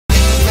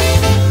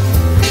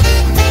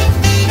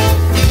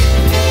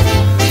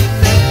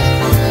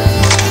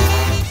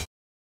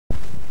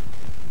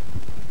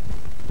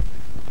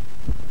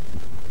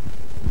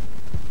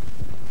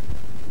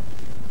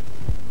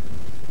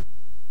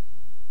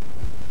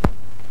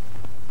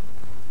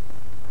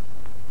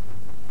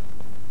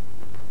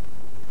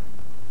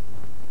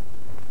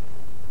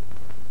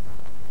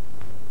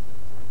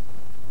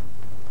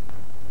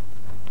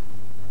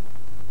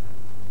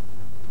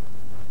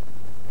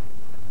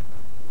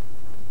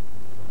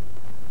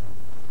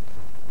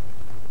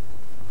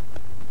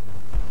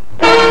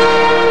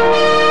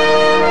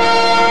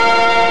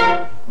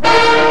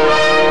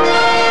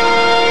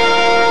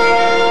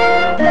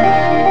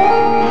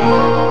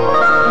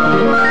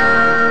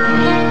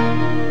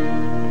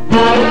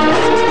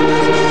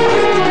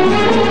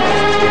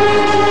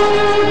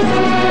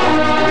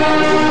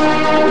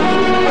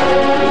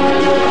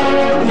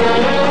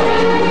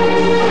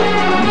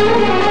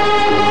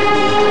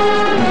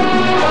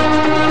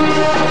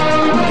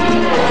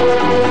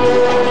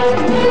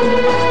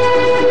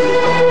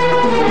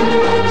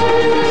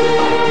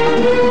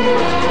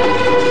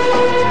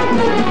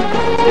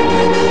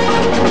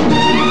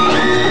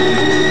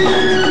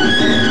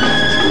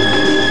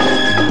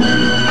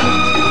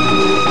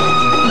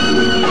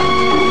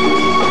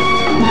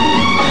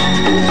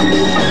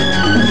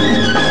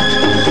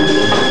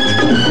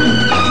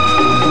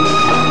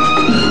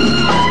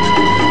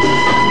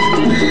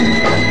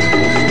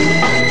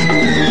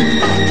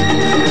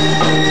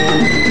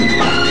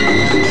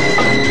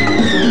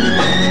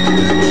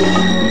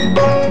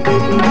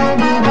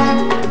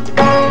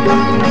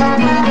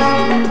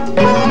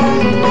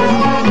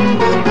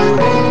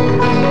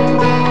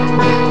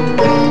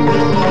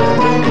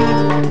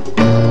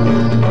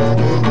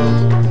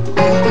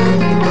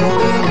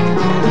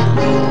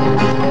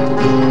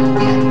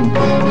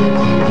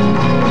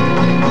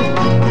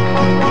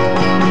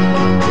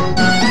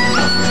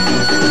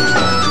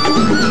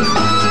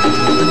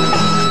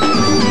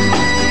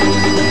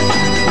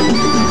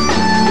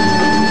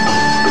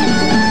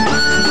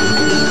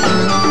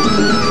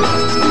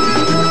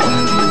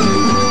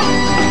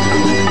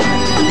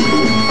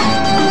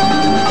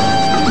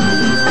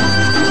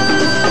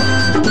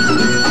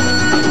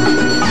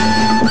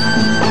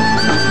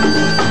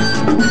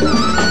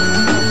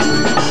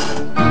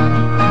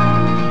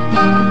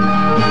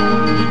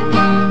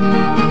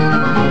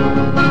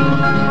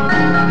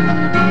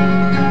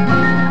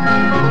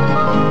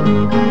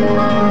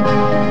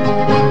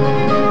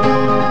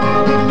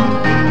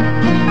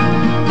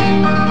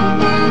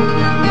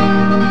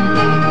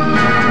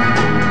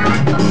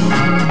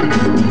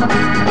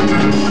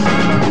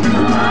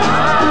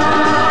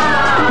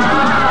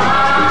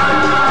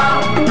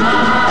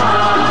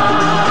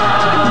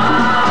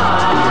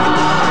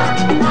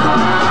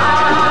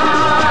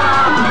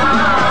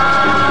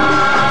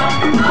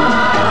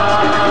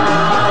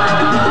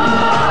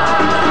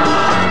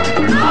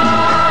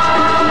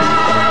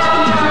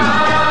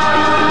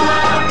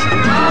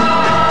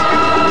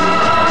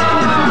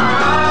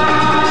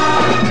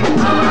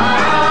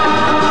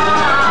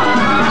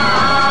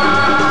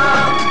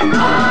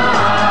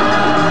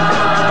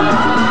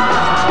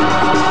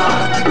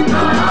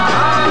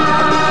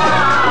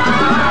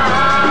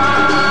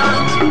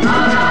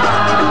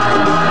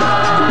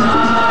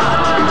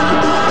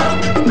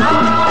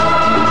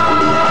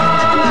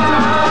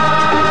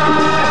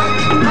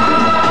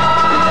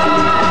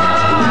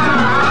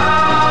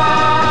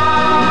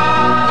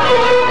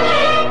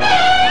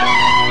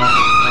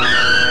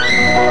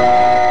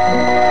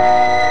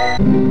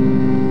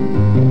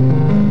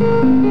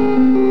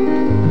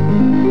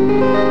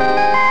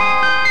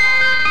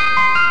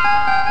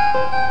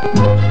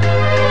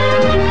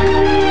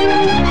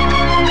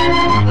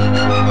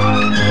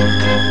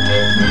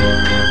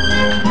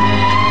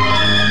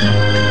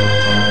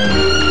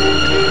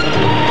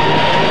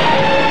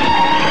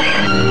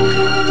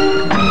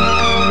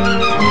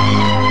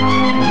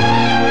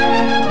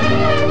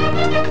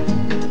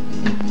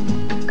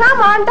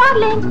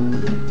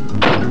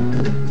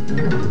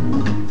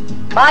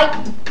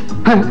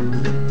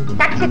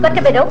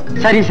ಗೊತ್ತಿದ್ದು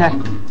ಸರಿ sir.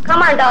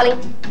 Command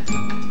darling.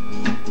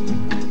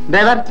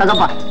 Driver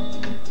ತಗಪ್ಪ.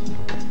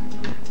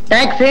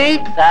 Taxi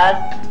sir.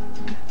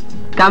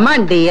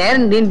 Command dear,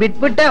 ನೀನ್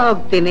ಬಿಟ್ಬಿಟ್ಟೆ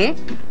ಹೋಗ್ತೀನಿ.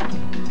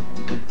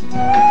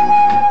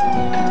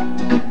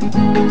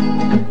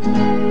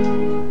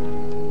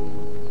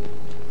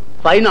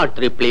 Five not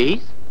 3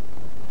 please.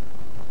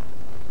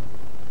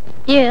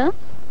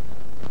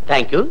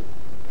 Thank you.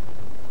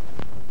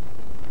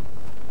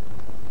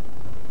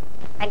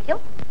 Thank you.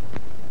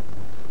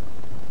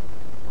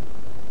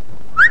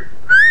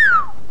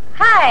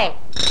 Hi,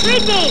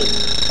 sweetie.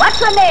 What's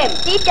your name?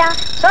 Tita.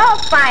 So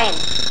fine.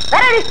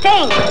 Where are you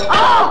staying?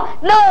 Oh,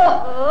 no.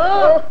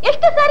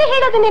 ಎಷ್ಟು ಸಾರಿ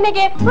ಹೇಳೋದು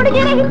ನಿನಗೆ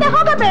ಹುಡುಗಿಯರ ಹಿಂದೆ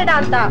ಹೋಗಬೇಡ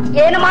ಅಂತ.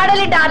 ಏನು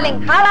ಮಾಡಲಿ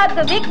darling,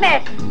 ಹಾಳಾದ್ದು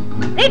weakness.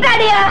 Rita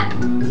dear,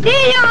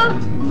 see you.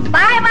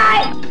 Bye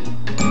bye.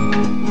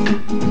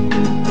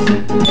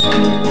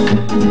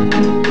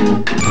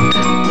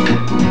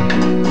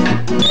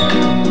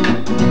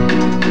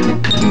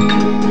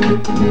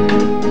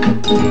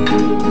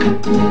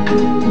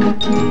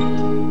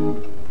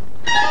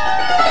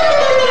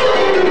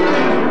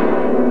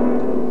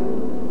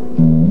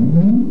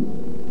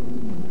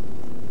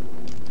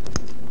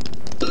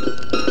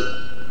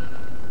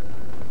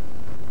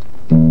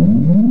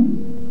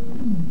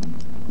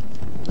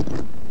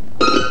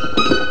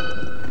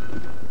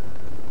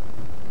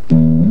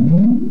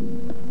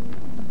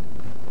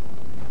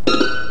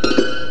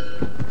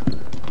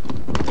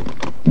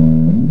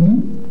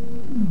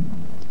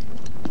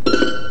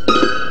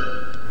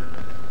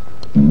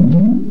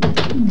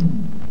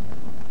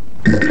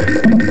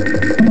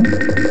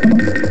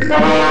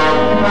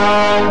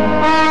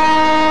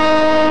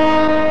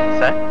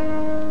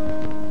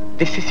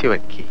 This is your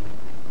key.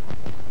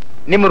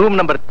 ನಿಮ್ಮ room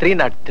number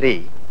 303.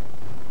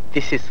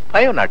 This is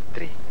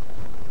 503.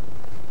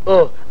 O,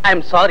 I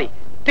am sorry,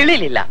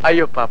 ತಿಳಿಲಿಲ್ಲ.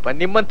 ಅಯ್ಯೋ ಪಾಪ,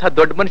 ನಿಮ್ಮಂಥ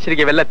ದೊಡ್ಡ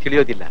ಮನುಷ್ಯರಿಗೆ ಇವೆಲ್ಲ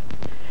ತಿಳಿಯೋದಿಲ್ಲ.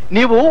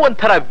 ನೀವು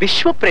ಒಂಥರ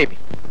ವಿಶ್ವ ಪ್ರೇಮಿ.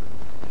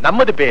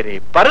 ನಮ್ಮದು ಬೇರೆ,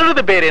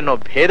 ಪರರದು ಬೇರೆ ಅನ್ನೋ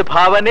ಭೇದ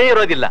ಭಾವನೆ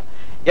ಇರೋದಿಲ್ಲ.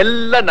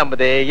 ಎಲ್ಲ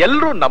ನಮ್ಮದೇ,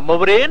 ಎಲ್ಲರೂ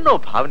ನಮ್ಮವರೇ ಅನ್ನೋ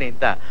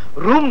ಭಾವನೆಯಿಂದ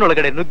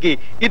ರೂಮ್ನೊಳಗಡೆ ನುಗ್ಗಿ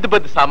ಇದ್ದು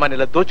ಬದ್ದು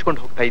ಸಾಮಾನೆಲ್ಲ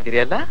ದೋಚ್ಕೊಂಡು ಹೋಗ್ತಾ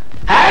ಇದ್ದೀರಿ ಅಲ್ಲ?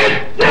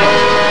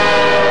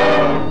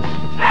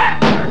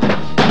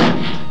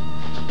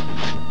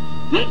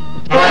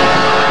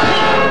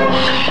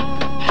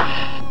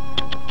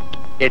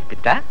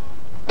 ಏಟ್ಬಿತ್ತ?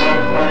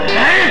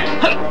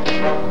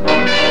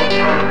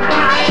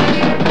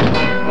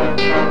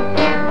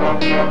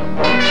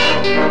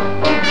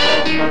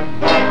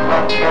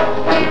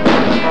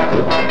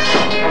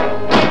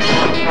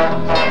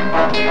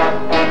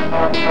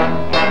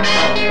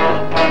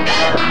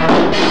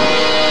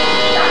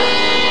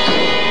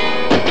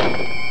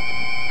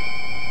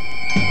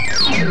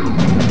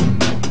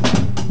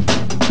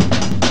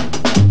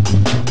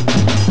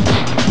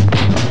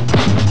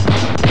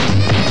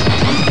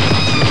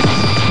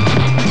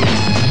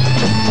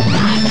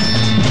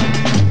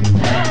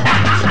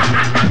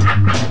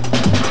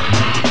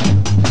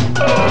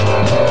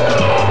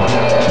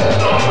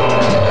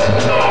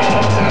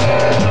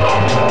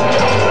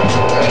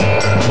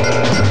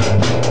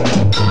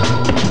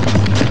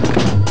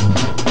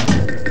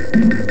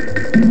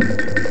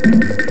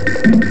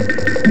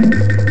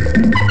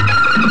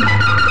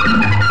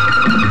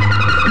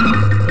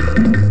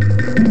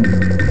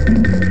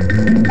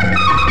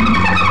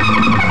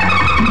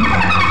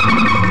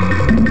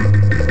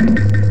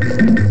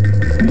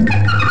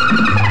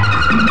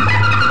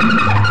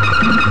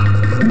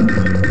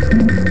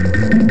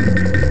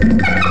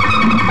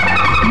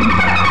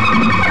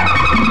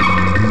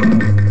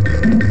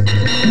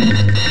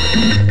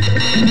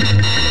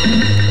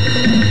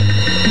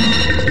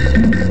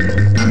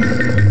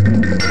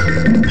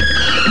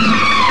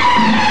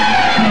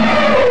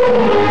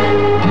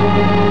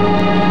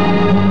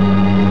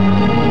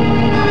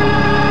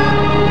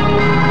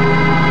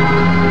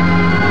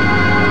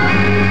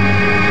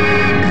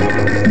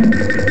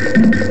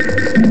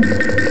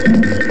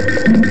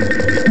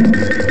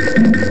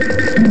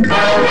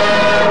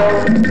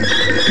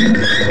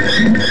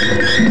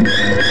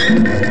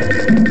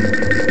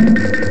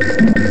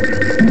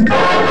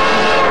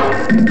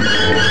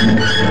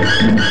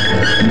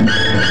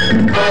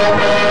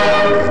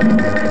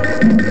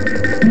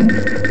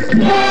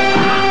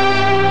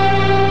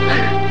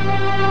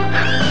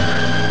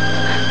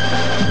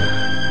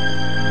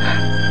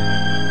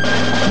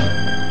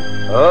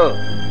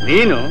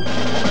 ನೀನು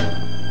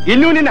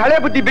ಇನ್ನೂ ನಿನ್ನ ಹಳೆ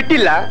ಬುದ್ಧಿ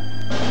ಬಿಟ್ಟಿಲ್ಲ?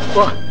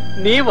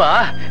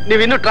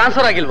 ನೀವಿನ್ನೂ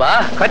ಟ್ರಾನ್ಸ್ಫರ್ ಆಗಿಲ್ವಾ?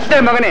 ಕತ್ತೆ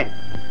ಮಗನೇ,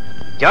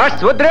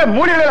 ಜಾಸ್ತಿ ಹೋದ್ರೆ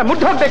ಮೂಳೆಗಳೆಲ್ಲ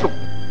ಮುಟ್ಟು ಹೋಗ್ಬೇಕು.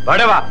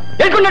 ಬಡವ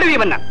ಹೇಳ್ಕೊಂಡು ನಡುವಿ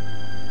ಇವನ್ನ.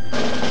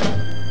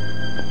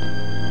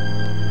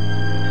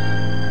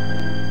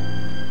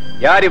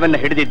 ಯಾರಿವನ್ನ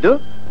ಹಿಡಿದಿದ್ದು?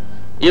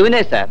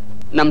 ಇವನೇ ಸರ್,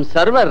 ನಮ್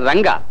server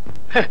Ranga.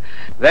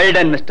 Well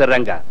done mister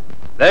Ranga,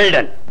 well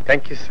done.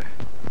 Thank you sir,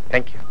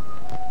 thank you.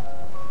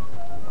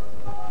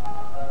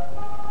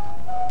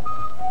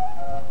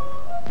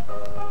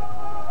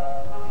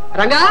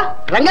 Ranga,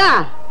 Ranga,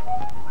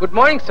 good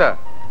morning sir.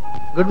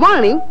 Good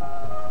morning.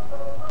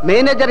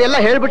 Manager ಎಲ್ಲ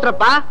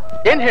ಹೇಳ್ಬಿಟ್ರಪ್ಪ.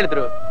 ಏನ್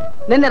ಹೇಳಿದ್ರು?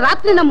 ನಿನ್ನೆ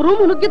ರಾತ್ರಿ ನಮ್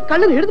ರೂಮ್ ನುಗ್ಗಿದ್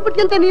ಕಳ್ಳನ್ ಹಿಡಿದು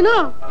ಬಿಟ್ಟಿ ಅಂತ. ನೀನು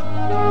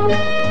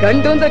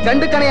ಗಂಡು ಅಂದ್ರೆ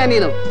ಗಂಡು ಕಣೆಯ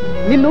ನೀನು.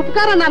 ನಿನ್ನ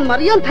ಉಪಕಾರ ನಾನ್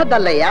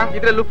ಮರೆಯುವಂಥದ್ದಲ್ಲಯ್ಯ.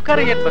 ಇದ್ರಲ್ಲಿ ಉಪಕಾರ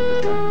ಏನ್ ಬಂತು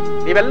ಸರ್?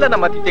 ನೀವೆಲ್ಲ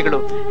ನಮ್ಮ ಅತಿಥಿಗಳು,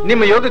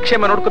 ನಿಮ್ಮ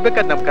ಯೋಗಕ್ಷೇಮ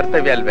ನೋಡ್ಕೋಬೇಕಾದ್ ನಮ್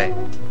ಕರ್ತವ್ಯ ಅಲ್ವೇ?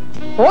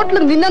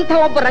 ಹೋಟ್ಲ್ ನಿನ್ನಂತ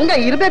ಒಬ್ಬ ರಂಗ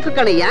ಇರ್ಬೇಕು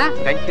ಕಣಯ್ಯ.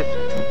 Thank you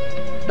sir.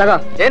 ತಗೋ.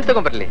 ಏನ್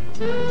ತಗೊಂಬರ್ಲಿ?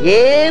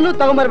 ಏನು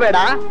ತಗೊಂಬರ್ಬೇಡ,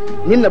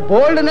 ನಿನ್ನ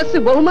ಬೋಲ್ಡ್ನೆಸ್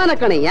ಬಹುಮಾನ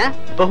ಕಣಯ್ಯ.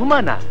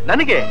 ಬಹುಮಾನ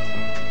ನನಗೆ?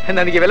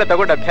 ನನಗೆ ಇವೆಲ್ಲ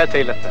ತಗೊಂಡ ಅಭ್ಯಾಸ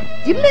ಇಲ್ಲ ಸರ್.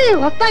 ಇಲ್ಲಿ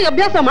ಹೊಸದಾಗಿ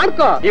ಅಭ್ಯಾಸ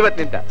ಮಾಡ್ಕೋ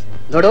ಇವತ್ತಿನಿಂದ.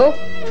 ನೋಡು,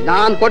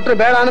 ನಾನ್ ಕೊಟ್ರೆ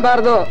ಬೇಡ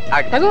ಅನ್ಬಾರ್ದು.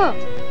 ತಗೋ.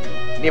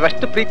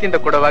 ನೀವಷ್ಟು ಪ್ರೀತಿಯಿಂದ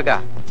ಕೊಡುವಾಗ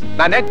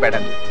ನಾನು ಯಾಕೆ ಬೇಡ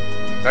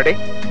ನೋಡಿ,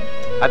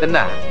 ಅದನ್ನ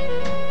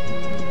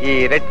ಈ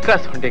ರೆಡ್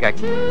ಕ್ರಾಸ್ ಹುಂಡಿಗೆ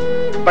ಹಾಕಿ,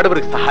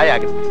 ಬಡವರಿಗೆ ಸಹಾಯ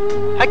ಆಗುತ್ತೆ.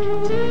 ಹಾಕಿ.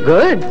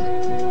 ಗುಡ್.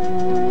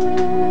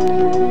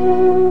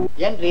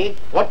 ಏನ್ರಿ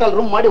ಹೋಟೆಲ್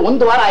ರೂಮ್ ಮಾಡಿ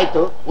 1 ವಾರ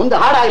ಆಯ್ತು, ಒಂದು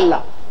ಹಾಡಾಗಿಲ್ಲ.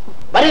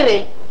 ಬರೀರಿ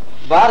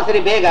ಬಾರ್ಸ್ರಿ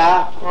ಬೇಗ.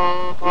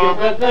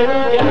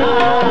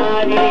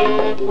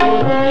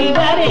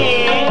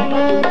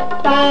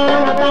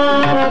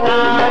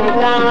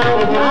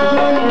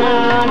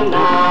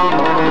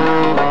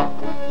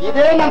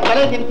 ಇದೇ ನನ್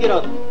ತಲೆ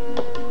ತಿಂತಿರೋದು.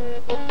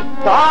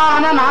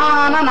 ತಾನ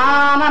ನಾನ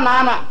ನಾನ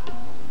ನಾನ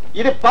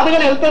ಇದು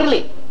ಪದಗಳು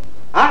ಹೇಳ್ತಿರ್ಲಿ.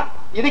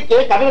 ಇದಕ್ಕೆ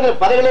ಕನ್ನಡದಲ್ಲಿ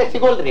ಪದಗಳೇ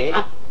ಸಿಗೋಲ್ರಿ.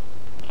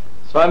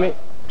 ಸ್ವಾಮಿ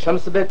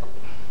ಕ್ಷಮಿಸಬೇಕು,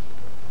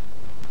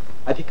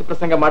 ಅಧಿಕ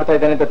ಪ್ರಸಂಗ ಮಾಡ್ತಾ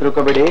ಇದ್ದಾನೆ ಅಂತ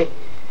ತಿಳ್ಕೊಬೇಡಿ.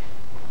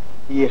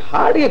 ಈ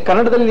ಹಾಡಿಗೆ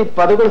ಕನ್ನಡದಲ್ಲಿ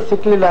ಪದಗಳು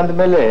ಸಿಕ್ಲಿಲ್ಲ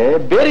ಅಂದ್ಮೇಲೆ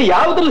ಬೇರೆ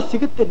ಯಾವ್ದ್ರಲ್ಲಿ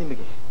ಸಿಗುತ್ತೆ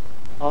ನಿಮಗೆ?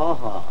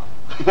 ಓಹೋ,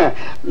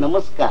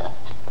 ನಮಸ್ಕಾರ.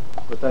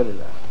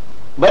 ಗೊತ್ತಾಗಲಿಲ್ಲ.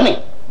 ಬನ್ನಿ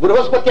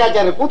ಬೃಹಸ್ಪತಿ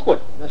ಆಚಾರ್ಯ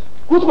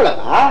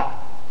ಕೂತ್ಕೊಳ್ಳಕ್ಕ.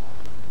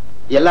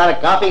 ಎಲ್ಲಾರ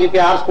ಕಾಫಿ ಗಿಫಿ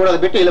ಆರಿಸ್ಕೊಡೋದು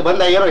ಬಿಟ್ಟು ಇಲ್ಲಿ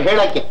ಬಂದ ಏನೋ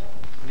ಹೇಳಕ್ಕೆ.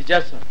 ನಿಜ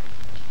ಸ್ವಾಮಿ,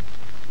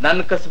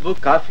 ನನ್ನ ಕಸಬು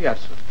ಕಾಫಿ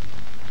ಆರಿಸೋದು,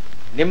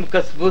 ನಿಮ್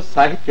ಕಸಬು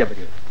ಸಾಹಿತ್ಯ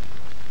ಬರೆಯೋದು.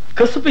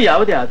 ಕಸಬು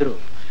ಯಾವುದೇ ಆದ್ರೂ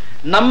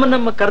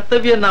ನಮ್ಮ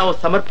ಕರ್ತವ್ಯ ನಾವು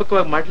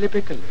ಸಮರ್ಪಕವಾಗಿ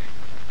ಮಾಡ್ಲೇಬೇಕಲ್ವೇ?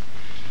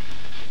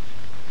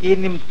 ಈ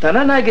ನಿಮ್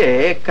ತನನಾಗೆ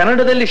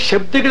ಕನ್ನಡದಲ್ಲಿ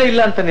ಶಬ್ದಗಳಿಲ್ಲ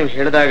ಅಂತ ನೀವು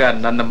ಹೇಳಿದಾಗ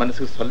ನನ್ನ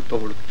ಮನಸ್ಸಿಗೆ ಸ್ವಲ್ಪ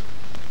ಉಳುಕ್ತು.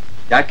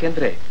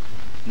 ಯಾಕೆಂದ್ರೆ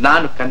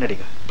ನಾನು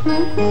ಕನ್ನಡಿಗ,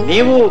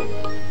 ನೀವು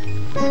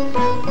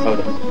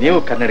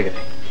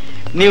ಕನ್ನಡಿಗರೇ.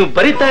 ನೀವು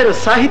ಬರಿತಾ ಇರೋ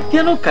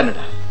ಸಾಹಿತ್ಯನೂ ಕನ್ನಡ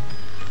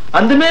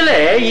ಅಂದಮೇಲೆ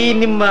ಈ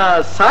ನಿಮ್ಮ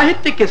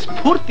ಸಾಹಿತ್ಯಕ್ಕೆ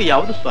ಸ್ಫೂರ್ತಿ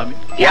ಯಾವುದು ಸ್ವಾಮಿ?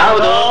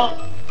 ಯಾವುದು?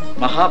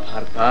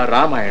 ಮಹಾಭಾರತ,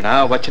 ರಾಮಾಯಣ,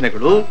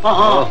 ವಚನಗಳು,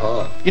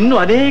 ಇನ್ನು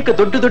ಅನೇಕ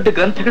ದೊಡ್ಡ ದೊಡ್ಡ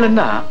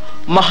ಗ್ರಂಥಗಳನ್ನ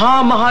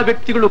ಮಹಾ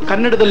ವ್ಯಕ್ತಿಗಳು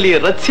ಕನ್ನಡದಲ್ಲಿ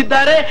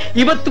ರಚಿಸಿದ್ದಾರೆ,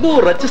 ಇವತ್ತಿಗೂ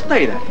ರಚಿಸ್ತಾ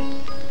ಇದ್ದಾರೆ.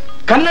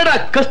 ಕನ್ನಡ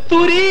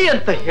ಕಸ್ತೂರಿ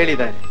ಅಂತ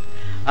ಹೇಳಿದ್ದಾರೆ.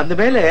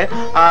 ಅಂದಮೇಲೆ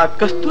ಆ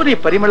ಕಸ್ತೂರಿ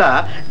ಪರಿಮಳ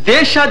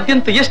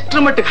ದೇಶಾದ್ಯಂತ ಎಷ್ಟರ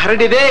ಮಟ್ಟಿಗೆ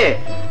ಹರಡಿದೆ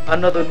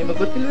ಅನ್ನೋದು ನಿಮಗೆ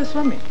ಗೊತ್ತಿಲ್ವೇ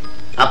ಸ್ವಾಮಿ?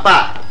 ಅಪ್ಪ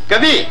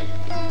ಕವಿ,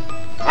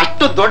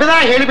 ಅಷ್ಟು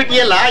ದೊಡ್ಡದಾಗಿ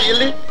ಹೇಳಿಬಿಟ್ಟಿಯಲ್ಲ,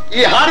 ಇಲ್ಲಿ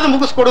ಈ ಹಾಡಿನ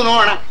ಮುಗಿಸ್ಕೊಡು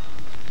ನೋಡೋಣ.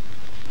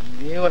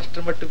 ನೀವು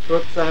ಅಷ್ಟರ ಮಟ್ಟಿಗೆ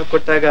ಪ್ರೋತ್ಸಾಹ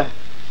ಕೊಟ್ಟಾಗ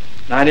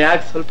ನಾನು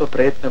ಯಾಕೆ ಸ್ವಲ್ಪ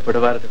ಪ್ರಯತ್ನ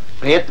ಪಡಬಾರದು?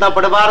 ಪ್ರಯತ್ನ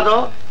ಪಡಬಾರದು?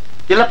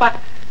 ಇಲ್ಲಪ್ಪ,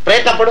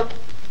 ಪ್ರಯತ್ನ ಪಡು.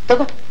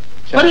 ತಗೋ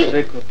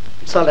ಬೇಕು.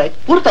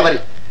 ಪೂರ್ತ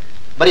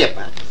ಬರಿಯಪ್ಪ.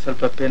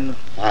 ಸ್ವಲ್ಪ ಪೆನ್ನು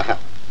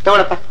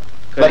ತಗೊಳಪ್ಪ.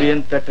 ಕವಿ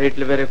ಅಂತ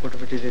ಟೈಟ್ಲ್ ಬೇರೆ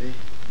ಕೊಟ್ಬಿಟ್ಟಿದ್ದೀರಿ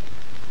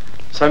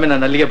ಸ್ವಾಮಿ.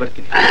 ನಾನು ಅಲ್ಲಿಗೆ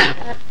ಬರ್ತೀನಿ.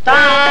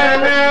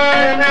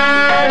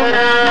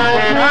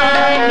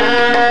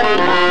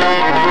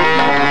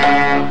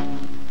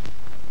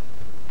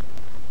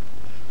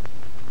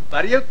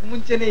 ಬರೆಯೋಕ್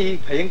ಮುಂಚೆನೆ ಈ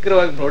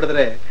ಭಯಂಕರವಾಗಿ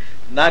ನೋಡಿದ್ರೆ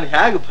ನಾನು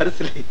ಹೇಗೆ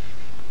ಭರಿಸಲಿ?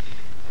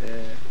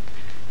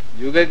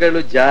 ಯುಗಗಳು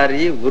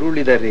ಜಾರಿ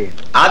ಉರುಳಿದರೆ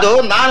ಅದು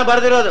ನಾನು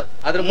ಬರೆದಿರೋದು.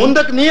 ಅದ್ರ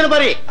ಮುಂದಕ್ಕೆ ನೀನು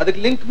ಬರಿ.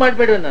 ಅದಕ್ಕೆ ಲಿಂಕ್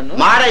ಮಾಡ್ಬೇಡ. ನಾನು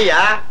ಮಾಡಯ್ಯ,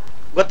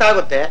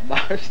 ಗೊತ್ತಾಗುತ್ತೆ.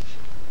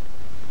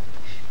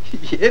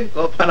 ಏನ್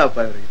ಕೋಪನಪ್ಪ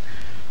ಅವ್ರಿಗೆ.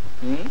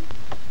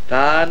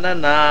 ತಾನ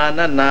ನಾನ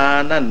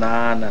ನಾನ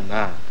ನಾನ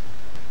ನಾ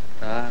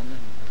ತಾನ.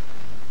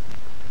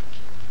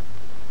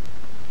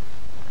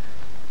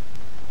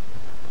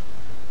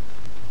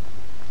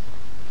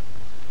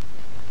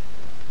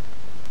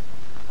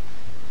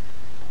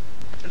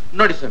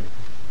 ನೋಡಿ ಸ್ವಾಮಿ,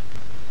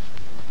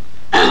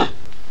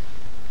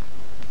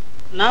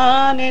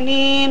 ನಾನೇ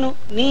ನೀನು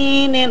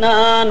ನೀನೆ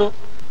ನಾನು,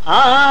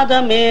 ಆದ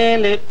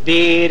ಮೇಲೆ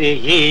ಬೇರೆ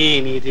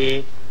ಏನಿದೆ?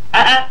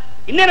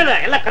 ಇನ್ನೇನದ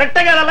ಎಲ್ಲ ಕರೆಕ್ಟ್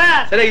ಆಗಲ್ಲ?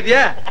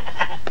 ಸರಿಯಾಗಿದ್ಯಾ?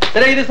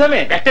 ಸರಿಯಾಗಿದೆ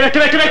ಸ್ವಾಮಿ.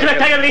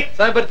 ಆಗದ್ರಿ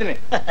ಸ್ವಾಮಿ ಬರ್ತೀನಿ.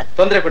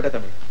 ತೊಂದರೆ ಕೊಟ್ಟ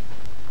ತಮಗೆ.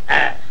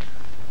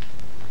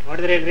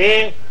 ನೋಡಿದ್ರೇನ್ರಿ,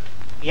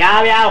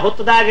 ಯಾವ್ಯಾವ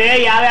ಹೊತ್ತದಾಗ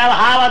ಯಾವ್ಯಾವ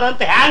ಹಾವದ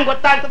ಅಂತ ಹ್ಯಾಂಗ್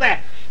ಗೊತ್ತಾಗ್ತದೆ?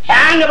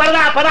 ಹ್ಯಾಂಗ್ ಬರದ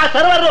ಆ ಪದ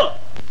ಸರ್ವರು.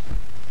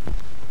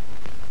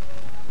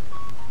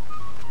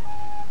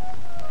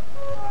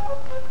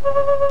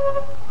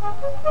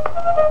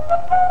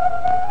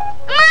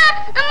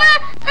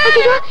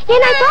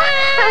 ಏನಾಯ್ತು?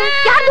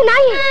 ಯಾರ್ದು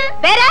ನಾಯಿ?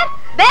 ಬೇರೆ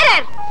ಬೇರೆ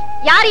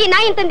ಯಾರು ಈ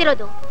ನಾಯಿ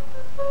ತಂದಿರೋದು?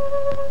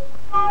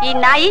 ಈ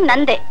ನಾಯಿ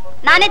ನಂದೆ,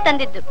 ನಾನೇ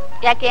ತಂದಿದ್ದು.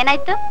 ಯಾಕೆ,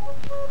 ಏನಾಯ್ತು?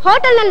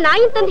 ಹೋಟೆಲ್ ನಲ್ಲಿ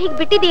ನಾಯಿ ತಂದು ಹೀಗ್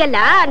ಬಿಟ್ಟಿದೆಯಲ್ಲ,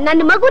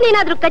 ನನ್ನ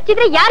ಮಗುನೇನಾದ್ರೂ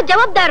ಕಚ್ಚಿದ್ರೆ ಯಾರು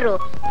ಜವಾಬ್ದಾರರು?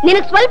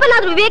 ನಿನಗ್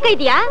ಸ್ವಲ್ಪನಾದ್ರೂ ವಿವೇಕ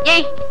ಇದೆಯಾ?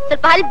 ಏಯ್,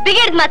 ಸ್ವಲ್ಪ ಹಲ್ಲು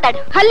ಬಿಗಿ ಹಿಡಿದು ಮಾತಾಡು.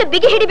 ಹಲ್ಲು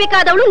ಬಿಗಿ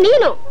ಹಿಡಿಬೇಕಾದವಳು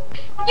ನೀನು.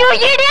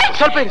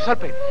 ಸ್ವಲ್ಪ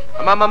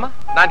ಅಮ್ಮ,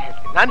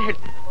 ನಾನ್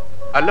ಹೇಳ್ತೀನಿ.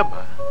 ಅಲ್ಲಮ್ಮ,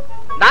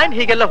 ನಾನ್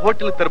ಹೀಗೆಲ್ಲ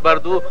ಹೋಟೆಲ್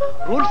ತರಬಾರ್ದು,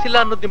 ರೂಲ್ಸ್ ಇಲ್ಲ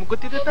ಅನ್ನೋದು ನಿಮ್ಗೆ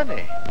ಗೊತ್ತಿದೆ ತಾನೆ?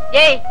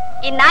 ಏಯ್,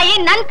 ಈ ನಾಯಿ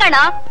ನನ್ ಕಣ.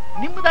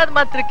 ನಿಮ್ಮದಾದ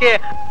ಮಾತ್ರಕ್ಕೆ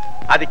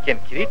ಅದಕ್ಕೇನ್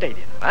ಕಿರೀಟ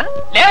ಇದೆಯಾ?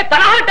 ಲೇ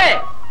ತಲಹರಟೆ!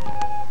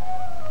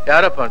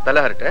 ಯಾರಪ್ಪ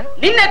ತಲಹರಟೆ?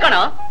 ನಿನ್ನೆ ಕಣ.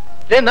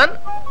 ಲೇ ನನ್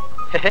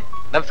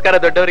ನಮಸ್ಕಾರ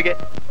ದೊಡ್ಡವರಿಗೆ.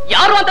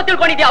 ಯಾರು ಅಂತ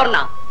ತಿಳ್ಕೊಂಡಿದ್ಯಾ ಅವ್ರನ್ನ?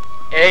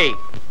 ಏಯ್,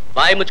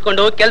 ಬಾಯಿ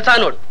ಮುಚ್ಕೊಂಡು ಕೆಲ್ಸ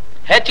ನೋಡು.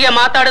 ಹೆಚ್ಚಿಗೆ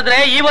ಮಾತಾಡಿದ್ರೆ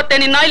ಇವತ್ತೇ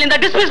ನಿನ್ನ ಇಲ್ಲಿಂದ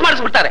ಡಿಸ್ಮಿಸ್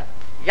ಮಾಡಿಸ್ಬಿಡ್ತಾರೆ.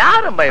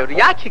 ಯಾರಮ್ಮ ಇವ್ರು?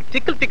 ಯಾಕೆ ಹೀಗೆ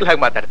ತಿಕ್ಕಲ್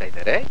ಹಾಗೆ ಮಾತಾಡ್ತಾ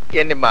ಇದ್ದಾರೆ?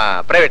 ಏನ್ ನಿಮ್ಮ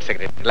ಪ್ರೈವೇಟ್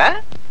ಸೆಕ್ರೆಟರಿ ಇಲ್ಲ?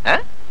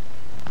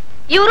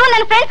 ಇವರು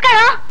ನನ್ನ ಫ್ರೆಂಡ್ಸ್ ಕಣ.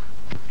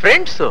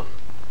 ಫ್ರೆಂಡ್ಸು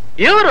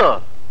ಇವರು?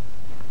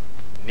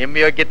 ನಿಮ್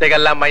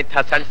ಯೋಗ್ಯತೆಗೆಲ್ಲ ಮೈಥ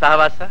ಸಣ್ಣ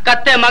ಸಹವಾಸ.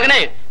 ಕತ್ತೆ ಮಗನೇ,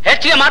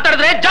 ಹೆಚ್ಚಿಗೆ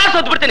ಮಾತಾಡಿದ್ರೆ ಜಾಸ್ತಿ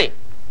ಹೊತ್ಬಿಡ್ತೀನಿ.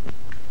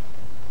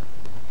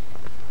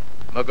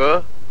 ಮಗು,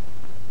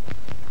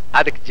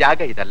 ಅದಕ್ಕೆ ಜಾಗ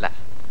ಇದಲ್ಲ,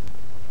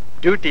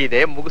 ಡ್ಯೂಟಿ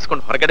ಇದೆ,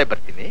 ಮುಗಿಸ್ಕೊಂಡು ಹೊರಗಡೆ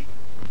ಬರ್ತೀನಿ.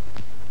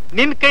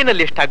 ನಿನ್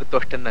ಕೈನಲ್ಲಿ ಎಷ್ಟಾಗುತ್ತೋ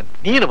ಅಷ್ಟನ್ನ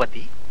ನೀನು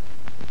ಮತಿ,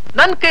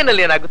 ನನ್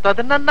ಕೈನಲ್ಲಿ ಏನಾಗುತ್ತೋ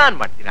ಅದನ್ನ ನಾನ್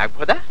ಮಾಡ್ತೀನಿ.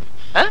 ಆಗ್ಬೋದಾ?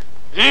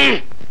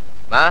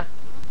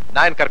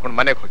 ನಾನ್ ಕರ್ಕೊಂಡು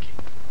ಮನೆಗೆ ಹೋಗಿ.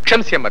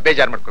 ಕ್ಷಮಿಸಿ ಅಮ್ಮ,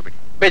 ಬೇಜಾರ್ ಮಾಡ್ಕೋಬೇಡಿ.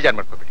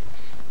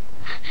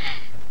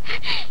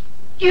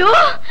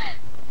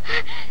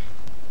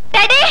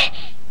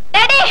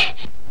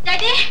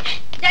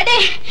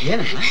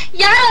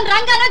 ಯಾರೋ ಒಂದ್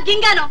ರಂಗಾನೋ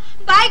ಗಿಂಗಾನೋ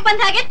ಬಾಯಿಗೆ ಬಂದ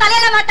ಹಾಗೆ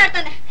ತಲೆಲ್ಲ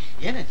ಮಾತಾಡ್ತಾನೆ.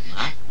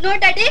 ನೋ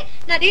ಡ್ಯಾಡಿ,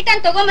 ನಾ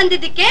ರಿಟರ್ನ್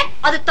ತಗೊಂಬಂದಿದ್ದಕ್ಕೆ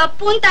ಅದು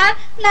ತಪ್ಪು ಅಂತ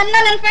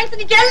ನನ್ನ ಫ್ರೆಂಡ್ಸ್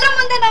ಎಲ್ಲರ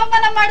ಮುಂದೆ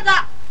ಅವಮಾನ ಮಾಡ್ದ.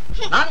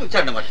 ನಾನು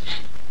ವಿಚಾರಣೆ ಮಾಡ್ತೀನಿ.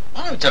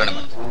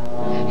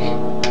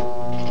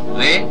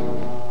 ರೀ,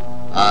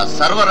 ಆ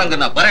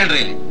ಸರ್ವರಂಗನ ಬರೇಳ್ರಿ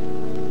ಇಲ್ಲಿ.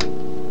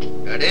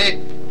 ಡ್ಯಾಡಿ,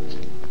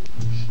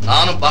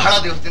 ನಾನು ಬಹಳ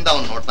ದಿವಸದಿಂದ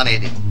ಅವನು ನೋಡ್ತಾನೆ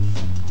ಇದ್ದೀನಿ.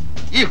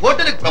 ಈ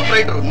ಹೋಟೆಲ್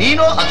ಪ್ರೊಪರೈಟರ್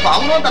ನೀನೋ ಅಥವಾ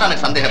ಅವನು ಅಂತ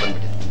ನನಗೆ ಸಂದೇಹ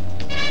ಬಂದ್ಬಿಟ್ಟಿದೆ.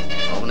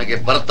 ಅವನಿಗೆ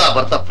ಬರ್ತಾ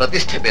ಬರ್ತಾ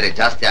ಪ್ರತಿಷ್ಠೆ ಬೇರೆ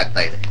ಜಾಸ್ತಿ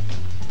ಆಗ್ತಾ ಇದೆ,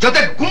 ಜೊತೆ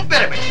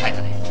ಗುಂಪೇರೆ ಬೆಳೆಸ್ತಾ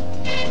ಇದ್ದಾನೆ.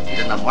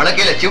 ಇದನ್ನ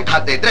ಮೊಳಗೆಲೆ ಚಿವುಟ್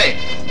ಹಾಕ್ತಾ ಇದ್ರೆ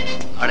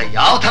ನಾಳೆ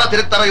ಯಾವ ತರ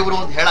ತಿರುಗ್ತಾರೋ ಇವರು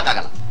ಅಂತ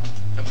ಹೇಳಕ್ಕಾಗಲ್ಲ.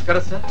 ನಮಸ್ಕಾರ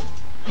ಸರ್.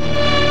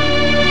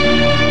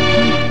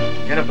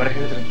 ಏನೋ ಬರ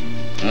ಹೇಳಿದ್ರು.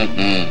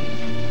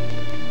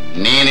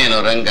 ನೀನೇನು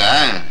ರಂಗ,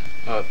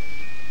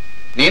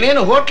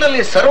 ನೀನೇನು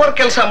ಹೋಟ್ಲಲ್ಲಿ ಸರ್ವರ್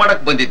ಕೆಲಸ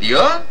ಮಾಡಕ್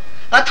ಬಂದಿದೀಯೋ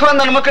ಅಥವಾ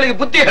ನನ್ನ ಮಕ್ಕಳಿಗೆ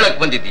ಬುದ್ಧಿ ಹೇಳಕ್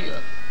ಬಂದಿದೀಯೋ?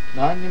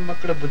 ನಾನ್ ನಿಮ್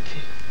ಮಕ್ಕಳ ಬುದ್ಧಿ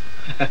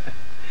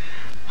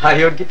ಆ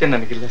ಯೋಗ್ಯತೆ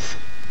ನನಗಿಲ್ಲ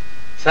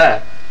ಸರ್.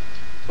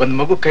 ಒಂದ್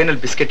ಮಗು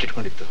ಕೈನಲ್ಲಿ ಬಿಸ್ಕೆಟ್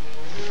ಇಟ್ಕೊಂಡಿತ್ತು.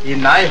 ಈ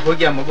ನಾಯಿ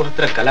ಹೋಗಿ ಆ ಮಗು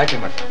ಹತ್ರ ಗಲಾಟೆ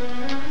ಮಾಡ್ತು.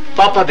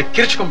 ಪಾಪ ಅದಕ್ಕೆ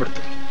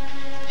ಕಿರ್ಚ್ಕೊಂಡ್ಬಿಡ್ತು.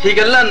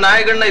 ಹೀಗೆಲ್ಲ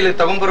ನಾಯಿಗಳನ್ನ ಇಲ್ಲಿ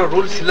ತಗೊಂಡ್ಬರೋ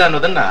ರೂಲ್ಸ್ ಇಲ್ಲ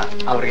ಅನ್ನೋದನ್ನ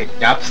ಅವ್ರಿಗೆ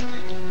ಜ್ಞಾಪಿಸ್ತೆ.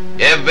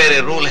 Every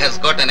rule has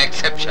got an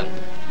exception.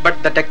 But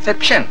that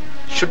exception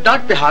should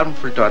not be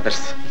harmful to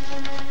others.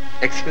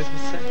 Excuse me,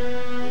 sir.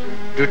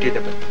 Duty ಇದೆ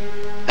ಬಂದು.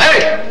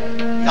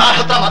 ಯಾರ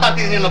ಹತ್ರ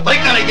ಮಾತಾಡ್ತಿದ್ದೀನಿ ಅನ್ನೋ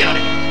ಪರಿಜ್ಞಾನ ಇದೆಯಾ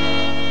ನನಗೆ?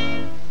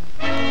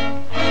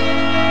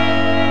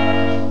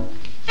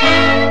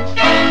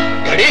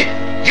 ಗಡಿ,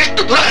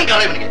 ಎಷ್ಟು ದುರಹಂಕಾರ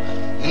ಇವನಿಗೆ!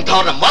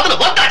 ಇಂಥವ್ರನ್ನ ಮೊದಲು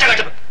ಒದ್ದಾಚ.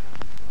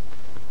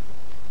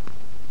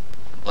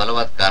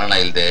 ಬಲವಾದ ಕಾರಣ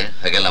ಇಲ್ಲದೆ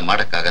ಹಾಗೆಲ್ಲ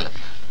ಮಾಡಕ್ಕಾಗಲ್ಲ.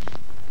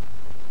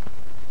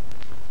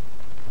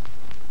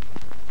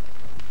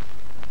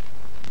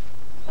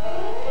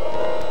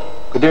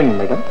 Good evening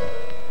madam.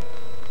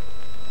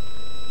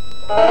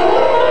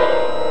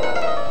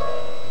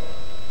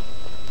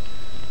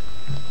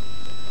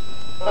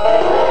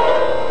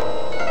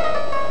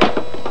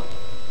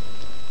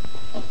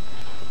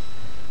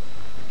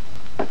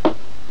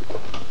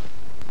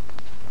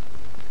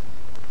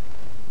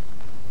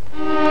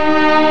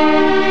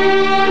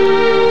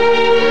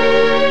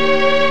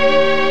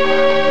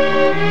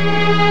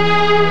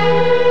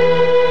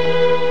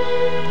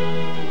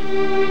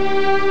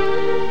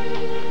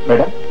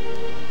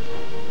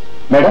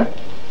 Madam,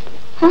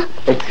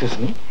 excuse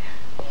me.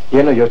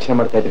 ಏನೋ ಯೋಚನೆ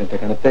ಮಾಡ್ತಾ ಇದ್ರಿ ಅಂತ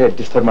ಕಾಣುತ್ತೆ.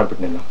 ಡಿಸ್ಟರ್ಬ್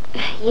ಮಾಡ್ಬಿಟ್ಟು ನೀನು.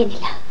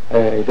 ಏನಿಲ್ಲ.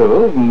 ಇದು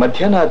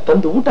ಮಧ್ಯಾಹ್ನ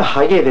ತಂದು ಊಟ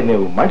ಹಾಗೆ ಇದೆ,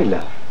 ನೀವು ಮಾಡಿಲ್ಲ?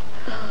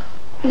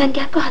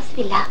 ನನ್ಗೆ ಯಾಕೋ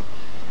ಹಸಿವಿಲ್ಲ.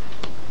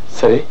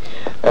 ಸರಿ,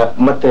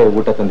 ಮತ್ತೆ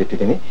ಊಟ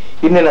ತಂದಿಟ್ಟಿದ್ದೀನಿ.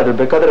 ಇನ್ನೇನಾದ್ರೂ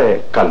ಬೇಕಾದ್ರೆ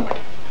ಕಾಲ್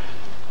ಮಾಡಿ.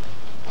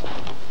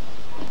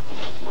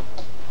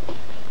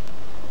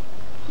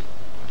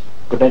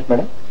 Good night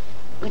madam.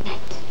 Good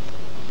night.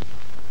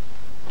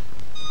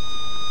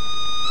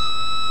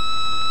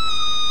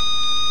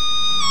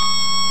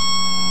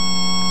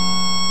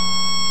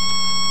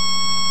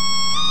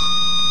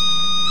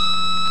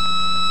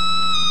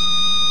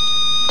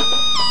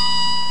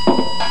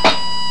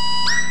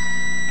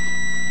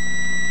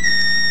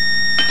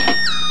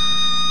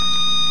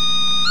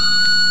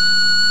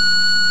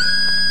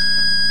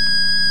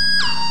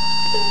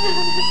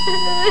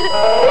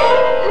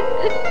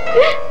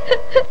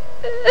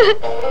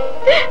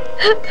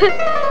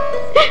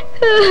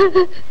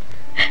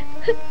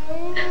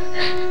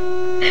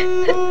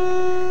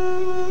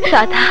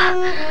 Radha,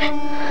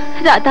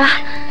 Radha,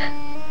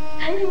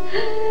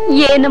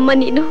 ಏನಮ್ಮ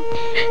ನೀನು?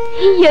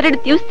 2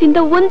 ದಿವಸದಿಂದ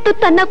ಒಂದು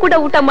ತನ್ನ ಕೂಡ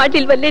ಊಟ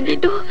ಮಾಡಿಲ್ವಲ್ಲೇ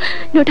ನೀನು?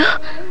 ನೋಡು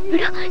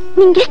ನೋಡು,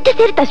 ನಿಂಗೆಷ್ಟು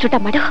ಸೇರ್ತಾ ಊಟ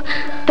ಮಾಡು.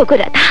 ತಗೋ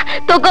ರಾಧಾ,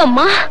 ತಗೋ ಅಮ್ಮ.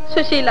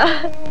 ಸುಶೀಲಾ,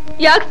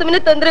 ಯಾಕೆ ಸುಮ್ಮನೆ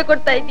ತೊಂದರೆ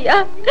ಕೊಡ್ತಾ ಇದೀಯಾ?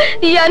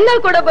 ಈ ಅನ್ನ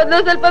ಕೂಡ ಬದಲು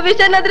ಸ್ವಲ್ಪ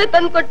ವಿಷನಾದ್ರೆ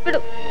ತಂದು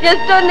ಕೊಟ್ಬಿಡು,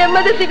 ಎಷ್ಟೋ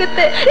ನೆಮ್ಮದಿ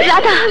ಸಿಗುತ್ತೆ.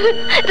 ರಾಧಾ,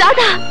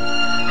 ರಾಧಾ,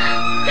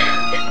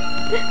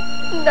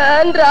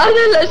 ನಾನ್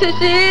ರಾಧಲ್ಲ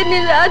ಶಶಿ,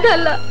 ನೀನ್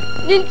ರಾಧಲ್ಲ,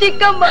 ನೀನ್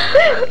ಚಿಕ್ಕಮ್ಮ.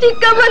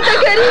 ಚಿಕ್ಕಮ್ಮ ಅಂತ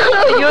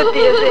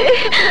ಕರೀತೀವಿ.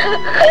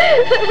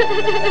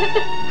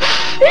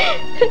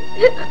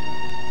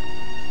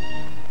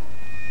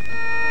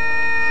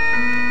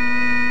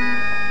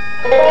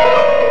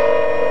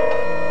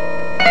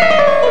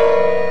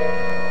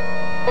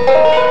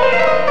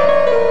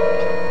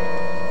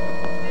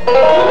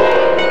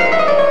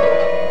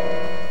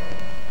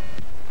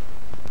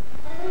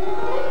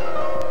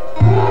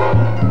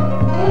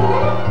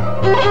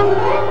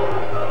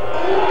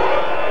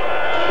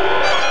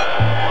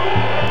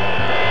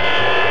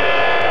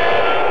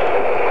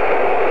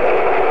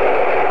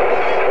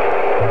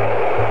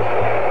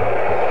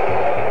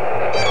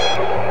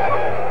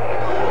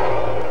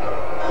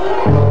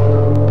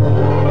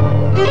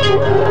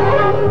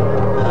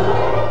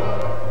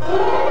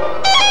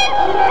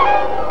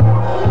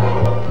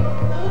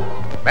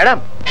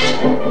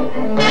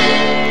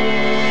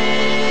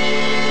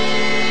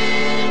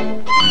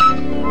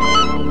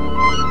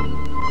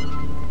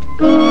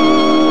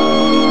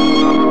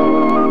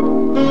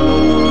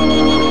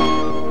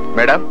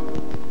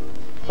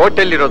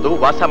 ಹೋಟೆಲ್ ಇರೋದು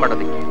ವಾಸ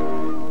ಮಾಡೋದಕ್ಕೆ,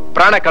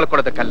 ಪ್ರಾಣ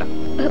ಕಳ್ಕೊಳ್ಳೋದಕ್ಕಲ್ಲ.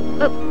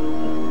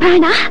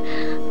 ಪ್ರಾಣ?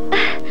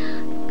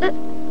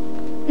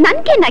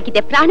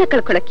 ನನ್ಗೇನಾಗಿದೆ ಪ್ರಾಣ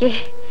ಕಳ್ಕೊಳ್ಳೋಕೆ?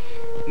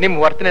 ನಿಮ್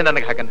ವರ್ತನೆ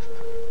ನನಗೆ ಹಾಗನ್ನಿಸ್ತು.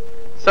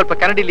 ಸ್ವಲ್ಪ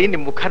ಕನ್ನಡಿಲಿ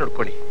ನಿಮ್ ಮುಖ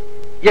ನೋಡ್ಕೊಳ್ಳಿ,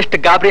 ಎಷ್ಟು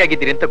ಗಾಬರಿ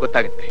ಆಗಿದ್ದೀರಿ ಅಂತ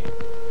ಗೊತ್ತಾಗುತ್ತೆ.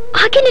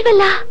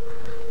 ಹಾಗೇನಿವಲ್ಲ,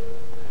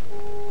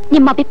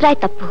 ನಿಮ್ಮ ಅಭಿಪ್ರಾಯ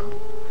ತಪ್ಪು.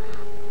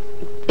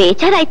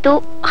 ಬೇಜಾರಾಯ್ತು,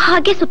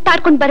 ಹಾಗೆ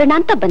ಸುತ್ತಾಡ್ಕೊಂಡು ಬರೋಣ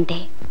ಅಂತ ಬಂದೆ.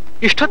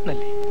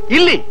 ಇಷ್ಟೊತ್ನಲ್ಲಿ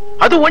ಇಲ್ಲಿ,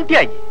 ಅದು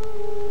ಒಂಟಿಯಾಗಿ?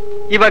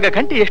 ಇವಾಗ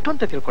ಗಂಟೆ ಎಷ್ಟು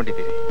ಅಂತ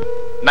ತಿಳ್ಕೊಂಡಿದ್ದೀರಿ?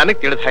 ನನಗ್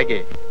ತಿಳಿದ ಹಾಗೆ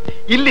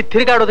ಇಲ್ಲಿ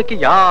ತಿರುಗಾಡೋದಕ್ಕೆ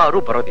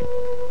ಯಾರೂ ಬರೋದಿಲ್ಲ.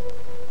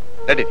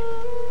 ನಡೀರಿ.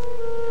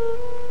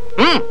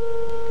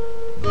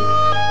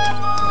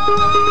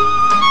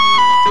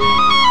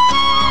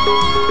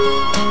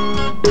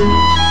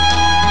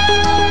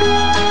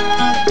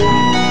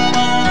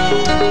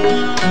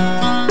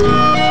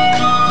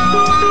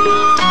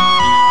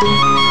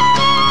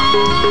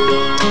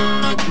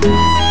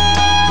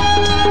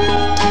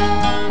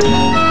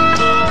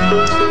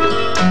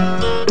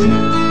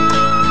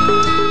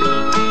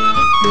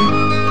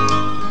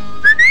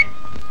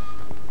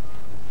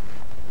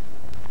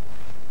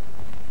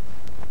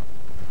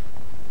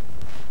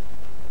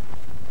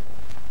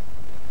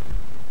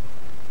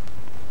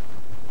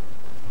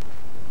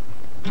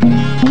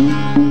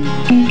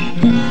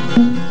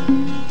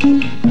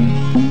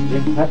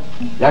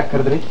 ಯಾಕೆ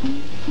ಕರೆದ್ರಿ?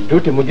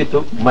 ಡ್ಯೂಟಿ ಮುಗೀತು,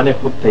 ಮನೆಗೆ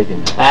ಹೋಗ್ತಾ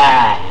ಇದ್ದೀನಿ.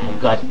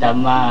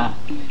 ಗೊತ್ತಮ್ಮ,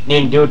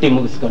 ನೀನ್ ಡ್ಯೂಟಿ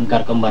ಮುಗಿಸ್ಕೊಂಡ್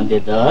ಕರ್ಕೊಂಡ್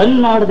ಬಂದಿದ್ದು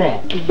ನೋಡ್ದೆ,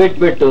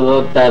 ಬಿಟ್ಬಿಟ್ಟು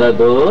ಹೋಗ್ತಾ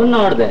ಇರೋದು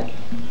ನೋಡ್ದೆ.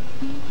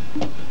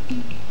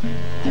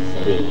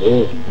 ಸರಿ,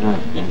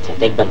 ನಿನ್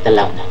ಜೊತೆಗ್ ಬಂತಲ್ಲ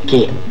ಅವನ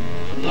ಅಕ್ಕಿ,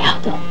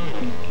 ಯಾವ್ದು?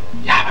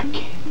 ಯಾವ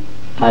ಅಕ್ಕಿ?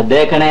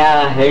 ಅದೇ ಕಣೆಯ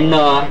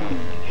ಹೆಣ್ಣು.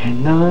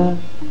 ಹೆಣ್ಣು?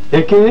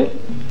 ಯಾಕೆ?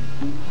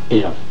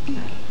 ಇಲ್ಲ,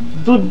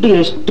 ದುಡ್ಡು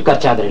ಎಷ್ಟು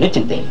ಖರ್ಚಾದ್ರೇನೆ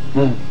ಚಿಂತೆ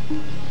ಇಲ್ಲ.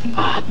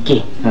 ಆ ಅಕ್ಕಿ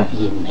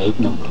ಈ ನೈಟ್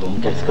ನಮ್ ರೂಮ್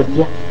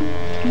ಕೆಲ್ಸ್ಕೊಡ್ತೀಯ?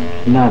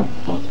 ನಾನು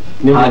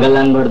ಹಾಗಲ್ಲ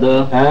ಅನ್ಬಾರ್ದು.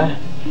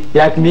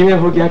 ಯಾಕೆ ನೀವೇ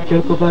ಹೋಗಿ ಯಾಕೆ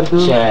ಕೇಳ್ಕೋಬಾರ್ದು?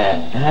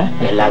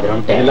 ಎಲ್ಲಾದ್ರೂ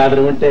ಉಂಟೆ?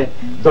 ಎಲ್ಲಾದ್ರೂ ಉಂಟೆ.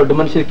 ದೊಡ್ಡ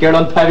ಮನುಷ್ಯರು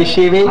ಕೇಳೋಂತ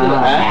ವಿಷಯವೇ ಇಲ್ಲ.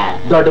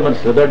 ದೊಡ್ಡ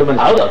ಮನುಷ್ಯರು, ದೊಡ್ಡ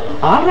ಮನುಷ್ಯರು.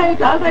 ಆಲ್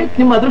ರೈಟ್,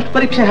 ನಿಮ್ಮ ಅದೃಷ್ಟ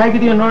ಪರೀಕ್ಷೆ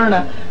ಹೇಗಿದೆಯೋ ನೋಡೋಣ.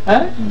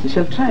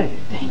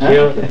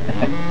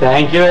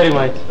 Thank you very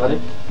much.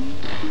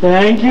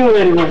 Thank you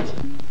very much.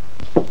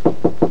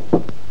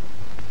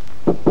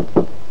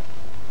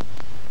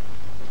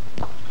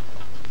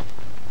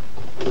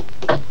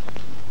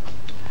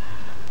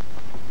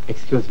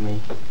 Excuse me,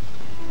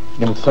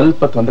 ನಿಮ್ಗೆ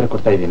ಸ್ವಲ್ಪ ತೊಂದರೆ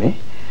ಕೊಡ್ತಾ ಇದ್ದೀನಿ.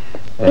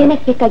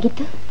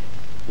 ಏನಾಗ್ಬೇಕಾಗಿತ್ತು?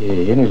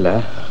 ಏನಿಲ್ಲ,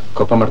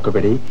 ಕೋಪ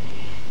ಮಾಡ್ಕೋಬೇಡಿ.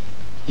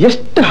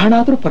 ಎಷ್ಟು ಹಣ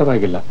ಆದ್ರೂ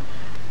ಪರವಾಗಿಲ್ಲ,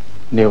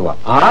 ನೀವು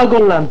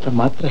ಆಗೋಲ್ಲ ಅಂತ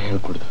ಮಾತ್ರ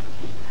ಹೇಳ್ಕೊಡ್ದು.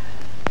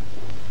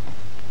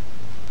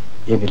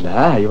 ಏನಿಲ್ಲ,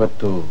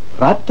 ಇವತ್ತು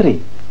ರಾತ್ರಿ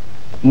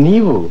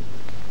ನೀವು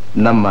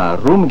ನಮ್ಮ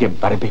ರೂಮ್ಗೆ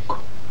ಬರಬೇಕು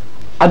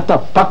ಅಂತ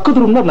ಪಕ್ಕದ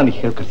ರೂಮ್ನ ನನಗೆ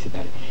ಹೇಳಿ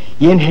ಕಳಿಸಿದ್ದಾರೆ.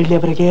 ಏನ್ ಹೇಳಿ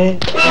ಅವರಿಗೆ?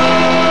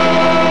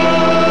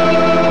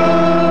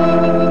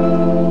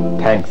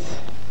 ಥ್ಯಾಂಕ್ಸ್.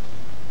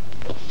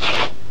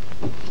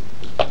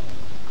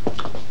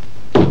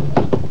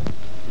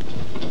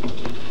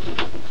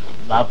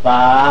 ಬಾಪಾ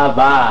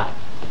ಬಾ,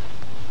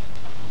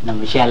 ನಮ್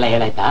ವಿಷಯ ಎಲ್ಲ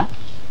ಹೇಳಾಯ್ತಾ?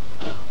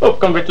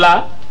 ಒಪ್ಕೊಂಡ್ಬಿಟ್ಲಾ?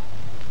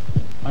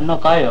 ಅಣ್ಣ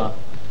ಕಾಯೋ,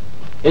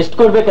 ಎಷ್ಟು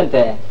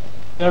ಕೊಡ್ಬೇಕಂತೆ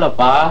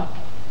ಹೇಳಪ್ಪ.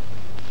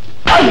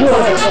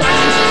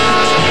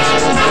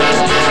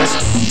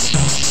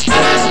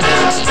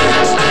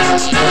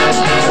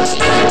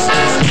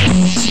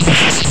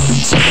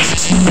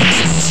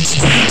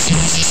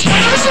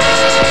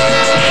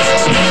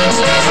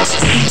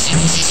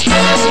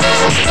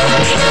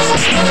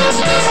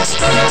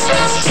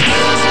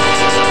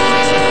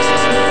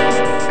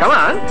 Come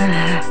on.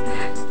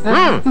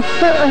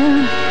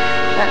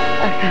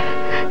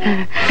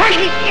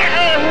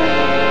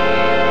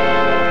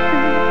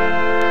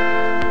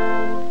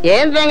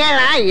 ಏನ್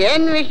ರಂಗಣ್ಣ,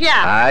 ಏನ್ ವಿಷಯ?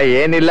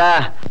 ಏನಿಲ್ಲ,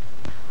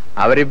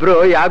 ಅವರಿಬ್ರು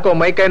ಯಾಕೋ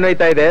ಮೈಕೈ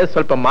ನೋಯ್ತಾ ಇದೆ,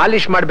 ಸ್ವಲ್ಪ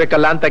ಮಾಲಿಶ್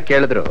ಮಾಡ್ಬೇಕಲ್ಲ ಅಂತ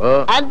ಕೇಳಿದ್ರು.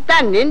 ಅಂತ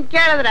ನಿನ್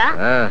ಕೇಳಿದ್ರ?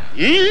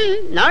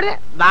 ನೋಡ್ರಿ,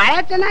 ಬಹಳ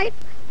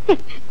ಚೆನ್ನಾಗಿತ್ತು.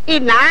 ಈ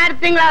 4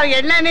 ತಿಂಗಳು ಅವ್ರಿಗೆ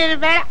ಎಣ್ಣೆ ನೀರು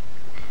ಬೇಡ.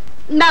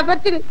 ನಾ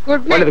ಬರ್ತೀನಿ.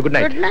 Good night. Good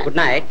night. Good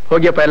night.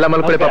 ಹೋಗಿಯಪ್ಪ, ಎಲ್ಲ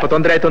ಮಲ್ಕೊಳ್ಳಿ. ಪಾಪ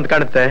ತೊಂದರೆ ಆಯ್ತು ಅಂತ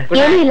ಕಾಣುತ್ತೆ.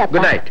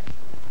 Good night.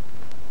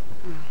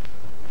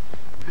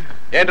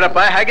 ಏನ್ರಪ್ಪ,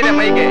 ಹೇಗಿದೆ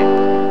ಮೈಗೆ?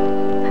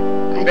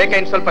 ಬೇಕಾ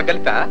ಇನ್ ಸ್ವಲ್ಪ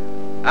ಗಲಿತಾ?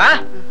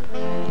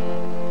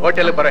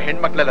 ಹೋಟೆಲ್ ಬರೋ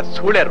ಹೆಣ್ಮಕ್ಳೆಲ್ಲ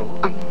ಸೂಳೆರು,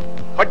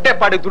 ಹೊಟ್ಟೆ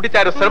ಪಾಡು ದುಡಿತಾ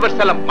ಇರೋ ಸರ್ವರ್ಸ್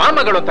ಎಲ್ಲ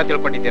ಮಾಮಗಳು ಅಂತ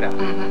ತಿಳ್ಕೊಂಡಿದ್ದೀರಾ?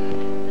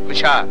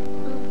 ಹುಷಾರ್,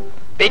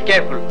 ಬಿ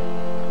ಕೇರ್ಫುಲ್.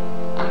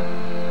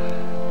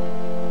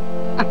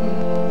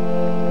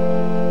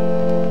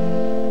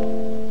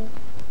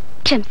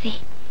 ಕ್ಷಮಿಸಿ,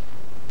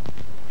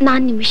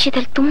 ನಾನ್ ನಿಮ್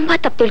ವಿಷಯದಲ್ಲಿ ತುಂಬಾ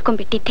ತಪ್ಪು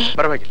ತಿಳ್ಕೊಂಡ್ಬಿಟ್ಟಿದ್ದೆ.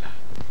 ಪರವಾಗಿಲ್ಲ,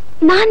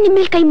 ನಾನ್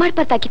ನಿಮ್ಮಲ್ಲಿ ಕೈ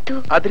ಮಾಡ್ಬಾರ್ದಾಗಿತ್ತು.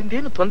 ಅದರಿಂದ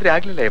ಏನು ತೊಂದರೆ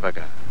ಆಗ್ಲಿಲ್ಲ. ಇವಾಗ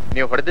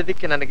ನೀವು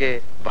ಹೊಡೆದಿದ್ದಕ್ಕೆ ನನಗೆ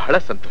ಬಹಳ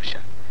ಸಂತೋಷ.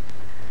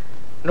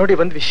 ನೋಡಿ,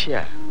 ಒಂದ್ ವಿಷಯ,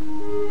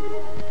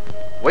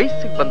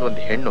 ವಯಸ್ಸಿಗೆ ಬಂದ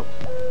ಒಂದು ಹೆಣ್ಣು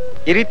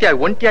ಈ ರೀತಿಯಾಗಿ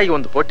ಒಂಟಿಯಾಗಿ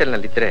ಒಂದು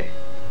ಹೋಟೆಲ್ನಲ್ಲಿದ್ರೆ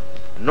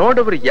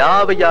ನೋಡೋರು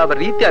ಯಾವ ಯಾವ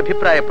ರೀತಿ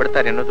ಅಭಿಪ್ರಾಯ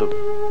ಪಡ್ತಾರೆ ಅನ್ನೋದು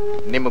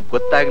ನಿಮಗ್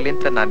ಗೊತ್ತಾಗ್ಲಿ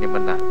ಅಂತ ನಾನು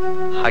ನಿಮ್ಮನ್ನ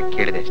ಹಾಗೆ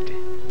ಕೇಳಿದೆ ಅಷ್ಟೇ.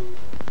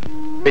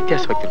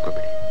 ವ್ಯತ್ಯಾಸವಾಗಿ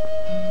ತಿಳ್ಕೊಬೇಡಿ.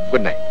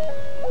 Good night.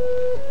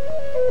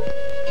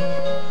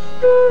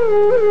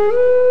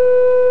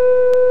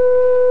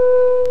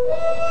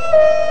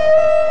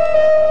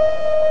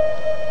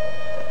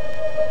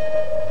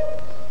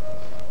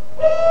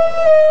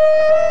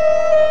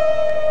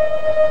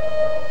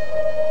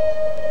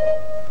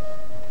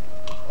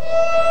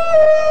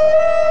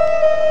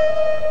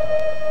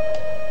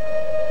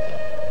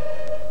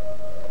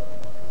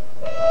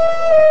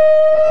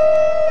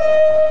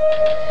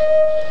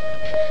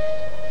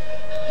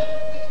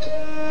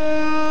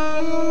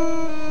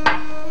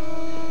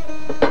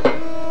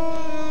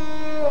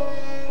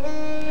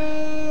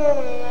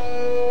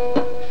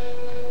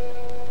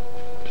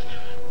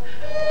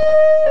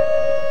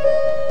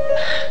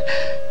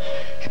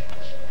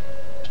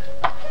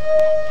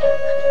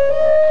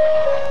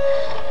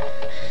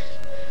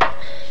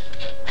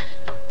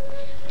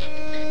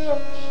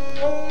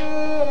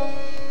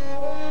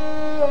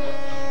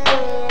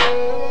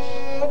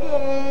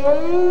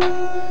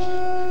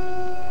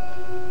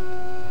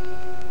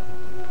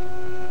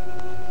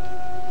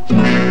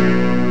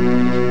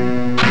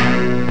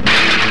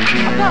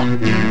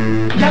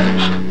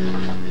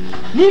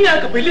 ನೀನ್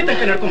ಯಾಕಪ್ಪ ಇಲ್ಲಿ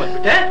ತನಕ ನಡ್ಕೊಂಡ್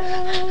ಬಂದ್ಬಿಟ್ಟೆ?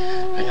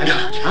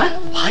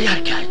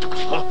 ಬಾಯಾರಿಕೆ ಆಯ್ತು,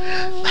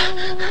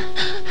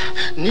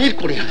 ನೀರ್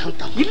ಕುಡಿಯೋಣ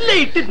ಅಂತ ಇಲ್ಲೇ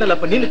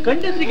ಇಟ್ಟಿದ್ನಲ್ಲಪ್ಪ, ನೀನು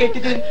ಕಣ್ಣೆದ್ರಿಗೆ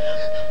ಇಟ್ಟಿದ್ದೀನಿ.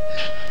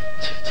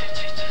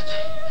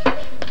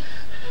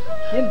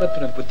 ಏನ್ ಬಂತು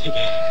ನನ್ನ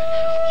ಬುದ್ಧಿಗೆ?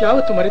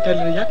 ಯಾವತ್ತು ಮರಿತಾ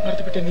ಇಲ್ಲ, ಯಾಕೆ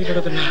ಮರೆತು ಬಿಟ್ಟೆ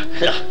ನೀರಿಡೋದನ್ನ?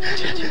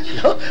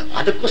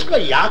 ಅದಕ್ಕೋಸ್ಕರ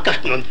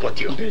ಯಾಕಷ್ಟು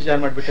ನೊಂದ್ಕೋತೀವಿ? ಬೇಜಾರು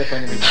ಮಾಡ್ಬಿಟ್ಟೆಪ್ಪ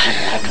ನಿಮಗೆ.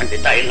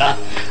 ಖಂಡಿತ ಇಲ್ಲ,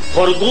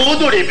 ಹೊರಗೂ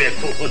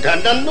ದುಡಿಬೇಕು,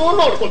 ನನ್ನನ್ನೂ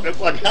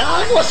ನೋಡ್ಕೋಬೇಕು.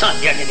 ಅದ್ಯಾವ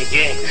ಸಾಧ್ಯ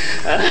ನಿನಗೆ?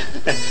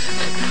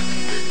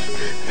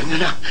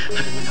 ರಂಗಣ್ಣ,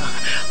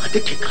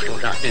 ಅದಕ್ಕೆ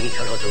ಕಡೋಣ ನಿನ್ಗೆ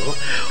ಹೇಳೋದು,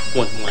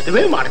 ಒಂದು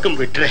ಮದುವೆ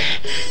ಮಾಡ್ಕೊಂಡ್ಬಿಟ್ರೆ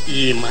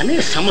ಈ ಮನೆ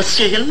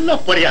ಸಮಸ್ಯೆ ಎಲ್ಲ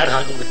ಪರಿಹಾರ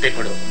ಆಗುತ್ತೆ.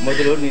 ಕೊಡು,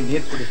 ಮೊದಲು ನೀನ್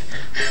ನೀರು ಕುಡಿ,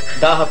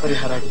 ದಾಹ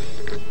ಪರಿಹಾರ ಆಗಿ.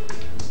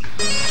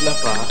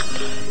 ಇಲ್ಲಪ್ಪ,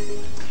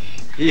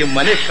 ಈ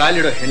ಮನೆ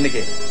ಕಾಲಿಡೋ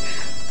ಹೆಣ್ಣಿಗೆ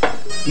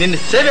ನಿನ್ನ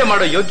ಸೇವೆ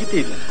ಮಾಡೋ ಯೋಗ್ಯತೆ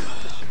ಇಲ್ಲ.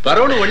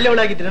 ಬರೋಳು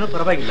ಒಳ್ಳೆಯವಳಾಗಿದ್ರೇನೋ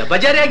ಪರವಾಗಿಲ್ಲ,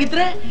 ಬಜಾರಿ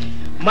ಆಗಿದ್ರೆ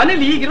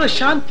ಮನೇಲಿ ಈಗಿರೋ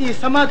ಶಾಂತಿ,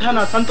 ಸಮಾಧಾನ,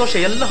 ಸಂತೋಷ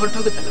ಎಲ್ಲ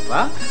ಹೊರಟೋಗುತ್ತಲ್ಲಪ್ಪ.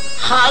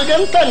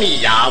 ಹಾಗಂತ ನೀ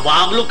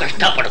ಯಾವಾಗ್ಲೂ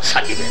ಕಷ್ಟ ಪಡೋದು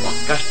ಸಾಧ್ಯವೇನೋ?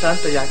 ಕಷ್ಟ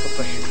ಅಂತ ಯಾಕಪ್ಪ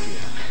ಹೇಳ್ತೀಯ?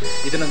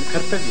 ಇದು ನನ್ನ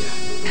ಕರ್ತವ್ಯ,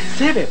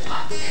 ಸೇವೆಪ್ಪ.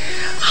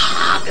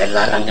 ಹಾಗೆಲ್ಲ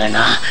ರಂಗಣ್ಣ.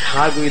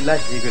 ಹಾಗೂ ಇಲ್ಲ,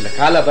 ಹೀಗೂ ಇಲ್ಲ.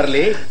 ಕಾಲ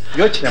ಬರಲಿ,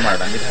 ಯೋಚನೆ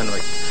ಮಾಡೋಣ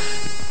ನಿಧಾನವಾಗಿ.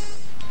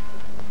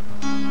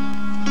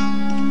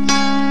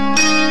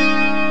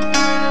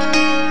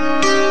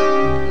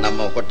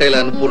 Hotel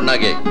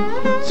ಅನ್ನಪೂರ್ಣಗೆ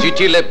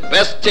ಸಿಟಿಲೇ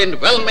best and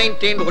well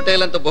maintained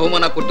hotel ಅಂತ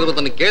ಬಹುಮಾನ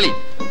ಕೊಟ್ಟಿರೋದನ್ನು ಕೇಳಿ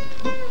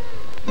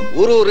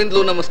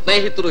ಊರೂರಿಂದಲೂ ನಮ್ಮ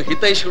ಸ್ನೇಹಿತರು,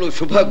 ಹಿತೈಷಿಗಳು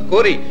ಶುಭ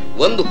ಕೋರಿ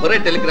ಒಂದು ಹೊರೆ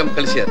ಟೆಲಿಗ್ರಾಮ್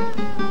ಕಳಿಸಿದ್ದಾರೆ.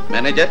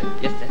 ಮ್ಯಾನೇಜರ್,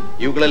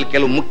 ಇವುಗಳಲ್ಲಿ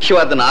ಕೆಲವು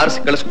ಮುಖ್ಯವಾದನ್ನ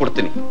ಆರಿಸಿ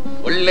ಕಳಿಸ್ಕೊಡ್ತೀನಿ.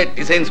 ಒಳ್ಳೆ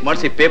ಡಿಸೈನ್ಸ್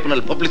ಮಾಡಿಸಿ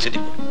ಪೇಪರ್ನಲ್ಲಿ ಪಬ್ಲಿಸಿಟಿ.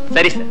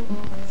 ಸರಿ ಸರ್.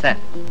 ಸರ್,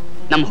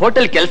 ನಮ್ಮ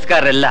ಹೋಟೆಲ್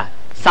ಕೆಲಸಗಾರರೆಲ್ಲ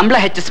ಸಂಬಳ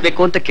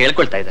ಹೆಚ್ಚಿಸಬೇಕು ಅಂತ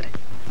ಕೇಳ್ಕೊಳ್ತಾ ಇದ್ದಾರೆ.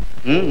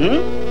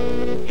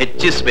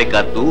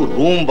 ಹೆಚ್ಚಿಸಬೇಕಾದ್ದು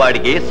ರೂಮ್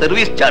ಬಾಡಿಗೆ,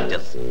 ಸರ್ವಿಸ್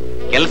ಚಾರ್ಜಸ್,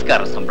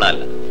 ಕೆಲಸಗಾರ ಸಂಬಳ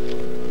ಅಲ್ಲ.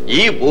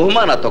 ಈ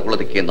ಬಹುಮಾನ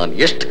ತಗೊಳ್ಳೋದಕ್ಕೆ ನಾನು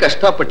ಎಷ್ಟು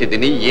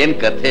ಕಷ್ಟಪಟ್ಟಿದ್ದೀನಿ, ಏನ್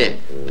ಕಥೆ.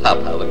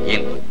 ಪಾಪ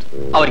ಅವ್ರಿಗೇನ್ ಗೊತ್ತು?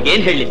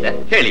 ಅವ್ರಿಗೇನ್ ಹೇಳಿ ಸರ್?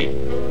 ಹೇಳಿ,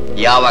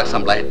 ಯಾವಾಗ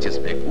ಸಂಬಳ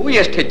ಹೆಚ್ಚಿಸಬೇಕು,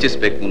 ಎಷ್ಟು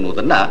ಹೆಚ್ಚಿಸಬೇಕು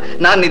ಅನ್ನೋದನ್ನ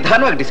ನಾನು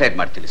ನಿಧಾನವಾಗಿ ಡಿಸೈಡ್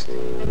ಮಾಡಿ ತಿಳಿಸ್ತೀನಿ.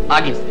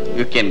 ಹಾಗೆ ಸರ್.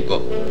 You can go.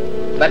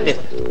 ಬರ್ತೀವಿ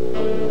ಸರ್.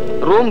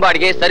 ರೂಮ್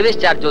ಬಾಡಿಗೆ, ಸರ್ವಿಸ್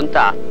ಚಾರ್ಜ್ ಅಂತ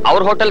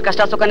ಅವ್ರ ಹೋಟೆಲ್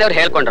ಕಷ್ಟ ಸುಖನೇ ಅವ್ರು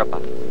ಹೇಳ್ಕೊಂಡ್ರಪ್ಪ.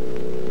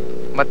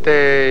 ಮತ್ತೆ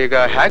ಈಗ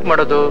ಹ್ಯಾಕ್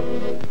ಮಾಡೋದು?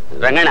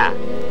 ರಂಗಣ್ಣ,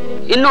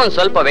 ಇನ್ನೊಂದ್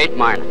ಸ್ವಲ್ಪ ವೇಟ್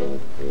ಮಾಡೋಣ.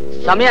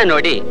 ಸಮಯ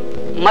ನೋಡಿ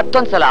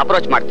ಮತ್ತೊಂದ್ಸಲ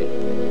ಅಪ್ರೋಚ್ ಮಾಡ್ತೀನಿ.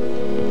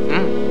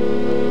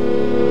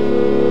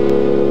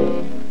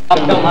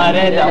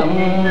 तुम्हारे दम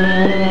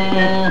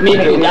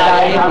मिट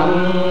जाए हम।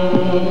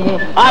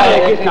 हरे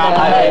कृष्ण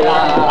हरे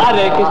राम,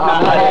 हरे कृष्ण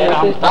हरे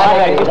राम,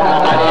 हरे कृष्ण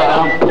हरे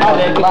राम,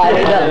 हरे कृष्ण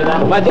हरे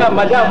राम। ಮಜಾ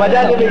ಮಜಾ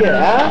ಮಜಾ ನಿಮಗೆ.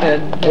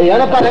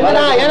 ಏನಪ್ಪ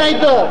ರಂಗಣ್ಣ,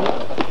 ಏನಾಯ್ತು?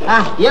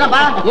 ಏನಪ್ಪ,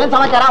 ಏನ್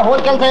ಸಮಾಚಾರ?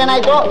 ಹೋದ್ ಕೆಲ್ಸ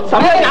ಏನಾಯ್ತು?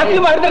 ಸಂಬಳ ಜಾಸ್ತಿ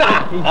ಮಾಡಿದ್ರ?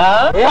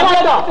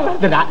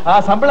 ಆ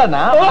ಸಂಬಳನ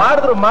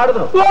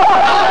ಮಾಡಿದ್ರು.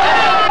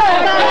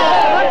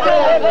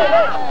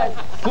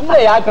 ಸುಮ್ಮನೆ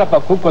ಯಾಕ್ರಪ್ಪ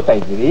ಕೂಗ್ಕೋತಾ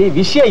ಇದ್ದೀರಿ?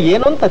 ವಿಷಯ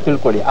ಏನು ಅಂತ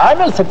ತಿಳ್ಕೊಳ್ಳಿ,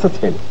 ಆಮೇಲೆ ಸಕ್ಸಸ್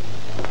ಹೇಳಿ.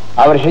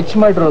 ಅವ್ರು ಹೆಚ್ಚು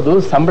ಮಾಡಿರೋದು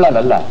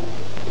ಸಂಬಳನಲ್ಲ,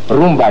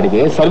 ರೂಮ್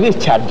ಬಾಡಿಗೆ, ಸರ್ವಿಸ್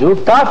ಚಾರ್ಜು,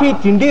 ಕಾಫಿ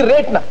ತಿಂಡಿ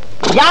ರೇಟ್ನ.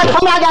 ಯಾಕೆ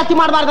ಸಂಬಳ ಜಾಸ್ತಿ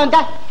ಮಾಡಬಾರ್ದು ಅಂತ?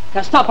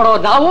 ಕಷ್ಟ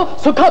ಪಡೋರು ನಾವು,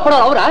 ಸುಖ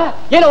ಪಡೋರು ಅವ್ರ?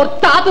 ಏನೋ ಅವ್ರ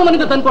ತಾತ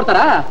ಮನೆಗೆ ತಂದು ಕೊಡ್ತಾರ?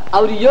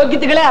 ಅವ್ರ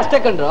ಯೋಗ್ಯತೆಗಳೇ ಅಷ್ಟೇ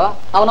ಕಂಡ್ರು.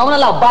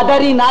 ಅವನವನಲ್ಲ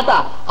ಬದರಿ ನಾಥ,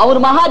 ಅವ್ರ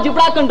ಮಹಾ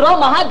ಜಿಪ್ಡ ಕಂಡ್ರು,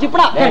 ಮಹಾ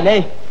ಜಿಪ್ಡ.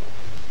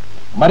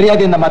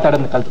 ಮರ್ಯಾದೆಯಿಂದ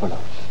ಮಾತಾಡೋದನ್ನ ಕಲ್ತ್ಕೊಳ್ಳೋ.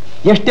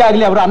 ಎಷ್ಟೇ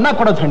ಆಗ್ಲಿ ಅವರು ಅನ್ನ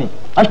ಕೊಡೋದು ಹಣಿ,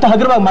 ಅಷ್ಟು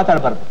ಹಗುರವಾಗಿ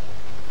ಮಾತಾಡಬಾರ್ದು.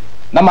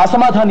 ನಮ್ಮ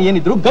ಅಸಮಾಧಾನ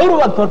ಏನಿದ್ರು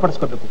ಗೌರವವಾಗಿ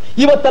ತೋರ್ಪಡಿಸ್ಕೋಬೇಕು.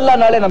 ಇವತ್ತೆಲ್ಲ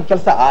ನಾಳೆ ನಮ್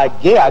ಕೆಲಸ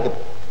ಆಗೇ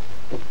ಆಗುತ್ತೆ.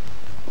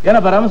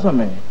 ಏನಪ್ಪ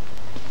ರಾಮಸ್ವಾಮಿ,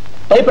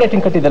 ಟೈಪ್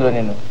ರೈಟಿಂಗ್ ಕಟ್ಟಿದ್ದಲ್ವ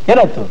ನೀನು?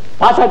 ಏನಾಯ್ತು?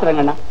 ಪಾಸ್ ಆಯ್ತು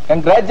Ranganna.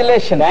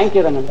 Congratulation. Thank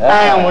you Ranganna.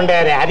 ಮುಂಡೆ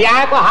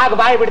ಅದ್ಯಾಕೋ ಹಾಗೆ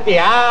ಬಾಯ್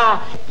ಬಿಡ್ತೀಯಾ?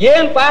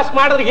 ಏನ್ ಪಾಸ್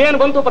ಮಾಡಿದ್ರೆ ಏನ್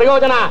ಬಂತು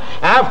ಪ್ರಯೋಜನ?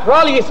 ಆಫ್ಟರ್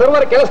ಆಲ್ ಈ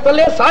ಸರ್ವರ್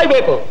ಕೆಲಸದಲ್ಲೇ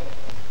ಸಾಯ್ಬೇಕು.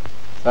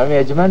 ಸ್ವಾಮಿ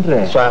ಯಜಮಾನ್ರೆ,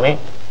 ಸ್ವಾಮಿ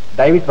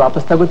ದಯವಿಟ್ಟು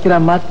ವಾಪಸ್ ತಗೋತೀರಾ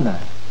ಮಾತನ್ನ?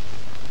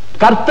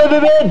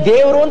 ಕರ್ತವ್ಯವೇ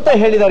ದೇವರು ಅಂತ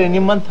ಹೇಳಿದ್ದಾರೆ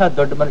ನಿಮ್ಮಂತ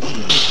ದೊಡ್ಡ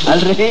ಮನುಷ್ಯರು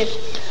ಅಲ್ರಿ.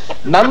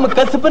 ನಮ್ಮ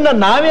ಕಸಬನ್ನ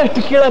ನಾವೇ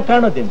ಅಷ್ಟು ಕೀಳಾಗಿ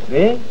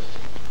ಕಾಣೋದೇನ್ರಿ?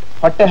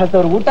 ಹೊಟ್ಟೆ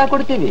ಹತ್ತವ್ರಿಗೆ ಊಟ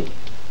ಕೊಡ್ತೀವಿ,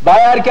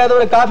 ಬಾಯಾರಿಕೆ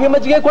ಆದವ್ರಿಗೆ ಕಾಫಿ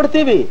ಮಜ್ಜಿಗೆ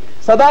ಕೊಡ್ತೀವಿ,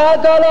 ಸದಾ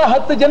ಕಾಲ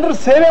 10 ಜನರು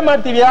ಸೇವೆ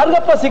ಮಾಡ್ತೀವಿ.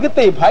 ಯಾರಿಗಪ್ಪ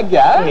ಸಿಗುತ್ತೆ ಈ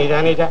ಭಾಗ್ಯ? ನಿಜ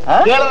ನಿಜ.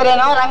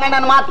 ಹೇಳಿದ್ರೇನೋ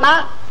ರಂಗಣ್ಣನ ಮಾತನ್ನ?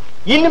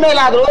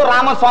 ಇನ್ಮೇಲಾದ್ರೂ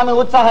ರಾಮಸ್ವಾಮಿ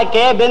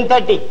ಉತ್ಸಾಹಕ್ಕೆ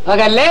ಬೆಂತಟ್ಟಿ.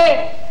 ಹಾಗಲ್ಲೇ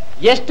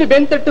ಎಷ್ಟು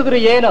ಬೆಂತಟ್ಟಿದ್ರು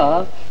ಏನು,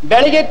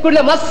 ಬೆಳಿಗ್ಗೆ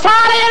ಕೂಡಲೇ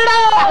ಮಸಾಲೆ ಎರಡು.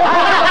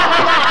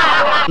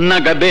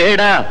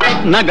 ನಗಬೇಡ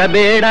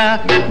ನಗಬೇಡ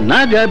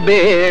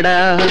ನಗಬೇಡ,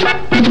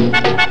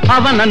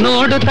 ಅವನ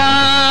ನೋಡುತ್ತಾ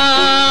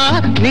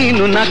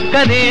ನೀನು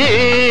ನಕ್ಕರೆ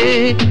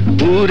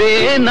ಊರೇ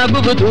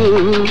ನಗುವುದು.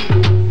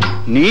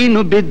 ನೀನು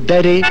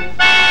ಬಿದ್ದರೆ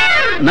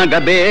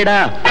ನಗಬೇಡ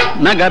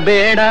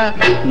ನಗಬೇಡ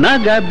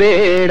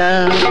ನಗಬೇಡ,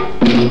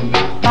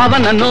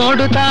 ಅವನ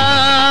ನೋಡುತ್ತಾ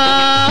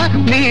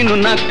ನೀನು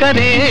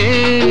ನಕ್ಕರೆ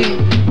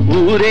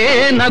ಊರೇ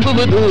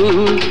ನಗುವುದು.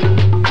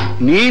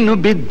 ನೀನು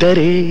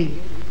ಬಿದ್ದರೆ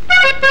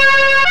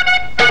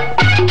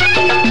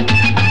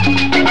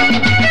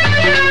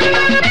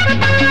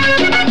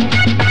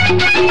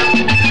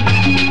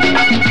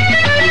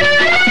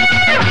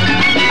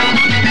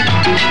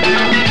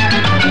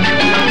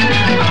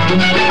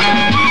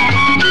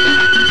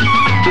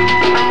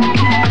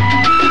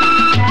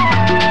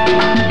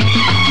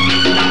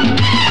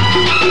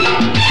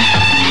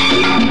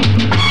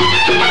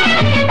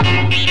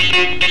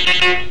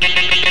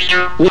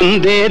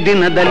ಒಂದೇ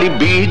ದಿನದಲ್ಲಿ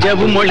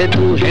ಬೀಜವು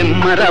ಮೊಳೆತು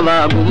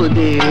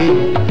ಹೆಮ್ಮರವಾಗುವುದೇ,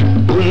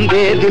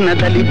 ಒಂದೇ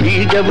ದಿನದಲ್ಲಿ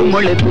ಬೀಜವು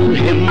ಮೊಳೆತು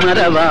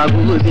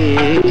ಹೆಮ್ಮರವಾಗುವುದೇ,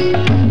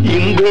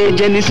 ಹಿಂದೆ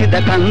ಜನಿಸಿದ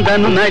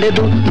ಕಂದನು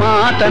ನಡೆದು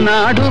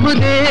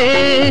ಮಾತನಾಡುವುದೇ,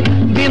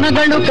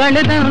 ದಿನಗಳು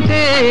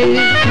ಕಳೆದಂತೆ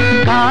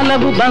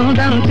ಕಾಲವು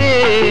ಬಂದಂತೆ,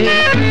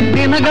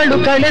 ದಿನಗಳು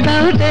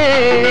ಕಳೆದಂತೆ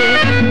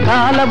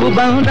ಕಾಲವು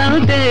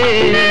ಬಂದಂತೆ,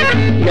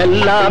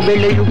 ಎಲ್ಲ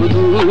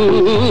ಬೆಳೆಯುವುದು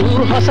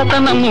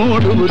ಹೊಸತನ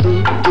ಮೂಡುವುದು.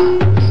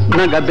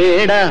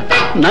 ನಗಬೇಡ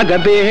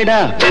ನಗಬೇಡ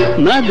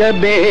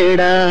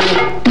ನಗಬೇಡ,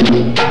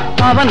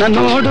 ಅವನ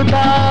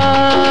ನೋಡುತ್ತಾ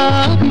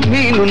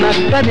ನೀನು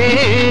ನಕ್ಕರೆ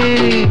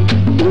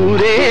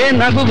ಊರೇ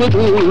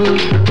ನಗುವುದು,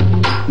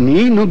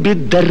 ನೀನು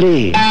ಬಿದ್ದರೆ.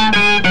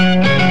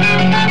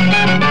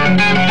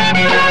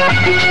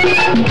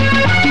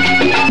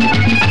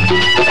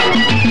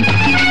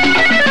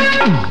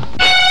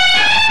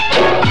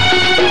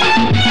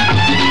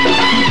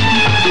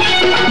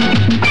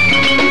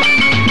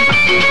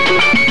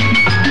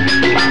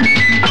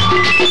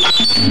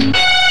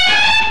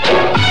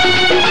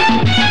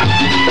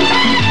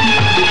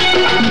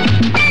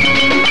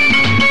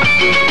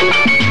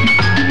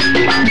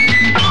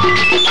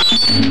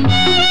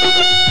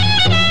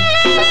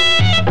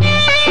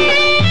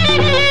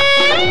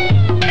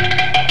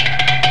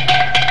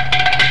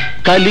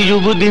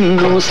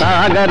 ಕಲಿಯುವುದಿನ್ನು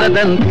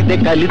ಸಾಗರದಂತಿದೆ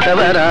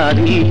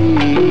ಕಲಿತವರಾರಿ,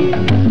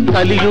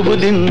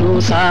 ಕಲಿಯುವುದಿನ್ನು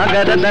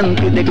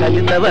ಸಾಗರದಂತಿದೆ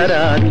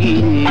ಕಲಿತವರಾರಿ,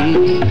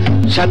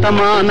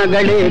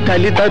 ಶತಮಾನಗಳೇ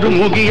ಕಲಿತರು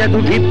ಮುಗಿಯದು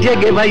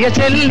ವಿದ್ಯೆಗೆ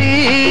ವಯಸ್ಸಲ್ಲಿ,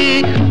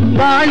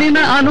 ಬಾಳಿನ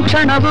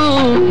ಅನುಕ್ಷಣವು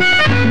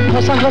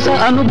ಹೊಸ ಹೊಸ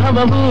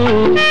ಅನುಭವವು,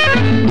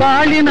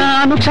 ಬಾಳಿನ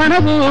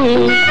ಅನುಕ್ಷಣವು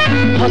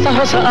ಹೊಸ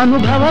ಹೊಸ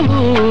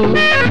ಅನುಭವವು,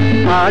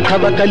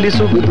 ಪಾಠವ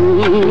ಕಲಿಸುವುದು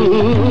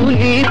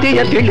ನೀತಿಯ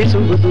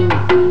ತಿಳಿಸುವುದು.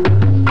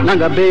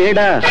 ನಗಬೇಡ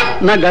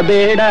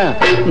ನಗಬೇಡ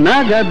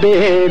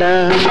ನಗಬೇಡ,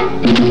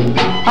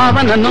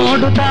 ಅವನ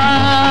ನೋಡುತ್ತಾ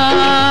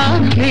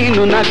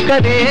ನೀನು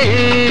ನಕ್ಕರೆ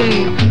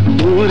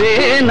ಊರೇ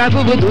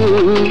ನಗುವುದು,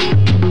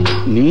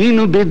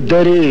 ನೀನು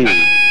ಬಿದ್ದರೆ.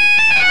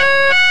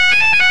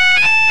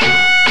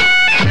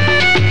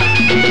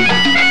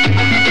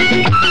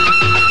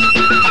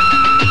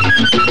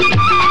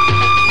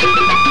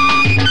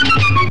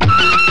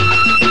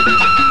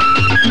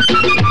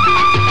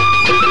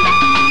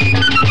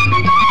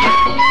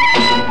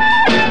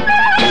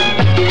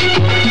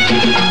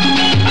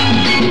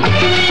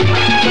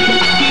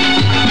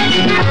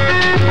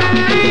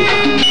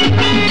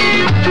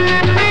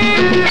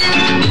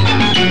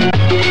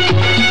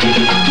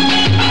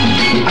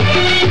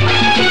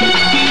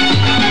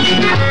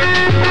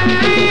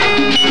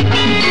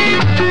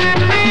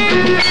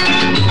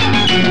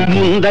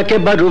 ಮುಂದಕ್ಕೆ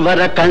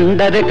ಬರುವರ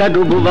ಕಂಡರೆ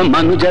ಕರುಬುವ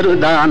ಮನುಜರು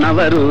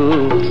ದಾನವರು,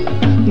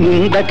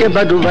 ಮುಂದಕ್ಕೆ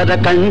ಬರುವರ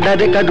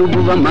ಕಂಡರೆ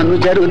ಕರುಬುವ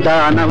ಮನುಜರು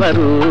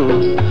ದಾನವರು,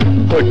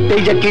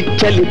 ಹೊಟ್ಟೆಯ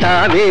ಕಿಚ್ಚಲಿ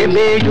ತಾವೇ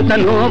ಬೇಯುತ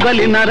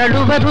ನೋಬಲಿ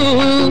ನರಳುವರು,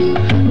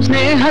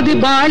 ಸ್ನೇಹದಿ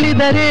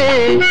ಬಾಳಿದರೆ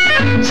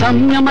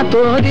ಸಂಯಮ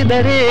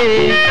ತೋರಿದರೆ,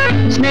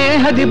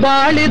 ಸ್ನೇಹದಿ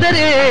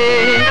ಬಾಳಿದರೆ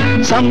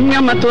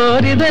ಸಂಯಮ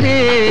ತೋರಿದರೆ,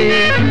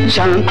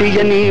 ಶಾಂತಿಯ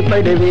ನೀ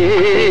ಪಡೆವೆ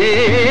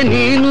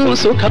ನೀನು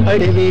ಸುಖ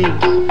ಪಡೆವೆ.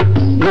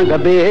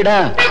 ನಗಬೇಡ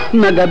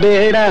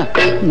ನಗಬೇಡ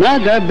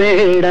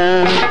ನಗಬೇಡ,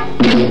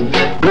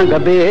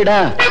 ನಗಬೇಡ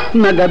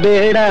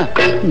ನಗಬೇಡ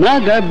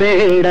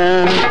ನಗಬೇಡ,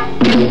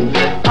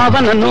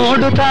 ಅವನ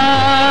ನೋಡುತ್ತಾ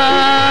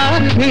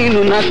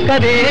ನೀನು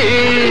ನಕ್ಕರೆ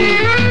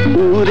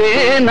ಊರೇ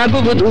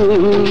ನಗುವುದು,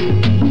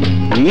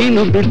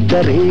 ನೀನು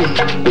ಬಿದ್ದರೆ.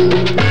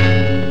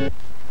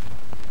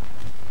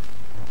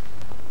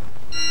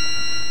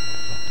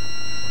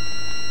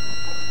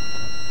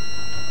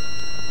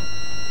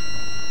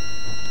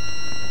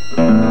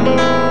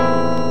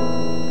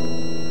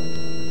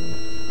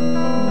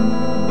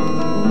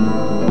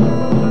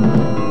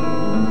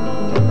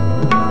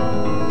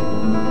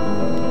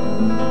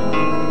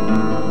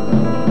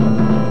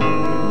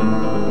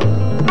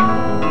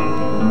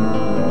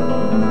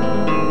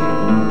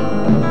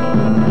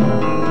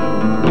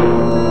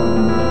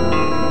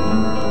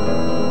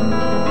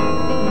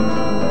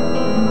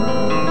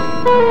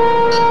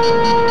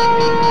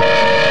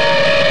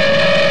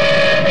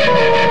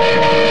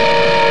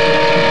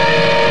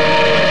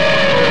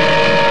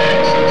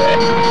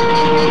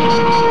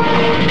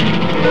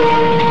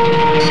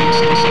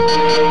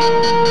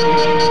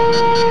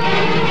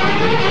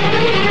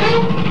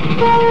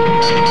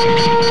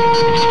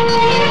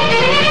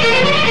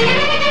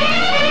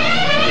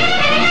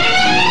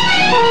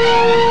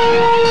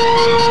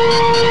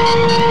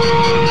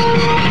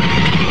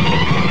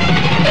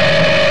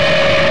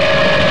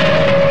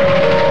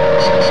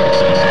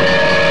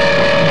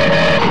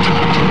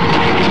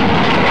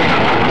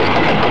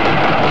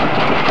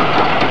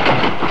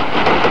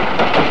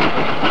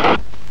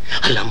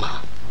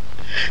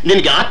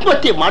 ನಿನಗೆ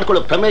ಆತ್ಮಹತ್ಯೆ ಮಾಡ್ಕೊಳ್ಳೋ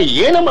ಪ್ರಮೇಯ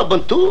ಏನಮ್ಮ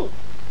ಬಂತು?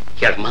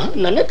 ಹೇಳಮ್ಮ,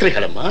 ನನ್ನ ಹತ್ರ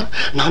ಹೇಳಮ್ಮ.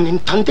 ನಾನು ನಿನ್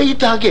ತಂದೆ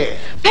ಇದ್ದ ಹಾಗೆ.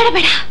 ಬೇಡ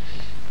ಬೇಡ,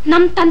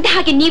 ನಮ್ ತಂದೆ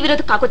ಹಾಗೆ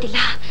ನೀವಿರೋದಕ್ಕಾಗೋದಿಲ್ಲ.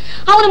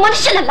 ಅವನು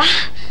ಮನುಷ್ಯನಲ್ಲ.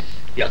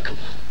 ಯಾಕಮ್ಮ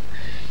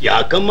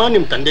ಯಾಕಮ್ಮ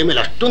ನಿಮ್ ತಂದೆ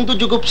ಮೇಲೆ ಅಷ್ಟೊಂದು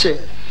ಜುಗುಪ್ಸೆ?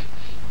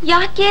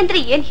 ಯಾಕೆ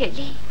ಅಂದ್ರೆ ಏನ್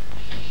ಹೇಳಿ,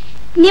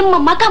 ನಿಮ್ಮ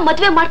ಮಗ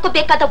ಮದ್ವೆ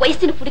ಮಾಡ್ಕೋಬೇಕಾದ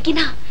ವಯಸ್ಸಿನ ಹುಡುಗಿನ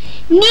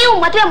ನೀವು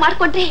ಮದುವೆ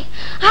ಮಾಡ್ಕೊಂಡ್ರೆ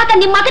ಆಗ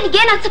ನಿಮ್ ಮಗನಿಗೆ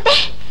ಏನ್ ಅನ್ಸುತ್ತೆ?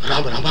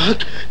 ರಾಮ ರಾಮ,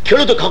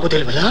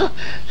 ಕೇಳೋದಕ್ಕಾಗೋದಿಲ್ವಲ್ಲ?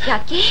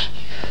 ಯಾಕೆ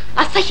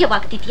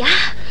ಅಸಹ್ಯವಾಗ್ತಿದ್ಯಾ?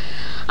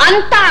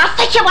 ಅಂತ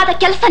ಅಸಹ್ಯವಾದ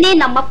ಕೆಲಸನೇ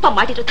ನಮ್ಮಪ್ಪ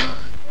ಮಾಡಿರೋದು.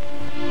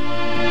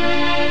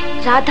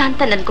 ರಾಧಾ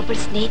ಅಂತ ನನ್ಗೊಬ್ಬಳು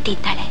ಸ್ನೇಹಿತೆ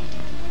ಇದ್ದಾಳೆ,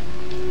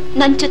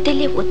 ನನ್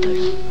ಜೊತೆಲೇ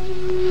ಓದೋಳು.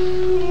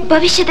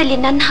 ಭವಿಷ್ಯದಲ್ಲಿ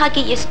ನನ್ನ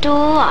ಹಾಗೆ ಎಷ್ಟೋ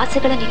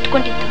ಆಸೆಗಳನ್ನು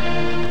ಇಟ್ಕೊಂಡಿದ್ದಳು.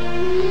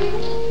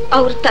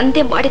 ಅವ್ರ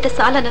ತಂದೆ ಮಾಡಿದ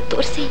ಸಾಲನ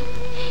ತೋರಿಸಿ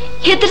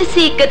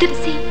ಹೆದರಿಸಿ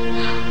ಗದರಿಸಿ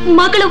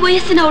ಮಗಳ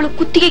ವಯಸ್ಸಿನ ಅವಳು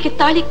ಕುತ್ತಿಗೆಗೆ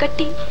ತಾಳಿ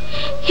ಕಟ್ಟಿ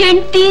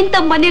ಹೆಂಡತಿ ಅಂತ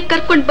ಮನೆ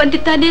ಕರ್ಕೊಂಡು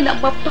ಬಂದಿದ್ದಾನೆ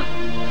ನಮ್ಮಪ್ಪ.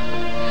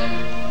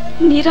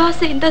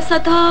 ನಿರಾಸೆಯಿಂದ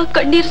ಸದಾ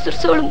ಕಣ್ಣೀರು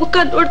ಸುರಿಸೋಳು ಮುಖ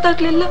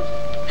ನೋಡ್ದಾಗ್ಲೆಲ್ಲ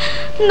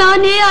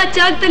ನಾನೇ ಆ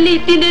ಜಾಗದಲ್ಲಿ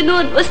ಇದ್ದೀನೇನೋ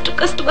ಅನ್ನುವಷ್ಟು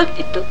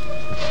ಕಷ್ಟವಾಗ್ತಿತ್ತು.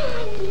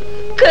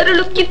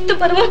 ಕರುಳು ಕಿತ್ತು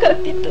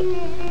ಬರುವಾಗ್ತಿತ್ತು.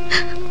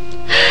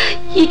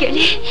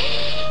 ಹೀಗೇಳಿ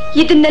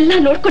ಇದನ್ನೆಲ್ಲ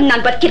ನೋಡ್ಕೊಂಡು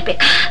ನಾನು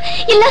ಬದುಕಿರ್ಬೇಕಾ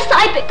ಇಲ್ಲ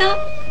ಸಾಯ್ಬೇಕಾ?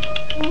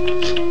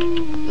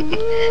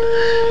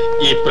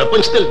 ಈ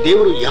ಪ್ರಪಂಚದಲ್ಲಿ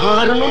ದೇವರು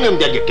ಯಾರನ್ನೂ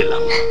ನೆಮ್ಮದಿಯಾಗಿಟ್ಟಿಲ್ಲ.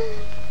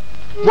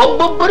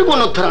 ಒಬ್ಬೊಬ್ಬರಿಗೂ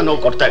ಒಂದೊಂದ್ ತರ ನೋವು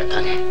ಕೊಡ್ತಾ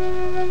ಇರ್ತಾನೆ.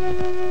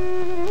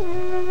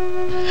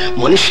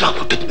 ಮನುಷ್ಯ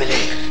ಹುಟ್ಟಿದ ಮೇಲೆ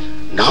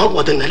ನಾವು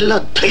ಅದನ್ನೆಲ್ಲ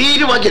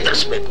ಧೈರ್ಯವಾಗಿ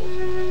ಎದುರಿಸ್ಬೇಕು.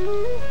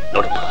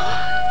 ನೋಡಪ್ಪ,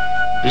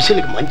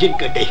 ಬಿಸಿಲಿಗೆ ಮಂಜಿನ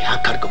ಗಡ್ಡೆ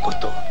ಯಾಕೆ ಕರ್ಕ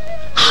ಕೊಡ್ತು,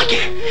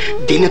 ಹಾಗೆ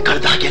ದಿನ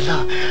ಕಳೆದಾಗೆಲ್ಲ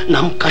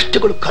ನಮ್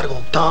ಕಷ್ಟಗಳು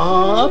ಕರ್ಗೋಗ್ತಾ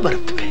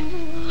ಬರುತ್ತವೆ.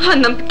 ಆ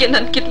ನಂಬಿಕೆ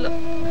ನನ್ಗಿಲ್ಲ.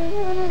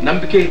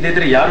 ನಂಬಿಕೆ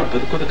ಇದ್ದಿದ್ರೆ ಯಾರು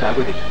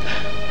ಬದುಕೋದಕ್ಕಾಗೋದಿಲ್ಲ.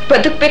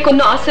 ಬದುಕ್ಬೇಕು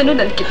ಅನ್ನೋ ಆಸೆನೂ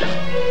ನನ್ಗಿಲ್ಲ.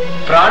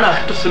 ಪ್ರಾಣ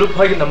ಅಷ್ಟು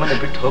ಸುಲಭವಾಗಿ ನಮ್ಮನ್ನ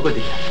ಬಿಟ್ಟು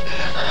ಹೋಗೋದಿಲ್ಲ.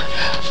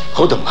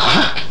 ಹೌದಮ್ಮ,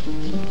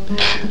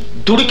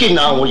 ದುಡುಕಿ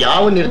ನಾವು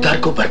ಯಾವ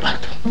ನಿರ್ಧಾರಕ್ಕೂ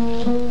ಬರಬಾರ್ದು.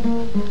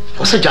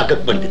 ಹೊಸ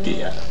ಜಾಗಕ್ಕೆ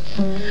ಬಂದಿದ್ದೀಯ,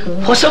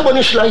 ಹೊಸ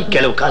ಮನುಷ್ಯರಾಗಿ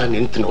ಕೆಲವು ಕಾಲ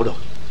ನಿಂತು ನೋಡು,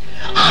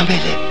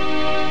 ಆಮೇಲೆ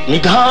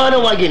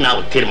ನಿಧಾನವಾಗಿ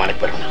ನಾವು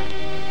ತೀರ್ಮಾನಕ್ಕೆ ಬರೋಣ.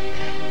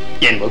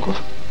 ಏನ್ ಮಗು?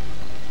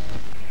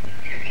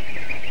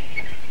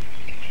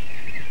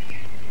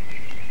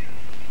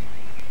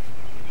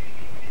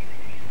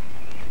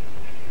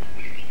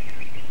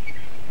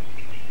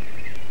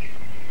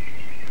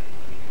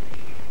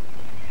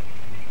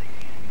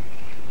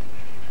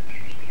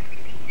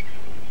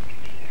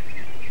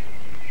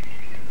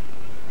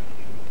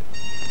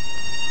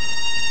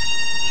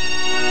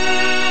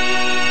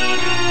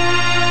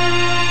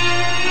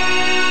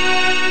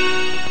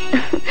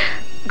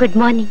 Good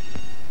morning.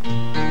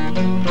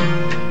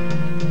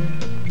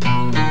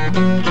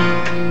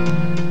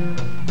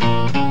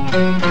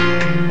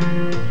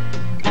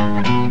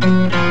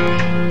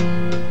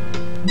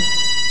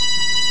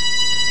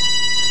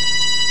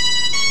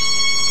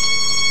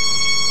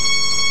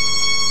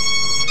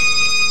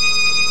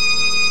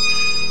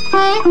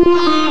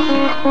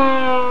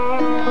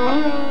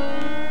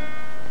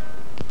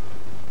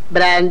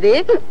 ಬ್ರಾಂಡಿ,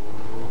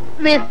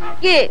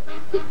 ವಿಸ್ಕಿ,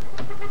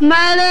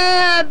 ಮಳೆ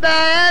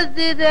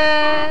ಬಯಸಿದೆ.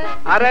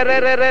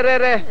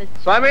 ಅರೆ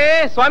ಸ್ವಾಮಿ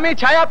ಸ್ವಾಮಿ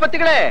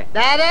ಛಾಯಾಪತಿಗಳೇ,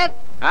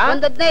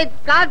 ಒಂದ್ 15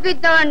 ಕಾಫಿ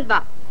ತಗೊಂಡ್ ಬಾ.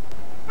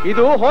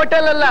 ಇದು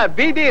ಹೋಟೆಲ್ ಅಲ್ಲ,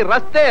 ಬೀದಿ,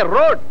 ರಸ್ತೆ,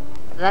 ರೋಡ್.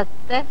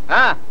 ರಸ್ತೆ?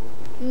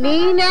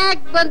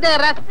 ನೀನ್ಯಾಕ್ ಬಂದೆ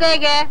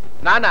ರಸ್ತೆಗೆ?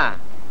 ನಾನಾ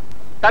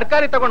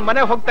ತರಕಾರಿ ತಗೊಂಡ್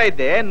ಮನೆ ಹೋಗ್ತಾ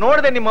ಇದ್ದೆ,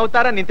 ನೋಡ್ದೆ ನಿಮ್ಮ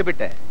ಅವತಾರ, ನಿಂತು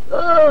ಬಿಟ್ಟೆ.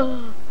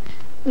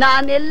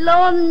 ನಾನೆಲ್ಲೋ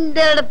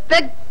ಒಂದೆರಡು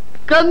ಪೆಗ್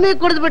ಕಮ್ಮಿ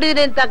ಕುಡಿದು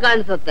ಬಿಟ್ಟಿದ್ದೀನಿ ಅಂತ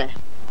ಕಾಣಿಸುತ್ತೆ.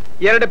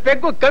 2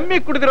 ಪೆಗ್ಗು ಕಮ್ಮಿ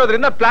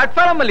ಕುಡಿದಿರೋದ್ರಿಂದ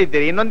ಪ್ಲಾಟ್ಫಾರ್ಮ್ ಅಲ್ಲಿ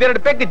ಇದ್ದೀರಿ. ಇನ್ನೊಂದೆರಡು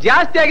ಪೆಗ್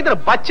ಜಾಸ್ತಿ ಆಗಿದ್ರೆ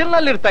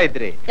ಬಚ್ಚಲ್ನಲ್ಲಿ ಇರ್ತಾ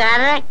ಇದ್ರಿ.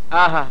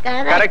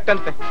 ಕರೆಕ್ಟ್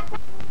ಅಂತೆ.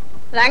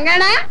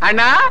 ರಂಗಣ್ಣ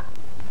ಅಣ್ಣ,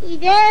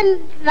 ಇದೇನ್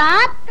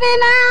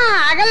ರಾತ್ರಿನ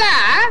ಆಗಲ್ಲ?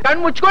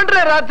 ಕಣ್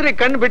ಮುಚ್ಕೊಂಡ್ರೆ ರಾತ್ರಿ,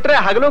 ಕಣ್ ಬಿಟ್ರೆ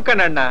ಹಗಲು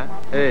ಕಣ್ಣಣ್ಣ.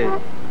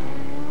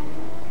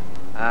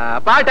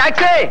 ಪಾ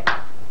ಟ್ಯಾಕ್ಸಿ.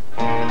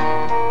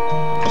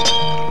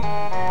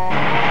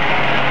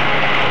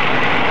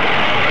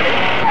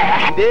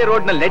 ಇದೇ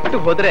ರೋಡ್ ನಲ್ಲಿ ನೆಟ್ಟು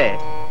ಹೋದ್ರೆ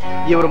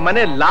ಇವ್ರ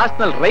ಮನೆ ಲಾಸ್ಟ್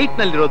ನಲ್ಲಿ ರೈಟ್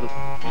ನಲ್ಲಿ ಇರೋದು,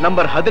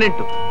 ನಂಬರ್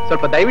 18.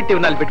 ಸ್ವಲ್ಪ ದಯವಿಟ್ಟು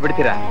ಇವನಲ್ಲಿ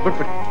ಬಿಟ್ಬಿಡ್ತೀರಾ?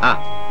 ಬಿಟ್ಬಿಡಿ.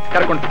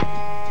 ಕರ್ಕೊಂಡು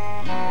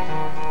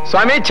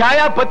ಸ್ವಾಮಿ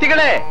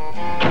ಛಾಯಾಪತಿಗಳೇ,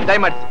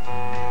 ದಯಮಾಡಿಸಿ.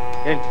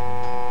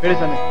 ಹೇಳಿ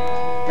ಸ್ವಾಮಿ.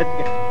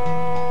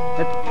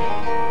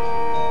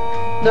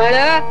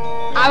 ನೋಡು,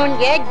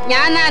 ಅವನ್ಗೆ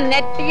ಜ್ಞಾನ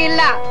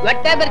ನೆಟ್ಟಿಗಿಲ್ಲ,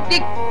 ಹೊಟ್ಟೆ ಬರ್ತಿ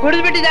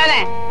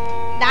ಕುಡಿದ್ಬಿಟ್ಟಿದ್ದಾನೆ.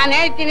 ನಾನ್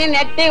ಹೇಳ್ತೀನಿ,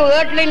 ನೆಟ್ಟಿ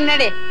ಹೋಟ್ಲಿಗೆ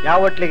ನಡಿ. ಯಾವ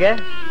ಹೋಟ್ಲಿಗೆ?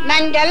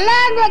 ನಂಗೆಲ್ಲ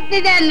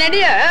ಗೊತ್ತಿದೆ,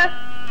 ನಡಿಯೋ.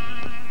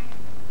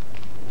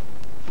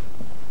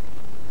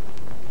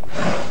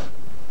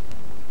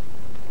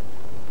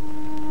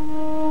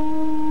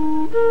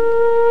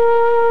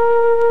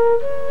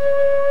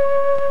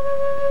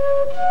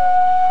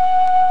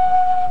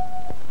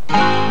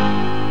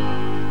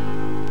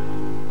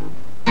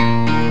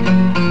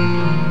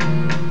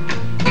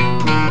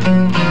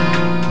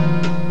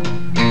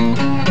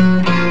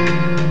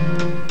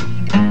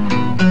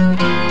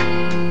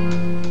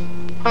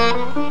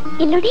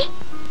 ನೋಡಿ,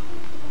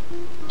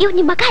 ಇವ್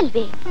ನಿಮ್ಮ ಮಗ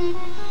ಅಲ್ವೇ?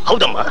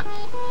 ಹೌದಮ್ಮ.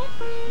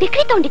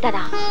 ಡಿಗ್ರಿ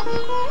ತಗೊಂಡಿದ್ದಾರಾ?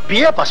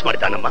 BA pass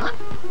ಮಾಡಿದಾನಮ್ಮ.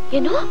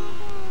 ಏನು,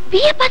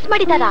 BA ಪಾಸ್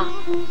ಮಾಡಿದಾರಾ?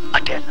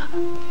 ಅಷ್ಟೇ ಅಲ್ಲ,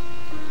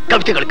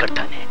 ಕವಿತೆಗಳು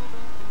ಕಟ್ತಾನೆ,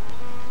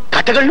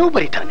 ಕಥೆಗಳನ್ನೂ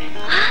ಬರೀತಾನೆ.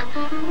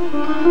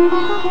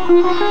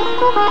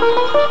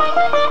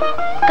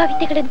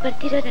 ಕವಿತೆಗಳನ್ನು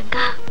ಬರ್ತಿರೋ ರಂಗ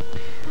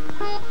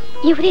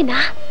ಇವ್ರೇನಾ?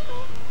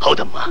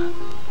 ಹೌದಮ್ಮ.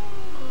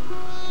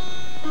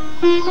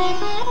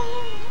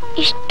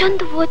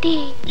 ಇಷ್ಟೊಂದು ಓದಿ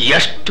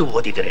ಎಷ್ಟು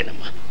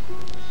ಓದಿದರೇನಮ್ಮ,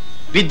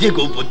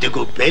 ವಿದ್ಯೆಗೂ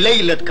ಬುದ್ಧಿಗೂ ಬೆಲೆ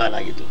ಇಲ್ಲದ ಕಾಲ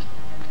ಇದು.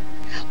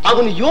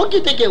 ಅವನ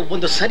ಯೋಗ್ಯತೆಗೆ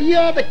ಒಂದು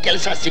ಸರಿಯಾದ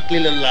ಕೆಲಸ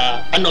ಸಿಕ್ಲಿಲ್ಲ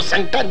ಅನ್ನೋ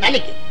ಸಂಕಟ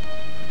ನನಗೆ.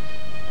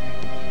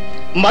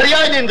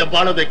 ಮರ್ಯಾದೆಯಿಂದ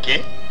ಬಾಳೋದಕ್ಕೆ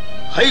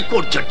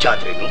ಹೈಕೋರ್ಟ್ ಜಡ್ಜ್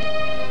ಆದ್ರೇನು,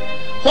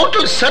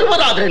 ಹೋಟೆಲ್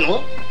ಸರ್ವರ್ ಆದ್ರೇನು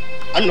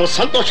ಅನ್ನೋ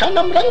ಸಂತೋಷ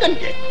ನಮ್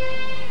ರಂಗನ್ಗೆ.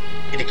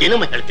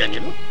 ಇದಕ್ಕೇನಮ್ಮ ಹೇಳ್ತೀಯ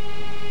ನೀನು?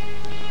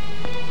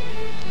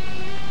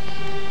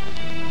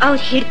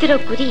 ಅವ್ರು ಹಿಡ್ದಿರೋ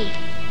ಗುರಿ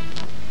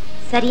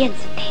ಸರಿ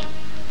ಅನ್ಸುತ್ತೆ.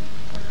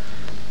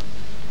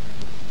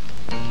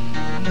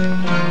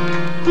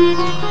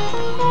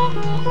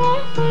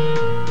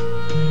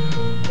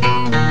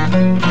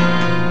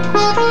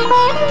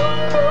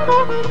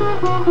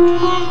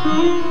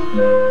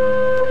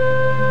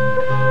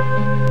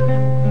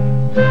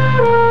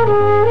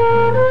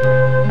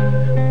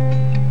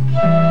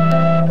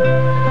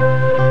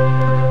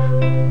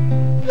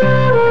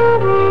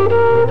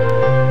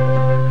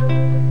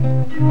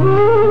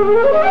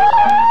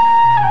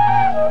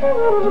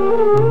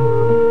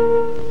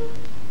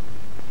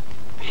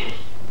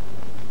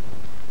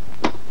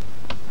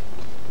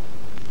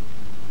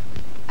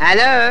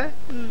 ಹಲೋ,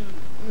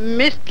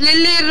 ಮಿಸ್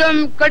ಲಿಲ್ಲಿ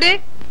ರೂಮ್ ಕೊಡಿ.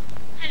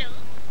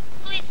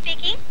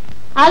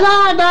 ಹಲೋ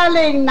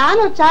ಡಾರ್ಲಿಂಗ್,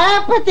 ನಾನು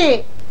ಛಾಯಾಪತಿ.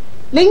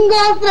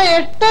 ನಿಂಗೋಸ್ಕರ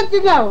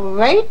ಎಷ್ಟೊತ್ತಿನ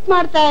ವೈಟ್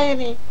ಮಾಡ್ತಾ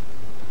ಇದೀನಿ.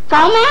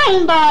 ಕಮಾನ್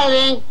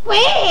darling,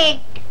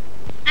 quick.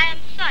 I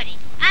am sorry,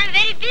 I am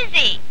very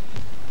busy.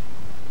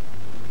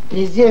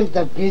 ಬಿಸಿ ಅಂತ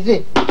ಬಿಸಿ,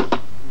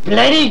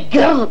 ಬ್ಲಡಿ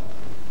ಗರ್ಲ್.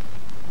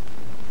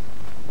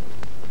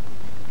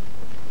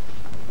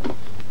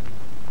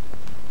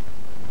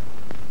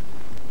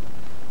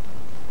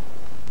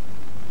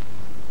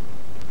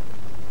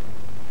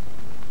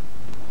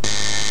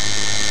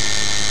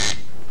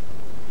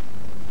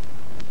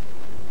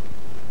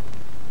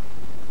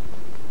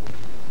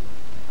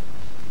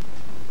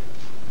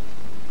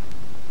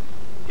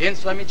 ಏನ್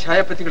ಸ್ವಾಮಿ,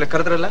 ಛಾಯಾಪತಿಗಳು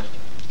ಕರೆದ್ರಲ್ಲ?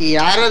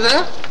 ಯಾರದು?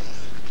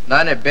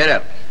 ನಾನೇ, ಬೇರೆ.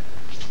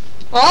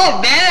 ಓ,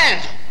 ಬೇರೆ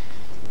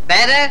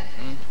ಬೇರೆ.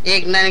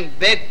 ಈಗ ನನಗ್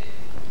ಬೇಕು.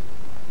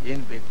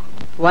 ಏನ್ ಬೇಕು?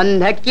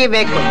 ಒಂದ್ ಹಕ್ಕಿ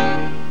ಬೇಕು.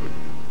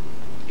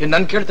 ಏನ್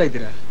ನನ್ ಕೇಳ್ತಾ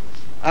ಇದ್ದೀರಾ?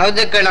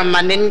 ಹೌದು ಕಣಮ್ಮ,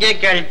 ನಿನ್ಗೆ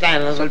ಕೇಳ್ತಾ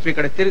ಇರೋದು. ಸ್ವಲ್ಪ ಈ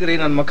ಕಡೆ ತಿರುಗ್ರಿ,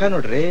 ನನ್ ಮುಖ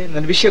ನೋಡ್ರಿ.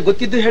 ನನ್ ವಿಷಯ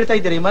ಗೊತ್ತಿದ್ದು ಹೇಳ್ತಾ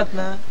ಇದ್ದೀರಾ ಈ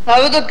ಮಾತನ್ನ?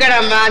 ಹೌದು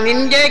ಕಣಮ್ಮ,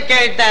 ನಿನ್ಗೆ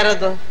ಕೇಳ್ತಾ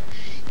ಇರೋದು.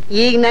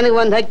 ಈಗ ನನಗ್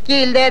ಒಂದ್ ಹಕ್ಕಿ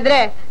ಇಲ್ದೇ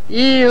ಇದ್ರೆ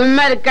ಈ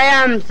ಉಮ್ಮರ್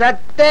ಕೈಯಂ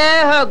ಸತ್ತೇ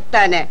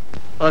ಹೋಗ್ತಾನೆ.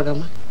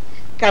 ಹೋಗಮ್ಮ,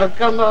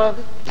 ಕರ್ಕೊಂಡು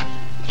ಹೋಗು.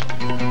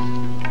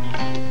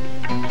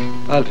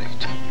 All right.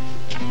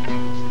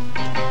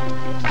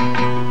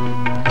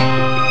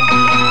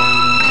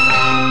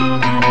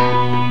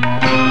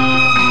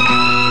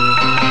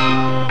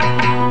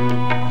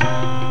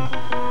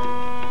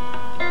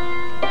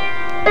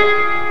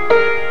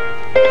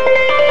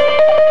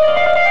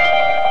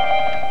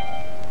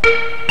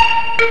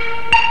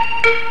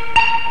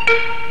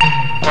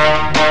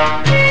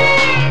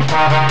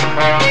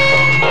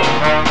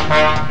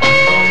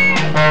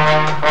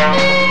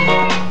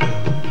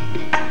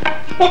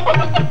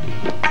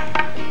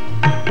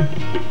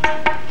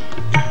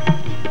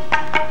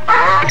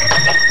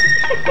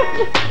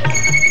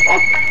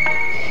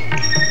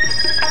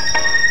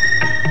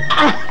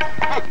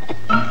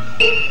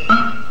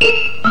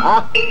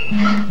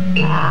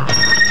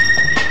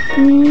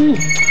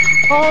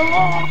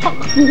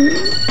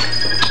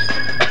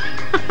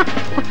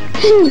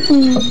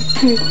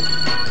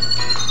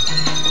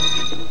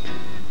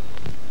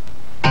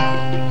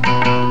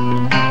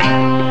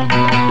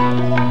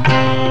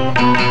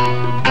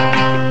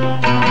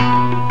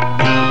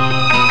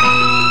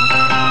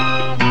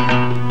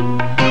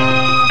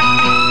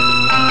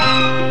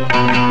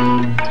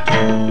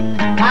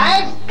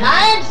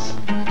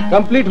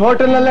 ಕಂಪ್ಲೀಟ್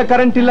ಹೋಟೆಲ್ ನಲ್ಲೇ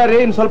ಕರೆಂಟ್ ಇಲ್ಲ ರೀ,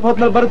 ಇನ್ ಸ್ವಲ್ಪ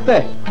ಹೊತ್ನಲ್ಲಿ ಬರುತ್ತೆ.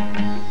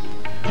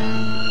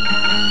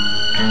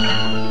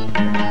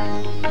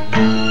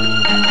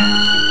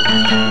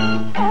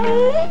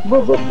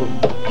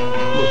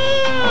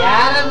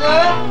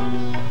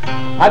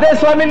 ಅದೇ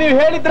ಸ್ವಾಮಿ, ನೀವು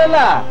ಹೇಳಿದ್ರಲ್ಲ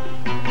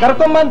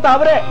ಕರ್ಕೊಂಬಂತ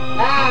ಅವ್ರೆ.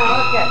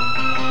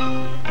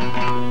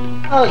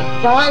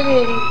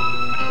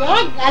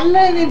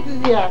 ಅಲ್ಲೇ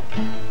ನಿಂತಿದ್ಯಾ?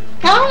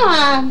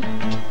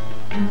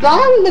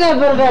 ಬಂದ್ರೆ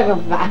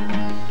ಬರ್ಬೇಕಪ್ಪ.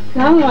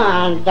 Come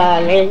on,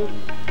 darling.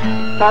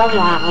 Come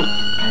on.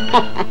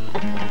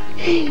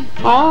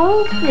 I'll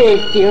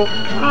treat you.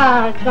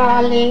 Ah,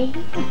 darling.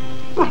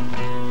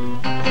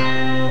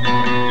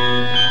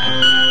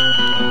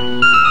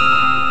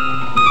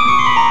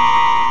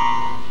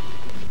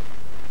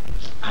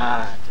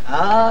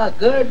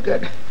 Good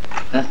good.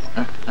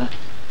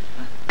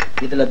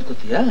 ಇದೆಲ್ಲ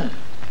ಗೊತ್ತೀಯಾ?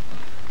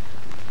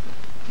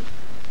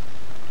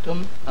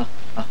 ತುಮ್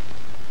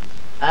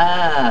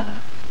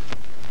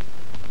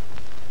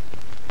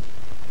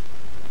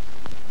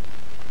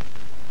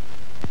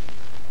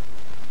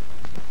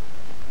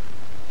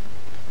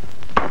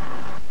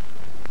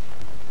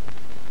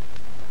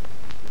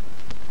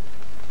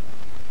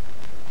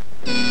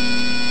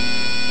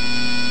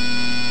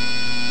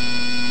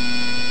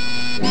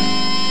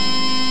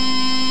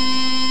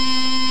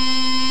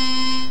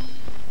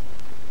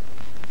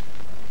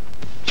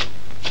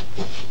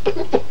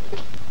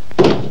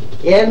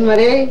ಏನ್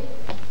ಮರಿ,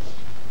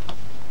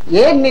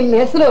 ಏನ್ ನಿನ್ನ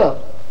ಹೆಸರು?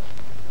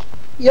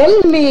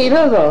 ಎಲ್ಲಿ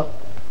ಇರೋದು?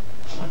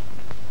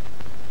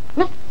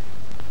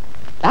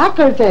 ಯಾಕೆ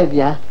ಹೇಳ್ತಾ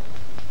ಇದ್ಯಾ?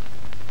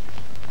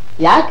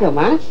 ಯಾಕಮ್ಮ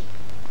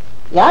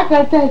ಯಾಕೆ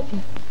ಅರ್ಥ ಆಯ್ತು?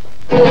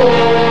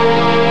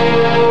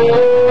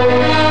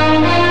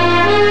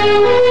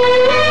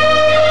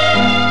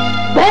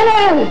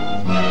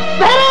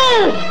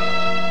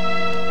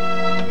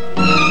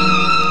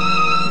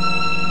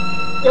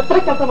 ಎತ್ತರ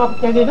ಕೆಲಸ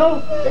ಮಾಡ್ಬಿಟ್ಟೆ ನೀನು,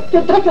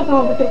 ಎತ್ತರ ಕೆಲಸ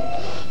ಮಾಡ್ಬಿಟ್ಟೆ.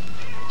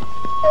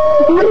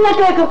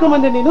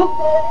 ಕರ್ಕೊಂಬಂದೆ ನೀನು.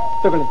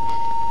 ತಗೊಳ್ಳಿ,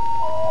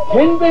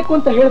 ಹೆಣ್ ಬೇಕು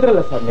ಅಂತ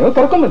ಹೇಳಿದ್ರಲ್ಲ ಸರ್, ನೀವು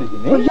ಕರ್ಕೊಂಡ್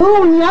ಬಂದಿದ್ದೀನಿ. ಅಯ್ಯೋ,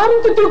 ಯಾರು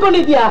ಅಂತ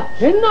ತಿಳ್ಕೊಂಡಿದ್ಯಾ?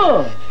 ಹೆಣ್ಣು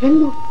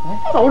ಹೆಣ್ಣು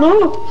ಅವಳು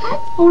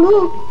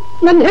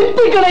ನನ್ನ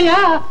ಹೆಂಡತಿ ಕಣಯ್ಯ.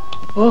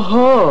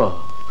 ಓಹೋ,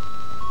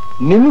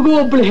 ನಿಮಗೂ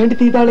ಒಬ್ಳು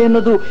ಹೆಂಡತಿ ಇದ್ದಾಳೆ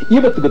ಅನ್ನೋದು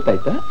ಇವತ್ತು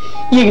ಗೊತ್ತಾಯ್ತಾ?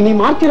 ಈಗ ನೀ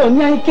ಮಾಡ್ತಿರೋ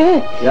ಅನ್ಯಾಯಕ್ಕೆ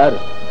ಯಾರು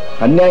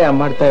ಅನ್ಯಾಯ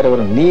ಮಾಡ್ತಾ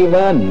ಇರೋರು? ನೀವ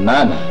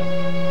ನಾನ?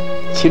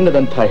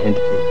 ಚಿನ್ನದಂಥ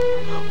ಹೆಂಡತಿ,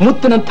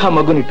 ಮುತ್ತನಂಥ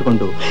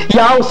ಮಗುನಿಟ್ಟುಕೊಂಡು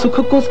ಯಾವ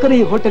ಸುಖಕ್ಕೋಸ್ಕರ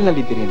ಈ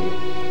ಹೋಟೆಲ್ನಲ್ಲಿ ಇದ್ದೀರಿ ನೀವು?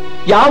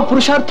 ಯಾವ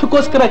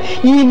ಪುರುಷಾರ್ಥಕ್ಕೋಸ್ಕರ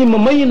ಈ ನಿಮ್ಮ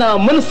ಮೈನ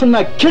ಮನಸ್ಸನ್ನ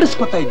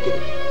ಕೆಡಿಸ್ಕೊತಾ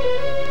ಇದ್ದೀರಿ?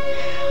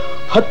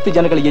 10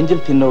 ಜನಗಳ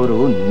ಎಂಜಲ್ ತಿನ್ನೋರು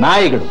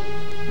ನಾಯಿಗಳು,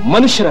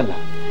 ಮನುಷ್ಯರಲ್ಲ.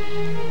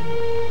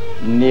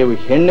 ನೀವು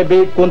ಹೆಣ್ಣು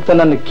ಬೇಕು ಅಂತ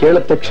ನನ್ನ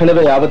ಕೇಳಿದ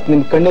ತಕ್ಷಣವೇ ಯಾವತ್ತು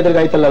ನಿಮ್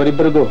ಕಣ್ಣೆದುರಿಗಾಯ್ತಲ್ಲ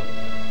ಅವರಿಬ್ಬರಿಗೂ,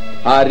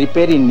 ಆ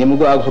ರಿಪೇರಿ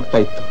ನಿಮಗೂ ಆಗ ಹೋಗ್ತಾ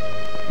ಇತ್ತು.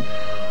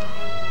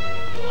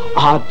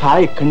 ಆ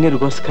ತಾಯಿ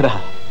ಕಣ್ಣೀರಿಗೋಸ್ಕರ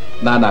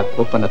ನಾನು ಆ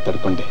ಕೋಪನ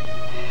ತಡ್ಕೊಂಡೆ.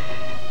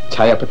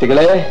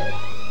 ಛಾಯಾಪತಿಗಳೇ,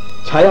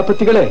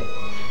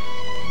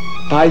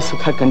 ತಾಯಿ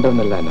ಸುಖ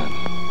ಕಂಡವನಲ್ಲ ನಾನು.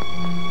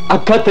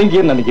 ಅಕ್ಕ ತಂಗಿ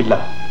ನನಗಿಲ್ಲ.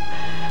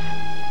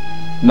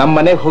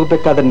 ನಮ್ಮನೆಗೆ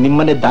ಹೋಗ್ಬೇಕಾದ್ರೆ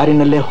ನಿಮ್ಮನೆ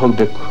ದಾರಿನಲ್ಲೇ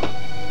ಹೋಗ್ಬೇಕು.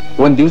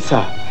 ಒಂದ್ ದಿವ್ಸ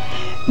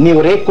ನೀವು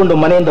ರೇಗ್ಕೊಂಡು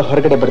ಮನೆಯಿಂದ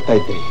ಹೊರಗಡೆ ಬರ್ತಾ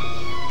ಇದ್ರಿ.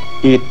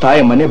 ಈ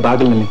ತಾಯಿ ಮನೆ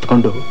ಬಾಗಿಲಿನಲ್ಲಿ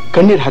ನಿಂತ್ಕೊಂಡು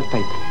ಕಣ್ಣೀರು ಹಾಕ್ತಾ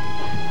ಇದ್ರಿ.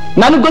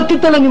 ನನಗ್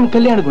ಗೊತ್ತಿತ್ತಲ್ಲ ನಿಮ್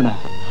ಕಲ್ಯಾಣ ಗುಣ.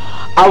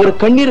 ಅವ್ರ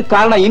ಕಣ್ಣೀರ್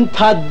ಕಾರಣ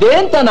ಇಂಥದ್ದೇ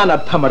ಅಂತ ನಾನು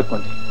ಅರ್ಥ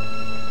ಮಾಡ್ಕೊಂಡೆ.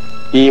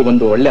 ಈ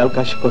ಒಂದು ಒಳ್ಳೆ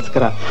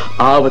ಅವಕಾಶಕ್ಕೋಸ್ಕರ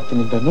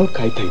ಆವತ್ತಿನಿಂದನೂ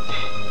ಕಾಯ್ತಾ ಇದ್ದೆ.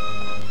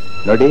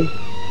 ನೋಡಿ,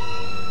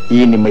 ಈ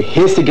ನಿಮ್ಮ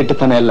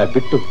ಹೇಸಿಗೆಟ್ಟತನ ಎಲ್ಲ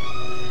ಬಿಟ್ಟು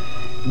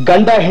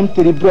ಗಂಡ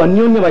ಹೆಂಡತಿರಿಬ್ರು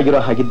ಅನ್ಯೋನ್ಯವಾಗಿರೋ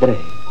ಹಾಗಿದ್ದರೆ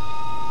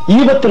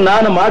ಇವತ್ತು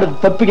ನಾನು ಮಾಡಿದ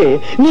ತಪ್ಪಿಗೆ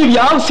ನೀವು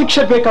ಯಾವ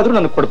ಶಿಕ್ಷೆ ಬೇಕಾದ್ರೂ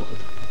ನನಗೆ ಕೊಡಬಹುದು.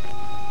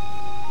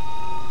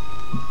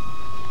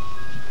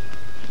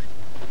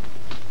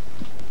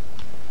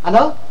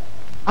 Hello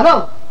hello,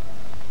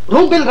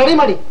 room bill ready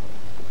ಮಾಡಿ.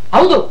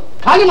 ಹೌದು,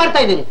 ಖಾಲಿ ಮಾಡ್ತಾ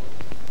ಇದ್ದೀನಿ.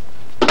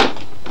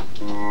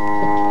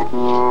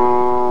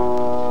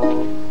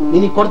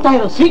 ನಿನಗೆ ಕೊಡ್ತಾ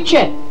ಇರೋ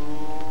ಶಿಕ್ಷೆ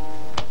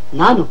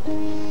ನಾನು,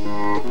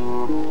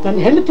 ನನ್ನ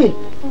ಹೆಂಡತಿ,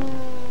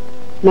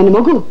 ನನ್ನ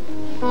ಮಗು.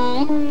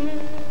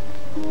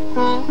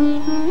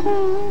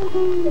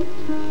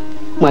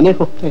 ಮನೆಗೆ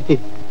ಹೋಗ್ತಾ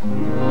ಇದ್ದೀನಿ.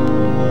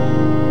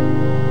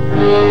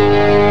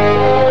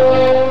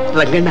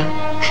 ರಂಗಣ್ಣ,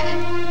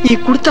 ಈ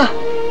ಕುಡ್ತಾ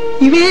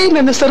ಇವೇ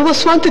ನನ್ನ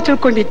ಸರ್ವಸ್ವ ಅಂತ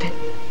ತಿಳ್ಕೊಂಡಿದ್ದೆ.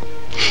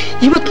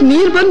 ಇವತ್ತು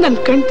ನೀರ್ ಬಂದು ನನ್ನ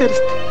ಕಣ್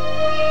ತರಿಸ್ತೆ.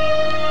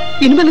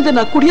 ಇನ್ಮೇಲಿಂದ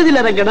ನಾ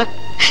ಕುಡಿಯೋದಿಲ್ಲ ರಂಗಣ್ಣ.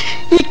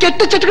 ಈ ಕೆಟ್ಟ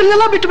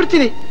ಚಟಗಳನ್ನೆಲ್ಲ ಬಿಟ್ಟು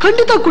ಬಿಡ್ತೀನಿ.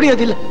 ಖಂಡಿತ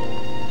ಕುಡಿಯೋದಿಲ್ಲ.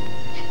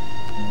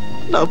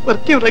 ನಾವು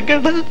ಬರ್ತೀವಿ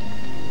ರಂಗಣ್ಣ,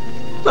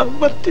 ನಾವು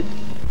ಬರ್ತೀವಿ.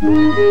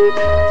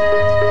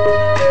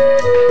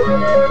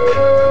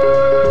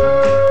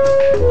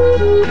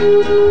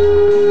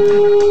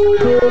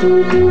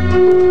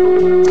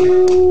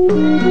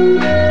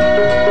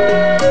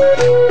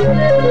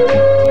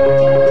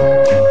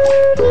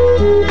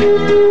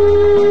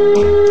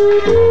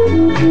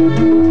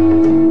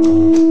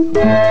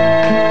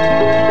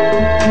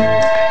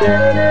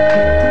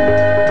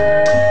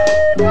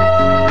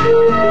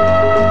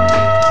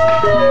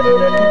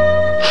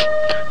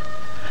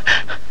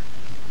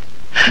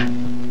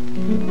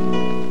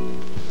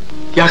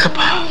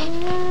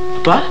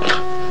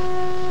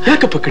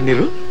 ಯಾಕಪ್ಪ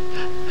ಕಣ್ಣೀರು?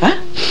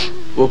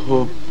 ಓಹೋ,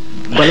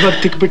 ಬಲವಾಗಿ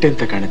ತಿಕ್ಬಿಟ್ಟೆ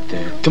ಅಂತ ಕಾಣುತ್ತೆ.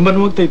 ತುಂಬಾ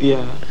ನೋಗ್ತಾ ಇದೀಯಾ?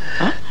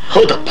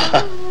 ಹೌದಪ್ಪ,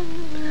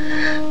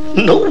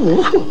 ನೋವು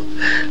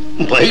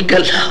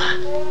ಮೈಗಲ್ಲ,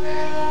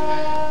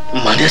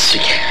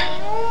 ಮನಸ್ಸಿಗೆ.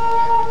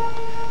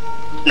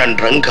 ನನ್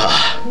ರಂಗ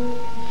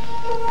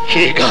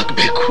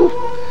ಹೇಗಾಗ್ಬೇಕು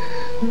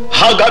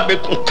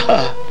ಹಾಗಾಗ್ಬೇಕು ಅಂತ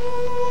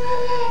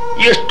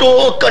ಎಷ್ಟೋ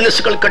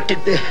ಕನಸುಗಳು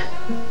ಕಟ್ಟಿದ್ದೆ,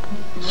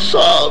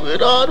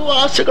 ಸಾವಿರಾರು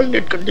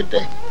ಆಸೆಗಳನ್ನ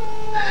ಇಟ್ಕೊಂಡಿದ್ದೆ.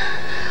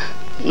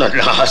 ನನ್ನ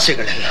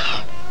ಆಸೆಗಳೆಲ್ಲ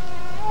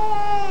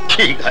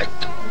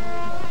ಹೀಗಾಯ್ತು.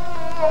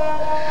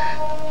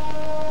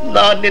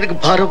 ನಾನ್ ನಿನಗೆ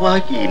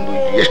ಭಾರವಾಗಿ ಇನ್ನು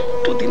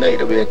ಎಷ್ಟು ದಿನ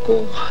ಇರಬೇಕು?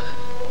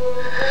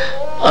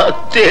 ಆ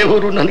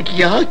ದೇವರು ನನಗೆ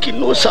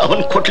ಯಾಕಿನ್ನೂ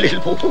ಸಾವನ್ನು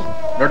ಕೊಡ್ಲಿಲ್ವೋ?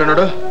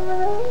 ನೋಡು,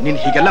 ನೀನ್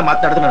ಹೀಗೆಲ್ಲ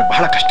ಮಾತಾಡಿದ್ರೆ ನನಗೆ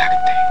ಬಹಳ ಕಷ್ಟ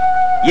ಆಗುತ್ತೆ.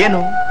 ಏನ್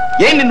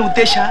ನಿನ್ನ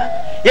ಉದ್ದೇಶ?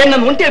 ಏನ್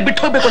ನನ್ನ ಒಂಟಿಯಾಗಿ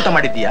ಬಿಟ್ಟು ಹೋಗ್ಬೇಕು ಅಂತ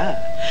ಮಾಡಿದ್ದೀಯಾ?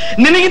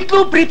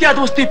 ನಿನಗಿಂತಲೂ ಪ್ರೀತಿಯಾದ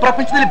ವಸ್ತು ಈ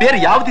ಪ್ರಪಂಚದಲ್ಲಿ ಬೇರೆ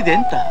ಯಾವ್ದಿದೆ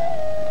ಅಂತ?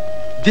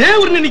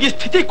 ದೇವ್ರು ನಿನಗೆ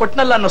ಸ್ಥಿತಿ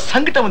ಕೊಟ್ಟನಲ್ಲ ಅನ್ನೋ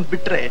ಸಂಕಟ ಒಂದ್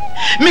ಬಿಟ್ರೆ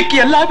ಮಿಕ್ಕಿ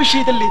ಎಲ್ಲಾ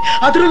ವಿಷಯದಲ್ಲಿ,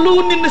 ಅದರಲ್ಲೂ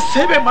ನಿನ್ನ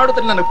ಸೇವೆ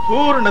ಮಾಡೋದ್ರಲ್ಲಿ ನನಗೆ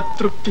ಪೂರ್ಣ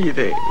ತೃಪ್ತಿ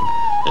ಇದೆ.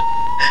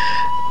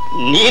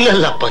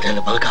 ನೀನಲ್ಲಪ್ಪ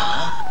ನನ್ನ ಮಗ,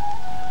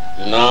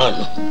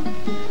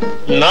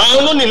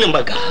 ನಾನು ನಿನ್ನ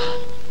ಮಗ.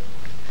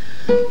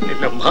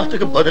 ನಿನ್ನ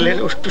ಮಾತಿಗೆ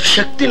ಬದಲೇನುವಷ್ಟು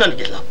ಶಕ್ತಿ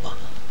ನನಗಿಲ್ಲಪ್ಪ.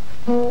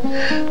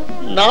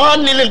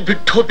 ನಾನ್ ನಿನ್ನ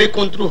ಬಿಟ್ಟು ಹೋಗ್ಬೇಕು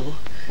ಅಂದ್ರು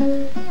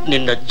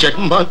ನಿನ್ನ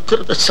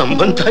ಜನ್ಮಾಂತರದ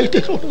ಸಂಬಂಧ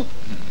ಇದೆ ನೋಡು,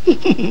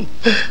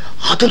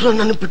 ಅದನ್ನು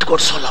ನನ್ನ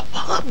ಬಿಟ್ಕೊಡ್ಸೋಲ್ಲಪ್ಪ,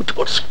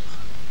 ಬಿಟ್ಕೊಡ್ಸೋ.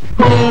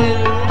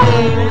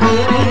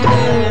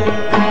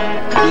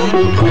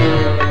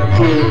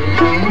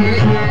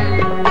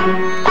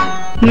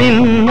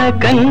 ನಿನ್ನ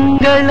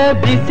ಕಂಗಳ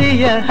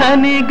ಬಿಸಿಯ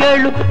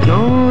ಹನಿಗಳು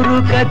 100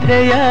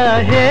 ಕಥೆಯ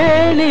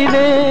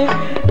ಹೇಳಿವೆ.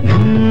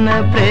 ನಿನ್ನ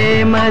ಪ್ರೇಮ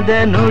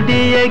ಪ್ರೇಮದ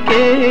ನುಡಿಯ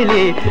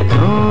ಕೇಳಿ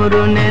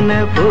ನೂರು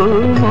ನೆನಪು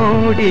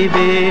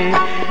ಮೂಡಿವೆ.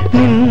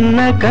 ನಿನ್ನ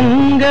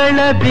ಕಂಗಳ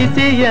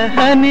ಬಿಸಿಯ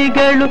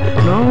ಹನಿಗಳು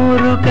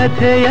ನೂರು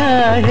ಕಥೆಯ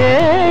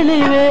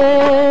ಹೇಳಿವೆ.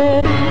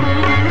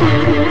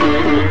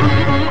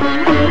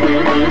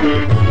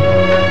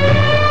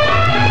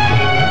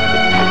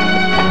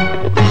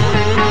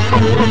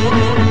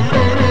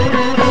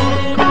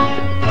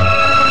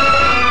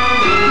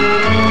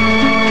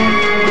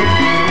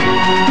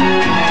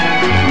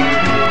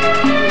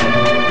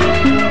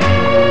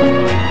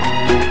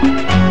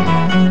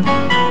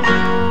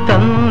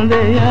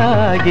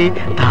 ತಂದೆಯಾಗಿ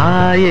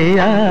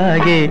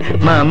ತಾಯಿಯಾಗಿ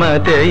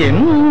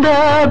ಮಮತೆಯಿಂದ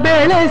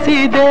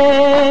ಬೆಳೆಸಿದೆ.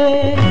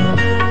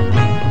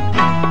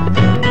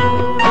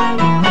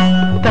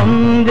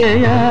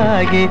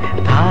 ತಂದೆಯಾಗಿ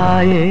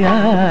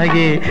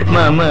ತಾಯಿಯಾಗಿ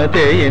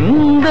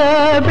ಮಮತೆಯಿಂದ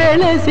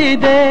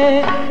ಬೆಳೆಸಿದೆ.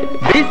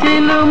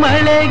 ಬಿಸಿಲು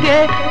ಮಳೆಗೆ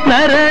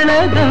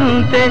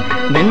ನರಳದಂತೆ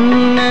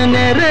ನಿನ್ನ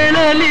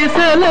ನೆರಳಲಿ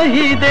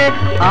ಸಲಹಿದೆ.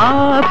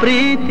 ಆ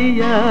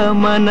ಪ್ರೀತಿಯ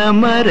ಮನ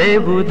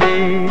ಮರೆವುದೇ.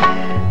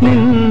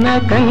 ನಿನ್ನ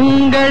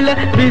ಕಂಗಳ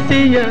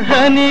ಬಿಸಿಯ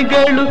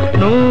ಹನಿಗಳು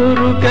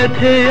ನೂರು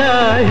ಕಥೆಯ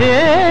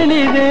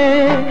ಹೇಳಿವೆ.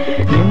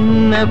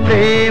 ನಿನ್ನ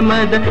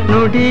ಪ್ರೇಮದ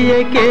ನುಡಿಯ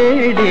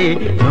ಕೇಳಿ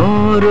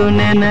ನೂರು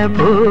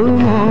ನೆನಪು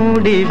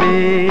ಮೂಡಿವೆ.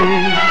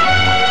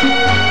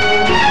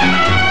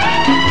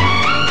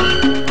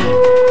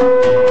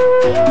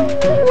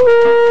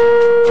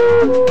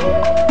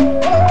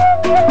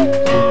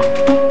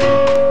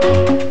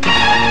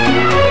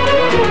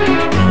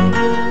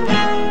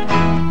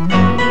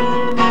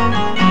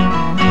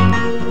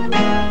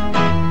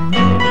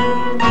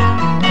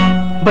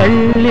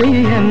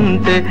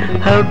 ಬಳ್ಳಿಯಂತೆ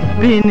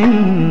ಹಬ್ಬಿ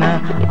ನಿನ್ನ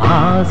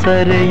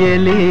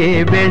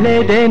ಆಸರೆಯಲ್ಲಿ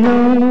ಬೆಳೆದೆನು.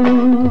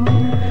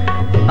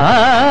 ಆ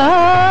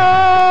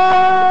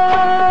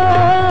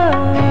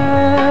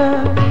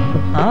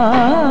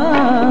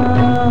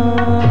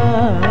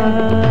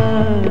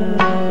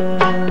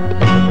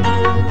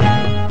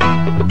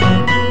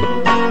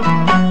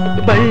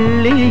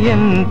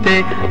ಬಳ್ಳಿಯಂತೆ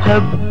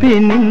ಹಬ್ಬಿ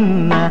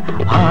ನಿನ್ನ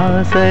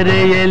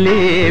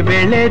ಆಸರೆಯಲ್ಲಿ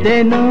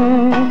ಬೆಳೆದೆನು.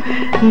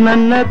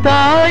 ನನ್ನ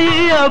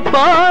ತಾಯಿಯ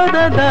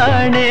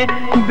ಪಾದದಾಣೆ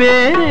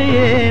ಬೇರೆ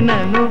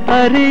ಏನನು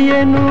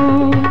ಅರಿಯನು.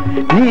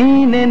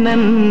 ನೀನೆ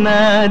ನನ್ನ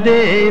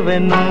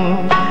ದೇವನು.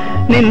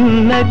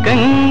 ನಿನ್ನ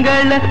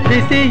ಕಂಗಳ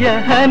ಬಿಸಿಯ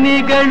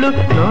ಹನಿಗಳು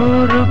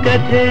ನೂರು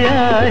ಕಥೆಯ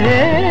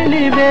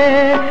ಹೇಳಿವೆ.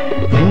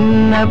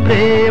 ನಿನ್ನ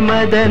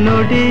ಪ್ರೇಮದ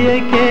ನುಡಿಯ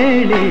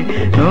ಕೇಳಿ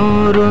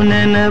ನೂರು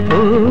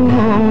ನೆನಪು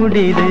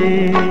ಮೂಡಿದೆ.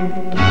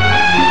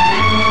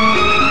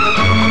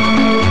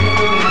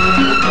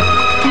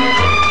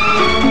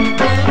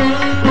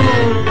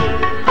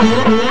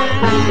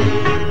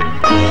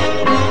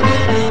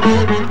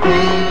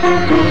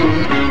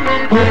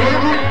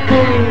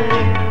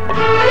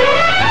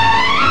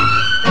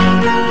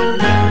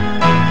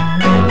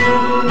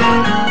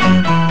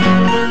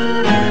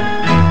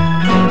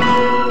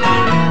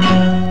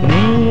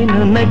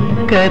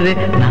 ನಕ್ಕರೆ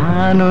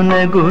ನಾನು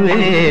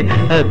ನಗುವೆ,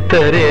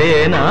 ಅತ್ತರೆ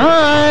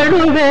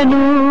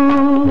ನಾಡುವೆನು.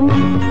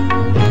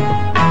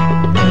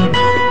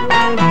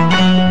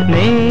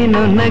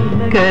 ನೀನು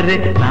ನಕ್ಕರೆ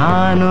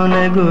ನಾನು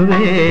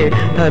ನಗುವೆ,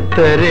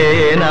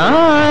 ಅತ್ತರೆ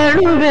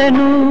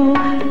ನಾಡುವೆನು.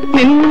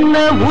 ನಿನ್ನ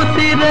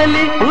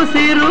ಉಸಿರಲಿ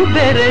ಉಸಿರು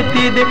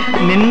ಬೆರೆತಿದೆ,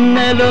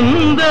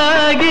 ನಿನ್ನಲೊಂದಾಗಿರುವೆನು.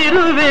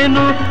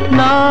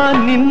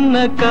 ನಿನ್ನ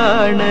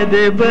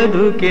ಕಾಣದೆ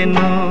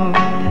ಬದುಕೆನು.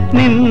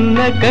 ನಿನ್ನ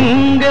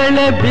ಕಂಗಳ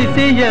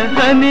ಬಿಸಿಯ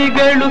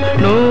ಹನಿಗಳು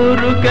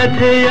ನೂರು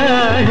ಕಥೆಯ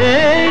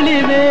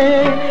ಹೇಳಿವೆ.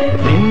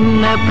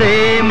 ನಿನ್ನ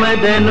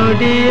ಪ್ರೇಮದ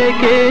ನುಡಿಯ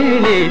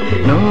ಕೇಳಿ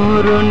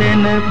ನೂರು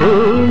ನೆನಪು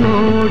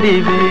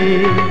ಮೂಡಿವೆ.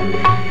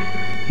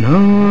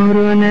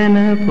 ನೂರು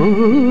ನೆನಪು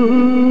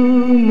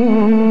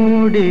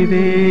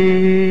ಮೂಡಿವೆ.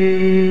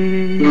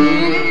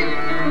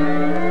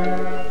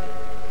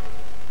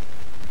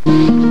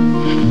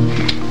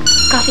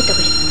 ಕಾಫಿ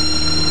ತಗೊಳ್ಳಿ.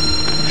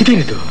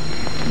 ಇದೇನಿದು?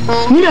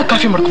 ನೀವ್ಯಾ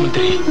ಕಾಫಿ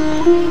ಮಾಡ್ಕೊಂಡ್ಬಂತೀರಿ?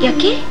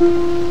 ಯಾಕೆ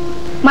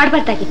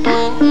ಮಾಡ್ಬಾರ್ದಾಗಿತ್ತ?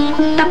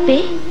 ತಪ್ಪೇ?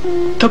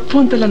 ತಪ್ಪು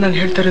ಅಂತಲ್ಲ ನಾನು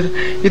ಹೇಳ್ತಾ ಇರೋದು.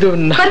 ಇದು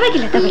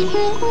ಪರವಾಗಿಲ್ಲ, ತಗೊಳ್ಳಿ.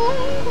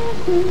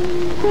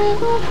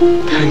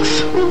 ಥ್ಯಾಂಕ್ಸ್.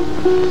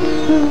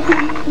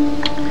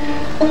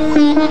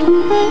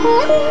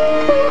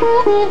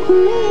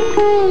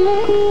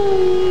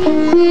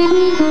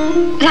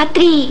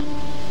 ರಾತ್ರಿ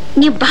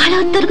ನೀವು ಬಹಳ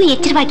ಹೊತ್ತವರೆಗೂ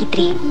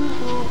ಎಚ್ಚರವಾಗಿದ್ರಿ.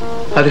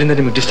 ಅದರಿಂದ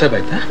ನಿಮಗೆ ಡಿಸ್ಟರ್ಬ್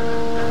ಆಯ್ತಾ?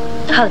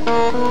 ಹೌದು.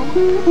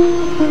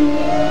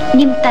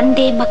 ನಿಮ್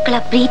ತಂದೆ ಮಕ್ಕಳ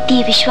ಪ್ರೀತಿ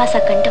ವಿಶ್ವಾಸ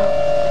ಕಂಡು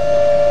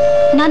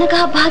ನನಗ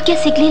ಭಾಗ್ಯ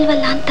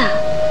ಸಿಗ್ಲಿಲ್ವಲ್ಲ ಅಂತ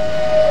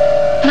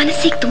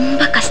ಮನಸ್ಸಿಗೆ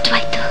ತುಂಬಾ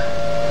ಕಷ್ಟವಾಯ್ತು.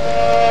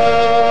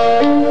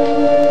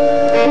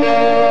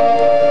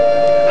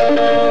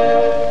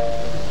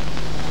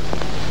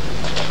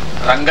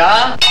 ರಂಗ,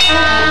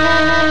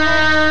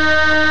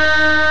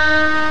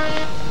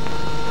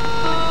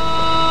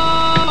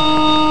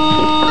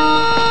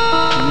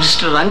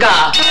 ಮಿಸ್ಟರ್ ರಂಗ.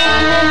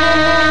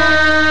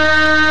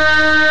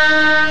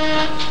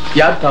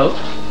 ಯಾರು ತಾವು?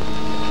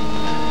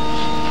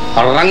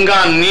 ರಂಗ,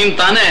 ನೀನ್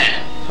ತಾನೇ?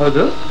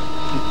 ಹೌದು.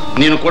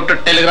 ನೀನು ಕೊಟ್ಟ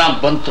ಟೆಲಿಗ್ರಾಮ್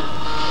ಬಂತು.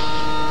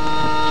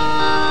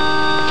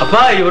 ಅಪ್ಪ,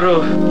 ಇವರು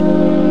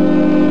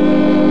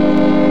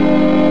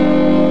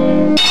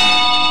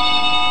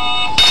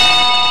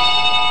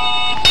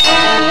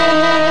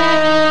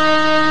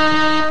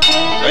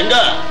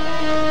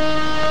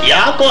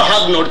ಯಾಕೋ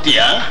ಹಾಗೆ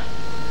ನೋಡ್ತೀಯ?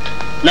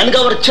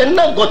 ನನ್ಗವ್ರು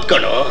ಚೆನ್ನಾಗಿ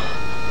ಗೊತ್ಕಣು.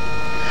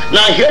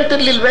 ನಾ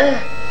ಹೇಳ್ತಿರ್ಲಿಲ್ವೇ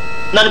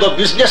ನನಗೊಬ್ಬ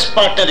ಬಿಸ್ನೆಸ್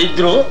ಪಾರ್ಟ್ನರ್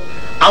ಇದ್ರು,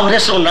 ಅವ್ರ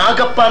ಹೆಸರು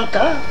ನಾಗಪ್ಪ ಅಂತ.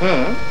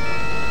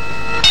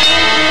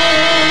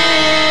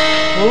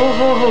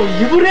 ಓಹೋ,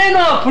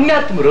 ಇವರೇನೋ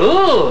ಪುಣ್ಯಾತ್ಮರು.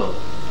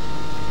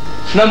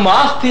 ನಮ್ಮ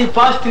ಆಸ್ತಿ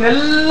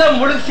ಪಾಸ್ತಿನೆಲ್ಲ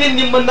ಮುಳುಗಿಸಿ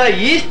ನಿಮ್ಮನ್ನ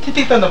ಈ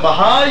ಸ್ಥಿತಿ ತಂದ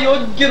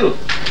ಮಹಾಯೋಗ್ಯರು.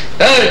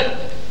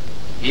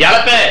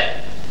 ಎಳಪೆ,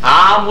 ಆ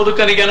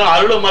ಮುದುಕನಿಗೇನೋ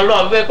ಅರಳು ಮರಳು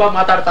ಅವ್ಬೇಕು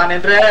ಮಾತಾಡ್ತಾನೆ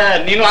ಅಂದ್ರೆ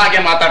ನೀನು ಹಾಗೆ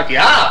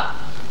ಮಾತಾಡ್ತೀಯಾ?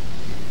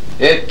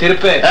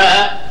 ತಿರುಪೆ,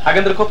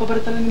 ಹಾಗಂದ್ರೆ ಕೋಪ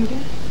ಬರುತ್ತಾನೆ ನಿಮ್ಗೆ?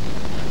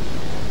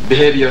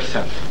 Behave your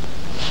self.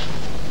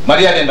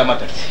 ಮರ್ಯಾದೆಯಿಂದ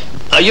ಮಾತಾಡಿಸಿ.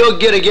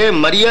 ಅಯೋಗ್ಯರಿಗೆ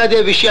ಮರ್ಯಾದೆ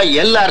ವಿಷಯ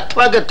ಎಲ್ಲ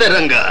ಅರ್ಥವಾಗತ್ತೆ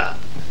ರಂಗ.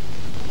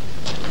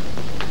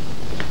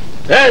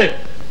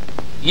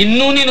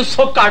 ಇನ್ನೂ ನೀನು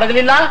ಸೊಕ್ಕು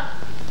ಅಡಗಲಿಲ್ಲ?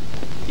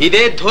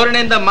 ಇದೇ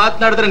ಧೋರಣೆಯಿಂದ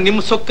ಮಾತನಾಡಿದ್ರೆ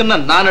ನಿಮ್ಮ ಸೊಕ್ಕನ್ನ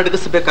ನಾನು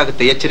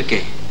ಅಡಗಿಸಬೇಕಾಗುತ್ತೆ. ಎಚ್ಚರಿಕೆ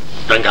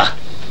ರಂಗ.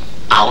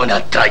 ಅವನ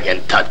ಹತ್ರ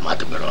ಎಂಥದ್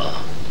ಮಾತುಗಳು.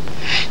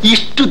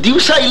 ಇಷ್ಟು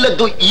ದಿವಸ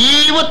ಇಲ್ಲದ್ದು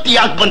ಇವತ್ತು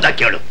ಯಾಕೆ ಬಂದ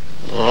ಕೇಳು.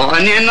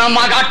 ನಿನ್ನ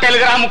ಮಗ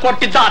ಟೆಲಿಗ್ರಾಮ್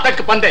ಕೊಟ್ಟಿದ್ದ,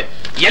 ಅದಕ್ಕೆ ಬಂದೆ.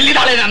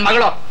 ಎಲ್ಲಿದ್ದಾಳೆ ನನ್ನ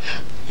ಮಗಳು?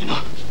 ಏನು,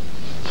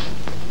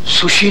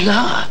 ಸುಶೀಲಾ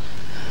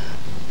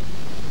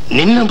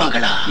ನಿನ್ನ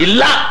ಮಗಳ?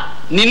 ಇಲ್ಲ,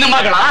 ನಿನ್ನ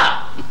ಮಗಳ.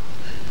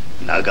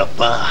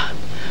 ನಾಗಪ್ಪ,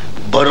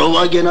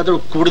 ಬರೋವಾಗ ಏನಾದ್ರೂ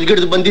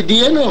ಕುಡಿದ್ಗಿಡ್ದು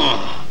ಬಂದಿದ್ದೀಯೇನು?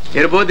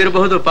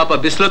 ಇರಬಹುದು. ಪಾಪ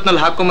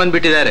ಬಿಸಿಲೊತ್ನಲ್ಲಿ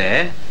ಹಾಕೊಂಡ್ಬಂದ್ಬಿಟ್ಟಿದ್ದಾರೆ.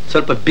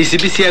 ಸ್ವಲ್ಪ ಬಿಸಿ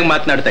ಬಿಸಿಯಾಗಿ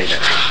ಮಾತನಾಡ್ತಾ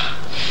ಇದ್ದಾರೆ.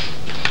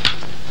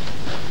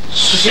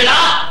 ಸುಶೀಲಾ,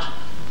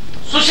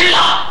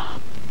 ಸುಶೀಲಾ,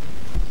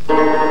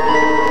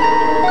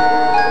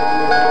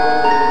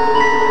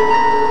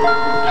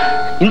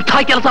 ಇಂಥ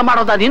ಕೆಲಸ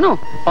ಮಾಡೋದಾ ನೀನು?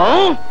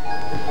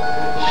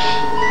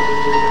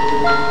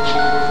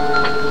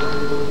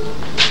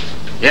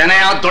 ಏನೇ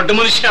ಆ ದೊಡ್ಡ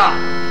ಮನುಷ್ಯ,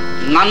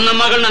 ನನ್ನ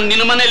ಮಗಳನ್ನ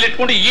ನಿನ್ನ ಮನೆಯಲ್ಲಿ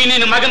ಇಟ್ಕೊಂಡು ಈ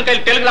ನಿನ್ನ ಮಗನ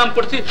ಕೈಲಿ ಟೆಲಿಗ್ರಾಮ್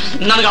ಕೊಡ್ಸಿ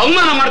ನನಗೆ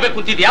ಅವಮಾನ ಮಾಡ್ಬೇಕು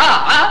ಅಂತಿದ್ಯಾ?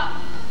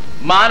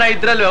 ಮಾನ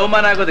ಇದ್ರಲ್ಲಿ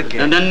ಅವಮಾನ ಆಗೋದಕ್ಕೆ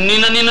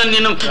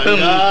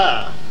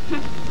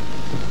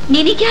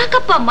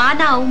ನಿನಗ್ಯಾಕಪ್ಪ ಮಾನ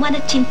ಅವಮಾನ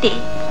ಚಿಂತೆ?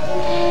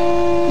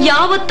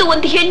 ಯಾವತ್ತು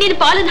ಒಂದು ಹೆಣ್ಣಿನ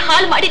ಬಾಳನ್ನ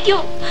ಹಾಳು ಮಾಡಿದ್ಯೋ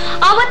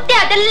ಅವತ್ತೇ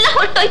ಅದೆಲ್ಲ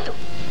ಹೊರಟೋಯ್ತು.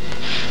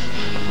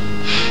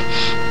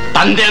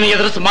 ತಂದೆಯನ್ನು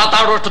ಎದುರಿಸಿ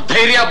ಮಾತಾಡುವಷ್ಟು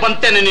ಧೈರ್ಯ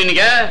ಬಂತೇನೆ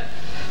ನಿನಗೆ?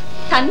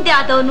 ತಂದೆ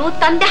ಆದವನು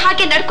ತಂದೆ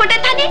ಹಾಗೆ ನಡ್ಕೊಂಡೆ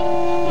ತಾನೆ.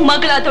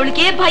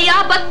 ಮಗಳಾದವಳಿಗೆ ಭಯ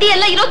ಭಕ್ತಿ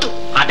ಎಲ್ಲ ಇರೋದು.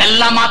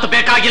 ಅದೆಲ್ಲ ಮಾತು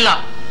ಬೇಕಾಗಿಲ್ಲ,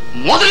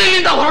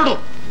 ಮೊದಲಿನಿಂದ ಹೊರಡು.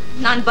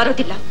 ನಾನ್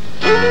ಬರೋದಿಲ್ಲ.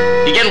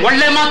 ಈಗೇನ್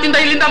ಒಳ್ಳೆ ಮಾತಿಂದ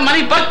ಇಲ್ಲಿಂದ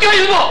ಮನೆಗೆ ಬರ್ತೀಯೋ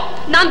ಇಲ್ವೋ?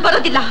 ನಾನ್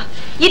ಬರೋದಿಲ್ಲ,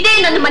 ಇದೇ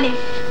ನನ್ನ ಮನೆ.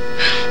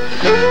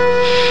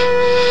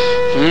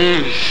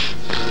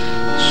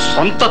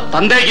 ಸ್ವಂತ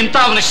ತಂದೆಗಿಂತ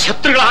ಅವನ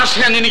ಶತ್ರುಗಳ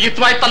ಆಶ್ರಯ ನಿನಗೆ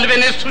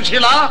ಹಿತವಾಯ್ತಲ್ವೇನೆ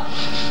ಸುಶೀಲಾ?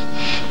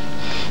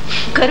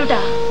 ಗರುಡ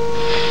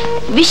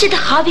ವಿಷದ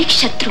ಹಾವಿ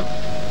ಶತ್ರು,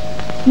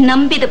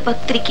 ನಂಬಿದ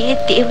ಭಕ್ತರಿಗೆ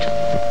ದೇವರು.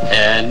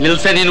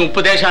 ನಿಲ್ಸೆ ನೀನು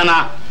ಉಪದೇಶನ.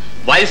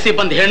 ವಯಸ್ಸಿ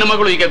ಬಂದ ಹೆಣ್ಣು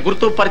ಮಗಳು ಈಗ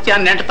ಗುರುತು ಪರಿಚಯ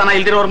ನೆಂಟತನ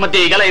ಇಲ್ದಿರೋರ್ ಮಧ್ಯೆ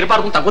ಈಗೆಲ್ಲ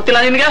ಇರಬಾರ್ದು ಅಂತ ಗೊತ್ತಿಲ್ಲ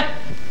ನಿನಗೆ?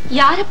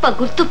 ಯಾರಪ್ಪ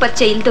ಗುರುತು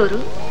ಪರಿಚಯ ಇಲ್ದವರು?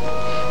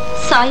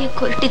 ಸಾಯಕ್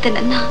ಹೊರಟಿದ್ದ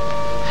ನನ್ನ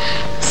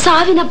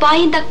ಸಾವಿನ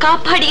ಬಾಯಿಂದ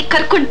ಕಾಪಾಡಿ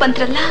ಕರ್ಕೊಂಡ್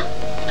ಬಂದ್ರಲ್ಲ,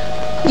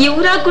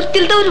 ಇವರ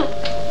ಗುರ್ತಿಲ್ದವ್ರು.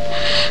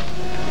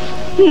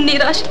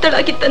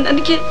 ನಿರಾಶ್ರಿತಳಾಗಿದ್ದ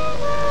ನನಗೆ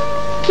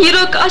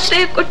ಇರೋಕ್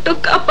ಆಶ್ರಯ ಕೊಟ್ಟು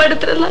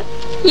ಕಾಪಾಡಿದ್ರಲ್ಲ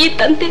ಈ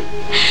ತಂದೆ,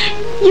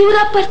 ಇವರ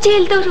ಪರಿಚಯ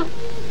ಇಲ್ದವ್ರು.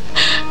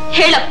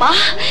 ಹೇಳಪ್ಪ,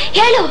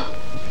 ಹೇಳು.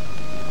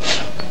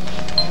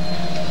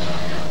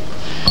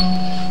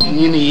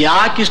 ನೀನು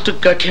ಯಾಕಿಷ್ಟು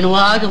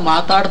ಕಠಿಣವಾಗಿ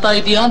ಮಾತಾಡ್ತಾ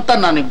ಇದೀಯಾ ಅಂತ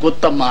ನನಗೆ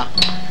ಗೊತ್ತಮ್ಮ.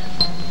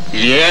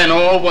 ಏನೋ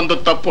ಒಂದು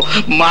ತಪ್ಪು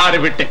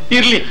ಮಾಡಿಬಿಟ್ಟೆ.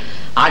 ಇರ್ಲಿ,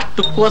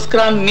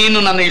 ಅಷ್ಟಕ್ಕೋಸ್ಕರ ನೀನು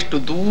ನನ್ನ ಇಷ್ಟು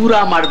ದೂರ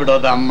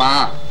ಮಾಡಿಬಿಡೋದಮ್ಮ.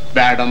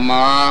 ಬೇಡಮ್ಮ,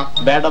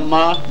 ಬೇಡಮ್ಮ,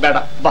 ಬೇಡ.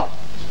 ಬಾ.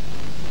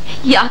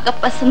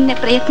 ಯಾಕಪ್ಪ ಸುಮ್ಮನೆ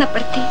ಪ್ರಯತ್ನ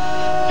ಪಡ್ತಿ?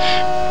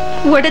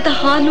 ಒಡೆದ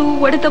ಹಾಲು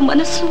ಒಡೆದ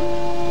ಮನಸ್ಸು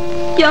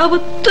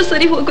ಯಾವತ್ತೂ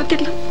ಸರಿ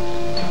ಹೋಗುತ್ತಿಲ್ಲ.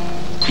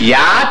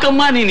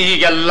 ಯಾಕಮ್ಮ ನೀನು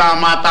ಹೀಗೆಲ್ಲ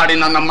ಮಾತಾಡಿ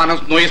ನನ್ನ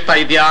ಮನಸ್ಸು ನೋಯಿಸ್ತಾ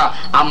ಇದೀಯಾ?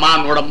 ಅಮ್ಮ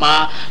ನೋಡಮ್ಮ,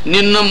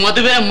 ನಿನ್ನ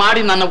ಮದುವೆ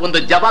ಮಾಡಿ ನನ್ನ ಒಂದು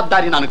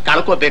ಜವಾಬ್ದಾರಿ ನಾನು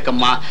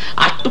ಕಳ್ಕೋಬೇಕಮ್ಮ.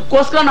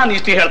 ಅಷ್ಟಕ್ಕೋಸ್ಕರ ನಾನು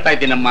ಇಷ್ಟು ಹೇಳ್ತಾ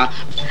ಇದ್ದೀನಮ್ಮ.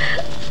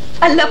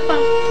 ಅಲ್ಲಪ್ಪ,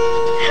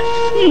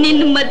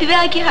 ನಿನ್ ಮದ್ವೆ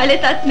ಆಗಿ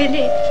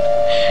ಹಳೆದಾದ್ಮೇಲೆ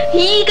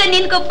ಈಗ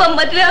ನಿನ್ಗೊಬ್ಬ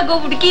ಮದ್ವೆ ಆಗೋ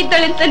ಹುಡುಗಿ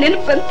ಇದ್ದಾಳೆ ಅಂತ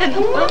ನೆನಪು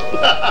ಬಂತೇನಪ್ಪ?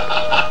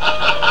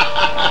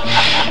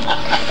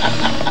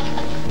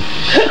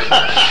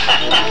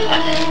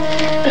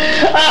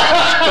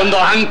 ಒಂದು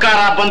ಅಹಂಕಾರ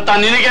ಬಂತ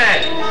ನಿನಗೆ?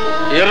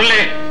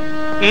 ಇರ್ಲಿ,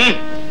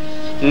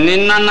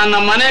 ನಿನ್ನ ನನ್ನ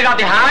ಮನೆಗೆ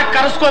ಅದು ಹ್ಯಾಕ್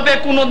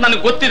ಕರೆಸ್ಕೋಬೇಕು ಅನ್ನೋದು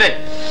ನನಗೆ ಗೊತ್ತಿದೆ.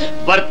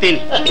 ಬರ್ತೀನಿ.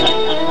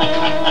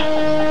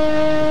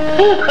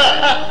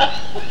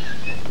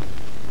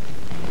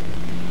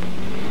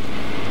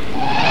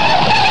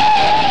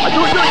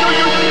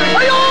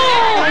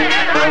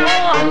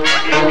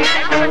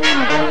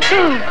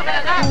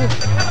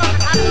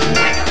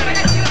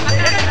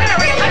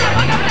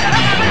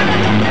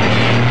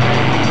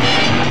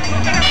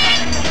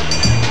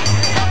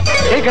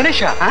 ಹೇ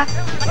ಗಣೇಶ,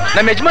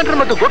 ನಮ್ಮ ಯಜಮಾನ್ರು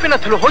ಮತ್ತು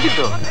ಗೋಪಿನಾಥ್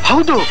ಹೋಗಿದ್ದು?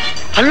 ಹೌದು,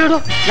 ಅಲ್ಲೋಡು,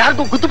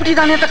 ಯಾರಿಗೂ ಗುದ್ದು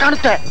ಬಿಟ್ಟಿದ್ದಾನೆ ಅಂತ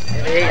ಕಾಣುತ್ತೆ.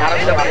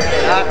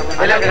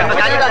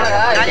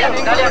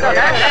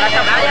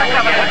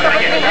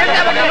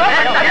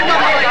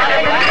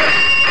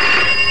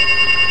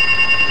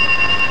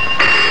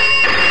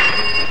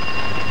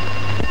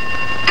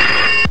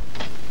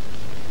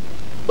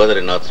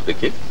 ಬದ್ರಿನಾಥ್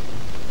ಸ್ಪೀಕಿಂಗ್.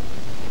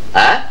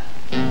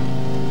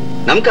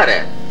 ನಮ್ಕಾರೆ?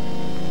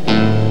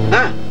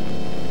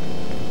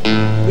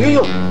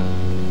 ಅಯ್ಯೋ,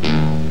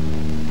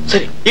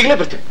 ಸರಿ ಈಗಲೇ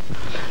ಬರ್ತೀನಿ.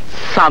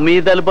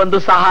 ಸಮಯದಲ್ಲಿ ಬಂದು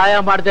ಸಹಾಯ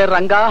ಮಾಡ್ದೆ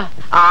ರಂಗ.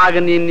 ಆಗ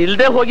ನೀನ್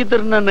ಇಲ್ದೆ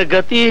ಹೋಗಿದ್ರು ನನ್ನ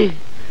ಗತಿ.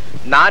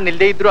 ನಾನ್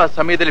ಇಲ್ದೇ ಇದ್ರು ಆ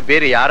ಸಮಯದಲ್ಲಿ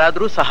ಬೇರೆ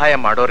ಯಾರಾದ್ರೂ ಸಹಾಯ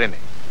ಮಾಡೋರೇನೆ.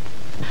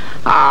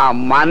 ಆ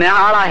ಮನೆ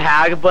ಆಳ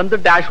ಹೇಗೆ ಬಂದು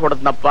ಡ್ಯಾಶ್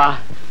ಹೊಡೆದ್ನಪ್ಪ.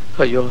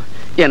 ಅಯ್ಯೋ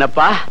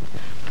ಏನಪ್ಪ,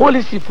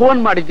 ಪೊಲೀಸಿಗೆ ಫೋನ್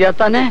ಮಾಡಿದ್ಯಾ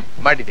ತಾನೆ?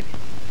 ಮಾಡಿದ್ದೀನಿ.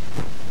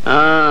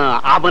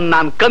 ಅವನ್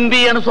ನಾನ್ ಕಂಬಿ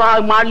ಎಣಸೋ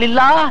ಹಾಗೆ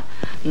ಮಾಡ್ಲಿಲ್ಲ.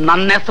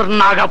 ನನ್ನ ಹೆಸರು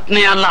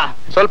ನಾಗಪ್ಪನೇ ಅಲ್ಲ.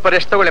 ಸ್ವಲ್ಪ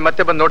ರೆಸ್ಟ್ ತಗೊಳ್ಳಿ,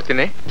 ಮತ್ತೆ ಬಂದು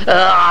ನೋಡ್ತೀನಿ.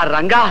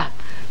 ರಂಗ,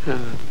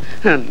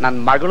 ನನ್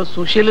ಮಗಳು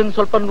ಸುಶೀಲನ್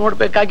ಸ್ವಲ್ಪ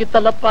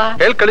ನೋಡ್ಬೇಕಾಗಿತ್ತಲ್ಲಪ್ಪ.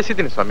 ಹೇಳ್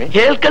ಕಳಿಸಿದ್ದೀನಿ ಸ್ವಾಮಿ.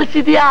 ಹೇಳ್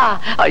ಕಳಿಸಿದ್ಯಾ?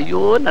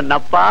 ಅಯ್ಯೋ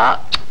ನನ್ನಪ್ಪ.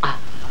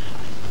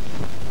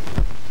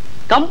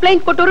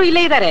 ಕಂಪ್ಲೇಂಟ್ ಕೊಟ್ಟವರು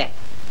ಇಲ್ಲೇ ಇದ್ದಾರೆ.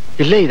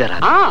 ಇಲ್ಲೇ ಇದಾರ?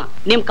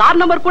 ನಿಮ್ ಕಾರ್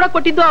ನಂಬರ್ ಕೂಡ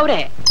ಕೊಟ್ಟಿದ್ದು ಅವ್ರೆ.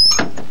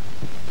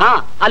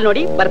 ಅಲ್ಲಿ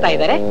ನೋಡಿ ಬರ್ತಾ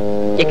ಇದ್ದಾರೆ.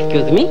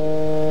 Excuse me.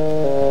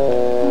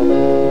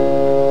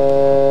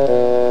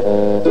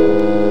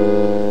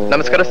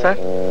 ನಮಸ್ಕಾರ ಸರ್.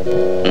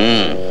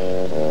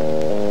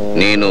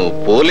 ನೀನು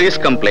ಪೊಲೀಸ್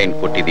ಕಂಪ್ಲೇಂಟ್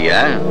ಕೊಟ್ಟಿದೀಯಾ?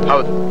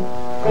 ಹೌದು.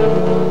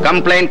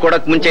 ಕಂಪ್ಲೇಂಟ್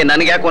ಕೊಡಕ್ ಮುಂಚೆ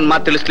ನನಗೆ ಯಾಕೆ ಒಂದ್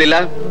ಮಾತು ತಿಳಿಸ್ಲಿಲ್ಲ?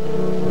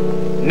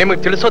 ನಿಮಗ್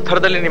ತಿಳಿಸೋ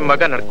ಥರದಲ್ಲಿ ನಿಮ್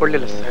ಮಗ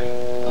ನಡ್ಕೊಳ್ಳಿಲ್ಲ ಸರ್.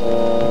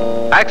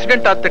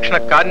 ಆಕ್ಸಿಡೆಂಟ್ ಆದ ತಕ್ಷಣ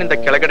ಕಾರ್ನಿಂದ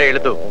ಕೆಳಗಡೆ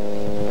ಇಳಿದು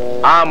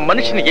ಆ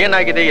ಮನುಷ್ಯನಿಗೆ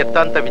ಏನಾಗಿದೆ ಎತ್ತ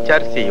ಅಂತ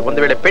ವಿಚಾರಿಸಿ ಒಂದು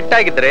ವೇಳೆ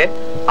ಪೆಟ್ಟಾಗಿದ್ರೆ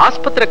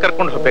ಆಸ್ಪತ್ರೆ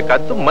ಕರ್ಕೊಂಡು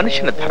ಹೋಗ್ಬೇಕಾದ್ದು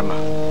ಮನುಷ್ಯನ ಧರ್ಮ.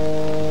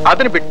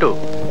 ಅದನ್ನ ಬಿಟ್ಟು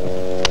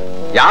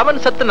ಯಾವನ್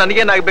ಸತ್ತು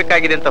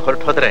ನನಗೇನಾಗ್ಬೇಕಾಗಿದೆ ಅಂತ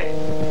ಹೊರಟು ಹೋದ್ರೆ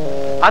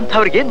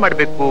ಅಂಥವ್ರಿಗೆ ಏನ್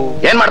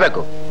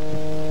ಮಾಡ್ಬೇಕು?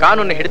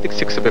 ಕಾನೂನು ಹಿಡಿತಕ್ಕೆ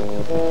ಸಿಕ್ಸಬೇಕು.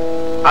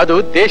 ಅದು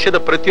ದೇಶದ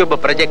ಪ್ರತಿಯೊಬ್ಬ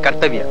ಪ್ರಜೆ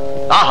ಕರ್ತವ್ಯ.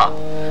 ಆಹಾ,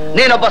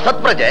 ನೀನೊಬ್ಬ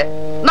ಸತ್ಪ್ರಜೆ,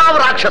 ನಾವು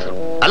ರಾಕ್ಷಸರು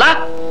ಅಲ್ಲ?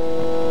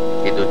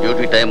 ಇದು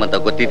ಡ್ಯೂಟಿ ಟೈಮ್ ಅಂತ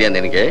ಗೊತ್ತಿದೆಯಾ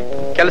ನಿನಗೆ?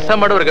 ಕೆಲಸ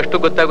ಮಾಡೋರ್ಗಷ್ಟು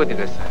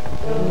ಗೊತ್ತಾಗೋದಿಲ್ಲ ಸರ್.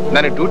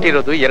 ನನಗೆ ಡ್ಯೂಟಿ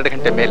ಇರೋದು 2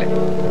 ಗಂಟೆ ಮೇಲೆ.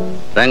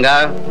 ರಂಗ,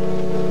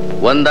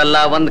 ಒಂದಲ್ಲ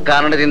ಒಂದ್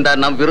ಕಾರಣದಿಂದ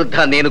ನಮ್ ವಿರುದ್ಧ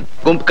ನೀನು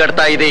ಗುಂಪು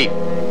ಕಟ್ತಾ ಇದೀ.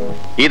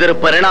 ಇದರ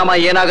ಪರಿಣಾಮ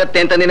ಏನಾಗತ್ತೆ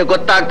ಅಂತ ನಿನಗೆ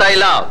ಗೊತ್ತಾಗ್ತಾ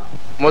ಇಲ್ಲ.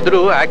 ಮೊದಲು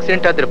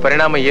ಆಕ್ಸಿಡೆಂಟ್ ಆದ್ರೆ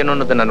ಪರಿಣಾಮ ಏನು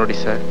ಅನ್ನೋದನ್ನ ನೋಡಿ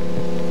ಸರ್.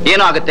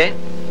 ಏನೋ ಆಗತ್ತೆ?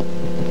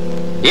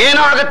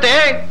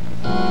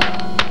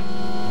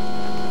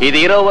 ಇದು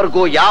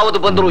ಇರೋವರೆಗೂ ಯಾವುದು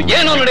ಬಂದ್ರು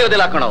ಏನೂ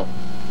ನಡೆಯೋದಿಲ್ಲ ಕಣೋ.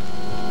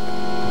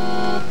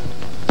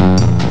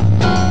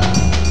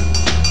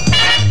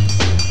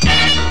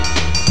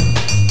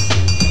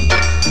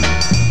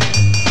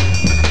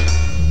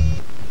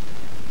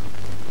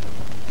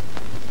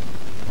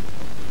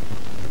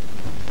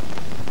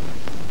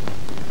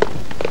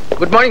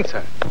 Good morning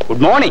sir.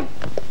 Good morning.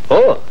 ಓ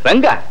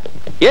ರಂಗ,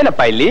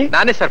 ಏನಪ್ಪ ಇಲ್ಲಿ?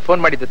 ನಾನೇ ಸರ್ ಫೋನ್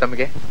ಮಾಡಿದ್ದು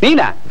ತಮಗೆ.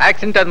 ನೀನಾ?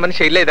 ಆಕ್ಸಿಡೆಂಟ್ ಆದ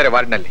ಮನುಷ್ಯ ಇಲ್ಲೇ ಇದ್ದಾರೆ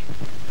ವಾರ್ಡ್ನಲ್ಲಿ.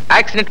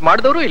 ಆಕ್ಸಿಡೆಂಟ್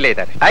ಮಾಡಿದವರು ಇಲ್ಲೇ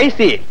ಇದ್ದಾರೆ. I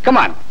C.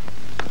 ಕಮಾನ್.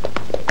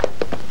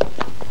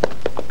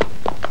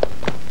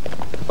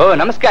 ಓ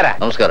ನಮಸ್ಕಾರ.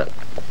 ನಮಸ್ಕಾರ.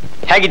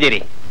 ಹೇಗಿದ್ದೀರಿ?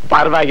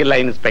 ಪರವಾಗಿಲ್ಲ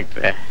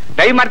ಇನ್ಸ್ಪೆಕ್ಟ್ರೆ.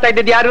 ಡ್ರೈವ್ ಮಾಡ್ತಾ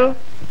ಇದ್ದಿದ್ದು ಯಾರು?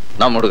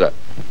 ನಮ್ಮ ಹುಡುಗ.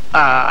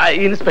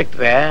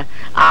 ಇನ್ಸ್ಪೆಕ್ಟ್ರೆ,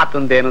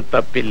 ಆತಂದೇನು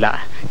ತಪ್ಪಿಲ್ಲ.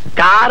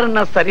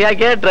 ಕಾರನ್ನ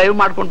ಸರಿಯಾಗಿ ಡ್ರೈವ್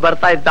ಮಾಡ್ಕೊಂಡು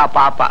ಬರ್ತಾ ಇದ್ದ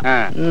ಪಾಪ.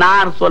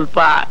 ನಾನ್ ಸ್ವಲ್ಪ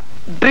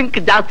ಡ್ರಿಂಕ್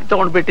ಜಾಸ್ತಿ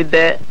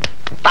ತಗೊಂಡ್ಬಿಟ್ಟಿದ್ದೆ.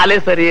 ತಲೆ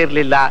ಸರಿ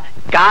ಇರ್ಲಿಲ್ಲ.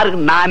 ಕಾರ್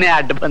ನಾನೇ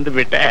ಅಡ್ಡ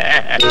ಬಂದ್ಬಿಟ್ಟೆ.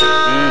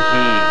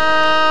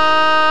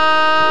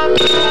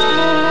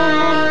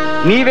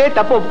 ನೀವೇ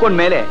ತಪ್ಪು ಒಪ್ಕೊಂಡ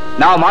ಮೇಲೆ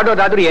ನಾವು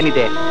ಮಾಡೋದಾದ್ರೂ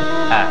ಏನಿದೆ?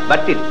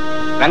 ಬರ್ತೀನಿ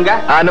ರಂಗ.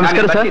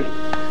 ನಮಸ್ಕಾರ ಸರ್.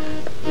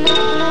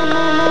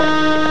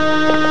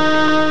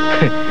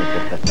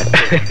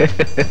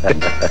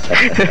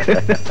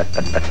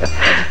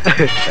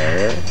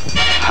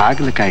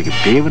 ಹಾಗಲಕಾಯಿಗೆ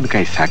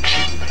ಬೇವನಕಾಯಿ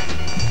ಸಾಕ್ಷಿ.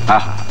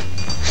 ಆಹಾ,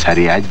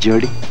 ಸರಿಯಾದ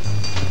ಜೋಡಿ.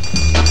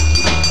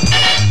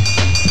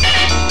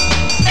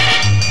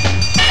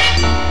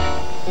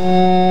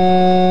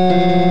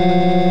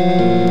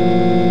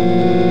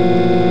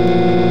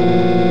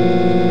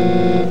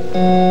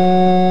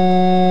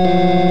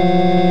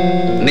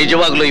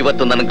 ನಿಜವಾಗ್ಲೂ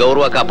ಇವತ್ತು ನನ್ನ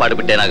ಗೌರವ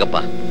ಕಾಪಾಡಿಬಿಟ್ಟೆ ನಾಗಪ್ಪ.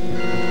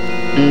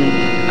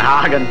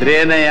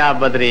 ಹಾಗಂದ್ರೇನಯ್ಯ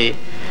ಬದ್ರಿ,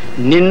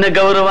 ನಿನ್ನ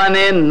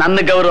ಗೌರವನೇ ನನ್ನ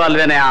ಗೌರವ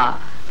ಅಲ್ವೇನಯ್ಯ?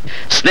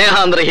 ಸ್ನೇಹ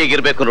ಅಂದ್ರೆ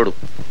ಹೀಗಿರ್ಬೇಕು ನೋಡು.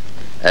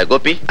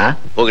 ಗೋಪಿ,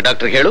 ಹೋಗಿ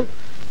ಡಾಕ್ಟರ್ ಹೇಳು,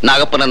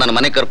 ನಾಗಪ್ಪನ ನನ್ನ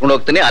ಮನೆ ಕರ್ಕೊಂಡು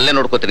ಹೋಗ್ತೀನಿ, ಅಲ್ಲೇ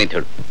ನೋಡ್ಕೋತೀನಿ ಅಂತ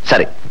ಹೇಳು.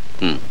 ಸರಿ.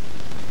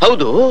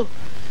 ಹೌದು,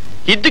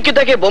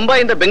 ಇದ್ದಕ್ಕಿದ್ದಾಗೆ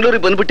ಬೊಂಬಾಯಿಂದ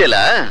ಬೆಂಗಳೂರಿಗೆ ಬಂದ್ಬಿಟ್ಟಿಲ್ಲ.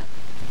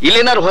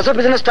 ಇಲ್ಲೇನಾದ್ರು ಹೊಸ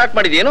ಬಿಸಿನೆಸ್ ಸ್ಟಾರ್ಟ್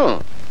ಮಾಡಿದೇನು?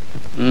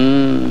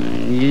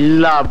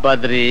 ಇಲ್ಲ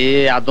ಬದ್ರಿ,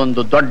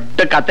 ಅದೊಂದು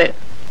ದೊಡ್ಡ ಕತೆ.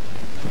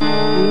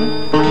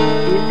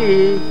 ಇಲ್ಲಿ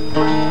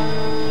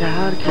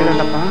ಯಾರು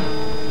ಕೇಳಲ್ಲಪ್ಪ?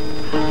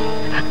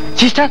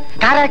 ಸಿಸ್ಟರ್,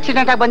 ಕಾರ್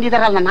ಆಕ್ಸಿಡೆಂಟ್ ಆಗಿ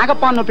ಬಂದಿದಾರಲ್ಲ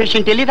ನಾಗಪ್ಪ ಅನ್ನೋ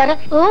ಪೇಷಂಟ್ ಎಲ್ಲಿದ್ದಾರೆ?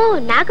 ಓ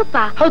ನಾಗಪ್ಪ,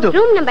 ಹೌದು,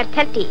 room number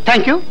 30.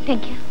 Thank you.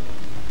 Thank you.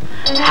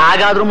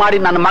 ಹಾಗಾದ್ರೂ ಮಾಡಿ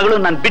ನನ್ನ ಮಗಳು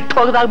ನಾನು ಬಿಟ್ಟು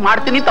ಹೋಗದಾಗ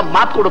ಮಾಡ್ತೀನಿ ಅಂತ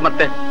ಮಾತು ಕೊಡು.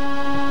 ಮತ್ತೆ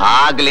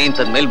ಆಗ್ಲಿ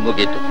ಅಂತಂದ್ಮೇಲೆ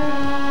ಮುಗೀತು.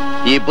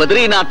 ಈ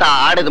ಬದ್ರಿನಾಥ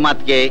ಆಡದ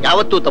ಮಾತಿಗೆ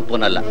ಯಾವತ್ತೂ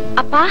ತಪ್ಪುನಲ್ಲ.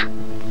 ಅಪ್ಪ,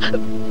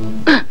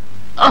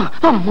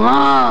 ಅಮ್ಮ,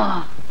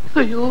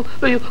 ಅಯ್ಯೋ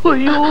ಅಯ್ಯೋ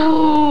ಅಯ್ಯೋ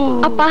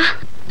ಅಪ್ಪ,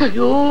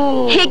 ಅಯ್ಯೋ,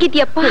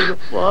 ಹೇಗಿದ್ಯಪ್ಪ?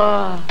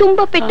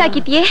 ತುಂಬಾ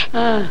ಪೆಟ್ಟಾಗಿದ್ಯೆ?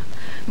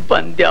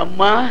 ಬಂದೆ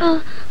ಅಮ್ಮ.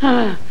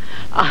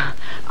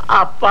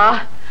 ಅಪ್ಪ,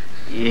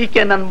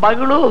 ಈಕೆ ನನ್ನ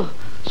ಮಗಳು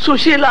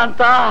ಸುಶೀಲ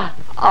ಅಂತ.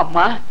 ಅಮ್ಮ,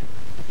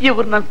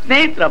 ಇವ್ರು ನನ್ನ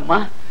ಸ್ನೇಹಿತರಮ್ಮ,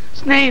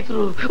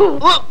 ಸ್ನೇಹಿತರು.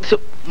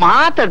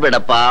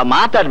 ಮಾತಾಡ್ಬೇಡಪ್ಪ,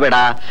 ಮಾತಾಡ್ಬೇಡ.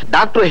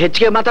 ಡಾಕ್ಟ್ರು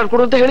ಹೆಚ್ಚಿಗೆ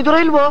ಮಾತಾಡ್ಕೊಡು ಅಂತ ಹೇಳಿದ್ರು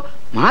ಇಲ್ವೋ?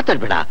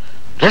 ಮಾತಾಡ್ಬೇಡ,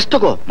 ರೆಸ್ಟ್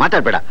ತಗೋ,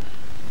 ಮಾತಾಡ್ಬೇಡ.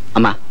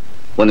 ಅಮ್ಮ,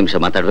 1 ನಿಮಿಷ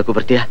ಮಾತಾಡ್ಬೇಕು,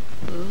 ಬರ್ತೀಯಾ?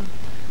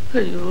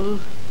 ಅಯ್ಯೋ,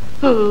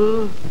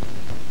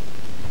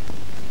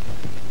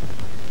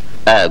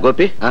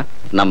 ಗೋಪಿ,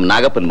 ನಮ್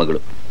ನಾಗಪ್ಪನ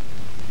ಮಗಳು,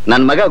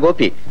 ನನ್ ಮಗ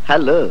ಗೋಪಿ.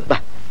 ಹಲೋ, ಬಾ.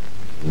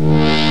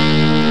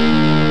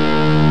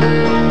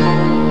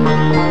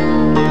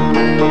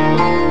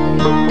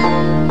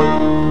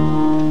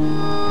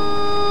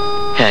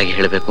 ಹೇಗೆ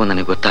ಹೇಳಬೇಕು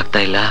ನನಗೆ ಗೊತ್ತಾಗ್ತಾ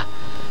ಇಲ್ಲ.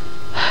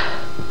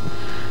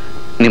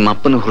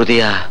 ನಿಮ್ಮಪ್ಪನ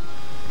ಹೃದಯ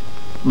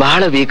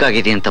ಬಹಳ ವೀಕ್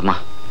ಆಗಿದೆ ಅಂತಮ್ಮ.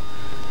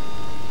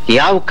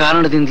 ಯಾವ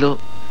ಕಾರಣದಿಂದಲೂ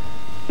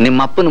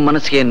ನಿಮ್ಮಪ್ಪನ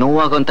ಮನಸ್ಸಿಗೆ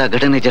ನೋವಾಗುವಂತ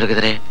ಘಟನೆ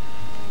ಜರುಗಿದ್ರೆ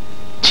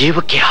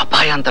ಜೀವಕ್ಕೆ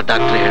ಅಪಾಯ ಅಂತ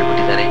ಡಾಕ್ಟರ್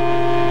ಹೇಳ್ಬಿಟ್ಟಿದ್ದಾರೆ.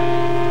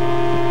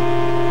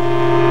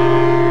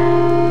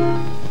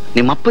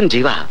 ನಿಮ್ಮಪ್ಪನ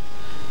ಜೀವ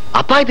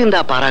ಅಪಾಯದಿಂದ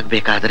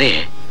ಪಾರಾಗಬೇಕಾದ್ರೆ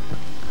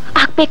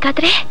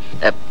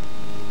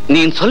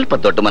ನೀನ್ ಸ್ವಲ್ಪ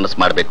ದೊಡ್ಡ ಮನಸ್ಸು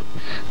ಮಾಡ್ಬೇಕು.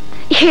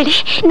 ಹೇಳಿ,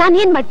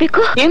 ನಾನೇನ್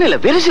ಮಾಡ್ಬೇಕು? ಏನಿಲ್ಲ,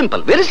 ವೆರಿ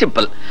ಸಿಂಪಲ್, ವೆರಿ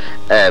ಸಿಂಪಲ್.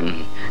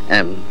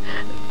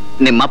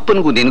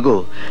 ನಿಮ್ಮಪ್ಪನಿಗೂ ನಿನಗೂ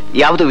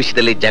ಯಾವುದೋ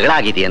ವಿಷಯದಲ್ಲಿ ಜಗಳ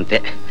ಆಗಿದೆಯಂತೆ.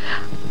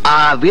 ಆ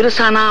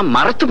ವಿರಸನ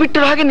ಮರೆತು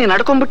ಬಿಟ್ಟಿರೋ ಹಾಗೆ ನೀನ್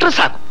ನಡ್ಕೊಂಡ್ಬಿಟ್ರೆ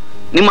ಸಾಕು,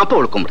 ನಿಮ್ಮಪ್ಪ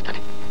ಉಳ್ಕೊಂಡ್ಬಿಡ್ತಾನೆ.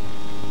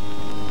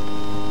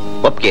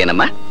 ಒಪ್ಪಿಗೆ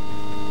ಏನಮ್ಮ?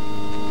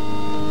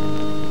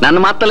 ನನ್ನ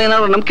ಮಾತಲ್ಲಿ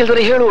ಏನಾದ್ರು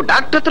ನಂಬಿಕೆ ಹೇಳು,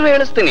 ಡಾಕ್ಟರ್ ಹತ್ರ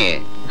ಹೇಳಿಸ್ತೀನಿ.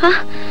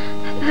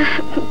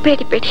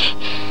 ಬೇಡಿ ಬೇಡಿ,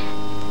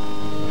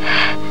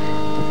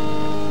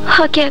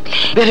 ಹಾಗೆ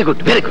ಆಗ್ಲಿ. Very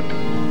good, very good.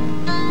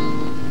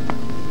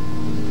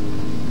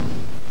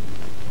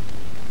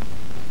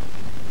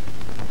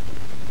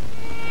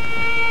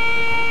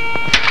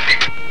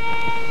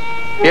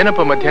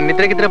 ಏನಪ್ಪ ಮಧ್ಯಾಹ್ನ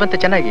ನಿದ್ರೆಗಿದ್ರೆ ಬಂತ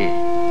ಚೆನ್ನಾಗಿ?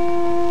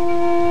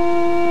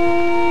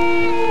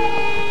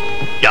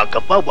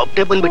 ಯಾಕಪ್ಪ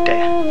ಒಬ್ಬನೇ ಬಂದ್ಬಿಟ್ಟೆ?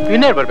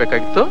 ಇನ್ಯಾರು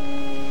ಬರ್ಬೇಕಾಗಿತ್ತು?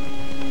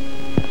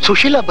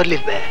 ಸುಶೀಲಾ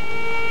ಬರ್ಲಿಲ್ವೇ?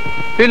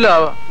 ಇಲ್ಲ,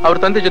 ಅವ್ರ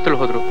ತಂದೆ ಜೊತೆ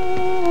ಹೋದ್ರು.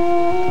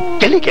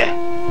 ಎಲ್ಲಿಗೆ?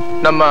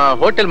 ನಮ್ಮ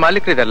ಹೋಟೆಲ್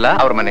ಮಾಲೀಕರು ಇದಲ್ಲ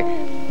ಅವ್ರ ಮನೆಗೆ.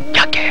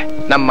 ಯಾಕೆ?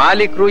 ನಮ್ಮ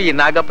ಮಾಲೀಕರು ಈ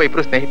ನಾಗಪ್ಪ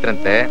ಇಬ್ರು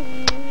ಸ್ನೇಹಿತರಂತೆ.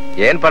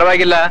 ಏನ್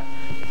ಪರವಾಗಿಲ್ಲ,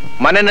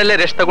 ಮನೆಯಲ್ಲೇ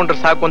ರೆಸ್ಟ್ ತಗೊಂಡ್ರೆ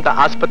ಸಾಕು ಅಂತ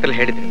ಆಸ್ಪತ್ರೆಯಲ್ಲಿ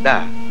ಹೇಳಿದ್ರಿಂದ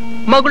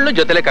ಮಗಳನ್ನ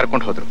ಜೊತೆಲೆ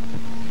ಕರ್ಕೊಂಡು ಹೋದ್ರು.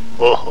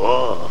 ಓಹೋ,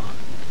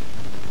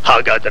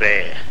 ಹಾಗಾದ್ರೆ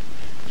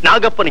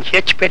ನಾಗಪ್ಪನಿಗೆ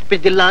ಹೆಚ್ಚು ಪೆಟ್ಟು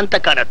ಬಿದ್ದಿಲ್ಲ ಅಂತ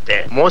ಕಾಣತ್ತೆ.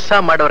 ಮೋಸ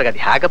ಮಾಡೋರ್ಗೆ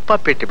ಅದು ಹೇಗಪ್ಪ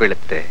ಪೆಟ್ಟು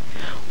ಬೀಳುತ್ತೆ?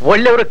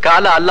 ಒಳ್ಳೆಯವ್ರ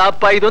ಕಾಲ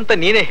ಅಲ್ಲಪ್ಪ ಇದು ಅಂತ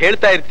ನೀನೇ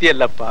ಹೇಳ್ತಾ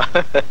ಇರ್ತೀಯಲ್ಲಪ್ಪ.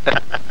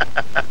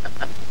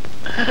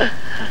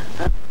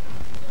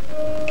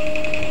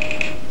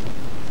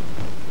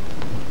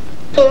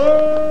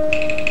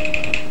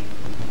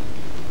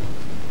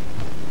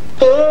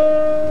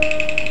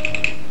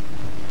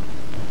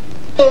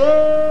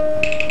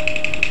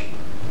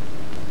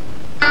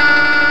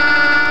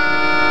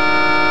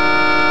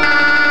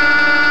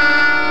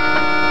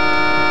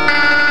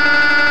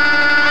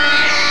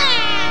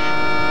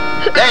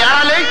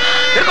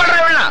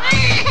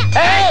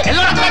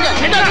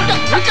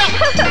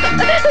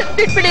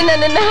 ಬಿಟ್ಬಿಡಿ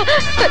ನನ್ನನ್ನ.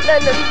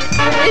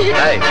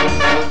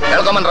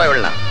 ಹೇಳ್ಕೊಂಬನ್ರ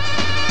ಇವಳನ್ನ.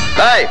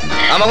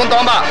 ಆ ಮಗುನ್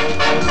ತಗೊಂಬ.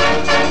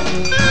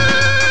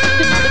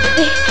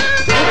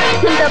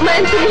 ನಿಮ್ದಮ್ಮ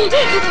ಅಂತೀನಿ.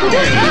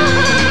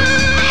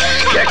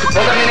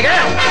 ನಿನಗೆ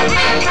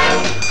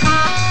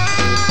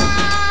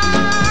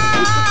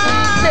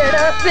ಬೇಡ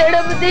ಬೇಡ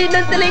ಬುದ್ಧಿ,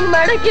 ಇನ್ನೊಂದ್ಸಲ ಹಿಂಗ್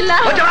ಮಾಡಕ್ಕಿಲ್ಲ.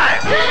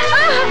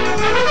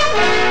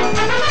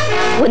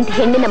 ಒಂದ್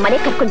ಹೆಣ್ಣಿನ ಮನೆ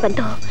ಕರ್ಕೊಂಡ್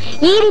ಬಂದು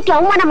ಈ ರೀತಿ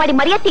ಅವಮಾನ ಮಾಡಿ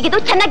ಮರ್ಯಾದೆ ತೆಗೆದು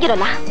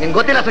ಚೆನ್ನಾಗಿರೋಲ್ಲ. ನಿನ್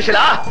ಗೊತ್ತಿಲ್ಲ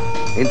ಸುಶೀಲಾ,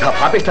 ಇಂಥ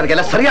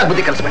ಪಾಪಿಸ್ಟರ್ಗೆಲ್ಲ ಸರಿಯಾಗಿ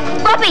ಬುದ್ಧಿ ಕಲಿಸ್ಬೇಕು.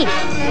 ಗೋಪಿ,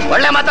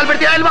 ಒಳ್ಳೆ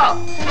ಮಾತಾಡ್ಬಿಡ್ತೀಯಾ ಇಲ್ವಾ?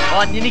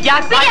 ನಿನಗೆ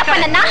ಯಾಕೆ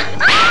ನನ್ನ?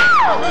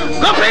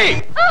 ಗೋಪಿ,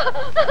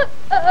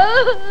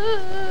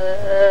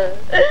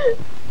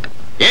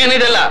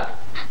 ಏನಿದೆಲ್ಲ?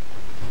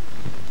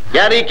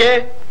 ಯಾರೀಕೆ?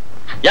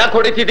 ಯಾಕೆ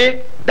ಹೊಡಿತಿದ್ದಿ?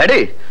 ಡ್ಯಾಡಿ,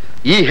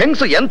 ಈ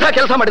ಹೆಂಗಸು ಎಂಥ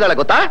ಕೆಲಸ ಮಾಡಿದಾಳೆ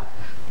ಗೊತ್ತಾ?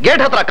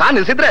 ಗೇಟ್ ಹತ್ರ ಕಾರ್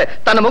ನಿಲ್ಸಿದ್ರೆ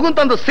ತನ್ನ ಮಗುನ್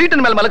ತಂದು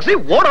ಸೀಟಿನ ಮೇಲೆ ಮಲಗಿಸಿ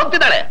ಓಡ್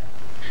ಹೋಗ್ತಿದ್ದಾಳೆ.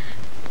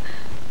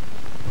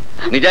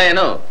 ನಿಜ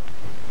ಏನು?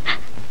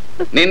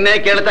 ನಿನ್ನೆ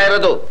ಕೇಳ್ತಾ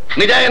ಇರೋದು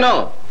ನಿಜ ಏನು?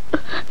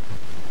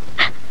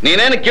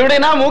 ನೀನೇನು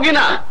ಕಿವಿಡಿನ ಮೂಗಿನ?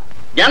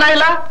 ಜ್ಞಾನ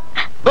ಇಲ್ಲ?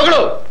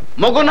 ಮಗಳು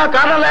ಮಗುನ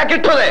ಕಾರಲ್ಲಿ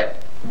ಯಾಕಿಟ್ಟೋದೆ?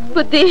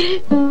 ಬುದ್ಧಿ,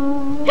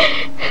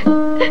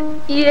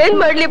 ಏನ್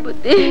ಮಾಡ್ಲಿ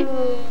ಬುದ್ಧಿ,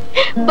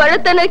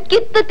 ಬಡತನ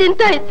ಕಿತ್ತು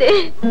ತಿಂತೈತೆ.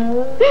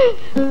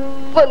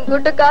 ಒಂದ್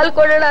ಗುಡ್ಡ ಕಾಲ್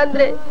ಕೊಡೋಣ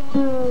ಅಂದ್ರೆ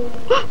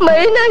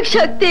ಮೈನಾಗ್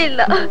ಶಕ್ತಿ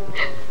ಇಲ್ಲ.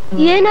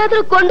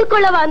 ಏನಾದ್ರೂ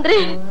ಕೊಂಡುಕೊಳ್ಳವ ಅಂದ್ರೆ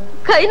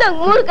ಕೈನಾಗ್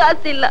 3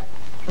 ಕಾಸಿಲ್ಲ.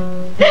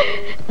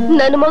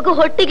 ನನ್ನ ಮಗು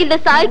ಹೊಟ್ಟಿಗಿಲ್ಲ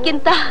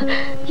ಸಾಯಕ್ಕಿಂತ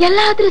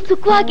ಎಲ್ಲಾದ್ರೂ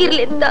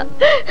ಸುಖವಾಗಿರ್ಲಿ ಅಂತ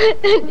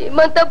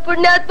ನಿಮ್ಮಂತ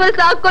ಪುಣ್ಯಾತ್ಮ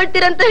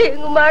ಸಾಕೊಳ್ತೀರಂತ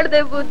ಹೆಂಗ್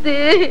ಮಾಡ್ದೆ ಬುದ್ಧಿ.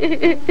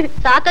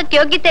 ಸಾಕಕ್ಕೆ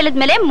ಯೋಗ್ಯತೆ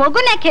ಹೇಳಿದ್ಮೇಲೆ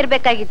ಮಗುನ ಯಾಕೆ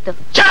ಇರ್ಬೇಕಾಗಿತ್ತು?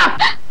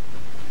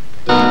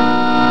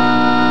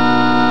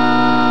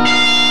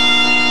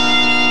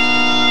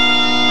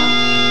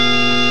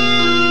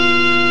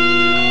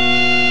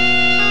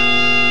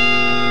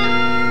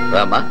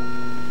 ರಾಮ,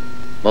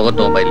 ಮಗು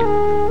ತಗೊಂಬ ಇಲ್ಲಿ.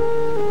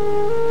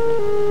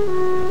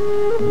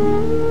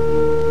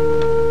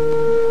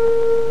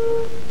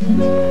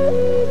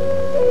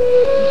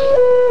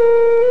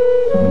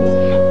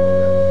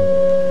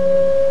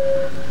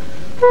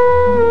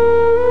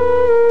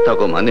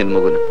 ತಗೋಮ್ಮ ನಿನ್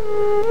ಮಗುನ.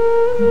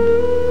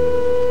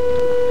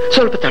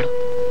 ಸ್ವಲ್ಪ ತಾಳು.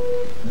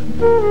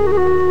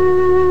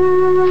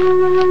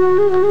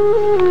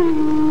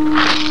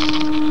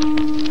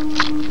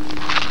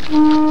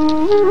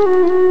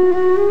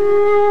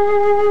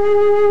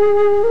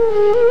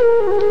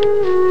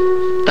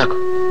 ತಗೋ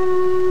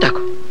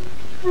ತಗೋ.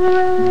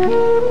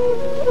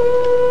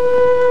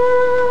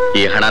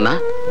 ಈ ಹಣನ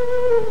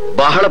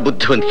ಬಹಳ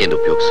ಬುದ್ಧಿವಂತಿಕೆಯಿಂದ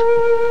ಉಪಯೋಗಿಸು.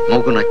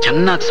 ಮಗುನ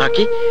ಚೆನ್ನಾಗಿ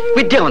ಸಾಕಿ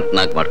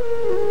ವಿದ್ಯಾವಂತನಾಗಿ ಮಾಡು.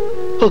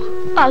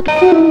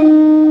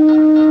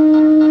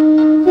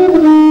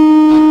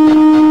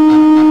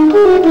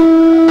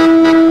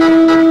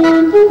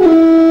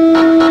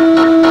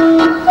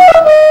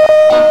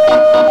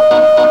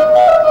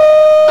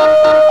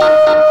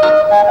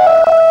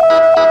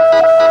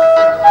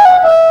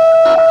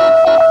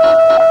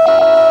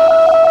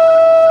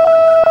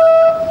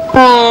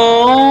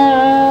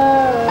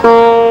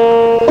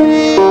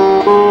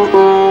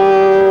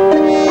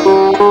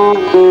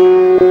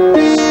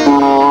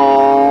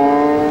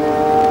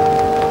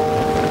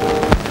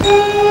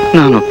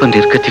 ಸ್ವಲ್ಪ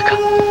ನಿರ್ಗತಿಕ.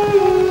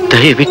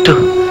 ದಯವಿಟ್ಟು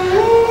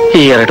ಈ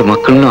 2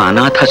 ಮಕ್ಕಳನ್ನು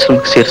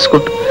ಅನಾಥಾಶ್ರಮಕ್ಕೆ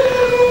ಸೇರಿಸ್ಕೊಂಡು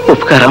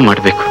ಉಪಕಾರ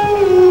ಮಾಡಬೇಕು.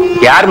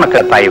 ಯಾರ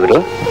ಮಕ್ಕಳಪ್ಪ ಇವರು?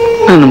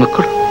 ನನ್ನ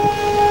ಮಕ್ಕಳು.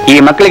 ಈ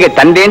ಮಕ್ಕಳಿಗೆ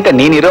ತಂದೆ ಅಂತ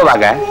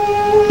ನೀನಿರುವಾಗ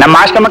ನಮ್ಮ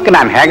ಆಶ್ರಮಕ್ಕೆ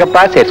ನಾನು ಹೇಗಪ್ಪ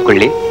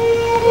ಸೇರಿಸ್ಕೊಳ್ಳಿ?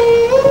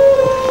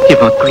 ಈ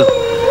ಮಕ್ಕಳು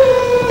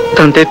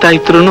ತಂದೆ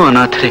ತಾಯಿತ್ರೂ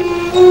ಅನಾಥರೇ.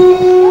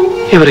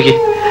 ಇವರಿಗೆ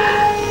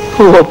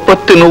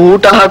ಒಪ್ಪತ್ತಿನ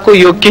ಊಟ ಹಾಕೋ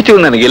ಯೋಗ್ಯತೆಯೂ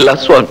ನನಗಿಲ್ಲ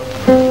ಸ್ವಾಮಿ.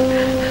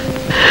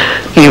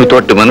 ನೀವು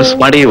ದೊಡ್ಡ ಮನಸ್ಸು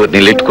ಮಾಡಿ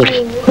ಇವ್ರನ್ನಿಲ್ಲಿಟ್ಕೊಳ್ಳಿ.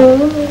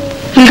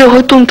 ಈಗ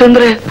ಹೋಯ್ತು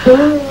ಅಂತಂದ್ರೆ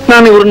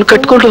ನಾನು ಇವ್ರನ್ನ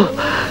ಕಟ್ಕೊಂಡು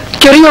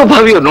ಕೆರೆಯೋ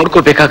ಬಾವಿಯೋ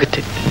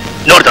ನೋಡ್ಕೋಬೇಕಾಗತ್ತೆ.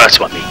 ನೋಡ್ದ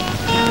ಸ್ವಾಮಿ,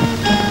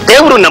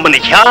 ದೇವರು ನಮ್ಮನ್ನು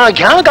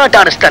ಹ್ಯಾಗ ಆಟ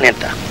ಆಡಿಸ್ತಾನೆ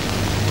ಅಂತ.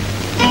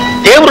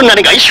 ದೇವರು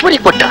ನನಗೆ ಐಶ್ವರ್ಯ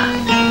ಕೊಟ್ಟ,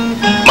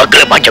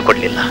 ಮಕ್ಕಳ ಭಾಗ್ಯ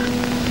ಕೊಡ್ಲಿಲ್ಲ.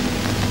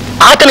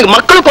 ಆತನಿಗೆ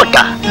ಮಕ್ಕಳು ಕೊಟ್ಟ,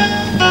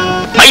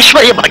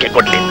 ಐಶ್ವರ್ಯ ಭಾಗ್ಯ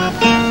ಕೊಡ್ಲಿಲ್ಲ.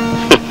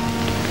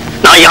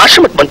 ನಾ ಈ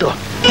ಆಶ್ರಮಕ್ಕೆ ಬಂದು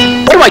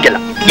ಪರವಾಗಿಲ್ಲ,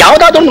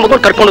 ಯಾವ್ದಾದ್ರು ಒಂದು ಮಗು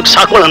ಕರ್ಕೊಂಡು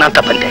ಸಾಕೋಣ ಅಂತ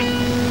ಬಂದೆ.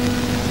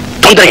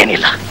 ತೊಂದರೆ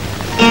ಏನಿಲ್ಲ.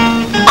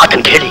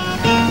 ಆತನಿಗೆ ಹೇಳಿ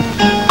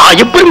ಆ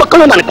 2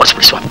 ಮಕ್ಕಳು ನನಗೆ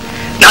ಕೊಡಿಸ್ಬಿಡಿ ಸ್ವಾಮಿ,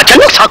 ನಾ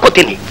ಚೆನ್ನಾಗಿ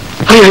ಸಾಕೋತೀನಿ.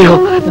 ಅಯ್ಯೋ,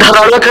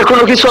 ಧಾರಾಳ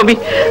ಕರ್ಕೊಂಡು ಹೋಗಿ ಸ್ವಾಮಿ.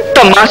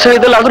 ತಮ್ಮ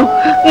ಆಶ್ರಯದಲ್ಲಾದ್ರೂ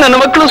ನನ್ನ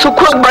ಮಕ್ಕಳು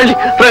ಸುಖವಾಗಿ ಬಾಳ್ಲಿ.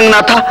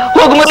 ರಂಗನಾಥ,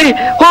 ಹೋಗು ಮರಿ,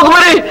 ಹೋಗು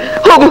ಮರಿ,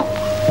 ಹೋಗು.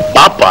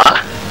 ಪಾಪ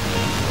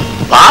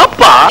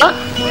ಪಾಪ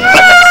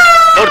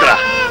ನೋಡ್ರ,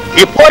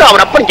 ಈ ಪೋರ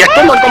ಅವ್ರ ಅಪ್ಪನಿಗೆ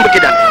ಎಷ್ಟೊಂದು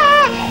ನೋಡ್ಕೊಂಡ್ಬಿಟ್ಟಿದ್ದಾನೆ.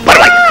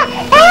 ಪರವಾಗಿಲ್ಲ,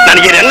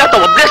 ನನಗೆ ರಂಗನಾಥ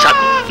ಒಬ್ಬರೇ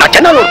ಸಾಕು, ನಾ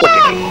ಚೆನ್ನಾಗಿ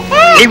ನೋಡ್ಕೊತೀನಿ.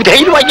 ನೀವು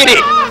ಧೈರ್ಯವಾಗಿರಿ.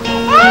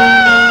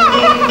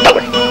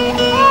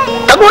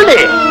 ತಗೊಳ್ಳಿ,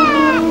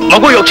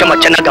 ಮಗು ಯೋಗಕ್ಷೇಮ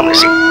ಚೆನ್ನಾಗಿ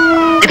ಗಮನಿಸಿ.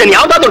 ಇದನ್ನ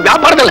ಯಾವ್ದಾದ್ರು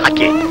ವ್ಯಾಪಾರದಲ್ಲಿ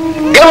ಹಾಕಿ,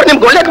 ದೇವರು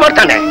ನಿಮ್ಗೆ ಒಳ್ಳೇದು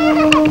ಮಾಡ್ತಾನೆ.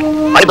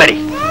 ಅಳ್ಬೇಡಿ,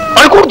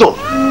 ಅಳ್ಕೂಡ್ದು.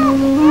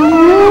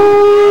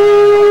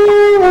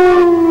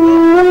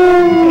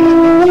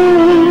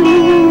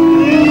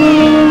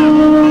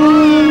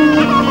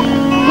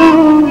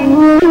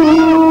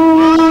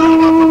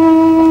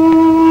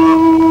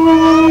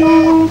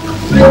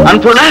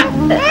 ಅನ್ಪೂರ್ಣ,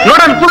 ನೋಡ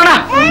ಅನ್ಪೂರ್ಣ,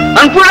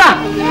 ಅನ್ಪೂರ್ಣ,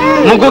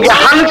 ಮಗುಗೆ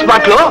ಹಾಲಿಕ್ಸ್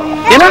ಬಾಟ್ಲು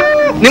ಏನ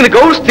ನಿನ್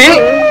ಗೌಡ್ಸ್ತಿ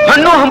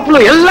ಹಣ್ಣು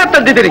ಹಂಪಲು ಎಲ್ಲ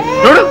ತಂದಿದ್ದೀರಿ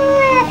ನೋಡು.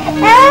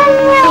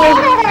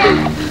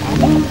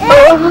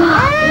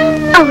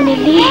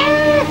 ಅವನಲ್ಲಿ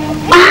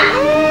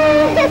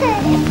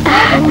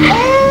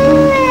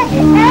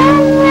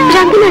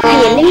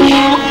ರಂಗನಾಥಯಲ್ಲಿ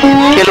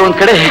ಕೆಲವೊಂದ್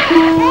ಕಡೆ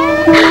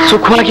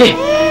ಸುಖವಾಗಿ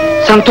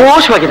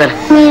ಸಂತೋಷವಾಗಿದ್ದಾರೆ.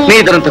 ನೀ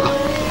ಇದನ್ನು ತಗೋ.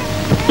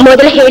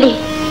 ಮೊದಲು ಹೇಳಿ,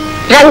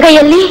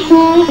 ರಂಗಯ್ಯಲ್ಲಿ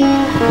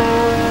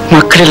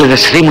ಮಕ್ಕಳಿಲ್ಲದ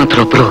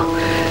ಶ್ರೀಮಂತರೊಬ್ರು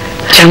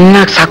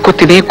ಚೆನ್ನಾಗಿ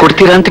ಸಾಕೋತೀನಿ,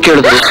 ಕೊಡ್ತೀರಾ ಅಂತ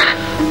ಕೇಳಿದ್ರು,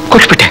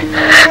 ಕೊಟ್ಬಿಟ್ಟೆ.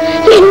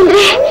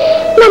 ಏನಂದ್ರೆ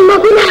ನನ್ನ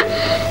ಮಗುನ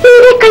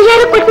ನೀವೇ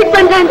ಕೈಯಾರ ಕೊಟ್ಬಿಟ್ಟು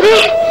ಬಂದ ಅಂದ್ರೆ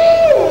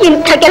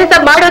ಇಂಥ ಕೆಲಸ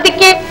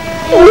ಮಾಡೋದಕ್ಕೆ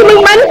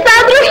ನಿಮಗ್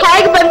ಮನಸ್ಸಾದ್ರೂ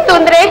ಹೇಗ್ ಬಂತು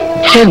ಅಂದ್ರೆ?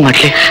 ಹೇಗ್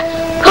ಮಾಡ್ಲಿ?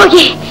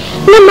 ಹೋಗಿ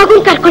ನಮ್ಮ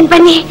ಮಗುನ್ ಕರ್ಕೊಂಡ್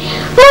ಬನ್ನಿ,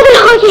 ಮೊದಲು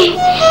ಹೋಗಿ.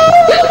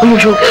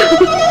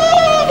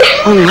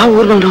 ಅವನು ಯಾವ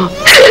ಊರ್ನವನು,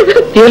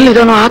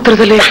 ಎಲ್ಲಿದಾನೋ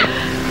ಆತರದಲ್ಲಿ?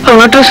 ಅವನ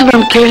ಅಡ್ರೆಸ್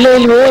ನಾನು ಕೇಳಲೇ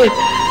ಇಲ್ವೇ?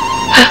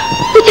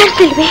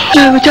 ವಿಚಾರಿಸಿಲ್ವೇ?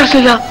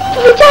 ವಿಚಾರಿಸಿಲ್ಲ.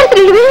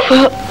 ವಿಚಾರಿಸಿಲ್ವೇ?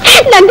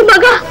 ನನ್ನ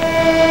ಮಗ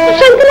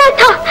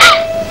ರಂಗನಾಥ,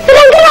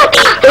 ರಂಗನಾಥ,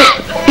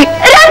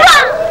 ರಂಗ.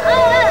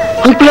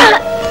 ಅನ್ಪೂರ್ಣ,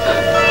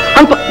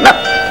 ಅನ್ಪೂರ್ಣ,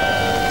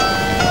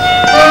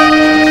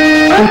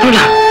 ಅನ್ಪೂರ್ಣ,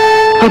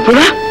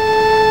 ಅನ್ಪೂರ್ಣ,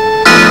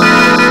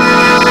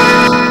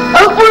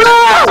 ಅನ್ಪೂರ್ಣ,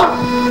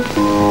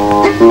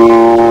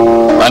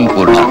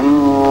 ಅನ್ಪೂರ್ಣ,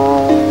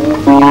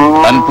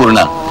 ಅನ್ಪೂರ್ಣ,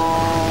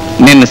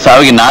 ನಿನ್ನ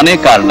ಸಾವಿಗೆ ನಾನೇ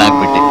ಕಾರಣ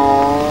ಆಗ್ಬಿಟ್ಟೆ.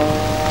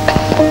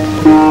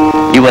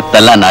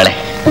 ಇವತ್ತಲ್ಲ ನಾಳೆ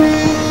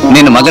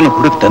ನಿನ್ನ ಮಗನ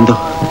ಹುಡುಕ್ ತಂದು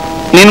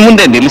ನಿನ್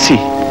ಮುಂದೆ ನಿಲ್ಲಿಸಿ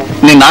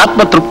ನಿನ್ನ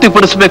ಆತ್ಮ ತೃಪ್ತಿ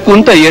ಪಡಿಸ್ಬೇಕು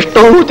ಅಂತ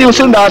ಎಷ್ಟೋ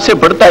ದಿವಸದಿಂದ ಆಸೆ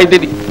ಪಡ್ತಾ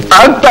ಇದ್ದೀನಿ.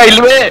 ಆಗ್ತಾ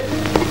ಇಲ್ವೇ?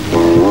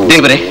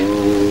 ದೇವರೇ,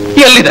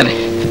 ಎಲ್ಲಿದ್ದಾನೆ,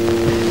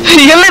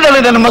 ಎಲ್ಲಿದ್ದಾನೆ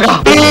ನನ್ನ ಮಗ?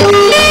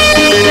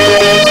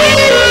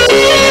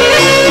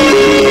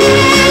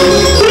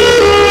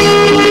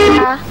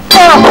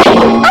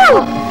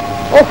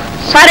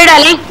 Sorry,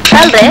 darling.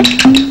 Alright.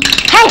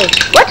 Hey,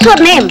 what's your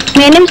name?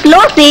 My name's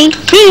Lucy.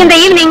 See you in the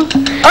evening.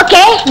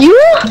 Okay? You?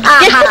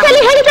 ಎಷ್ಟು ಸಲ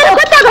ಹೇಳಿದರೆ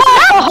ಗೊತ್ತಾಗಲ್ಲ?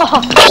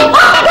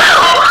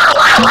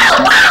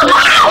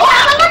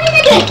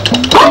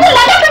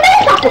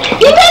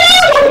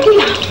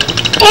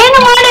 ಏನು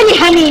ಮಾಡಲಿ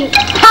ಹನಿ?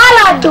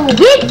 ಹಾಲಾದ್ದು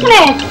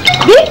ವೀಕ್ನೆಸ್.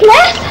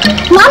 ವೀಕ್ನೆಸ್?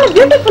 ನಾನು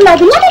ಬ್ಯೂಟಿಫುಲ್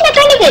ಆಗಿಲ್ಲ ನಿನ್ನ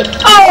ಕಣ್ಣಿಗೆ.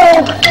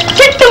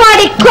 ಸಿಟ್ಟು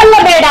ಮಾಡಿ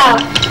ಕೊಲ್ಲಬೇಡ.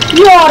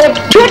 You are A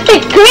beauty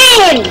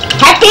queen.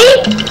 Happy?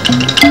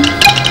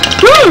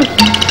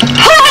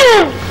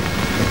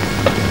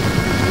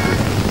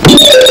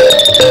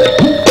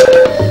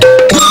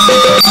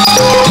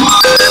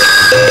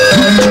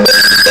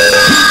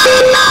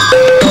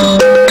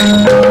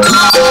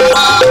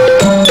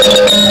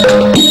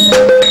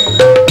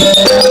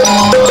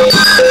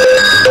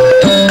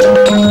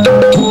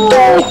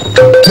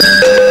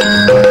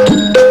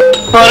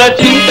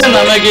 ಹೊರಚಿಂತೆ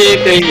ನಮಗೆ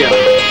ಕೈಯ,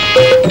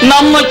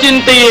 ನಮ್ಮ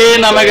ಚಿಂತೆಯೇ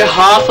ನಮಗೆ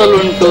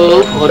ಹಾಸಲುಂಟು,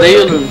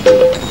 ಹೊರೆಯಲುಂಟು.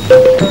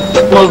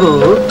 ಮಗು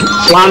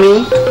ಸ್ವಾಮಿ,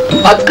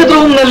 ಪಕ್ಕದ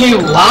ರೂಮ್ನಲ್ಲಿ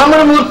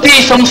ವಾಮನ ಮೂರ್ತಿ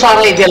ಸಂಸಾರ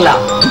ಇದೆಯಲ್ಲ,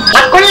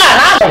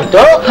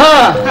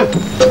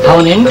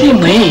 ಅವನ ಹೆಂಡತಿ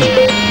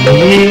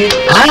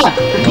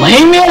ಮೈ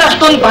ಮೇಲೆ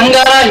ಅಷ್ಟೊಂದು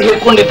ಬಂಗಾರ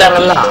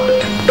ಹಿಡ್ಕೊಂಡಿದ್ದಾರಲ್ಲ,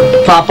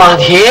 ಪಾಪ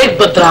ಅದ್ ಹೇಗ್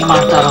ಭದ್ರ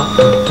ಮಾಡ್ತಾರೋ.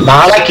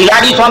 ಬಹಳ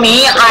ಕಿಲಾಡಿ ಸ್ವಾಮಿ.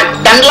 ಆ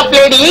ಡನ್ಲಪ್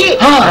ಲೇಡಿ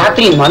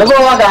ರಾತ್ರಿ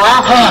ಮಲಗುವಾಗ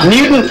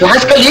ನೀರಿನ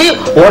ಫ್ಲಾಸ್ಕಲ್ಲಿ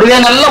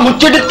ಒಡವೆನೆಲ್ಲ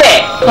ಮುಚ್ಚಿಡುತ್ತೆ.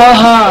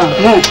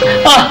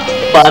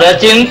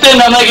 ಪರಚಿಂತೆ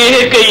ನಮಗೆ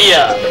ಕೈಯ.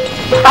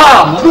 ಆ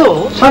ಮಗು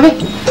ಸ್ವಾಮಿ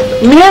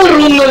ಮೇಲ್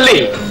ರೂಮ್ ನಲ್ಲಿ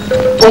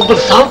ಒಬ್ರು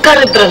ಸಾವುಕಾರ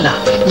ಇದ್ರಲ್ಲ,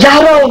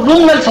 ಯಾರೋ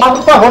ರೂಮ್ ನಲ್ಲಿ 1000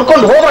 ರೂಪಾಯಿ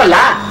ಹೊಡ್ಕೊಂಡು ಹೋಗ್ರಲ್ಲ,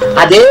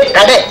 ಅದೇ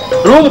ಕಡೆ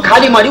ರೂಮ್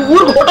ಖಾಲಿ ಮಾಡಿ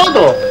ಊರ್ಗ್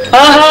ಹೊಟ್ಟೋದು.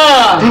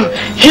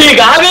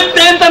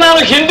 ಹೀಗಾಗತ್ತೆ ಅಂತ ನಾನು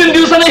ಹಿಂದಿನ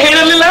ದಿವಸನೇ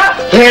ಹೇಳಿರ್ಲಿಲ್ಲ.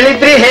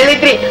 ಹೇಳಿದ್ರಿ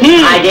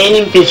ಹಾಗೆ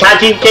ನಿಮ್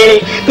ಪಿಶಾಚಿ ಕೇಳಿ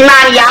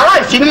ನಾನ್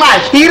ಯಾವಾಗ ಸಿನಿಮಾ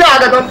ಹೀರೋ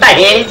ಆಗೋದು ಅಂತ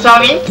ಹೇಳಿ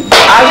ಸ್ವಾಮಿ.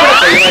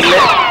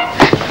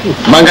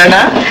 ಮಂಗಣ್ಣ,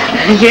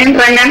 ಏನ್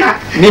ರಂಗಣ್ಣ,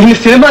 ನೀನ್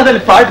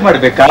ಸಿನಿಮಾದಲ್ಲಿ ಪಾರ್ಟ್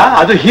ಮಾಡ್ಬೇಕಾ?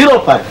 ಅದು ಹೀರೋ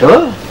ಪಾರ್ಟ್.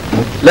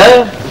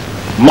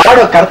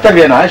 ಮಾಡೋ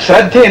ಕರ್ತವ್ಯನ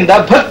ಶ್ರದ್ಧೆಯಿಂದ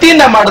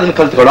ಭಕ್ತಿಯಿಂದ ಮಾಡೋದನ್ನ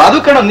ಕಲ್ತ್ಕೊಳ್ಳೋ, ಅದು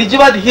ಕಣ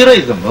ನಿಜವಾದ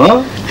ಹೀರೋಯಿಸಮ್.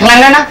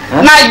 ರಂಗಣ್ಣ,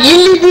 ನಾ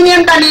ಇಲ್ಲಿದ್ದೀನಿ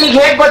ಅಂತ ನಿನಗೆ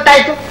ಹೇಗ್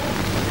ಗೊತ್ತಾಯ್ತು?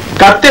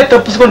 ಕತ್ತೆ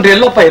ತಪ್ಪಿಸ್ಕೊಂಡ್ರೆ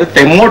ಎಲ್ಲಪ್ಪ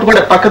ಇರುತ್ತೆ, ಮೋಟ್ ಕೂಡ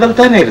ಪಕ್ಕದಲ್ಲಿ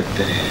ತಾನೇ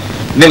ಇರುತ್ತೆ.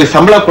 ನಿನಗೆ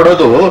ಸಂಬಳ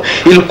ಕೊಡೋದು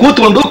ಇಲ್ಲಿ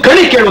ಕೂತ್ಕೊಂಡು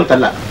ಕಣಿ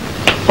ಕೇಳುವಂತಲ್ಲ.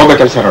 ಹೋಗೋ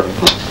ಕೆಲಸ ನೋಡು.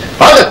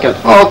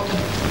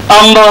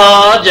 ಅಂಬಾ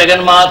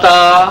ಜಗನ್ಮಾತಾ.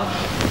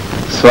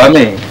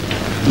 ಸ್ವಾಮಿ,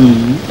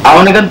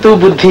 ಅವನಿಗಂತೂ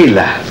ಬುದ್ಧಿ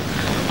ಇಲ್ಲ.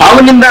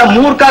 ಅವನಿಂದ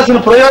 3 ಕಾಸಿನ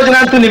ಪ್ರಯೋಜನ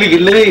ಅಂತೂ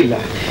ನಿಮಗಿಲ್ಲವೇ ಇಲ್ಲ.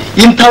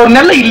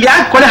 ಇಂಥವ್ರನ್ನೆಲ್ಲ ಇಲ್ಲಿ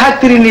ಯಾಕೆ ಕೊಳೆ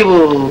ಹಾಕ್ತೀರಿ ನೀವು?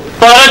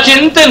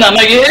 ಪರಚಿಂತೆ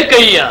ನಮಗೆ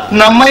ಕೈಯ.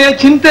 ನಮ್ಮಯ್ಯ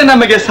ಚಿಂತೆ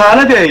ನಮಗೆ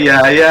ಸಾಲದೆ ಅಯ್ಯ.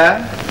 ಅಯ್ಯ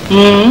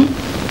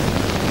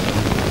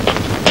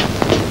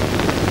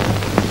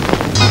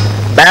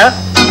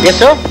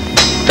ಎಷ್ಟು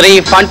 3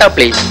 Fanta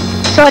please.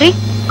 Sorry,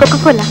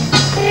 Coca-Cola.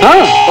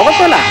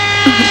 Coca-Cola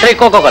 3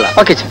 Coca-Cola.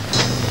 Okay sir.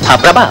 ಹಾ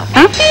ಪ್ರಭಾ,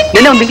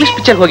 ನಿನ್ನೆ ಒಂದು ಇಂಗ್ಲಿಷ್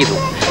ಪಿಕ್ಚರ್ ಹೋಗಿದ್ವು.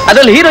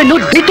 ಅದ್ರಲ್ಲಿ ಹೀರೋಯಿನ್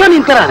ಡಿಟೋ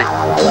ನಿಂತರಾನೆ.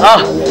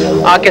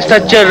 ಆಕೆ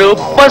structure,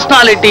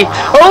 personality,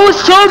 oh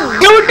so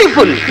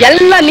beautiful.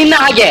 ಎಲ್ಲ ನಿನ್ನ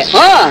ಹಾಗೆ.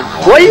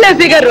 ಒಳ್ಳೆ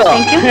ಫಿಗರ್.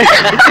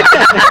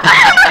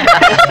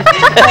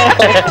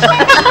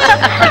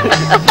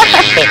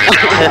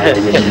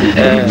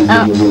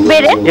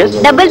 ಬೇರೆ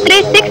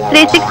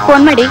 333636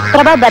 ಫೋನ್ ಮಾಡಿ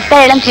ಪ್ರಭಾ ಬರ್ತಾ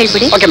ಹೇಳಂತ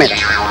ಹೇಳ್ಬಿಡಿ. Okay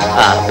madam.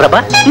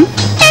 Prabha,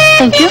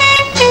 thank you.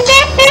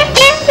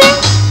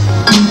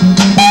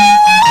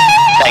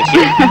 Thank you.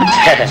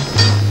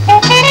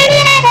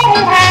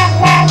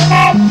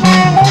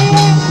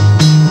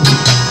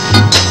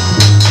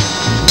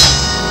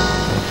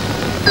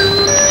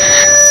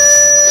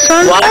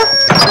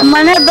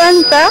 ಮನೆ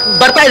ಬಂತ?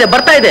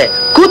 ಬರ್ತಾ ಇದೆ.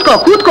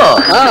 ಕೂತ್ಕೋ.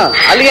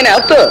 ಅಲ್ಲಿಗೇನೆ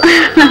ಹತ್ತು.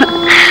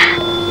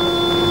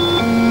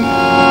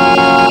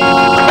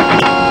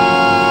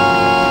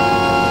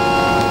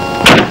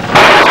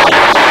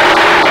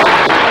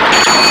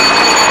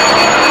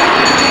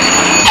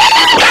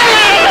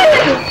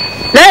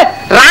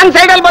 ರಾಂಗ್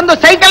ಸೈಡ್ ಅಲ್ಲಿ ಬಂದು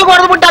ಸೈಕಲ್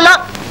ಹೊಡೆದು ಬಿಟ್ಟಲ್ಲ.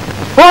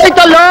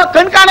 ಹೋಯ್ತಲ್ಲೋ,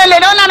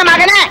 ಕಣ್ಕಾಣಲ್ಲೇನೋ ನನ್ನ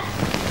ಮಗನೇ.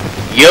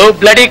 You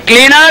bloody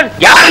cleaner.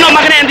 ಯಾರನ್ನ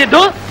ಮಗನೇ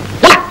ಅಂದಿದ್ದು?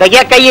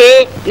 ತೆಗಿಯ ಕೈ.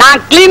 ನಾನ್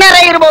ಕ್ಲೀನರ್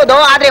ಇರ್ಬೋದು,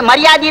 ಆದ್ರೆ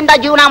ಮರ್ಯಾದೆಯಿಂದ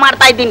ಜೀವನ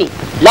ಮಾಡ್ತಾ ಇದ್ದೀನಿ.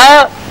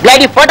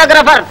 Bloody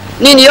photographer.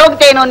 ನೀನ್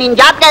ಯೋಗ್ಯತೆ ಏನು, ನಿನ್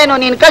ಜಾತಕ ಏನು,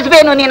 ನಿನ್ ಕಸಬು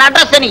ಏನು, ನಿನ್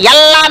ಅಡ್ರೆಸ್ ಏನು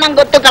ಎಲ್ಲ ನಂಗೆ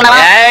ಗೊತ್ತು ಕಣವ.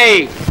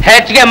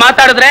 ಹೆಚ್ಚಿಗೆ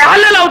ಮಾತಾಡಿದ್ರೆ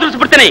ಅಲ್ಲೆಲ್ಲ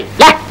ಉದುರಿಸ್ಬಿಡ್ತೀನಿ.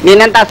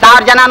 ನೀನಂತ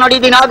 1000 ಜನ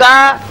ನೋಡಿದೀನಿ. ಹೋಗ.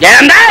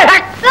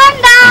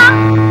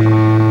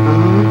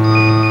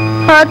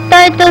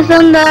 ಹೊತ್ತಾಯ್ತು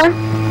ಸುಂದರ್.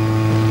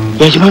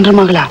 ಯಜಮಾನ್ರ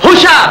ಮಗಳ.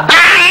 ಹುಷಾರ್.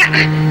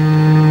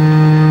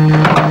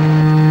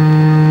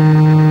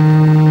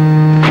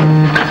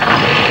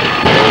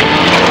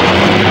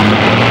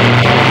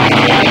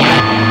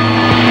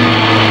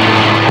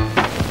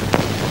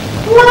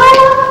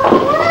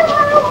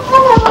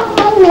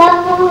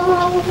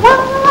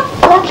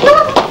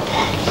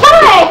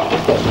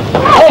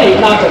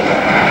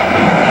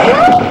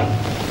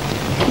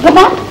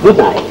 Good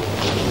night.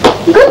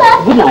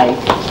 Good night.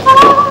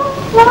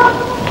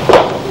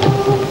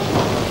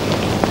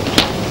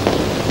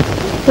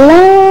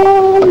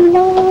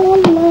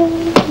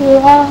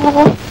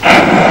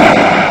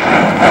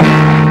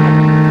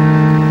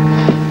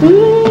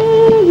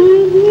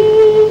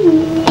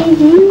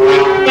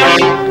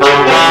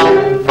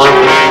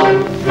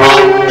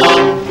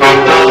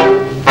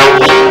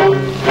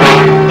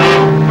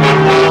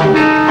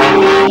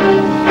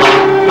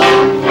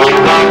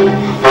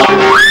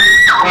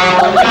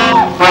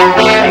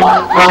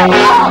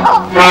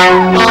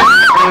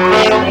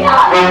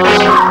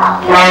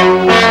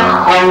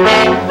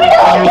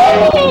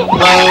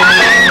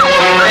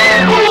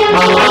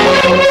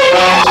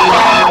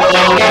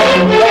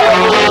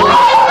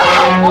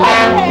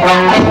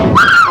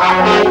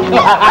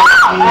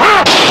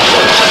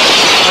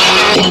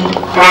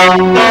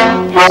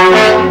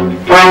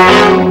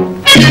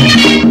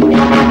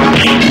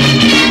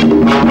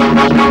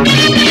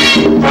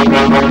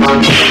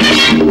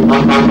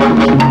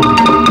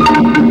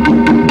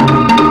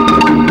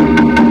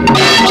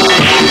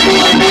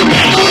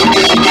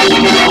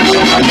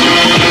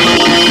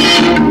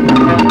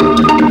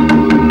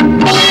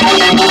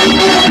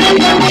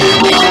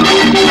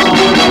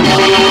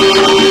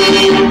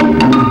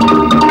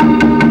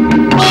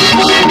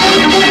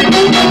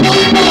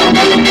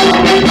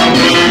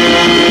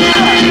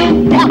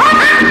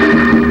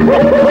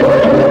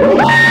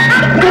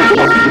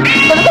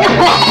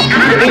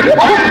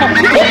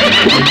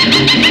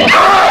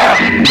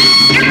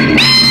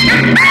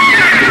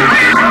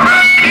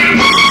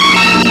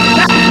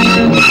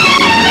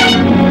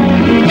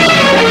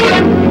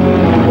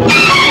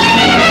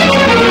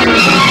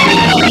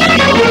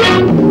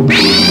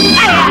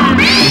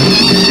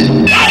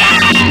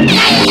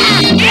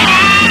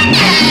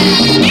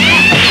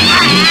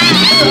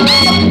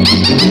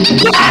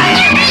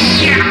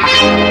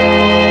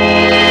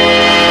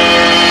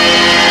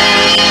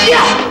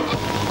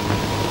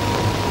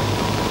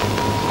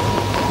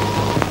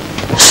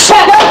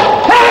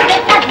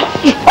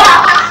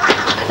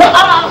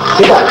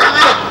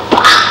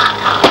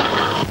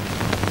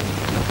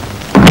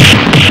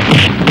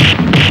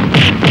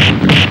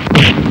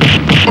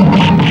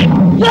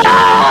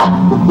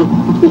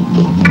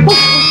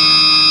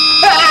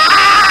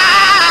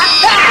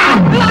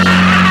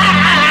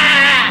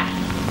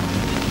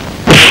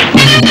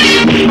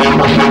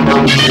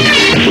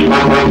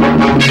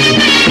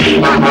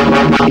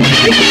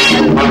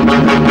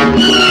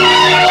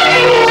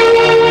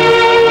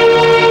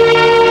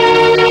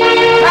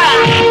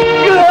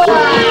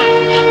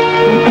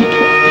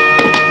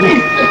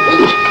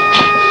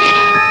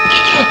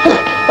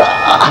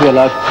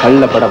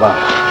 ಕಳ್ಳ ಬಡವ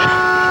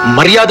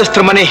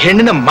ಮರ್ಯಾದಸ್ತ್ರ ಮನೆ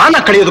ಹೆಣ್ಣಿನ ಮಾನ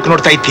ಕಳೆಯೋದಕ್ಕೆ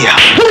ನೋಡ್ತಾ ಇದ್ದೀಯ.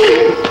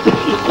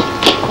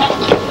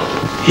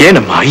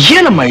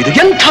 ಏನಮ್ಮ ಇದು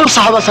ಎಂಥವ್ರು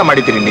ಸಹವಾಸ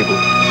ಮಾಡಿದ್ದೀರಿ ನೀವು?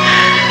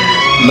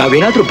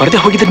 ನಾವೇನಾದ್ರೂ ಬರದೆ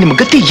ಹೋಗಿದ್ರೆ ನಿಮ್ಮ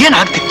ಗತಿ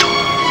ಏನಾಗ್ತಿತ್ತು?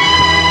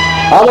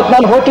 ಆವತ್ತು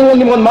ನಾನು ಹೋಟೆಲ್ನಲ್ಲಿ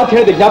ನಿಮ್ಗೊಂದು ಮಾತು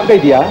ಹೇಳಿದೆ, ಜ್ಞಾಪಕ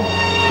ಇದೆಯಾ?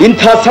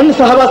 ಇಂಥ ಸಣ್ಣ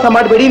ಸಹವಾಸ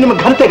ಮಾಡಬೇಡಿ, ನಿಮ್ಮ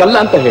ಘನತೆಗಲ್ಲ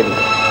ಅಂತ ಹೇಳಿ.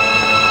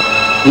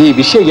 ಈ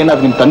ವಿಷಯ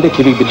ಏನಾದ್ರೂ ನಿಮ್ ತಂದೆ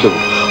ಕಿವಿ ಬಿದ್ದು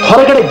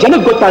ಹೊರಗಡೆ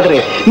ಜನಕ್ಕೆ ಗೊತ್ತಾದ್ರೆ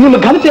ನಿಮ್ಮ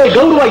ಘನತೆಯ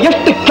ಗೌರವ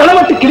ಎಷ್ಟು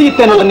ಕೆಳಮಟ್ಟಕ್ಕೆ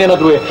ಇಳಿಯುತ್ತೆ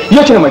ಅನ್ನೋದನ್ನೇನಾದ್ರೂ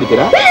ಯೋಚನೆ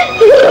ಮಾಡಿದ್ದೀರಾ?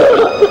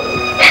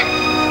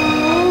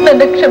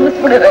 ನನ್ನ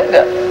ಕ್ಷಮಿಸ್ಬಿಡು ರಂಗ,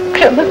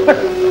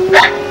 ಕ್ಷಮಿಸ್ಬಿಡು.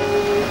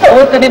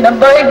 ಅವತ್ತು ನಿನ್ನ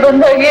ಬಾಯಿಗೆ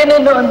ಬಂದಾಗ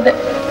ಏನೇನು ಅಂದೆ.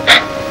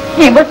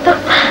 ಇವತ್ತು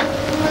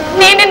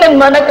ನೀನೇ ನನ್ನ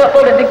ಮನ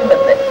ಕಾಪಾಡೋದಿಕ್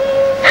ಬಂದೆ.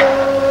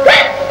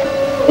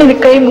 ನಿನ್ನ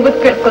ಕೈ ಮುಗಿದು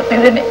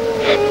ಕೇಳ್ಕೊತಿದ್ದೀನಿ,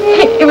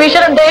 ಈ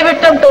ವಿಷಯ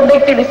ದಯವಿಟ್ಟು ನಮ್ಮ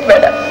ತಂದೆಗೆ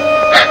ತಿಳಿಸ್ಬೇಡ.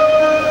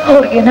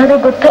 ಅವ್ರಿಗೇನಾದ್ರೂ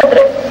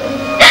ಗೊತ್ತಾದ್ರೆ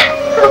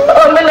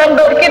ಆಮೇಲೆ ನಾನು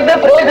ಬದುಕಿದ್ದ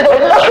ಪ್ರಯೋಜನ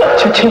ಇಲ್ಲ.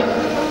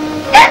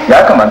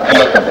 ಯಾಕಮ್ಮ ಅಂತ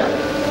ಹೇಳ್ತದೆ?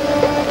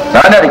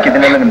 ನಾನೇ ಅದಕ್ಕೆ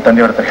ಇದನ್ನೆಲ್ಲ ನಿಮ್ಮ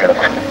ತಂದೆಯವ್ರ ಹತ್ರ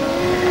ಹೇಳಬೇಕು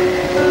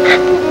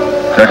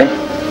ನೋಡಿ.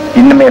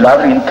 ಇನ್ನು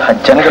ಮೇಲಾದ್ರೂ ಇಂತಹ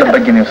ಜನಗಳ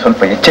ಬಗ್ಗೆ ನೀವು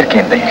ಸ್ವಲ್ಪ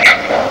ಎಚ್ಚರಿಕೆಯಿಂದ ಇರಿ.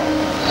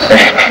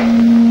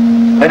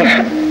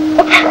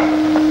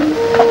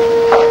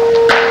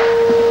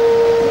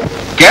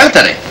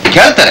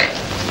 ಕೇಳ್ತಾರೆ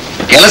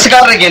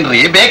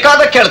ಕೆಲಸಗಾರರಿಗೇನ್ರಿ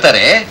ಬೇಕಾದ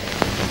ಕೇಳ್ತಾರೆ.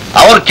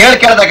 ಅವ್ರು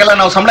ಕೇಳ್ದಾಗೆಲ್ಲ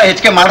ನಾವು ಸಂಬಳ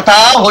ಹೆಚ್ಚಿಗೆ ಮಾಡ್ತಾ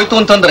ಹೋಯ್ತು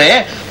ಅಂತಂದ್ರೆ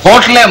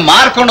ಹೋಟ್ಲೆ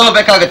ಮಾರ್ಕೊಂಡು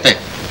ಹೋಗ್ಬೇಕಾಗತ್ತೆ.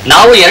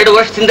 ನಾವು 2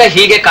 ವರ್ಷದಿಂದ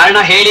ಹೀಗೆ ಕಾರಣ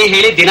ಹೇಳಿ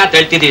ಹೇಳಿ ದಿನ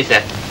ತಳ್ತಿದೀವಿ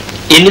ಸರ್.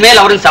 ಇನ್ಮೇಲೆ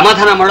ಅವ್ರನ್ನ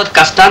ಸಮಾಧಾನ ಮಾಡೋದು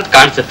ಕಷ್ಟ ಅಂತ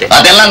ಕಾಣಿಸುತ್ತೆ.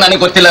 ಅದೆಲ್ಲ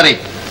ನನಗೆ ಗೊತ್ತಿಲ್ಲ ರೀ.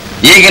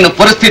 ಈಗಿನ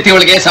ಪರಿಸ್ಥಿತಿ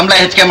ಒಳಗೆ ಸಂಬಳ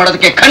ಹೆಚ್ಚಿಗೆ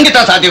ಮಾಡೋದಕ್ಕೆ ಖಂಡಿತ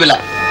ಸಾಧ್ಯವಿಲ್ಲ.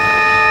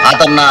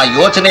 ಅದನ್ನ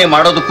ಯೋಚನೆ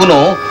ಮಾಡೋದಕ್ಕೂ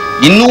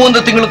ಇನ್ನೂ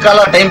 1 ತಿಂಗಳ ಕಾಲ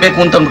ಟೈಮ್ ಬೇಕು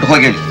ಅಂತ ಅಂದ್ಬಿಟ್ಟು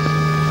ಹೋಗಿ.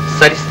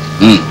 ಸರಿ.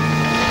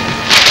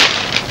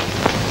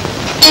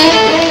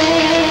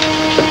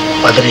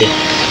 ಬದ್ರಿ,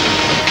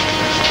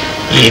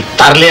 ಈ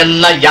ತರಲೆ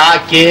ಎಲ್ಲ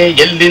ಯಾಕೆ,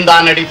 ಎಲ್ಲಿಂದ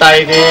ನಡೀತಾ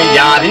ಇದೆ,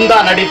 ಯಾರಿಂದ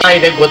ನಡೀತಾ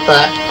ಇದೆ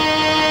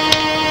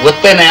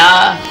ಗೊತ್ತೇನೆಯಾ?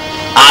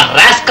 ಆ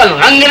ರಾಸ್ಕಲ್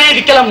ರಂಗನೇ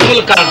ಇದಕ್ಕೆಲ್ಲ ಮೂಲ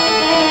ಕಾರಣ.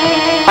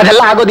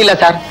 ಅದೆಲ್ಲ ಆಗೋದಿಲ್ಲ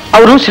ಸರ್.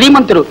 ಅವರು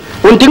ಶ್ರೀಮಂತರು.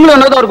 1 ತಿಂಗಳು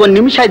ಅನ್ನೋದು ಅವ್ರಿಗೆ 1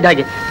 ನಿಮಿಷ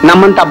ಇದ್ದಾಗೆ.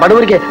 ನಮ್ಮಂತ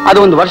ಬಡವರಿಗೆ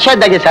ಅದು 1 ವರ್ಷ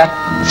ಇದ್ದಾಗೆ ಸರ್.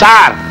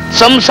 ಸಾರ್,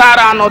 ಸಂಸಾರ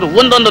ಅನ್ನೋದು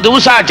ಒಂದೊಂದು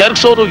ದಿವಸ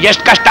ಜರುಗಿಸೋದು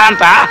ಎಷ್ಟು ಕಷ್ಟ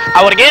ಅಂತ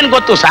ಅವ್ರಿಗೇನ್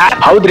ಗೊತ್ತು ಸರ್?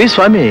 ಹೌದ್ರಿ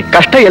ಸ್ವಾಮಿ,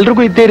 ಕಷ್ಟ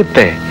ಎಲ್ರಿಗೂ ಇದ್ದೇ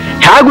ಇರುತ್ತೆ.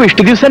 ಹೇಗೂ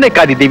ಇಷ್ಟು ದಿವಸನೇ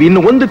ಕಾದಿದ್ದೀವಿ,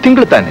 ಇನ್ನು 1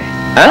 ತಿಂಗಳು ತಾನೆ.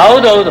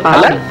 ಹೌದೌದು,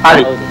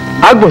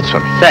 ಆಗ್ಬೋದು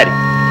ಸ್ವಾಮಿ. ಸರಿ.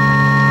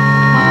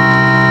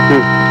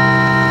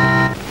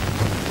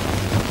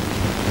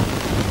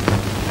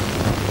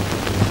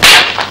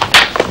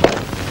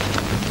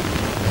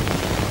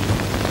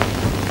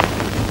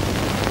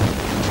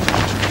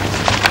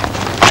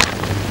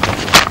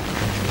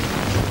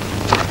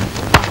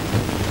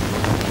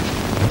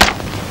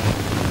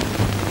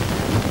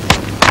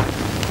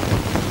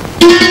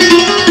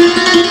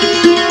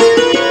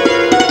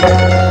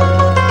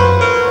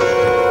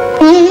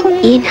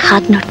 ಏನ್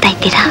ಹಾಗೆ ನೋಡ್ತಾ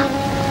ಇದ್ದೀರಾ?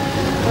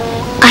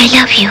 I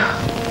love you.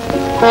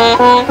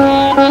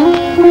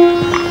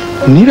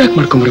 ನೀವ್ಯಾಕೆ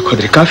ಮಾಡ್ಕೊಂಬರಕ್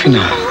ಹೋದ್ರಿ ಕಾಫಿನ?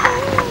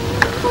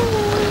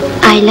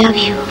 I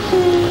love you.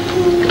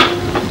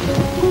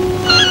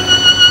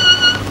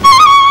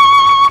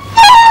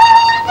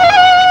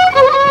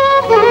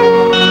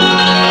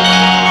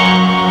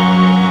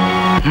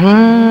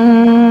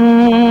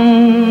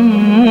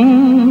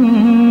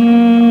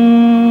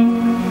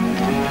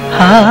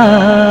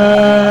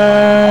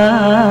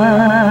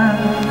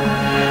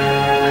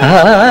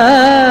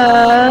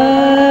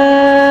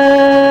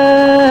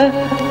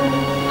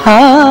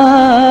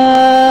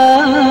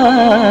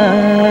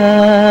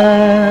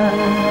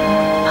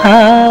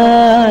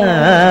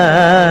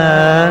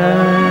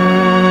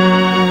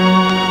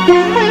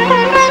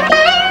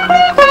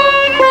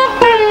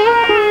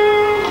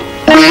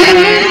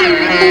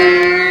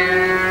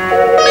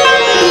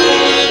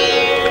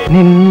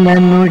 ನಿನ್ನ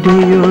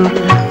ನುಡಿಯು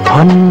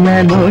ಹೊನ್ನ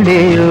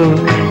ನುಡಿಯು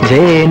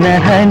ಜೇನ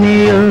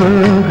ಹನಿಯು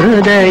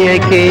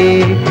ಹೃದಯಕ್ಕೆ,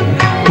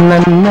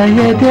 ನನ್ನ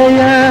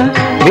ಎದೆಯ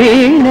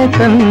ವೀಣ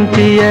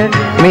ತಂತಿಯ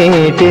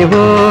ಮೇಟಿ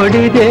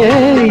ಓಡಿದೆ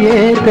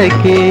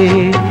ಏತಕ್ಕೆ.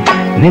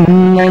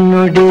 ನಿನ್ನ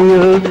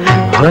ನುಡಿಯು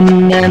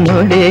ಹೊನ್ನ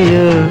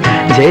ನುಡಿಯು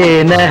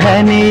ಜೇನ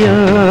ಹನಿಯು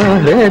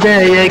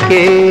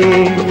ಹೃದಯಕ್ಕೆ.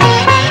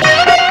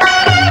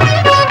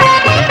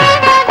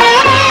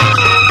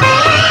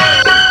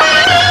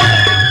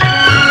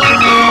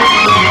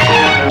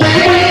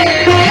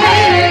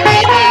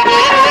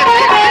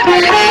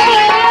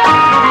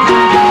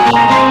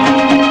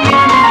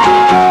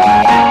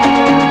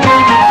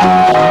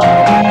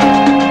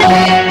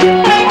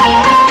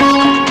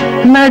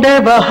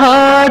 ನಡೆವ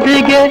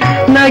ಹಾದಿಗೆ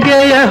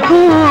ನಗೆಯ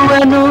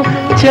ಹೂವನು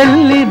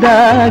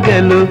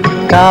ಚೆಲ್ಲಿದಾಗಲು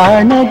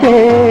ಕಾಣದೆ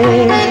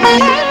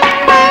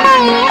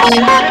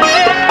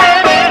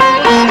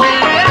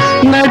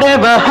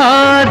ನಡೆವ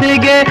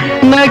ಹಾದಿಗೆ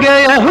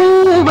ನಗೆಯ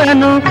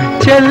ಹೂವನು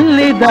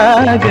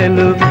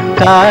ಚೆಲ್ಲಿದಾಗಲು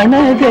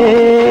ಕಾಣದೆ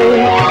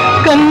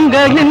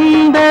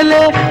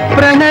ಕಂಗಳಿಂದಲೇ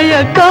ಪ್ರಣಯ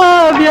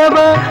ಕಾವ್ಯವ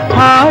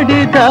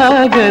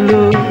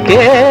ಹಾಡಿದಾಗಲು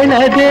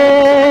ಕೇಳದೆ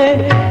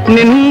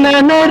ನಿನ್ನ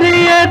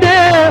ನರಿಯದೆ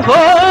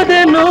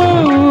ಹೋದೆನು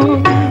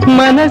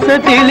ಮನಸ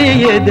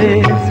ತಿಳಿಯದೆ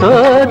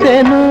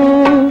ಸೋದೆನು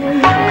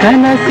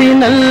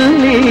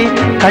ಕನಸಿನಲ್ಲಿ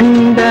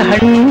ಕಂಡ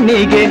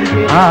ಹಣ್ಣಿಗೆ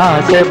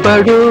ಆಸೆ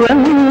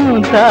ಪಡುವಂತಾದೆನು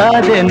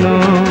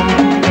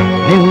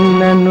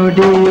ನಿನ್ನ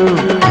ನುಡಿಯು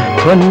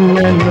ಹೊನ್ನ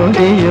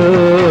ನುಡಿಯೋ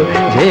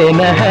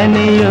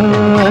ಜೇನಹನಿಯೋ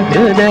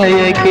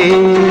ಹೃದಯಕ್ಕೆ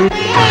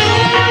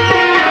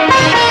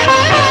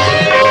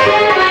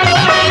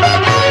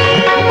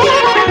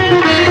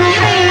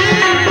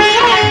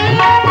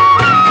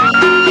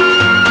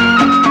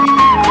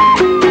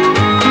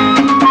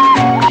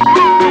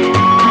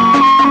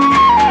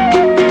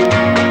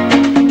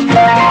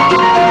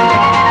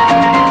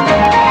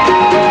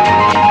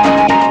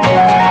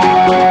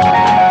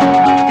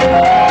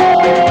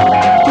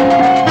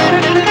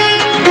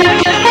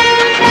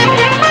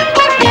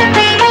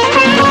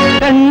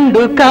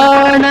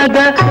ಕಾಣದ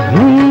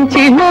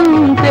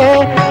ಮಿಂಚಿನಂತೆ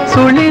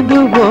ಸುಳಿದು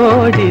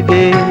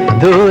ಓಡಿದೆ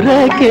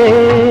ದೂರಕ್ಕೆ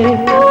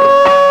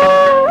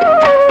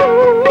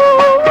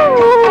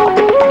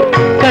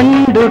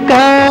ಕಂಡು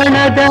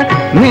ಕಾಣದ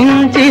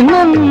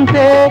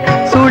ಮಿಂಚಿನಂತೆ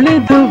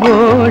ಸುಳಿದು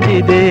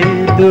ಓಡಿದೆ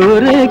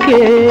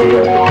ದೂರಕ್ಕೆ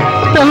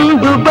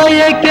ತಂದು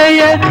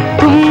ಬಯಕೆಯ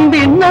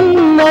ತುಂಬಿ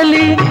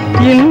ನನ್ನಲ್ಲಿ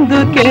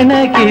ಇಂದು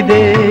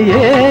ಕೆಣಕಿದೆ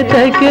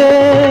ಏತಕ್ಕೆ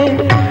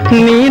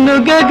ನೀನು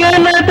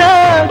ಗಗನದ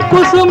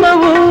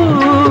ಕುಸುಮವು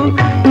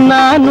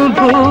ನಾನು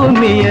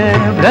ಭೂಮಿಯ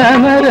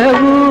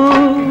ಭ್ರಮರವು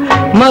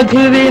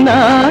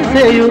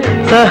ಮಧುವಿನಾಸೆಯು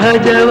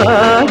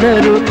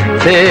ಸಹಜವಾದರೂ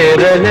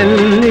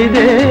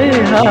ಸೇರಲೆಲ್ಲಿದೆ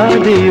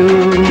ಹಾದಿಯು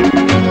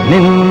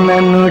ನಿನ್ನ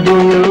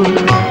ನುಡಿಯು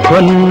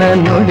ಹೊನ್ನ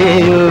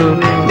ನುಡಿಯು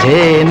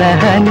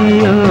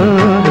ಜೇನಹನಿಯು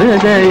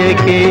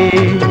ಹೃದಯಕ್ಕೆ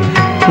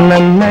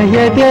ನನ್ನ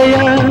ಎದೆಯ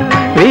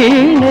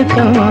ವೀಣೆ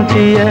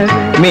ತಂಚಿಯ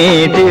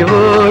ಮೀಟಿ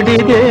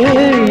ಓಡಿದೆ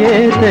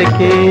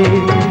ಏತಕ್ಕೆ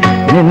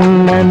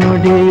ನಿನ್ನ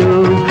ನುಡಿಯು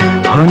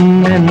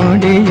ಹೊನ್ನ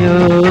ನುಡಿಯೋ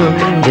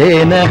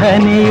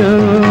ಜೇನಹನಿಯೋ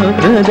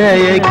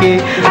ಹೃದಯಕ್ಕೆ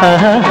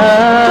ಆಹಾ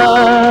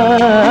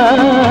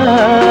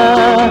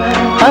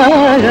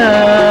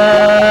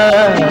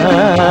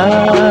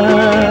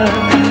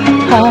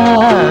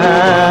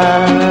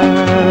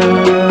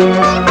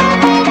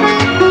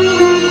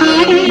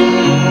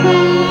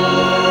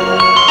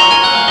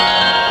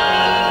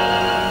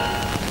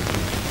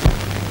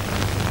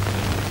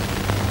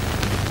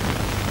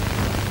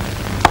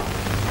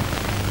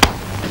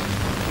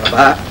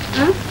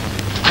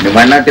ನಿಮ್ಮ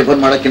ಅಣ್ಣ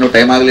ಟಿಫನ್ ಮಾಡಕ್ಕೆ ಇನ್ನು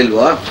ಟೈಮ್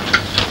ಆಗ್ಲಿಲ್ವೋ?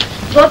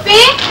 ಗೋಪಿ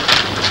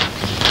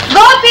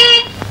ಗೋಪಿ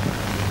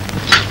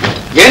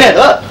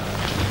ಏನದು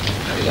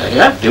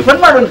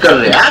ಟಿಫನ್ ಮಾಡೋನ್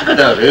ಕಲ್ರಿ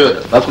ಯಾಕದವ್ರಿ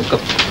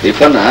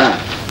ಟಿಫನ್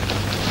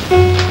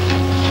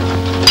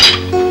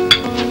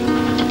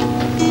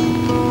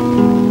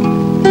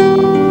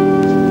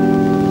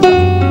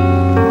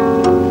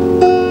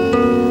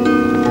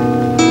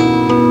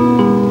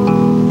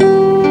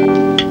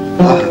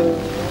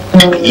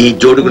ಈ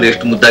ಜೋಡಿಗಳು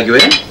ಎಷ್ಟು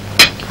ಮುದ್ದಾಗಿವೆ.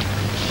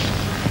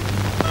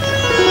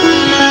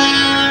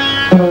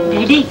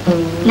 ಡ್ಯಾಡಿ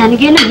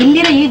ನನಗೇನು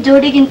ಇಲ್ಲಿರೋ ಈ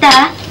ಜೋಡಿಗಿಂತ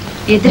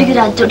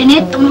ಎದುರಿಗಿರೋ ಜೋಡಿನೇ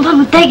ತುಂಬಾ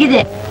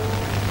ಮುದ್ದಾಗಿದೆ.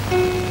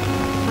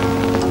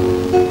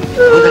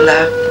 ಹೌದಲ್ಲ,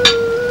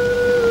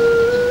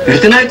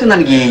 ಎಷ್ಟು ದಿನ ಆಯ್ತು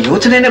ನನಗೆ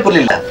ಯೋಚನೆನೇ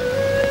ಬರ್ಲಿಲ್ಲ.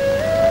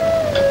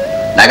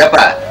 ನಾಗಪ್ಪ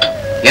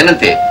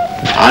ಏನಂತೆ?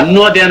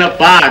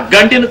 ಅನ್ನೋದೇನಪ್ಪ,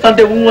 ಗಂಟಿನ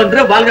ತಂದೆ ಹೂ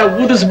ಅಂದ್ರೆ ಬಾಲ್ಗ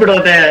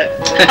ಊದಿಸ್ಬಿಡೋದೆ.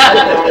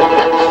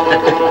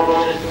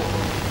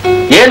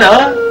 ಏನು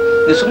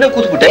ನೀ ಸುಮ್ಮನೆ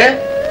ಕೂತ್ಬಿಟ್ಟೆ,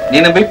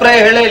 ನಿನ್ನ ಅಭಿಪ್ರಾಯ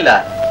ಹೇಳೇ ಇಲ್ಲ.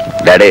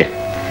 ಡ್ಯಾಡಿ,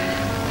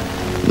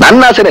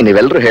 ನನ್ನ ಆಸೆನೆ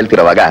ನೀವೆಲ್ಲರೂ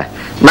ಹೇಳ್ತಿರೋವಾಗ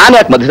ನಾನು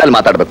ಯಾಕೆ ಮಧ್ಯದಲ್ಲಿ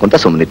ಮಾತಾಡ್ಬೇಕು ಅಂತ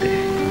ಸುಮ್ಮನಿದ್ದೆ.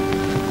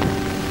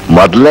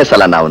 ಮೊದಲನೇ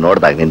ಸಲ ನಾವು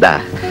ನೋಡ್ದಾಗಿನಿಂದ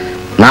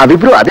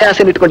ನಾವಿಬ್ರು ಅದೇ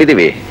ಆಸೆನ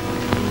ಇಟ್ಕೊಂಡಿದೀವಿ.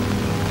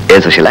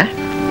 ಏನ್ ಸುಶೀಲಾ?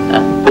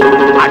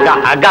 ಅಗ್ಗ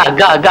ಅಗ್ಗ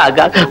ಅಗ್ಗ ಅಗ್ಗ ಅಗ್ಗ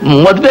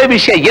ಮದ್ವೆ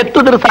ವಿಷಯ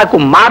ಎತ್ತಿದ್ರೆ ಸಾಕು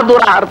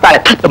ಮಾರ್ದೂರ ಆಡ್ತಾಳೆ.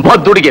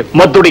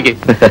 ಮದ್ದುಡಿಗೆ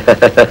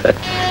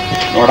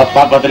ನೋಡಪ್ಪ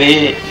ಬದ್ರಿ,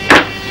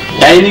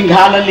 ಡೈನಿಂಗ್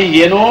ಹಾಲ್ ಅಲ್ಲಿ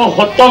ಏನೋ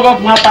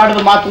ಹೊತ್ತೋಗೋಕ್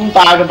ಮಾತಾಡಿದ ಮಾತು ಅಂತ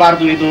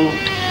ಆಗಬಾರ್ದು ಇದು.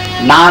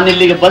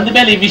 ನಾನಿಲ್ಲಿಗೆ ಬಂದ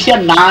ಮೇಲೆ ಈ ವಿಷಯ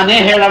ನಾನೇ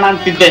ಹೇಳೋಣ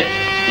ಅಂತಿದ್ದೆ.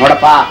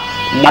 ನೋಡಪ್ಪ,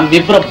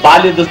 ನಮ್ಮಿಬ್ರ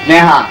ಬಾಲ್ಯದ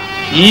ಸ್ನೇಹ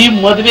ಈ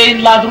ಮದುವೆ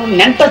ಇಲ್ಲಾದ್ರೂ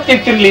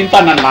ನೆಂಟತ್ತಿರ್ಲಿ ಅಂತ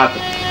ನನ್ನ ಮಾತು.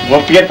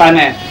 ಒಪ್ಪಿಗೆ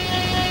ತಾನೆ?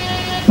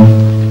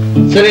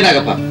 ಸರಿ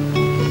ನಾಗಪ್ಪ,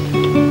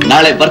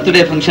 ನಾಳೆ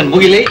ಬರ್ತ್ಡೇ ಫಂಕ್ಷನ್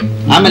ಮುಗಿಲಿ,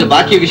 ಆಮೇಲೆ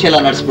ಬಾಕಿ ವಿಷಯ ಎಲ್ಲ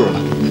ನಡೆಸ್ಬಿಡೋಣ.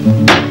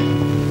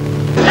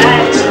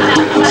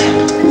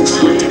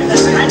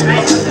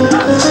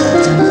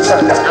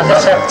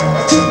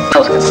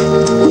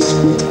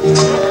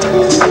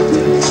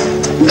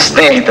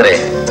 ಸ್ನೇಹಿತರೆ,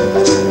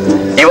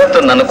 ಇವತ್ತು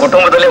ನನ್ನ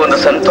ಕುಟುಂಬದಲ್ಲಿ ಒಂದು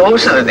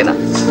ಸಂತೋಷದ ದಿನ.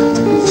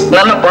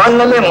 ನನ್ನ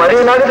ಬಾಳ್ನಲ್ಲೇ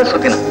ಮರೆಯಲಾಗದ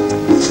ಸುದಿನ.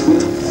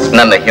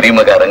 ನನ್ನ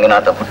ಹಿರಿಮಗ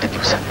ರಂಗನಾಥ ಹುಟ್ಟಿದ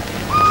ದಿವಸ.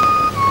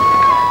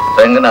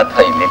 ರಂಗನಾಥ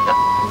ಇಲ್ಲಿಲ್ಲ.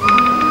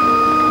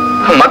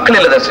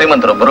 ಮಕ್ಕಳಿಲ್ಲದ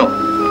ಶ್ರೀಮಂತರೊಬ್ಬರು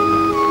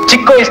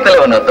ಚಿಕ್ಕ ವಯಸ್ಸಿನಲ್ಲಿ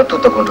ಅವನ್ನ ದತ್ತು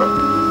ತಗೊಂಡ್ರು.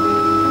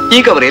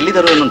 ಈಗ ಅವರು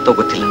ಎಲ್ಲಿದ್ದಾರೆ ಅನ್ನೋಂತ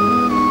ಗೊತ್ತಿಲ್ಲ.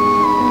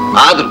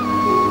 ಆದ್ರೂ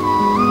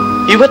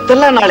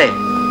ಇವತ್ತೆಲ್ಲ ನಾಳೆ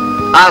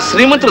ಆ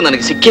ಶ್ರೀಮಂತರು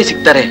ನನಗೆ ಸಿಕ್ಕೇ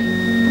ಸಿಗ್ತಾರೆ.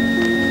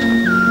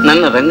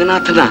 ನನ್ನ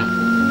ರಂಗನಾಥನ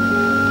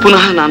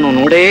ಪುನಃ ನಾನು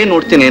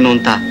ನೋಡ್ತೇನೇನು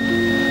ಅಂತ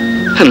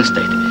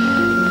ಅನಿಸ್ತಾ ಇದೆ.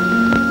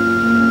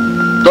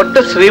 ದೊಡ್ಡ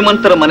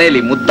ಶ್ರೀಮಂತರ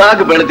ಮನೆಯಲ್ಲಿ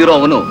ಮುದ್ದಾಗಿ ಬೆಳೆದಿರೋ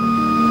ಅವನು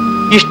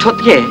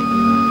ಇಷ್ಟೊತ್ತಿಗೆ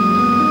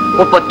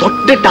ಒಬ್ಬ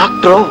ದೊಡ್ಡ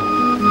ಡಾಕ್ಟ್ರೋ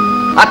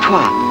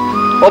ಅಥವಾ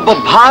ಒಬ್ಬ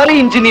ಭಾರಿ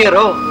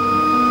ಇಂಜಿನಿಯರೋ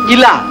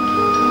ಇಲ್ಲ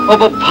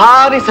ಒಬ್ಬ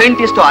ಭಾರಿ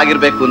ಸೈಂಟಿಸ್ಟು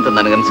ಆಗಿರ್ಬೇಕು ಅಂತ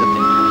ನನಗನ್ಸುತ್ತೆ.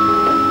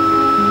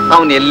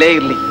 ಅವನು ಎಲ್ಲೇ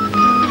ಇರ್ಲಿ,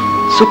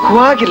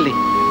 ಸುಖವಾಗಿರ್ಲಿ,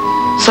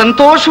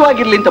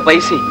 ಸಂತೋಷವಾಗಿರ್ಲಿ ಅಂತ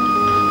ಬಯಸಿ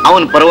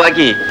ಅವನ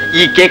ಪರವಾಗಿ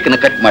ಈ ಕೇಕ್ನ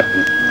ಕಟ್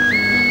ಮಾಡ್ತೀನಿ.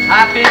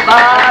 Happy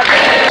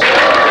birthday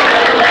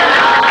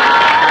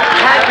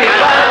happy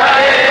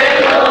birthday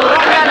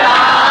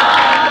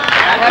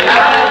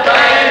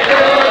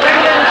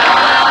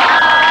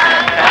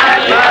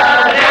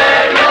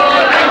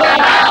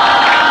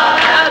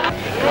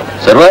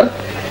server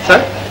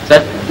sir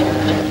sir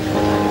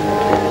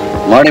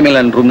ಮಾಡಿ ಮೇಲೆ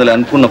ನನ್ನ ರೂಮ್ನಲ್ಲಿ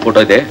ಅನ್ಪೂರ್ಣ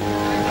ಫೋಟೋ ಇದೆ.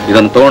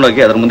 ಇದನ್ನು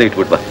ತಗೊಂಡೋಗಿ ಅದ್ರ ಮುಂದೆ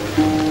ಇಟ್ಬಿಟ್ಬಾ.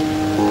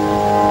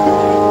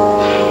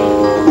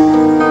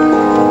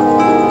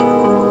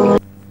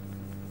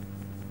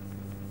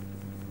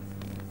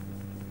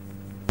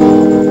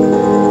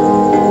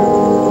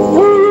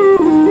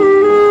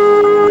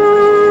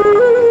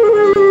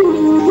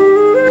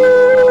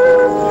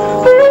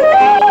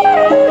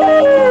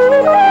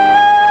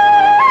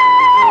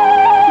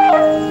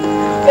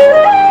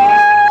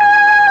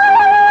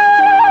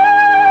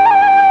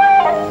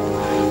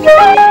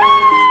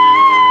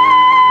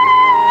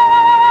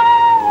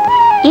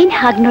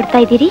 ಹಾಗೆ ನೋಡ್ತಾ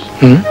ಇದ್ದೀರಿ?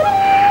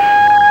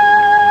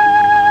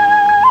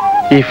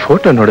 ಈ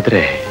ಫೋಟೋ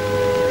ನೋಡಿದ್ರೆ,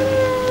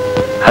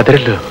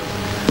 ಅದರಲ್ಲೂ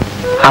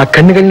ಆ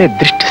ಕಣ್ಣುಗಳನ್ನೇ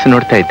ದೃಷ್ಟಿಸಿ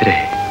ನೋಡ್ತಾ ಇದ್ರೆ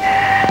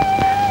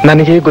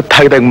ನನಗೆ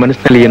ಗೊತ್ತಾಗದಾಗ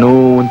ಮನಸ್ಸಿನಲ್ಲಿ ಏನೋ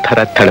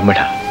ಒಂಥರ ತಳಮಳ,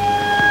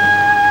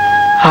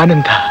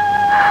 ಆನಂದ.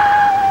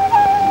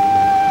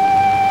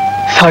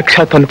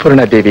 ಸಾಕ್ಷಾತ್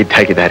ಅನ್ನಪೂರ್ಣ ದೇವಿ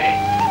ಇದ್ದಾಗಿದ್ದಾರೆ.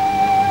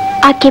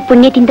 ಆಕೆ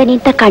ಪುಣ್ಯದಿಂದ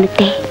ನಿಂತ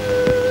ಕಾಣುತ್ತೆ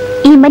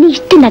ಈ ಮನೆ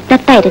ಇಷ್ಟು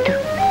ನಗ್ನಗ್ತಾ ಇರೋದು.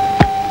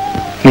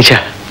 ನಿಜ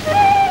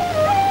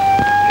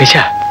ನಿಜ.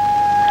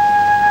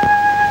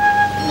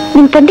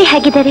 ನಿಮ್ ತಂದೆ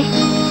ಹೇಗಿದ್ದಾರೆ?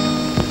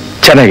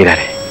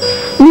 ಚೆನ್ನಾಗಿದ್ದಾರೆ.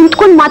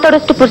 ನಿಂತ್ಕೊಂಡು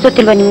ಮಾತಾಡೋಷ್ಟು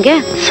ಪುರ್ಸೊತ್ತಿಲ್ವಾ ನಿಮ್ಗೆ?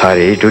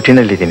 ಸಾರಿ,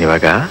 ಡ್ಯೂಟಿನಲ್ಲಿ ಇದ್ದೀನಿ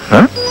ಇವಾಗ.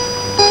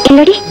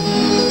 ಇಲ್ಲಡಿ,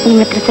 ನಿಮ್ಮ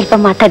ಹತ್ರ ಸ್ವಲ್ಪ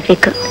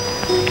ಮಾತಾಡ್ಬೇಕು.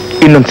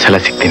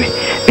 ಇನ್ನೊಂದ್ಸಲ ಸಿಗ್ತೀನಿ,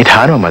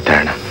 ನಿಧಾನವಾಗಿ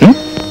ಮಾತಾಡೋಣ.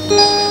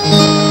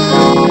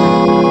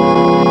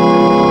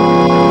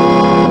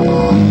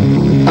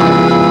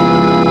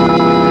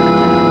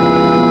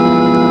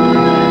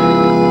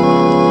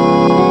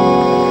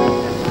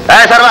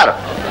 ಸರ್ವಾರ್,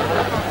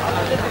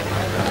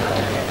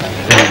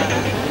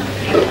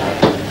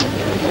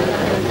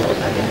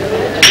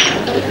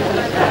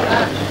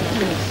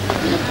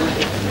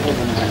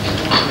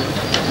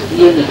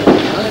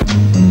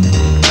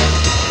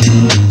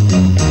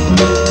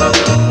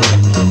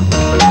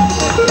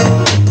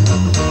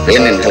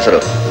 ಏನ್ ನಿನ್ ಹೆಸರು?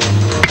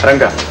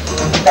 ರಂಗ.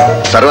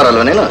 ಸರ್ವರ್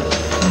ಅಲ್ವಾ ನೀನು?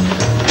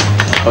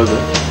 ಹೌದು.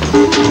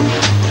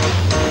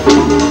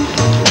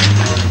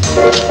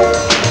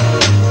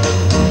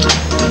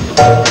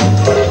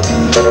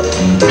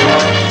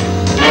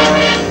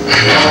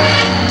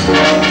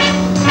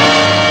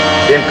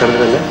 ಏನ್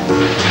ಕರೆದ್ರಲ್ಲ?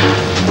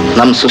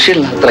 ನಮ್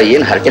ಸುಶೀಲ್ ಹತ್ರ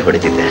ಏನ್ ಹರಟೆ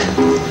ಹೊಡಿತಿದ್ದೆ?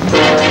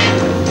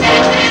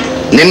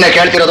 ನಿನ್ನೆ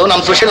ಕೇಳ್ತಿರೋದು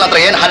ನಮ್ ಸುಶೀಲ್ ಹತ್ರ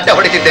ಏನ್ ಹರಟೆ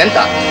ಹೊಡಿತಿದ್ದೆ ಅಂತ.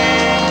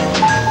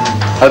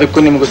 ಅದಕ್ಕೂ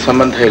ನಿಮಗೂ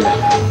ಸಂಬಂಧ ಇಲ್ಲ.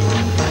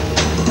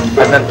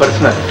 ಅದು ನನ್ನ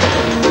ಪರ್ಸನಲ್.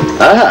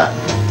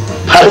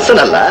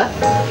 ಪರ್ಸನಲ್ಲ?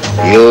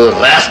 You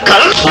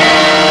rascal.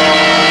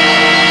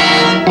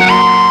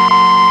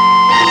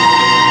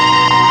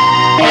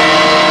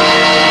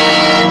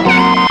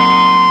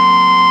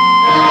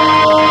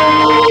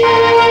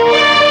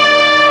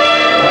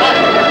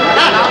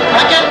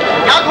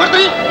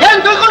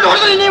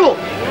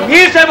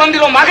 ಮೀಸೆ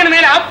ಬಂದಿರೋ ಮಗನ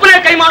ಮೇಲೆ ಅಪ್ಪನೇ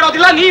ಕೈ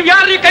ಮಾಡೋದಿಲ್ಲ, ನೀವ್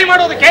ಯಾರೀ ಕೈ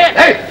ಮಾಡೋದಕ್ಕೆ?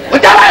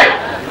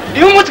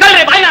 ನೀವು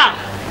ಮುಚ್ಕೊಳ್ರಿ ಬಾಯ್ನ.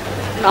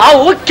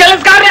 ನಾವು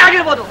ಕೆಲಸಗಾರೇ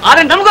ಆಗಿರ್ಬೋದು,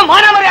 ಆದ್ರೆ ನಮಗೂ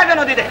ಮಾನ ಮರ್ಯಾದೆ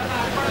ಅನ್ನೋದಿದೆ.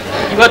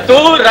 ಇವತ್ತು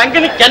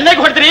ರಂಗನ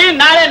ಕೆನ್ನೆಗೆ ಹೊಡೆದ್ರಿ,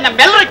 ನಾಳೆ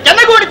ನಮ್ಮೆಲ್ಲರ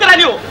ಕೆನ್ನೆಗೆ ಹೊಡಿತೀರಾ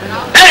ನೀವು?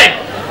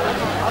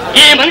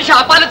 ಈ ಮನುಷ್ಯ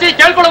ಅಪಾಲತಿ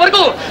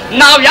ಕೇಳ್ಕೊಳ್ಳೋವರೆಗೂ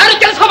ನಾವ್ ಯಾರು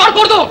ಕೆಲಸ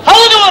ಮಾಡ್ಕೊಡ್ದು?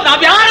 ಹೌದು,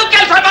 ನಾವ್ ಯಾರು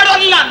ಕೆಲಸ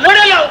ಮಾಡೋದಿಲ್ಲ.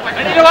 ನೋಡಲ್ಲ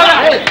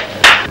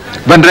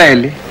ಬಂದ್ರೆ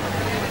ಇಲ್ಲಿ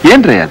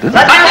ಏನ್ರೇ ಅದು?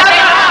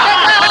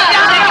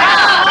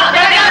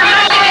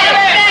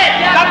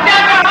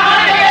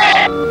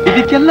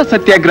 ಇದಕ್ಕೆಲ್ಲ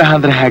ಸತ್ಯಾಗ್ರಹ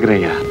ಅಂದ್ರೆ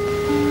ಹೇಗ್ರಯ್ಯ?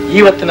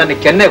 ಇವತ್ತು ನನ್ನ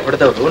ಕೆನ್ನೆ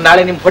ಹೊಡೆದವರು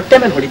ನಾಳೆ ನಿಮ್ ಹೊಟ್ಟೆ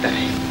ಮೇಲೆ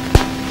ಹೊಡಿತಾರೆ.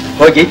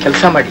 ಹೋಗಿ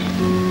ಕೆಲಸ ಮಾಡಿ.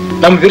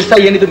 ನಮ್ ವಿರ್ಸ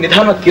ಏನಿದು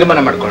ನಿಧಾನವಾಗಿ ತೀರ್ಮಾನ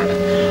ಮಾಡ್ಕೊಳ್ಳೋಣ.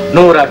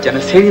 100 ಜನ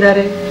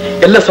ಸೇರಿದ್ದಾರೆ,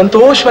 ಎಲ್ಲ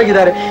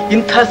ಸಂತೋಷವಾಗಿದ್ದಾರೆ.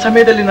 ಇಂಥ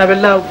ಸಮಯದಲ್ಲಿ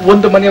ನಾವೆಲ್ಲ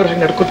ಒಂದು ಮನೆಯವ್ರ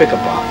ಹಾಗೆ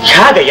ನಡ್ಕೋಬೇಕಪ್ಪ.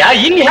 ಹೇಗಯ್ಯ?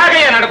 ಇನ್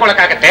ಹೇಗಯ್ಯ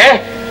ನಡ್ಕೊಳಕಾಗತ್ತೆ?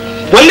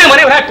 ಒಂದೇ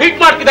ಮನೆಯವ್ರ ಟ್ರೀಟ್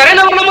ಮಾಡ್ತಿದ್ದಾರೆ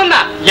ನಾವು ನಮ್ಮನ್ನ.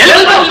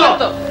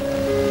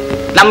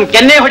 ನಮ್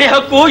ಕೆನ್ನೆ ಹೊಡಿ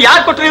ಹಕ್ಕು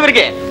ಯಾರು ಕೊಟ್ರು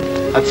ಇವರಿಗೆ?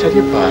 ಅದ್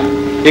ಸರಿಯಪ್ಪ,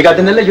 ಈಗ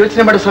ಅದನ್ನೆಲ್ಲ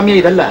ಯೋಚನೆ ಮಾಡೋ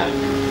ಸಮಯ ಇದಲ್ಲ.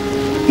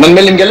 ನನ್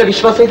ಮೇಲೆ ನಿಮ್ಗೆಲ್ಲ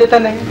ವಿಶ್ವಾಸ ಇದೆ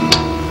ತಾನೆ?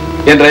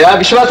 ಏನ್ರಯ್ಯ,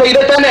 ವಿಶ್ವಾಸ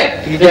ಇದೆ ತಾನೆ?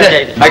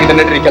 ಹಾಗಿದ್ದ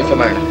ನಡ್ರಿ ಕೆಲಸ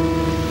ಮಾಡೋಣ.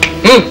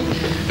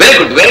 Very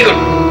good, very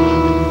good.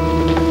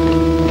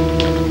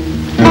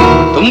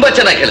 ತುಂಬಾ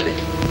ಚೆನ್ನಾಗಿ ಹೇಳಿದೆ.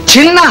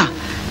 ಚಿನ್ನ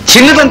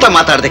ಚಿನ್ನದಂತ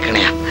ಮಾತಾಡ್ದೆ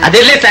ಕಣಯ್ಯ.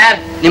 ಅದಿರ್ಲಿ ಸರ್,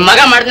 ನಿಮ್ ಮಗ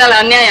ಮಾಡಿದ್ನಲ್ಲ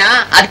ಅನ್ಯಾಯ,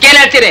 ಅದಕ್ಕೇನ್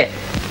ಹೇಳ್ತೀರಿ?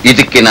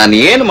 ಇದಕ್ಕೆ ನಾನು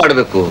ಏನು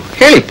ಮಾಡ್ಬೇಕು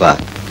ಹೇಳಿಪ್ಪ?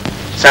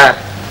 ಸರ್,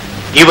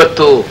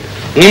 ಇವತ್ತು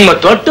ನಿಮ್ಮ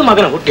ದೊಡ್ಡ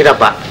ಮಗನ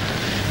ಹುಟ್ಟಿದಪ್ಪ.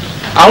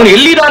 ಅವನು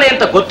ಎಲ್ಲಿದ್ದಾನೆ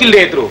ಅಂತ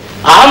ಗೊತ್ತಿಲ್ಲದೆ ಇದ್ರು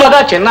ಆ ಮಗ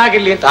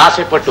ಚೆನ್ನಾಗಿರ್ಲಿ ಅಂತ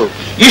ಆಸೆ ಪಟ್ಟು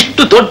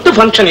ಇಷ್ಟು ದೊಡ್ಡ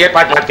ಫಂಕ್ಷನ್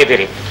ಏರ್ಪಾಡು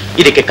ಮಾಡ್ತಿದ್ದೀರಿ.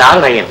 ಇದಕ್ಕೆ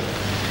ಕಾರಣ ಏನು?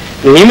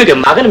 ನಿಮಗೆ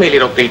ಮಗನ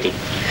ಮೇಲಿರೋ ಪ್ರೀತಿ.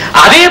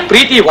 ಅದೇ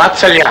ಪ್ರೀತಿ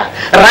ವಾತ್ಸಲ್ಯ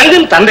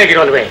ರಂಗನ್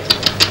ತಂದೆಗಿರೋಲ್ವೇ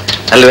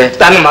ಅಲ್ವೇ?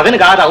 ತನ್ನ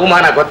ಮಗನಿಗಾದ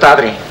ಅವಮಾನ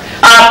ಗೊತ್ತಾದ್ರೆ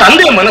ಆ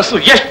ತಂದೆ ಮನಸ್ಸು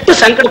ಎಷ್ಟು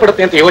ಸಂಕಟ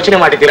ಪಡುತ್ತೆ ಅಂತ ಯೋಚನೆ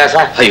ಮಾಡಿದ್ದೀರಾ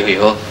ಸರ್?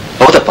 ಅಯ್ಯೋ,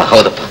 ಹೌದಪ್ಪ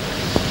ಹೌದಪ್ಪ.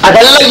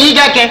 ಅದೆಲ್ಲ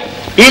ಈಗಾಕೆ?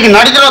 ಈಗ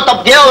ನಡೆದಿರೋ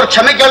ತಪ್ಪಿಗೆ ಅವ್ರು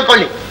ಕ್ಷಮೆ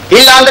ಕೇಳ್ಕೊಳ್ಳಿ.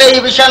 ಇಲ್ಲ ಅಂದ್ರೆ ಈ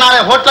ವಿಷಯ ನಾಳೆ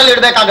ಹೋಟ್ಲಲ್ಲಿ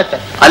ಇಡ್ಬೇಕಾಗತ್ತೆ.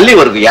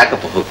 ಅಲ್ಲಿವರೆಗೂ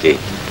ಯಾಕಪ್ಪ ಹೋಗ್ತಿ?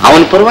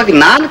 ಅವನ ಪರವಾಗಿ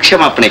ನಾನು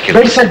ಕ್ಷಮಾಪಣೆ ಕೇಳಿ.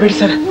 ಬೇಡಿ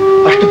ಸರ್,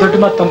 ಅಷ್ಟು ದೊಡ್ಡ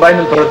ಮಾತು ತಮ್ಮ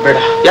ಬಾಯಿನಲ್ಲಿ ಬರೋದು ಬೇಡ.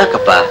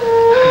 ಯಾಕಪ್ಪ?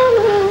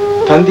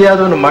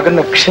 ತಂದೆಯಾದವನು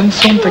ಮಗನ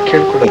ಕ್ಷಮಿಸು ಅಂತ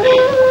ಕೇಳ್ಕೊಳ್ಳೋದು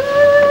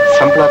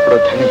ಸಂಬಳ ಕೊಡೋ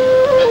ಧನಿ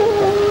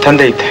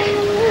ತಂದೆ ಇದ್ದಾಗೆ.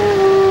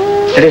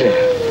 ನಡೀರಿ.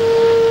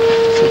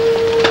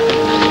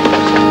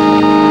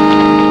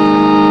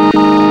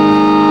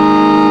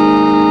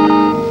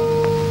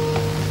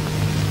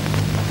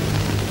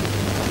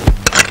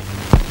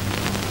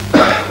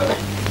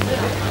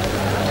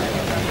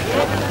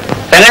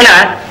 ರಂಗಣ್ಣ,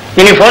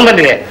 ನಿನಗೆ ಫೋನ್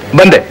ಬಂದಿದೆ.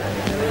 ಬಂದೆ.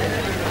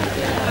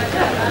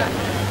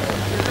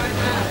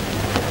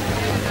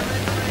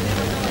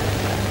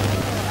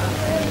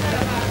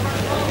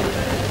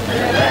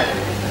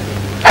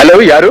 ಹಲೋ,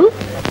 ಯಾರು?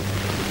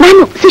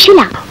 ನಾನು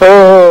ಸುಶೀಲಾ. ಓ,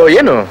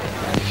 ಏನು?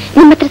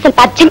 ನಿಮ್ಮ ಹತ್ರ ಸ್ವಲ್ಪ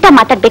ಅರ್ಜೆಂಟ್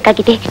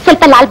ಮಾತಾಡ್ಬೇಕಾಗಿದೆ.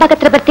 ಸ್ವಲ್ಪ ಲಾಲ್ಬಾಗ್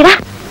ಹತ್ರ ಬರ್ತೀರಾ?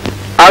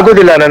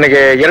 ಆಗೋದಿಲ್ಲ,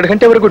 ನನಗೆ 2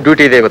 ಗಂಟೆವರೆಗೂ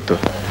ಡ್ಯೂಟಿ ಇದೆ ಇವತ್ತು.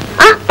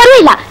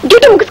 ಪರವಾಗಿಲ್ಲ,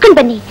 ಡ್ಯೂಟಿ ಮುಗಿಸ್ಕೊಂಡು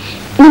ಬನ್ನಿ.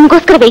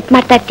 ನಿಮ್ಗೋಸ್ಕರ ವೆಯ್ಟ್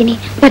ಮಾಡ್ತಾ ಇರ್ತೀನಿ.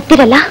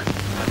 ಬರ್ತೀರಲ್ಲ?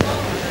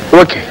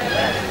 ಓಕೆ.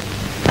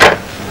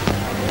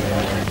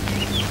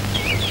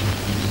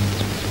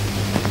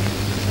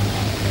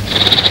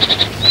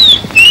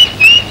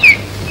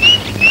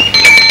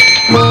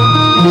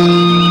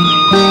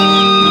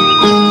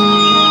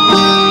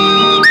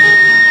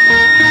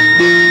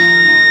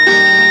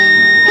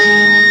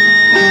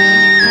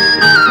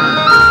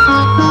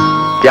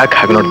 ಯಾಕೆ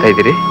ಹಾಗೆ ನೋಡ್ತಾ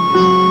ಇದ್ದೀರಿ?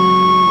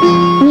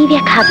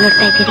 ನೀವ್ಯಾಕೆ ಹಾಗೆ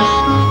ನೋಡ್ತಾ ಇದ್ದೀರಿ?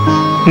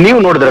 ನೀವು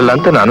ನೋಡಿದ್ರಲ್ಲ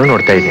ಅಂತ ನಾನು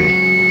ನೋಡ್ತಾ ಇದ್ದೀನಿ.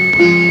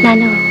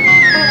 ನಾನು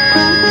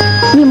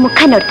ನಿಮ್ ಮುಖ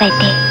ನೋಡ್ತಾ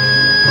ಇದ್ದೆ.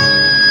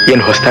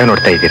 ಏನ್ ಹೊಸದಾಗಿ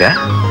ನೋಡ್ತಾ ಇದ್ದೀರಾ?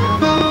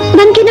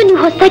 ನನ್ಗೇನೋ ನೀವು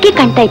ಹೊಸದಾಗಿ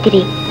ಕಾಣ್ತಾ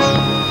ಇದ್ದೀರಿ.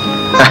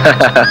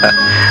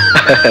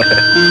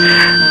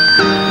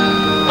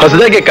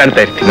 ಹೊಸದಾಗೆ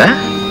ಕಾಣ್ತಾ ಇರ್ತೀನ?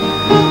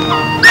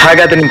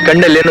 ಹಾಗಾದ್ರೆ ನಿಮ್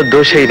ಕಣ್ಣಲ್ಲಿ ಏನೋ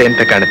ದೋಷ ಇದೆ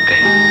ಅಂತ ಕಾಣುತ್ತೆ.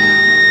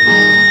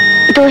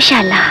 ದೋಷ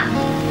ಅಲ್ಲ,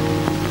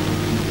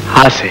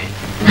 ಆಸೆ.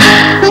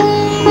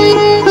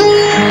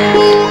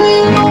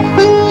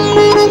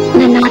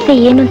 ನನ್ನ ಆಸೆ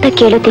ಏನು ಅಂತ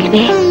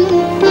ಕೇಳೋದಿಲ್ವೇ?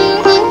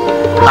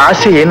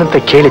 ಆಸೆ ಏನು ಅಂತ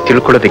ಕೇಳಿ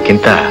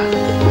ತಿಳ್ಕೊಳ್ಳೋದಕ್ಕಿಂತ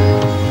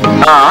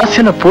ಆ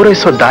ಆಸೆನ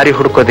ಪೂರೈಸೋ ದಾರಿ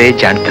ಹುಡುಕೋದೇ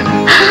ಜಾಣ್ತನ.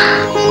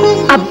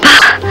 ಅಬ್ಬಾ,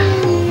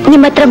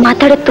 ನಿಮ್ಮ ಹತ್ರ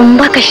ಮಾತಾಡೋದು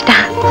ತುಂಬಾ ಕಷ್ಟ.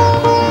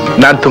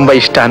 ನಾನ್ ತುಂಬಾ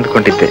ಇಷ್ಟ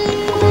ಅಂದ್ಕೊಂಡಿದ್ದೆ.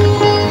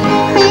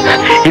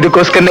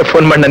 ಇದಕ್ಕೋಸ್ಕರನೇ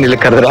ಫೋನ್ ಮಾಡಿ ನಾನು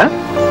ಇಲ್ಲಿ ಕರೆದ್ರ?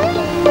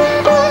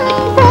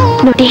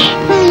 ನೋಡಿ,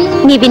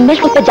 ನೀವಿನ್ಮೇಲೆ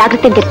ಸ್ವಲ್ಪ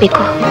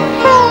ಜಾಗೃತಿಯಿಂದಿರ್ಬೇಕು.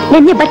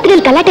 ನಿನ್ನೆ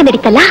ಬರ್ತರಲ್ಲಿ ಗಲಾಟೆ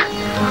ನಡೀತಲ್ಲ,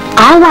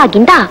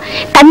 ಆವಾಗಿಂದ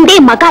ತಂದೆ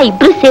ಮಗ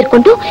ಇಬ್ರು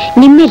ಸೇರ್ಕೊಂಡು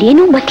ನಿಮ್ಮೇಲೆ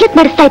ಏನು ಮಸ್ಲತ್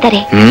ನಡೆಸ್ತಾ ಇದ್ದಾರೆ.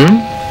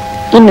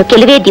 ಇನ್ನು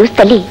ಕೆಲವೇ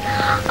ದಿವಸದಲ್ಲಿ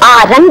ಆ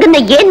ರಂಗನ್ನ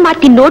ಏನ್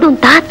ಮಾಡ್ತೀನಿ ನೋಡು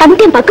ಅಂತ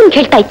ತಂದೆ ಮಗನ್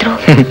ಹೇಳ್ತಾ ಇದ್ರು.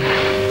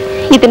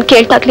 ಇದನ್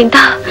ಕೇಳ್ದಾಗ್ಲಿಂದ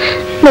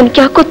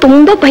ನನ್ಗೆ ಯಾಕೋ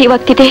ತುಂಬಾ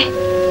ಭಯವಾಗ್ತಿದೆ.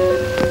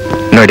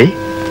 ನೋಡಿ,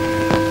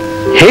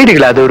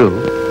 ಹೇಡಿಗಳಾದವರು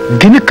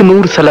ದಿನಕ್ಕೆ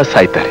 100 ಸಲ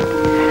ಸಾಯ್ತಾರೆ.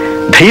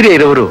 ಧೈರ್ಯ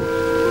ಇರೋರು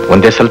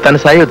ಒಂದೇ ಸಲ ತಾನು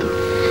ಸಾಯೋದು.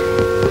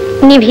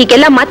 ನೀವ್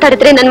ಹೀಗೆಲ್ಲ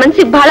ಮಾತಾಡಿದ್ರೆ ನನ್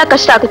ಮನ್ಸಿಗೆ ಬಹಳ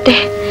ಕಷ್ಟ ಆಗುತ್ತೆ.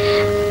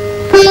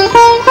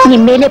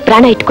 ನಿಮ್ ಮೇಲೆ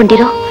ಪ್ರಾಣ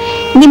ಇಟ್ಕೊಂಡಿರೋ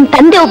ನಿಮ್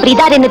ತಂದೆ ಒಬ್ರು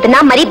ಇದಾರೆ ಅನ್ನೋದನ್ನ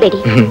ಮರಿಬೇಡಿ.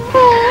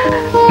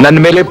 ನನ್ನ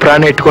ಮೇಲೆ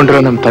ಪ್ರಾಣ ಇಟ್ಕೊಂಡಿರೋ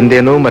ನಮ್ಮ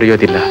ತಂದೆನೂ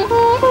ಮರೆಯೋದಿಲ್ಲ.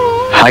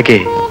 ಹಾಗೆ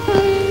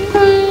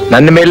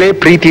ನನ್ನ ಮೇಲೆ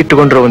ಪ್ರೀತಿ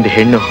ಇಟ್ಟುಕೊಂಡಿರೋ ಒಂದು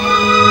ಹೆಣ್ಣು,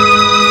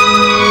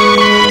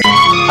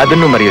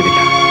 ಅದನ್ನು ಮರೆಯೋದಿಲ್ಲ.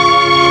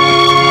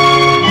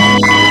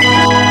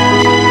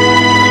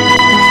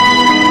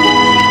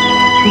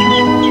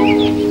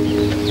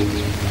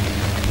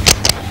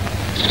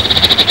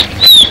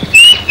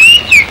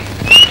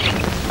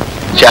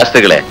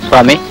 ಶಾಸ್ತ್ರಿಗಳೇ,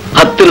 ಸ್ವಾಮಿ,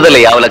 ಹತ್ತಿರದಲ್ಲಿ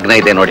ಯಾವ ಲಗ್ನ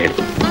ಇದೆ ನೋಡಿ ಹೇಳಿ.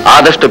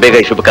 ಆದಷ್ಟು ಬೇಗ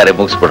ಈ ಶುಭ ಕಾರ್ಯ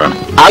ಮುಗಿಸ್ಬಿಡೋಣ.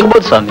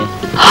 ಆಗ್ಬೋದು ಸ್ವಾಮಿ.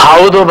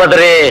 ಹೌದು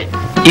ಬದ್ರೆ,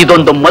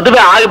 ಇದೊಂದು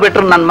ಮದುವೆ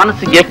ಆಗ್ಬಿಟ್ರೆ ನನ್ನ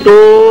ಮನಸ್ಸಿಗೆ ಎಷ್ಟೋ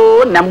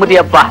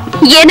ನೆಮ್ಮದಿಯಪ್ಪ.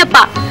 ಏನಪ್ಪ,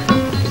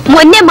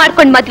 ಮೊನ್ನೆ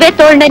ಮಾಡ್ಕೊಂಡ್ ಮದ್ವೆ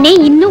ತೋರಣನೇ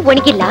ಇನ್ನೂ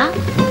ಒಣಗಿಲ್ಲ,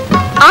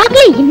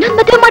 ಆಗ್ಲೇ ಇನ್ನೊಂದ್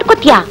ಮದ್ವೆ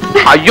ಮಾಡ್ಕೋತೀಯಾ?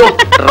 ಅಯ್ಯೋ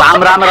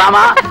ರಾಮ್ ರಾಮ ರಾಮ,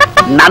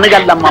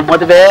 ನನಗಲ್ಲಮ್ಮ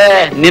ಮದುವೆ,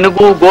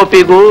 ನಿನಗೂ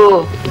ಗೋಪಿಗೂ.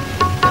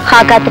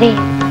 ಹಾಗಾದ್ರೆ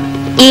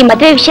ಈ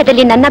ಮದ್ವೆ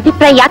ವಿಷಯದಲ್ಲಿ ನನ್ನ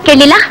ಅಭಿಪ್ರಾಯ ಯಾಕೆ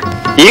ಕೇಳಿಲ್ಲ?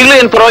 ಈಗಲೂ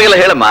ಏನ್ ಪರವಾಗಿಲ್ಲ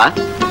ಹೇಳಮ್ಮ.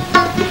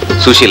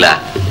 ಸುಶೀಲಾ,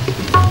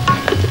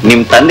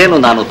 ನಿಮ್ ತಂದೆನೂ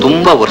ನಾನು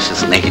ತುಂಬಾ ವರ್ಷ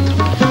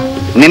ಸ್ನೇಹಿತರು.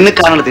 ನಿನ್ನ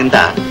ಕಾರಣದಿಂದ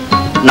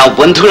ನಾವು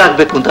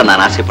ಬಂಧುಗಳಾಗ್ಬೇಕು ಅಂತ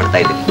ನಾನು ಆಸೆ ಪಡ್ತಾ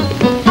ಇದ್ದೀನಿ.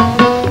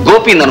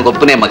 ಗೋಪಿ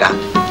ನನಗೊಬ್ಬನೇ ಮಗ.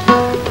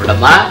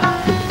 ನೋಡಮ್ಮ,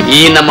 ಈ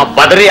ನಮ್ಮ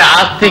ಬದರಿ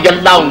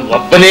ಆಸ್ತಿಗೆಲ್ಲ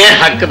ಒಬ್ಬನೇ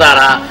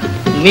ಹಕ್ಕದಾರ.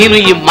 ನೀನು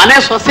ಈ ಮನೆ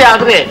ಸೊಸೆ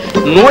ಆದ್ರೆ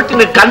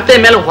ನೋಟಿನ ಕಂತೆ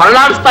ಮೇಲೆ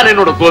ಹೊರಳಾಡಿಸ್ತಾನೆ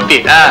ನೋಡು ಗೋಪಿ.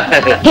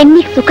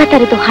 ಹೆಣ್ಣಿಗೆ ಸುಖ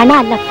ತರೋದು ಹಣ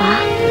ಅಲ್ಲಪ್ಪ,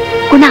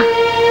 ಗುಣ.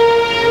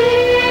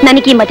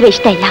 ನನಗೆ ಈ ಮದ್ವೆ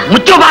ಇಷ್ಟ ಇಲ್ಲ.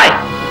 ಮುಚ್ಚು ಬಾಯ್,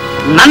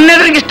 ನನ್ನ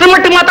ಎದುರಿಗೆ ಇಷ್ಟು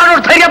ಮಟ್ಟಿಗೆ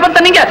ಮಾತಾಡೋದು ಧೈರ್ಯ ಬಂತ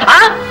ನಿಂಗೆ?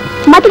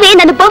 ಮದುವೆ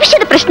ನನ್ನ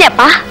ಭವಿಷ್ಯದ ಪ್ರಶ್ನೆ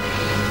ಅಪ್ಪ.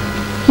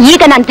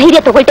 ಈಗ ನಾನು ಧೈರ್ಯ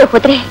ತಗೊಳ್ತೇ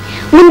ಹೋದ್ರೆ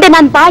ಮುಂದೆ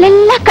ನಾನ್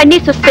ಬಾಳೆಲ್ಲ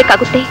ಕಣ್ಣೀರ್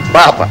ಸುರಿಸ್ಬೇಕಾಗುತ್ತೆ.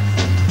 ಪಾಪ,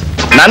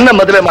 ನನ್ನ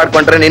ಮದುವೆ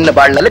ಮಾಡ್ಕೊಂಡ್ರೆ ನಿನ್ನ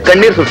ಬಾಳ್ನಲ್ಲಿ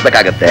ಕಣ್ಣೀರ್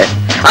ಸುರಿಸ್ಬೇಕಾಗತ್ತೆ.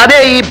 ಅದೇ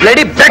ಈ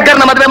ಬ್ಲಡಿ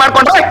ಬೆಗ್ಗರ್ನ ಮದುವೆ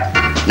ಮಾಡ್ಕೊಂಡ್ರೆ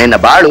ನಿನ್ನ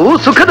ಬಾಳು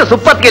ಸುಖದ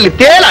ಸುಪ್ಪತ್ತಿಗೆಯಲ್ಲಿ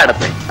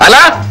ತೇಲಾಡುತ್ತೆ ಅಲ್ಲ?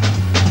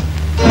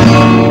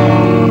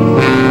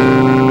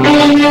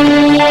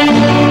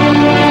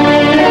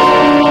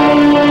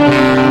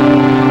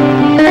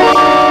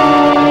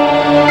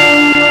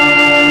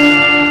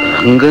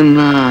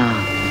 ರಂಗನ್ನ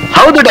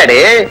ಹೌದು ಡ್ಯಾಡಿ,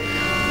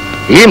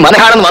 ಈ ಮನೆ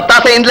ಹಾಳನ್ನು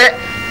ಒತ್ತಾಸೆಯಿಂದಲೇ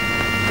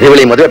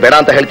ಇವಳಿ ಮದುವೆ ಬೇಡ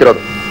ಅಂತ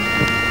ಹೇಳ್ತಿರೋದು.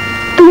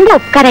 ತುಂಬಾ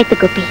ಉಪಕಾರ ಆಯ್ತು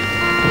ಗೋಪಿ.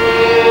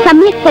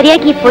 ಸಮಯಕ್ಕೆ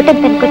ಸರಿಯಾಗಿ ಈ ಫೋಟೋ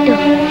ತಂದ್ಕೊಟ್ಟು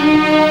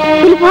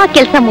ಸುಲಭ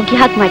ಕೆಲಸ ಮುಗಿ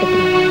ಹಾಕಿ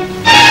ಮಾಡಿದ್ರಿ.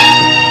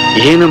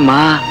 ಏನಮ್ಮ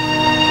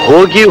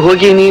ಹೋಗಿ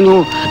ಹೋಗಿ ನೀನು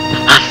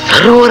ಆ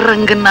ಸರೋವರ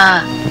ರಂಗನ್ನ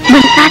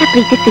ಮನಸಾರ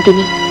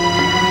ಪ್ರೀತಿಸ್ತಿದ್ದೀನಿ.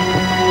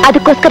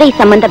 ಅದಕ್ಕೋಸ್ಕರ ಈ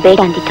ಸಂಬಂಧ ಬೇಡ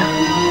ಅಂದಿತ್ತು.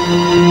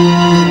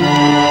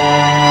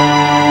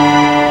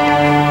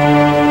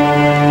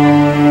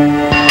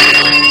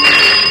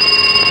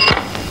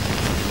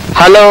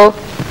 ಹಲೋ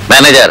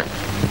ಮ್ಯಾನೇಜರ್,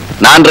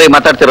 ನಾನ್ ರೀ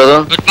ಮಾತಾಡ್ತಿರೋದು.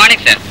 Good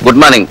morning sir. Good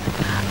morning.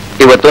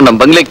 ಇವತ್ತು ನಮ್ಮ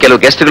ಬಂಗ್ಲೆಗೆ ಕೆಲವು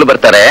ಗೆಸ್ಟ್ಗಳು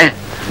ಬರ್ತಾರೆ.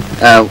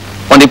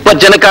 ಒಂದ್ 20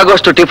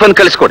 ಜನಕ್ಕಾಗುವಷ್ಟು ಟಿಫನ್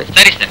ಕಳಿಸ್ಕೊಡಿ.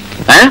 ಸರಿ ಸರ್.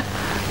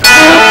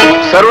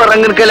 ಸರ್ವ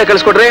ರಂಗನ ಕೈಲೇ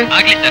ಕಳಿಸ್ಕೊಡ್ರಿ.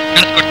 ಆಗ್ಲಿ ಸರ್,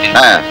 ಕಳಿಸ್ಕೊಡ್ತೀನಿ.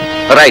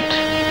 ರೈಟ್.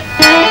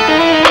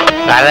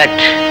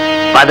 ಕರೆಕ್ಟ್.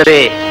 ಪಾದ್ರಿ,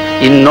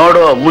 ಇನ್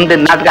ನೋಡು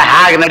ಮುಂದಿನ ನಾಟಕ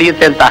ಹೇಗೆ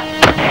ನಡೆಯುತ್ತೆ ಅಂತ.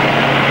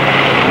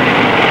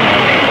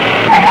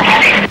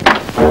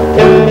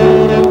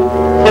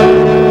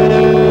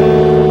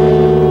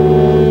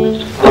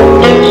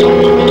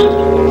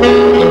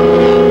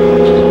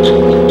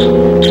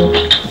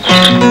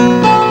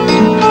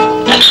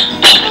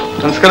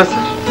 ನಮಸ್ಕಾರ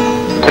sir.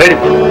 Ready.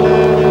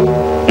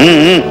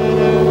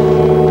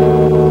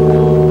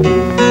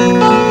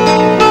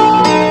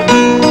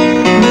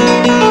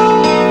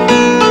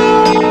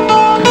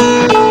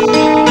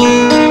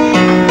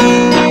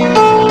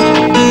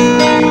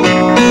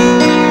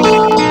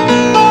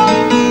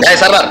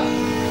 Server,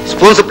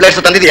 spoons plates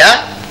ತಂದಿದ್ಯಾ?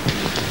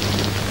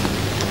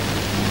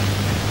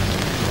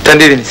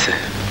 ತಂದಿದ್ದೀನಿ ಸರ್.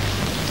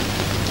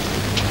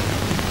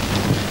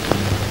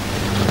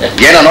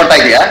 ಏನೋ ನೋಡ್ತಾ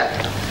ಇದೀಯಾ?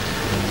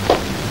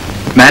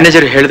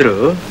 ಮ್ಯಾನೇಜರ್ ಹೇಳಿದ್ರು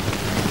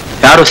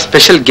ಯಾರೋ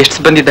ಸ್ಪೆಷಲ್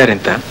ಗೆಸ್ಟ್ಸ್ ಬಂದಿದ್ದಾರೆ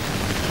ಅಂತ.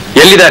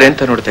 ಎಲ್ಲಿದ್ದಾರೆ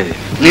ಅಂತ ನೋಡ್ತಾ ಇದ್ದೀನಿ.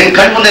 ನೀನ್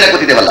ಕಣ್ ಮುಂದೆ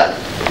ಕೂತಿದ್ದೇವಲ್ಲ,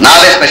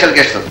 ನಾವೇ ಸ್ಪೆಷಲ್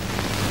ಗೆಸ್ಟ್.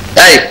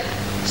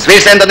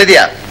 ಸ್ವೀಟ್ಸ್ ಏನ್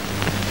ತಂದಿದ್ಯಾ?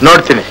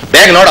 ನೋಡ್ತೀನಿ.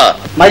 ಬೇಗ ನೋಡೋ.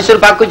 ಮೈಸೂರು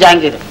ಪಾಕು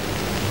ಜಹಾಂಗೀರ್.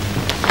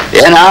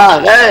 ಏನಾ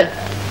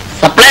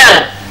ಸಪ್ಲೈಯರ್?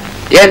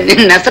 ಏನ್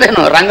ನಿನ್ನ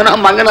ಹೆಸರೇನು? ರಂಗನೋ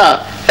ಮಂಗನೋ?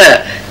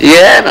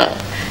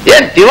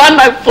 ಏನ್ ದಿವಾನ್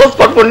ಪೋಸ್ಟ್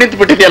ಕೊಟ್ಕೊಂಡು ನಿಂತು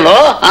ಬಿಟ್ಟಿದ್ಯಲ್ಲೋ?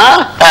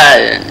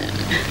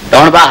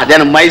 ತಗೊಂಡ್ ಬಾ.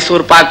 ಅದೇನು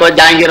ಮೈಸೂರು ಪಾಕು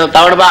ಜಹಾಂಗೀರ್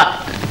ತಗೊಂಡ್ ಬಾ.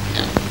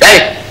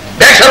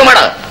 ಬೇಗ ಶುರು ಮಾಡ.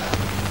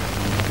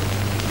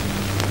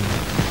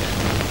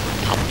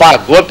 ಅಪ್ಪ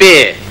ಗೋಪಿ,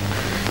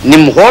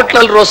 ನಿಮ್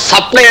ಹೋಟ್ಲಲ್ರು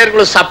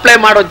ಸಪ್ಲೈಯರ್ಗಳು ಸಪ್ಲೈ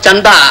ಮಾಡೋ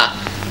ಚಂದ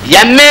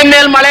ಎಮ್ಮೆ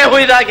ಮೇಲ್ ಮಳೆ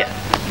ಹೊಯ್ದಾಗೆ.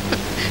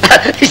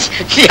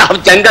 ಯಾವ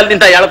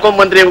ಜಂಗಲ್ನಿಂದ ಎಳ್ಕೊಂಡ್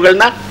ಬಂದ್ರಿ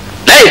ಇವುಗಳನ್ನ?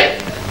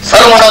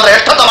 ಸರ್ವ್ ಮಾಡೋದ್ರೆ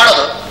ಎಷ್ಟೊತ್ತ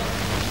ಮಾಡೋದು?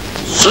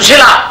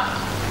 ಸುಶೀಲಾ,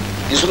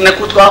 ನೀ ಸುಮ್ನೆ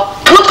ಕೂತ್ಕೋ.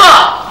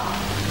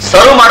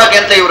 ಸರ್ವ್ ಮಾಡೋಕೆ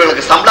ಅಂತ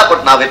ಇವ್ರಿಗೆ ಸಂಬಳ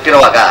ಕೊಟ್ಟು ನಾವ್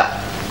ಎತ್ತಿರುವಾಗ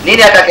ನೀನ್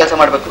ಯಾಕೆ ಕೆಲಸ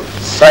ಮಾಡ್ಬೇಕು?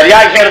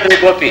 ಸರಿಯಾಗಿ ಹೇಳಿದ್ರಿ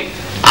ಗೋಪಿ.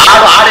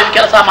 ಆಡು ಆಡಿನ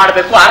ಕೆಲಸ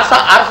ಮಾಡ್ಬೇಕು,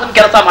 ಅರಸನ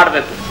ಕೆಲಸ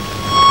ಮಾಡ್ಬೇಕು.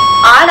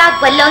 ಆಳಾಗ್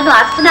ಬಲ್ಲವನು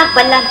ಅರಸನಾಗ್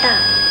ಬಲ್ಲ ಅಂತ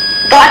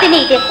ಗಾದೆನೇ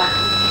ಇದೆಯಪ್ಪ.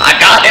 ಆ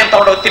ಗಾದೆ ಅಂತ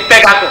ಹೊಡೋ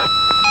ತಿಪ್ಪೆಗೆ ಹಾಕು.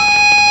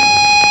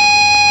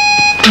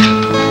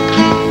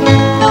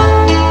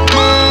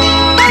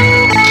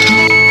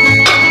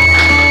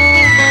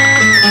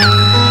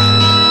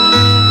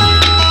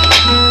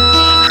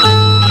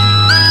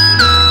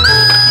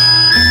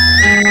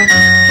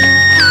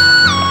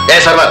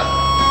 ಸರ್ವರ್,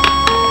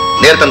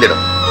 ನೀರ್ ತಂದಿಡು.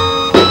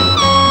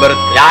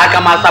 ಬರುತ್ತೆ.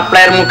 ಯಾಕಮ್ಮ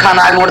ಸಪ್ಲೈಯರ್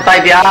ಮುಖನಾಗಿ ನೋಡ್ತಾ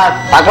ಇದ್ಯಾ?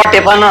 ತಗೋ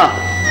ಟಿಫನ್.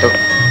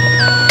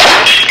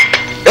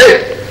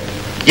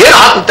 ಏನು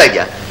ಹಾಕುತ್ತಾ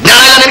ಇದ್ಯಾ?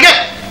 ಜ್ಞಾನ ಇಲ್ಲ ನಿನ್ಗೆ?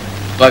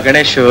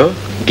 ಗಣೇಶು,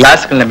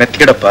 ಗ್ಲಾಸ್ಗಳನ್ನ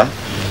ಮೆತ್ಗಿಡಪ್ಪ.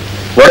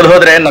 ಒಡೆದು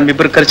ಹೋದ್ರೆ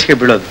ನಮ್ಮಿಬ್ಬರು ಖರ್ಚಿಗೆ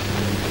ಬೀಳೋದು.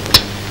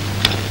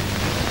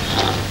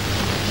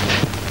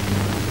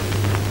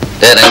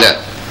 ರಂಗ,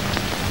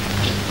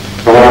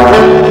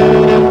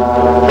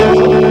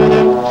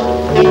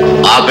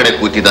 ಆ ಕಡೆ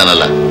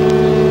ಕೂತಿದ್ದಾನಲ್ಲ,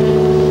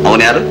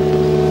 ಅವನ್ ಯಾರು?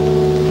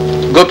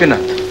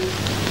 ಗೋಪಿನಾಥ್.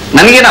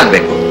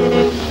 ನನಗೇನಾಗ್ಬೇಕು?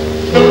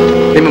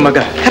 ನಿಮ್ಮ ಮಗ.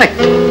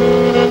 ಕರೆಕ್ಟ್.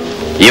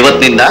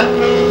 ಇವತ್ತಿನಿಂದ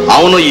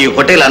ಅವನು ಈ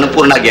ಹೋಟೆಲ್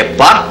ಅನ್ನಪೂರ್ಣಗೆ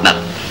ಪಾರ್ಟ್ನರ್.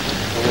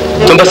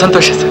 ತುಂಬಾ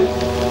ಸಂತೋಷ ಸರ್.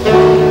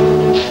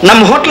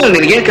 ನಮ್ಮ ಹೋಟ್ಲ್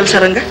ನಿನಗೇನ್ ಕೆಲಸ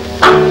ರಂಗ?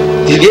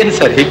 ಇದೇನು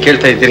ಸರ್ ಹೀಗೆ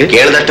ಕೇಳ್ತಾ ಇದ್ದೀರಿ?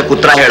 ಕೇಳಿದಷ್ಟು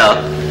ಕುತ್ರ ಹೇಳೋ.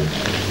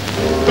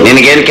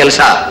 ನಿನಗೇನು ಕೆಲಸ?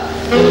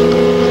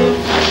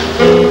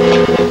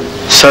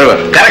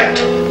 ಸರ್ವರ್.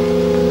 ಕರೆಕ್ಟ್.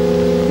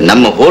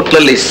 ನಮ್ಮ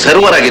ಹೋಟ್ಲಲ್ಲಿ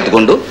ಸರ್ವರ್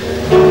ಆಗಿದ್ದುಕೊಂಡು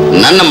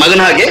ನನ್ನ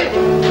ಮಗನ ಹಾಗೆ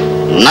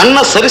ನನ್ನ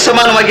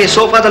ಸರಿಸಮಾನವಾಗಿ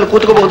ಸೋಫಾದಲ್ಲಿ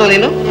ಕೂತ್ಕೋಬಹುದೋ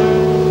ನೀನು?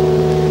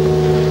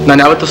 ನಾನು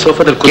ಯಾವತ್ತೂ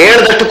ಸೋಫಾದಲ್ಲಿ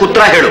ಕೇಳಿದಷ್ಟು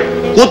ಕುತ್ರ ಹೇಳು.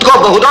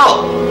 ಕೂತ್ಕೋಬಹುದೋ?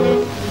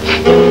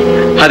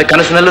 ಅದು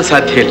ಕನಸಿನಲ್ಲೂ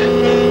ಸಾಧ್ಯ ಇಲ್ಲ.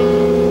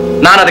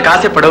 ನಾನು ಅದಕ್ಕೆ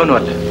ಆಸೆ ಪಡೋನು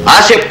ಅಲ್ಲ.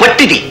 ಆಸೆ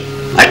ಪಟ್ಟಿದಿ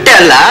ಅಷ್ಟೇ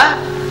ಅಲ್ಲ,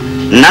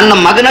 ನನ್ನ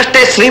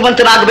ಮಗನಷ್ಟೇ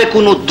ಶ್ರೀಮಂತನಾಗಬೇಕು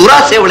ಅನ್ನೋ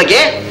ದುರಾಸೆ ಒಳಗೆ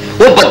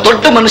ಒಬ್ಬ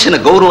ದೊಡ್ಡ ಮನುಷ್ಯನ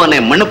ಗೌರವನೇ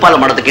ಮಣ್ಣುಪಾಲು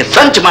ಮಾಡೋದಕ್ಕೆ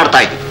ಸಂಚು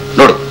ಮಾಡ್ತಾ ಇದ್ದಿ.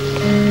 ನೋಡು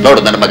ನೋಡು,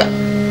 ನನ್ನ ಮಗ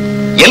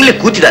ಎಲ್ಲಿ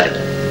ಕೂತಿದ್ದಾರೆ.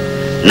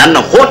 ನನ್ನ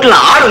ಹೋಟ್ಲ್ನ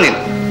ಆಳು ನೀನು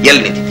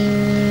ಎಲ್ಲಿ ನಿಂತಿದ್ದಿ.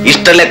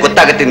 ಇಷ್ಟಲ್ಲೇ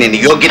ಗೊತ್ತಾಗುತ್ತೆ ನಿನ್ನ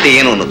ಯೋಗ್ಯತೆ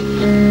ಏನು ಅನ್ನೋದು.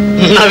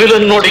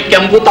 ನವಿಲನ್ನು ನೋಡಿ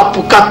ಕೆಂಪು ತಪ್ಪು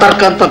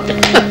ಕತ್ತರ್ಕಂತಂತೆ.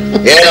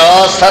 ಏನೋ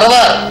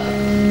ಸರ್ವರ್,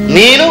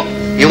 ನೀನು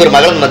ಇವ್ರ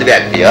ಮಗಳನ್ನ ಮದುವೆ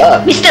ಆಗ್ತೀಯಾ?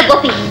 ಮಿಸ್ಟರ್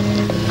ಗೋಪಿ,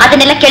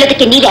 ಅದನ್ನೆಲ್ಲ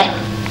ಕೇಳೋದಕ್ಕೆ ನೀವ್ಯಾರು?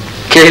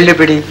 ಕೇಳಲಿ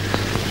ಬಿಡಿ.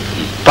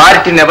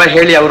 ಪಾರ್ಟಿ ನೆವ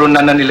ಹೇಳಿ ಅವರು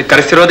ನನ್ನನ್ನು ಇಲ್ಲಿ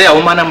ಕರೆಸಿರೋದೇ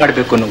ಅವಮಾನ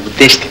ಮಾಡಬೇಕು ಅನ್ನೋ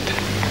ಉದ್ದೇಶದಿಂದ.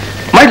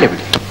 ಮಾಡ್ಲಿ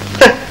ಬಿಡಿ.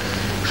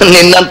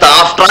 ನಿನ್ನಂತ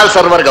ಆಫ್ಟರ್ ಆಲ್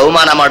ಸರ್ವರ್ಗೆ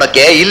ಅವಮಾನ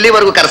ಮಾಡೋಕೆ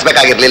ಇಲ್ಲಿವರೆಗೂ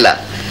ಕರೆಸ್ಬೇಕಾಗಿರ್ಲಿಲ್ಲ.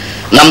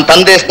 ನಮ್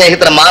ತಂದೆ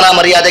ಸ್ನೇಹಿತರ ಮಾನ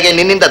ಮರ್ಯಾದೆಗೆ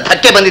ನಿನ್ನಿಂದ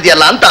ಧಕ್ಕೆ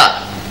ಬಂದಿದೆಯಲ್ಲ ಅಂತ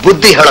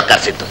ಬುದ್ಧಿ ಹೇಳೋಕ್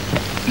ಕರೆಸಿತ್ತು.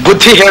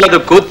 ಬುದ್ಧಿ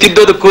ಹೇಳೋದಕ್ಕೂ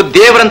ತಿದ್ದೋದಕ್ಕೂ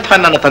ದೇವರಂತ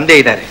ನನ್ನ ತಂದೆ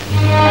ಇದ್ದಾರೆ.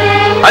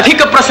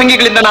 ಅಧಿಕ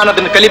ಪ್ರಸಂಗಿಗಳಿಂದ ನಾನು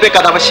ಅದನ್ನು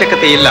ಕಲಿಬೇಕಾದ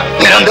ಅವಶ್ಯಕತೆ ಇಲ್ಲ.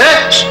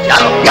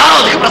 ಯಾವ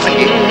ಅಧಿಕ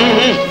ಪ್ರಸಂಗಿ?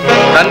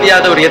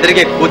 ತಂದೆಯಾದವ್ರು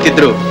ಎದುರಿಗೆ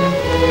ಕೂತಿದ್ರು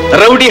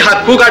ರೌಡಿ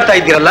ಹಾಕಿ ಕೂಗಾಡ್ತಾ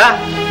ಇದ್ದೀರಲ್ಲ,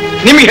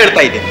 ನಿಮಗೆ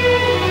ಹೇಳ್ತಾ ಇದ್ದೀನಿ.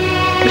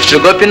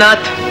 ಮಿಸ್ಟರ್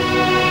ಗೋಪಿನಾಥ್,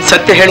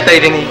 ಸತ್ಯ ಹೇಳ್ತಾ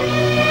ಇದ್ದೀನಿ.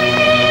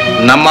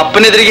 ನಮ್ಮ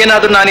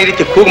ಅಪ್ಪನೆದುರಿಗೇನಾದ್ರೂ ನಾನು ಈ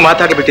ರೀತಿ ಕೂಗು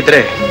ಮಾತಾಡಿಬಿಟ್ಟಿದ್ರೆ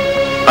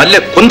ಅಲ್ಲೇ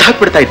ಕೊಂದು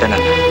ಹಾಕ್ಬಿಡ್ತಾ ಇದ್ದ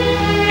ನನ್ನ.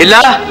 ಇಲ್ಲ,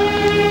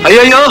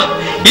 ಅಯ್ಯೋಯ್ಯೋ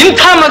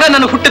ಇಂಥ ಮಗ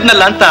ನಾನು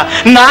ಹುಟ್ಟಿದ್ನಲ್ಲ ಅಂತ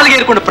ನಾಲ್ಗೆ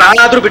ಇರ್ಕೊಂಡು ಪ್ರಾಣ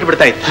ಆದ್ರೂ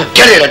ಬಿಟ್ಬಿಡ್ತಾ ಇದ್ದ.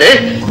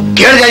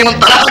 ಕೇಳಿದ ಇವನ್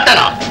ತಲ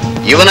ಹಟ್ಟನ.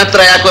 ಇವನ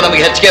ಹತ್ರ ಯಾಕೋ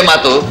ನಮ್ಗೆ ಹೆಚ್ಚಿಗೆ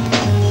ಮಾತು.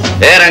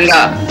 ಏ ರಂಗ,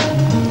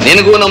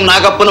 ನಿನಗೂ ನಮ್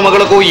ನಾಗಪ್ಪನ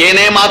ಮಗಳಿಗೂ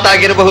ಏನೇ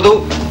ಮಾತಾಗಿರಬಹುದು,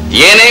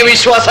 ಏನೇ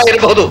ವಿಶ್ವಾಸ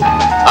ಇರಬಹುದು,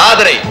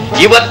 ಆದ್ರೆ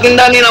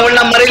ಇವತ್ತಿನಿಂದ ನೀನು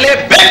ಅವಳನ್ನ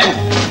ಮರೀಲೇಬೇಕು.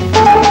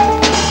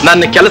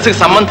 ನನ್ನ ಕೆಲಸಕ್ಕೆ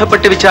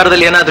ಸಂಬಂಧಪಟ್ಟ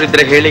ವಿಚಾರದಲ್ಲಿ ಏನಾದ್ರೂ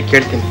ಇದ್ರೆ ಹೇಳಿ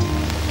ಕೇಳ್ತೀನಿ.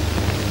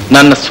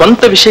 ನನ್ನ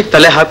ಸ್ವಂತ ವಿಷಯಕ್ಕೆ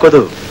ತಲೆ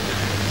ಹಾಕೋದು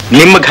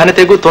ನಿಮ್ಮ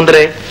ಘನತೆಗೂ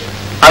ತೊಂದರೆ,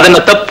 ಅದನ್ನ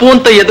ತಪ್ಪು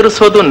ಅಂತ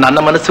ಎದುರಿಸೋದು ನನ್ನ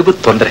ಮನಸ್ಸಿಗೂ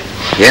ತೊಂದರೆ.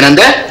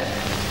 ಏನಂದೆ?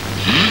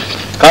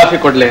 ಕಾಫಿ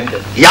ಕೊಡ್ಲೆ ಅಂದೆ.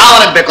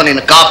 ಯಾವನಿಗೆ ಬೇಕು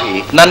ನಿನ್ನ ಕಾಫಿ?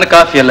 ನನ್ನ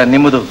ಕಾಫಿ ಅಲ್ಲ,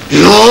 ನಿಮ್ಮದು.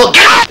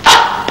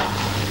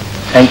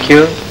 Thank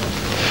you.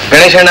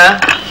 ಗಣೇಶಣ್ಣ,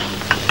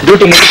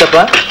 ಡ್ಯೂಟಿ ಮುಗಿತಪ್ಪ,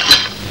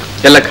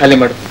 ಎಲ್ಲ ಖಾಲಿ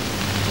ಮಾಡು.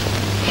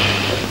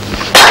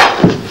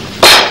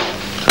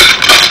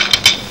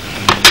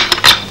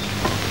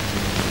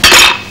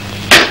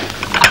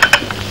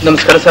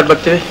 ನಮಸ್ಕಾರ ಸರ್,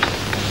 ಬರ್ತೀವಿ.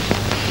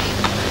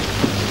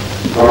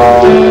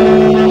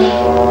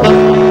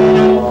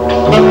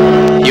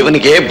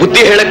 ಇವನಿಗೆ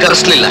ಬುದ್ಧಿ ಹೇಳಕ್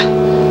ಕರೆಸ್ಲಿಲ್ಲ,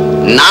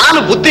 ನಾನು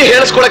ಬುದ್ಧಿ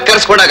ಹೇಳಿಸ್ಕೊಳಕ್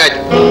ಕರೆಸ್ಕೊಂಡಾಗಾಯ್ತು.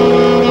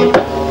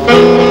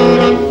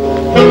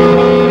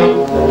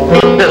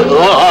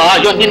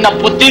 ಅಯ್ಯೋ ನಿನ್ನ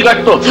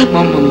ಬುದ್ಧಿಗಟ್ಟು.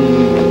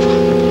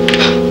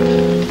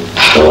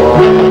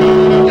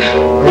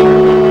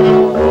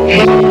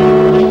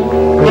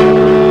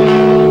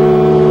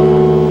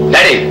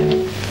 ಡ್ಯಾಡಿ,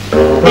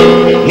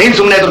 ನೀನ್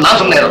ಸುಮ್ನೆ ಇದ್ರು ನಾನ್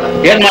ಸುಮ್ನೆ ಇರೋದ?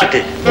 ಏನ್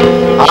ಮಾಡ್ತೀನಿ?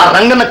 ಆ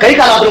ರಂಗನ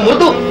ಕೈಕಾಲಾದ್ರೂ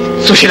ಮುರಿದು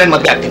ಸುಶೀಲನ್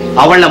ಮದ್ವೆ ಆಗ್ತೀನಿ.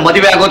 ಅವಳನ್ನ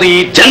ಮದುವೆ ಆಗೋದು ಈ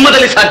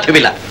ಜನ್ಮದಲ್ಲಿ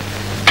ಸಾಧ್ಯವಿಲ್ಲ.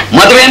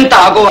 ಮದುವೆ ಅಂತ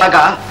ಆಗುವಾಗ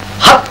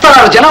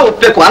 10 ಜನ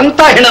ಒಪ್ಬೇಕು ಅಂತ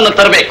ಹೆಣ್ಣನ್ನು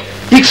ತರಬೇಕು.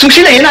 ಈಗ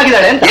ಸುಶೀಲ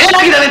ಏನಾಗಿದ್ದಾಳೆ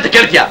ಅಂತ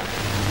ಕೇಳ್ತೀಯ?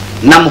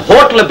 ನಮ್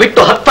ಹೋಟ್ಲ್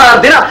ಬಿಟ್ಟು 10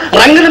 ದಿನ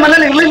ರಂಗನ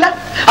ಮನೇಲಿ ಇರ್ಲಿಲ್ಲ.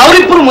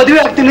 ಅವರಿಬ್ಬರು ಮದುವೆ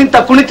ಆಗ್ತೀನಿ ಅಂತ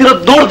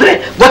ಕುಣಿತಿರೋದು ನೋಡಿದ್ರೆ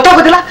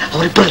ಗೊತ್ತಾಗೋದಿಲ್ಲ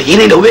ಅವರಿಬ್ಬರಲ್ಲಿ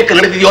ಏನೇನು ಅವ್ಯಕ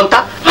ನಡೆದಿದೆಯೋ ಅಂತ.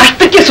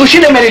 ಅಷ್ಟಕ್ಕೆ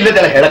ಸುಶೀಲ ಮೇಲೆ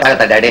ಇಲ್ಲದೆಲ್ಲ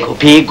ಹೇಳಕ್ಕಾಗತ್ತ ಡ್ಯಾಡಿ?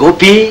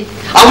 ಗೋಪಿ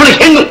ಅವಳು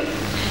ಹೆಣ್ಣು.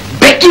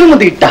 ಬೆಕ್ಕಿನ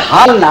ಮುಂದೆ ಇಟ್ಟ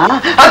ಹಾಲನ್ನ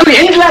ಅದು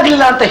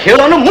ಎಂಗ್ಲಾಗ್ಲಿಲ್ಲ ಅಂತ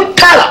ಹೇಳೋನು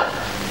ಮುಟ್ಟಾಳ.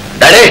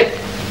 ಡ್ಯಾಡಿ,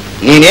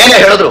 ನೀನೇನೇ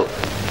ಹೇಳಿದ್ರು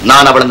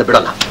ನಾನು ಅವಳನ್ನು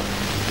ಬಿಡೋಲ್ಲ.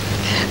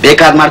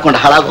 ಬೇಕಾದ್ ಮಾಡ್ಕೊಂಡು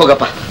ಹಾಳಾಗಿ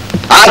ಹೋಗಪ್ಪ,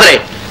 ಆದ್ರೆ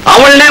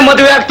ಅವಳನ್ನೇ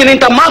ಮದುವೆ ಆಗ್ತೀನಿ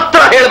ಅಂತ ಮಾತ್ರ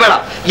ಹೇಳ್ಬೇಡ.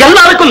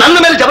 ಎಲ್ಲದಕ್ಕೂ ನನ್ನ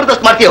ಮೇಲೆ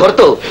ಜಬರ್ದಸ್ತ್ ಮಾಡ್ತೀಯ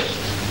ಹೊರತು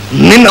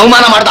ನಿನ್ನ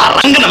ಅವಮಾನ ಮಾಡ್ದ ಆ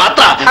ರಂಗನ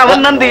ಮಾತ್ರ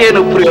ಅವನಂದು ಏನು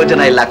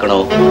ಪ್ರಯೋಜನ ಇಲ್ಲ ಕಣೋ.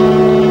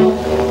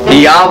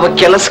 ಯಾವ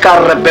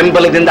ಕೆಲಸಗಾರರ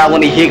ಬೆಂಬಲದಿಂದ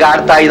ಅವನು ಹೀಗೆ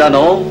ಆಡ್ತಾ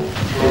ಇದ್ದಾನೋ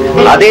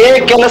ಅದೇ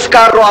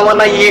ಕೆಲಸಗಾರರು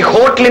ಅವನ ಈ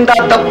ಹೋಟ್ಲಿಂದ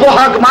ದಪ್ಪು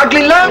ಹಾಗೆ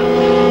ಮಾಡ್ಲಿಲ್ಲ,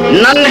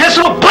 ನನ್ನ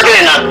ಹೆಸರು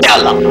ಬಗಲಿನಾಥ್ಯ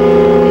ಅಲ್ಲ.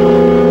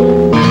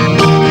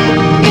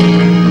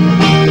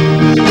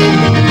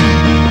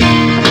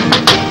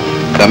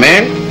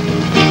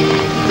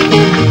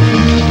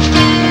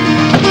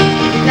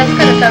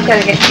 ನಮಸ್ಕಾರ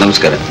ಸಾವುಕಾರರಿಗೆ.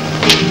 ನಮಸ್ಕಾರ.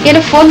 ಏನೋ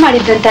ಫೋನ್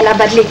ಮಾಡಿದ್ರಂತಲ್ಲ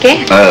ಬರ್ಲಿಕ್ಕೆ,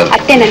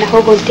 ಅತ್ತೆ ನನ್ನ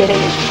ಹೋಗು ಅಂತೀರ.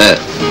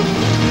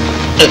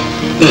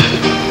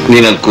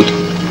 ನೀನಲ್ಲಿ ಕೂತು.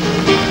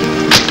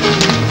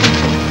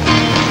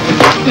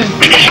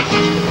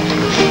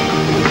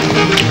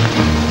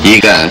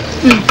 ಈಗ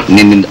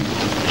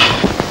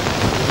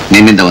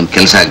ನಿನ್ನಿಂದ ಒಂದು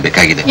ಕೆಲಸ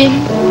ಆಗ್ಬೇಕಾಗಿದೆ.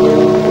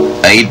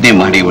 5ನೇ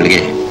ಮಹಡಿ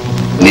ಒಳಗೆ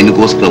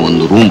ನಿನಗೋಸ್ಕರ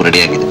ಒಂದು ರೂಮ್ ರೆಡಿ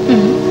ಆಗಿದೆ.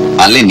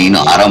 ಅಲ್ಲೇ ನೀನು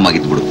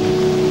ಆರಾಮಾಗಿದ್ಬಿಡು.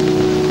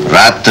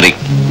 ರಾತ್ರಿ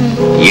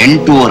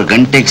 8:30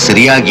 ಗಂಟೆಗೆ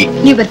ಸರಿಯಾಗಿ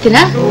ನೀವ್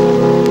ಬರ್ತೀರಾ?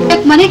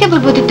 ಮನೆಗೆ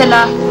ಬರ್ಬೋದಿತ್ತಲ್ಲ.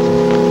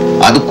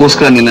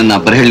 ಅದಕ್ಕೋಸ್ಕರ ನಿನ್ನ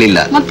ಬರಲಿಲ್ಲ.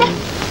 ಮತ್ತೆ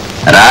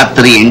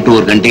ರಾತ್ರಿ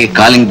 8:30 ಗಂಟೆಗೆ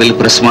ಕಾಲಿಂಗ್ ಬೆಲ್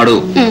ಪ್ರೆಸ್ ಮಾಡು.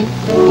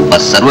 ಒಬ್ಬ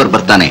ಸರ್ವರ್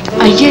ಬರ್ತಾನೆ.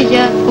 ಅಯ್ಯಯ್ಯ,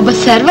 ಒಬ್ಬ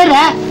ಸರ್ವರ?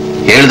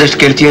 ಹೇಳ್ದಷ್ಟು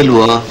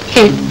ಕೇಳ್ತೀಯಲ್ವೋ?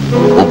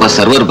 ಒಬ್ಬ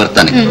ಸರ್ವರ್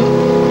ಬರ್ತಾನೆ.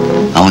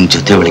 ಅವನ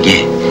ಜೊತೆ ಒಳಗೆ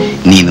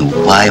ನೀನು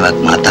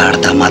ಉಪಾಯವಾಗಿ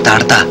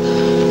ಮಾತಾಡ್ತಾ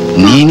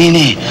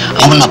ನೀನೇನೆ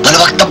ಅವನ್ನ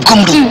ಬಲವಾಗಿ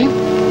ತಪ್ಕೊಂಡ್ಬಿಡು.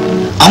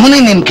 ಅವನೇ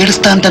ನೀನ್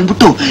ಕೆಡಿಸ್ತಾ ಅಂತ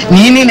ಅನ್ಬಿಟ್ಟು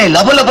ನೀನೇನೆ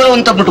ಲಬ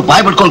ಅಂತ ಅಂದ್ಬಿಟ್ಟು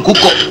ಬಾಯ್ ಬಿಡ್ಕೊಂಡು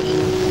ಕೂಕ್ಕೋ.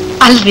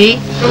 ಅಲ್ರಿ,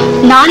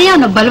 ನಾನೇ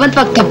ಅವನ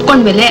ಬಲವಂತವಾಗಿ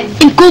ತಪ್ಕೊಂಡ್ಮೇಲೆ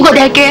ಇನ್ ಕೂಗೋದ್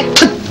ಯಾಕೆ?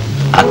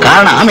 ಆ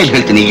ಕಾರಣ ಆಮೇಲೆ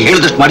ಹೇಳ್ತೀನಿ, ಈಗ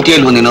ಹೇಳಿದಷ್ಟು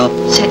ಮಾಡ್ತೀಯಲ್ವ ನೀನು?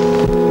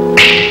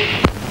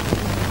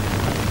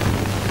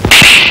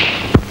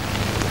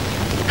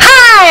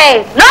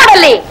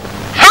 ನೋಡಲ್ಲಿ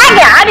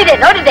ಹೇಗೆ ಆಡಿದೆ,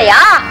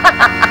 ನೋಡಿದೆಯಾ?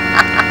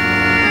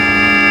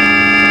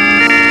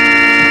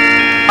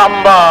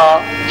 ಅಂಬಾ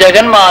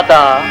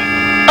ಜಗನ್ಮಾತಾ.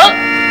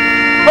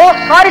 ಓ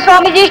ಸಾರಿ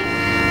ಸ್ವಾಮೀಜಿ,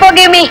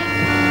 ಫಾರ್ಗಿವ್ ಮೀ.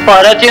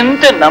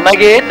 ಪರಚಿಂತೆ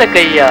ನಮಗೆ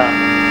ತಕಯ್ಯ.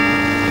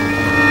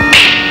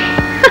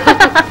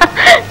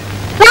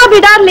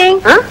 ಡಾರ್ಲಿಂಗ್,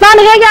 ನಾನು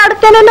ಹೇಗೆ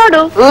ಆಡುತ್ತೇನೆ ನೋಡು.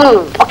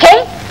 ಓಕೆ,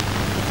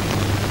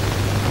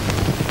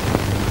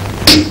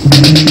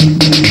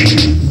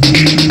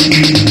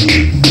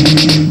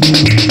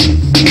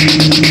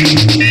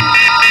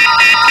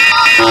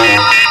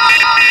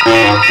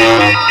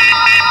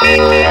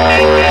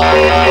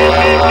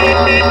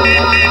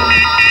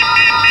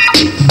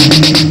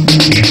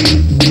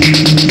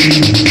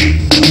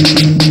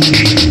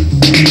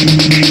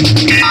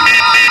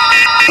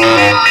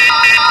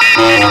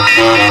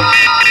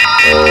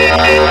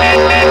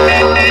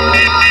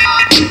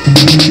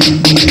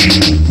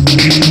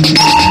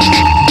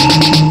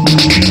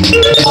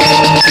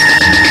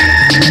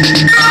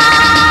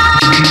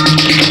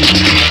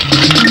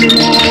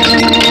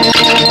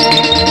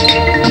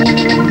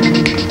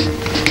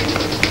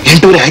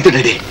 ಆಯ್ತು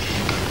ಡ್ಯಾಡಿ.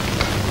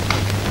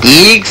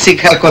 ಈಗ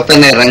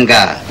ಸಿಕ್ಕಾಕೋತಾನೆ ರಂಗ,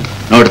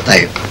 ನೋಡ್ತಾ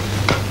ಇರು.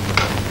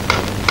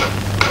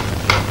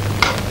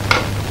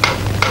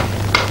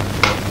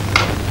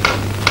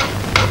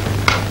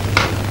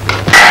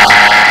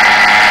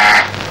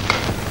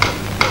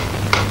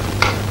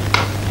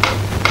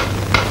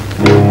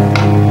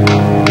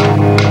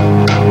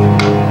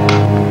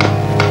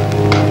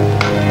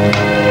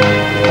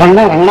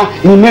 ರಂಗಣ್ಣ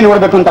ನಿನ್ನೆ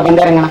ನೋಡ್ಬೇಕು ಅಂತ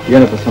ಬಂದೆ ರಂಗಣ್ಣ.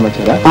 ಏನಪ್ಪ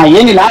ಸಮಾಚಾರ?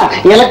 ಏನಿಲ್ಲ,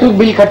 ಎಲೆಕ್ಟ್ರಿಕ್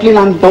ಬಿಲ್ ಕಟ್ಲಿಲ್ಲ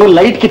ಅಂತ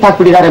ಲೈಟ್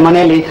ಕಿತ್ತಾಕ್ಬಿಟ್ಟಿದ್ದಾರೆ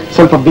ಮನೆಯಲ್ಲಿ.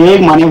 ಸ್ವಲ್ಪ ಬೇಗ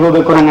ಮನೆಗೆ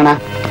ಹೋಗ್ಬೇಕು ರಂಗಣ್ಣ.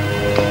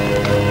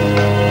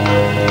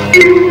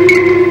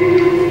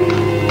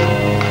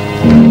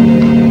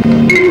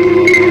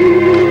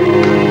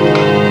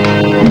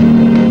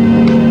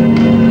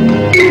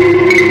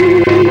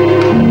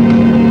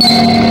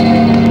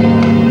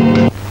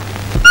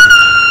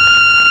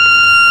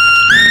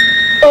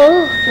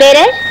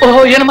 ಬೇರೆ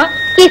ಓಹೋ ಏನಮ್ಮ,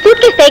 ಈ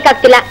ಸೂಟ್ಗೆ ಸ್ಟೇಕ್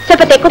ಆಗ್ತಿಲ್ಲ,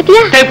 ಸ್ವಲ್ಪ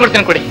ತೆಕ್ಕೊಡ್ತೀಯಾ?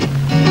 ಕೊಡ್ತೀನಿ ಕೊಡಿ.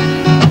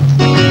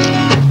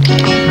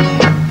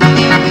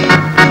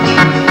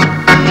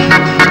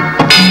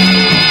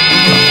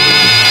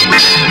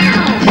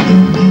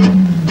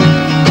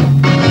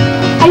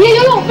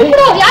 ಅಯ್ಯೋ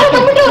ಬಿಡು, ಯಾರು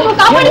ಬಂದ್ಬಿಟ್ಟು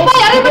ಕಾಪಾಡಿಪ್ಪ,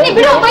 ಯಾರು ಬನ್ನಿ,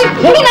 ಬಿಡು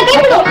ಬಿಡು, ನನ್ನ ಕೈ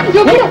ಬಿಡು,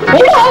 ಬಿಡು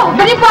ಬಿಡು,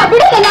 ಬನ್ನಿಪ್ಪ,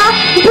 ಬಿಡೋದಲ್ಲ,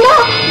 ಬಿಡು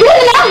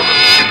ಬಿಡೋದಲ್ಲ.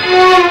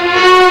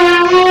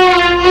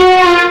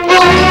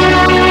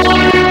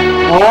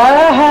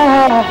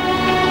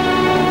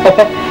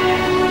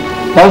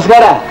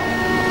 ನಮಸ್ಕಾರ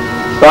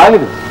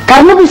ಸ್ವಾಮಿಗಳು.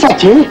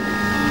 ಕರ್ಮಪಿಶಾಚಿ,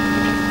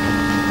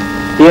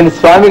 ಏನು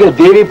ಸ್ವಾಮಿಗಳು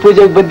ದೇವಿ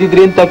ಪೂಜೆಗೆ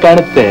ಬಂದಿದ್ರಿ ಅಂತ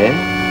ಕಾಣುತ್ತೆ.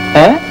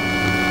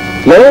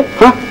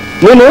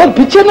 ನೀನು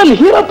ಪಿಕ್ಚರ್ ನಲ್ಲಿ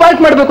ಹೀರೋ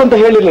ಪಾರ್ಟ್ ಮಾಡ್ಬೇಕು ಅಂತ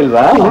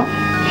ಹೇಳಿರ್ಲಿಲ್ವಾ?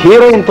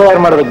 ಹೀರೋಯಿನ್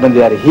ತಯಾರು ಮಾಡೋದಕ್ಕೆ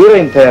ಬಂದಿದ್ದಾರೆ,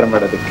 ಹೀರೋಯಿನ್ ತಯಾರು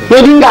ಮಾಡೋದಕ್ಕೆ.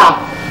 ಹಿಂಗ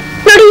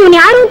ನೋಡಿ, ಇವ್ನು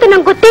ಯಾರು ಅಂತ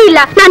ನಂಗೆ ಗೊತ್ತೇ ಇಲ್ಲ.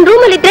 ನಾನ್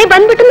ರೂಮಲ್ಲಿ ಇದ್ರೆ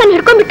ಬಂದ್ಬಿಟ್ಟು ನಾನು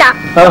ಹಿಡ್ಕೊಂಡ್ಬಿಟ್ಟ.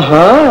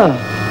 ಆಹಾ,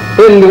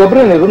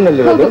 ಒಬ್ರು ರೂಮ್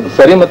ನಲ್ಲಿ ಇರೋದು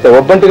ಸರಿ. ಮತ್ತೆ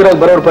ಒಬ್ಬಂಟಿಗರಾಗಿ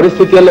ಬರೋರ್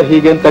ಪರಿಸ್ಥಿತಿ ಎಲ್ಲ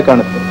ಹೀಗೆ ಅಂತ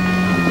ಕಾಣುತ್ತೆ.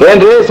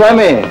 ಏನ್ರಿ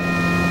ಸ್ವಾಮಿ,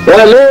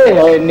 ಏನಲ್ಲಿ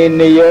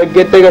ನಿನ್ನ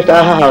ಯೋಗ್ಯತೆಗಷ್ಟ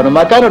ಅವನ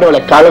ಮಕ ನೋಡಿ ಒಳ್ಳೆ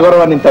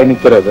ಕಾಳುಗೊರವ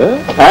ನಿಂತಿರೋದು.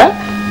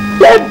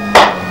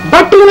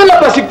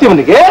 ಬಟ್ಟೆಗಳಲ್ಲಪ್ಪ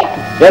ಸಿಗ್ತೀವನಿಗೆ.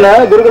 ಏನ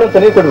ಗುರುಗಳಂತ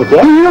ನೀರು ಕೊಡ್ಬೇಕು?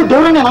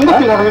 ದೇವರನ್ನೇ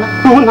ನಂಗೊತ್ತಿಲ್ಲ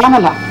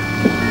ನಾನಲ್ಲ.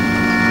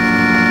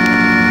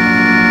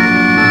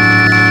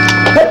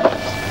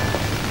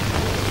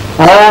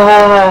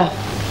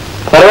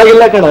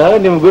 ಪರವಾಗಿಲ್ಲ ಕಣ,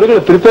 ನಿಮ್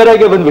ಗುರುಗಳು ಪ್ರಿಪೇರ್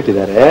ಆಗಿ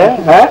ಬಂದ್ಬಿಟ್ಟಿದ್ದಾರೆ.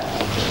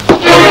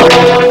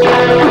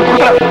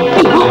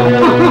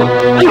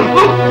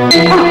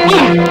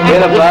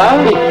 ಏನಪ್ಪ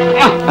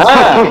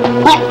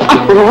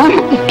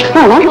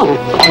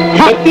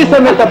ಭಕ್ತಿ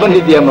ಸಮೇತ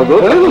ಬಂದಿದ್ದೀಯ ಮಗು?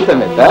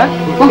 ಸಮೇತ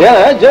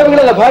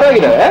ಜೋಬುಗಳೆಲ್ಲ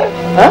ಭಾರವಾಗಿದ್ದಾವೆ.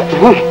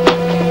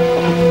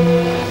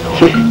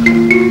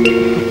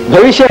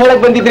 ಭವಿಷ್ಯ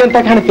ಹೇಳಕ್ ಬಂದಿದ್ರಿ ಅಂತ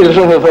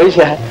ಕಾಣ್ತಿಲ್ಲ.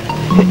 ಭವಿಷ್ಯ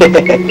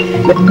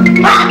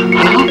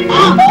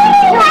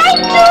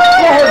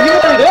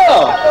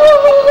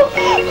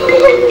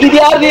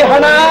ಇದ್ಯಾರ್ದಿ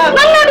ಹಣ?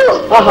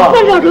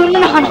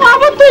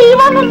 ಅವತ್ತು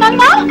ಇವನು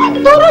ನನ್ನ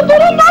ದೂರ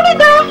ದೂರ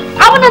ನೋಡಿದ,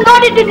 ಅವನು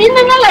ನೋಡಿದ್ದು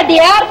ನಿನ್ನಲ್ಲ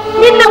ಡಿಯರ್,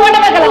 ನಿನ್ನ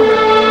ಒಡವೆಗಳ.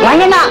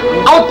 ರಂಗಣ್ಣ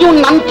ಅವತ್ತು ಇವ್ನು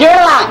ನನ್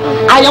ಕೇಳಲ್ಲ,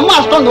 ಆ ಅಮ್ಮ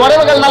ಅಷ್ಟೊಂದು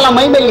ಒಡವೆಗಳನ್ನೆಲ್ಲ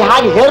ಮೈ ಮೇಲೆ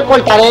ಹಾಗೆ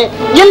ಹೇಳ್ಕೊಳ್ತಾರೆ,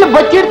 ಎಲ್ಲಿ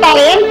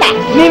ಬಚ್ಚಿರ್ತಾರೆ ಅಂತ.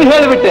 ನೀನ್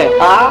ಹೇಳ್ಬಿಟ್ಟೆ,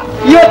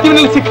 ಇವತ್ತು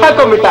ಇವನಿಗೆ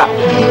ಸಿಕ್ಕಾಕೊಂಡ್ಬಿಟ್ಟ.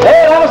 ಏ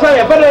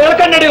ರಾಮಸ್ವಾಮಿ, ಬರ್ರಿ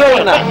ಹೇಳ್ಕೊಂಡು ನಡೀಲ.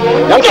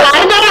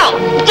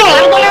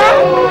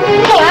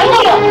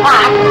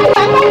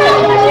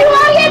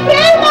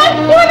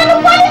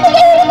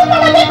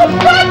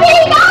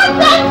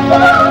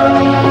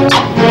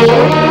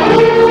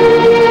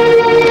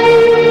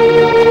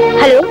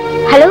 ಹಲೋ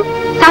ಹಲೋ,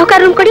 ಸಾಹುಕಾರ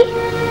ರೂಮ್ ಕೊಡಿ.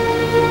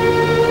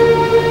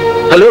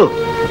 ಹಲೋ,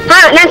 ಹಾ,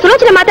 ನಾನ್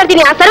ಸುಲೋಚನೆ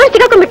ಮಾತಾಡ್ತೀನಿ. ಆ ಸರ್ವರ್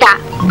ಸಿಗಾಕೊಂಡ್ಬಿಟ್ಟ.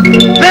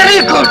 Very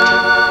good.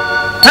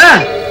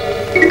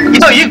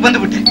 ಇದು ಈಗ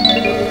ಬಂದ್ಬಿಟ್ಟೆ.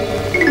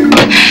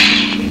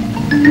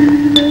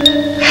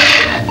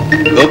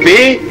 ಗೋಪಿ,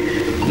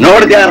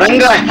 ನೋಡ್ದ್ಯಾ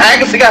ರಂಗ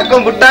ಹೇಗೆ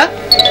ಸಿಗಾಕೊಂಡ್ಬಿಟ್ಟ?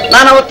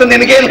 ನಾನು ಅವತ್ತು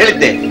ನಿನಗೇನ್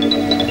ಹೇಳಿದ್ದೆ?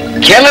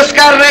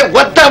 ಕೆಲಸಗಾರರೇ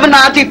ಒತ್ತವನ್ನ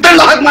ಆಚೆ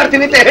ತಳ್ಳು ಹಾಗೆ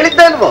ಮಾಡ್ತೀನಿ ಅಂತ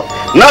ಹೇಳಿದ್ದೆ ಅಲ್ವೋ?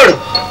 ನೋಡು,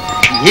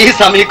 ಈ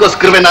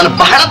ಸಮಯಕ್ಕೋಸ್ಕರವೇ ನಾನು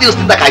ಬಹಳ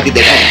ದಿವಸದಿಂದ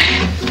ಕಾಯ್ದಿದ್ದೇನೆ.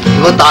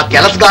 ಇವತ್ತು ಆ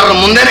ಕೆಲಸಗಾರರ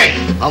ಮುಂದೆನೆ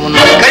ಅವನ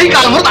ಕೈ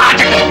ಕಾಲು ಮುರಿದು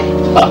ಆಚೆ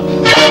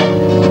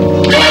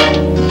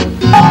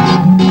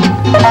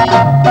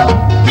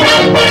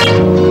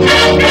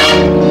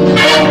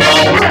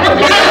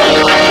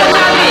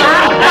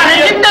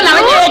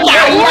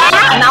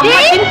ನಮ್ಮ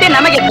ಚಿಂತೆ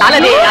ನಮಗೆ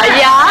ಸಾಲದೆ.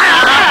 ಅಯ್ಯ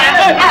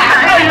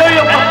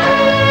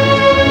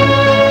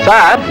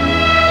ಸರ್,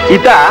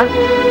 ಈತ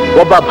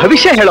ಒಬ್ಬ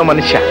ಭವಿಷ್ಯ ಹೇಳೋ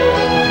ಮನುಷ್ಯ.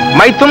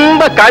 ಮೈ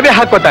ತುಂಬಾ ಕಾವ್ಯ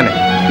ಹಾಕೋತಾನೆ.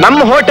 ನಮ್ಮ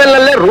ಹೋಟೆಲ್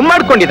ನಲ್ಲೇ ರೂಮ್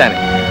ಮಾಡ್ಕೊಂಡಿದ್ದಾನೆ.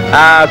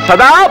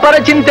 ಸದಾ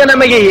ಪರಚಿಂತೆ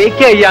ನಮಗೆ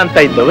ಏಕೆ ಅಯ್ಯ ಅಂತ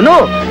ಇದ್ದವನು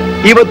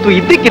ಇವತ್ತು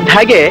ಇದ್ದಕ್ಕಿದ್ದ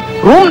ಹಾಗೆ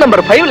ರೂಮ್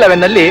ನಂಬರ್ 511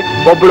 ನಲ್ಲಿ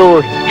ಒಬ್ಳು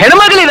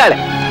ಹೆಣ್ಮಗಳಿದ್ದಾಳೆ.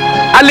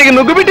 ಅಲ್ಲಿಗೆ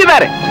ನುಗ್ಗು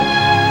ಬಿಟ್ಟಿದ್ದಾರೆ.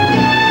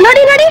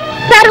 ನೋಡಿ ನೋಡಿ,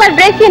 ಸರ್ವರ್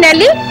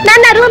ಡ್ರೆಸ್ಸಿನಲ್ಲಿ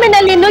ನನ್ನ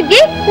ರೂಮಿನಲ್ಲಿ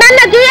ನುಗ್ಗಿ ನನ್ನ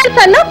ಜ್ಯುವೆಲ್ಸ್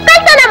ಅನ್ನು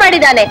ಕಳ್ತನ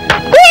ಮಾಡಿದ್ದಾನೆ.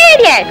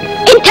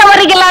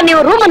 ಇಂಥವರಿಗೆಲ್ಲ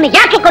ನೀವು ರೂಮ್ ಅನ್ನು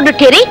ಯಾಕೆ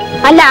ಕೊಂಡುಟ್ಟಿರಿ?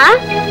 ಅಲ್ಲ,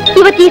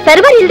 ಇವತ್ತು ಈ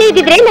ಸರ್ವರ್ ಇಲ್ಲದೆ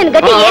ಇದ್ದಿದ್ರೆ ನನ್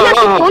ಗತಿ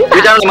ಏನಾಗ್ತಿತ್ತು ಅಂತ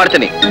ವಿಚಾರಣೆ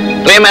ಮಾಡ್ತೀನಿ.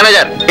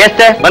 ಮ್ಯಾನೇಜರ್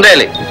ಎಷ್ಟೇ ಬಂದ್ರೆ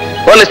ಇಲ್ಲಿ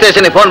ಪೊಲೀಸ್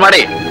ಸ್ಟೇಷನ್ ಫೋನ್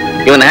ಮಾಡಿ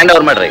ಇವನ್ ಹ್ಯಾಂಡ್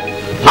ಓವರ್ ಮಾಡ್ರಿ.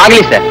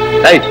 ಆಗ್ಲಿ ಸರ್.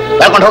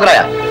 ಕರ್ಕೊಂಡು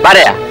ಹೋಗ್ರಯ್ಯ.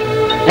 ಬಾರಯ್ಯ,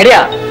 ನಡಿಯ.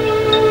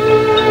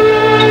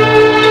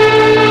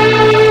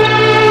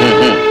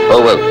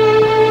 ಹೋಗ್ಬೋದು.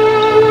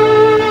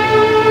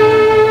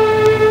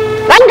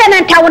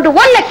 ರಂಗನಂಥ ಒಂದು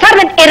ಒಳ್ಳೆ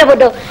ಸರ್ವೆಂಟ್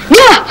ಇರುವುದು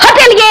ನಿಮ್ಮ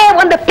ಹೋಟೆಲ್ಗೆ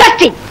ಒಂದು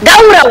ಪ್ರೆಸ್ಟೀಜ್,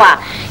 ಗೌರವ.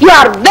 You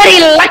are very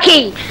lucky.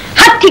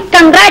 ಹತ್ತಿ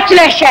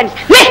ಕಂಗ್ರ್ಯಾಚುಲೇಷನ್ಸ್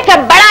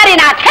ಮಿಸ್ಟರ್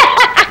ಬಳ್ಳಾರಿನಾಥ್.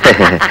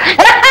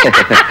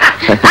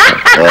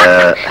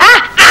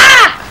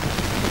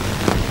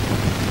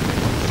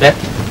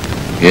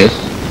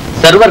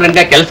 ಸರ್ವರ್ ರಂಗ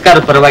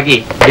ಕೆಲಸಗಾರರ ಪರವಾಗಿ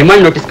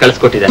ಡಿಮಾಂಡ್ ನೋಟಿಸ್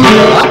ಕಳಿಸ್ಕೊಟ್ಟಿದ್ದಾರೆ.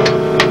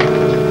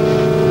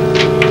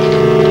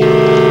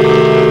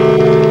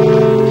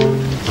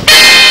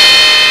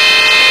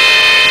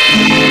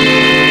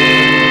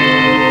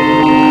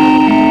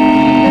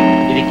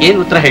 ಇದಕ್ಕೇನು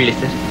ಉತ್ತರ ಹೇಳಿ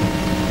ಸರ್?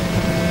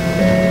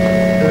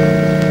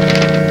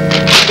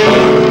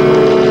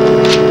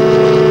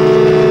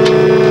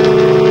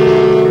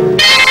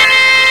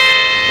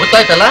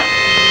 ಗೊತ್ತಾಯ್ತಲ್ಲ,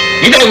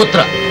 ಇದೇ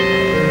ಉತ್ತರ.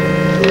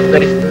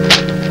 ಸರಿ,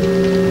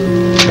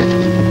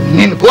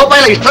 ನಿನ್ ಕೋಪ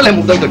ಎಲ್ಲ ಇಷ್ಟರಲ್ಲೇ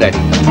ಮುಗ್ದೋಯ್ತು ಡ್ಯಾಡಿ.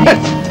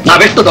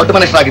 ನಾವೆಷ್ಟು ದೊಡ್ಡ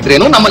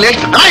ಮನುಷ್ಯರಾಗಿದ್ರೇನು, ನಮ್ಮಲ್ಲಿ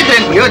ಎಷ್ಟು ಹಣ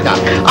ಇದ್ರೇನು ಪ್ರಯೋಜನ?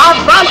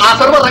 ಆ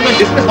ಸರ್ವರ್ ರಂಗನ್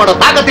ಡಿಸ್ಕಸ್ ಮಾಡೋ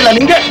ತಾಕತ್ತಿಲ್ಲ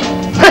ನಿಂಗೆ.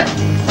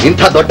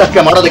 ಇಂಥ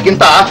ದೊಡ್ಡಕ್ಕೆ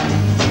ಮಾಡೋದಕ್ಕಿಂತ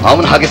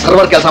ಅವನ್ ಹಾಗೆ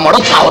ಸರ್ವರ್ ಕೆಲಸ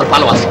ಮಾಡೋದು 1000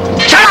 ಪಾಲು ವಾಸಿ.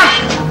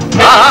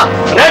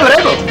 ರೇಗು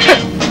ರೇಗು,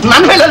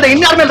 ನನ್ ಮೇಲೆ ಅಲ್ಲದೆ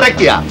ಇನ್ಯಾರ ಮೇಲೆ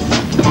ರೇಗ್ತೀಯ?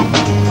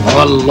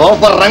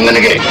 ಲೋಪರ್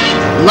ರಂಗನಿಗೆ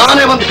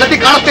ನಾನೇ ಒಂದು ಗತಿ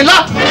ಕಾಣಿಸ್ತಿಲ್ಲ.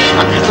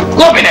 ನನ್ನ ಹೆಸರು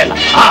ಗೋಪಿನೇ ಇಲ್ಲ.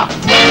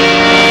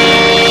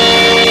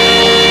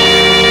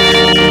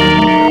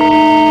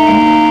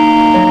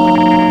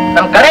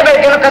 ನಮ್ ಕಡೆ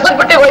ಬೇಕೇನೋ ಕಸದ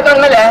ಪಟ್ಟಿ ಹೋಯ್ತು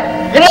ಅಂದ್ಮೇಲೆ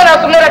ಇನ್ನ ನಾವು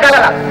ಸುಮ್ಮನೆ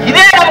ಇರಕ್ಕಾಗಲ್ಲ.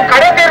 ಇದೇ ನಮ್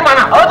ಕಡೆ ತೀರ್ಮಾನ.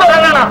 ಹೌದು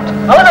ರಂಗಣ್ಣ,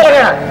 ಹೌದು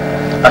ರಂಗಣ್ಣ.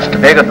 ಅಷ್ಟು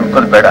ಬೇಗ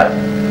ದುಡ್ಕೋದು ಬೇಡ.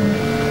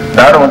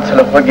 ನಾನು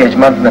ಒಂದ್ಸಲ ಹೋಗಿ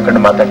ಯಜಮಾನ್ರನ್ನ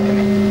ಕಂಡು ಮಾತಾಡ್ತೀನಿ.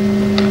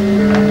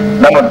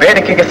 ನಮ್ಮ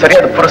ಬೇಡಿಕೆಗೆ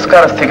ಸರಿಯಾದ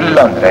ಪುರಸ್ಕಾರ ಸಿಗಲಿಲ್ಲ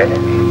ಅಂದ್ರೆ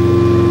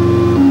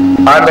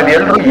ಆಮೇಲೆ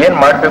ಎಲ್ರು ಏನ್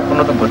ಮಾಡ್ಬೇಕು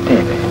ಅನ್ನೋದು ಗೊತ್ತೇ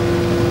ಇದೆ.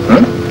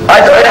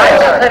 ಆಯ್ತು.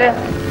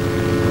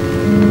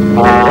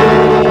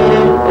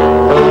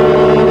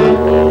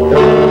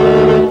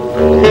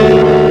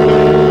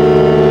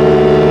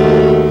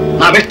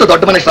 ನಾವೆಷ್ಟು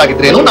ದೊಡ್ಡ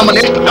ಮನುಷ್ಯರಾಗಿದ್ರೇನು,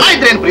 ನಮ್ಮಲ್ಲಿ ಎಷ್ಟು ಹಣ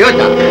ಇದ್ರೇನು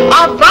ಪ್ರಯೋಜನ?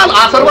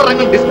 ಆ ಸರ್ವರ್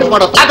ರಂಗನ್ ಡಿಸ್ಕಸ್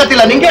ಮಾಡೋ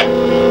ತಾಕತ್ತಿಲ್ಲ ನಿಂಗೆ.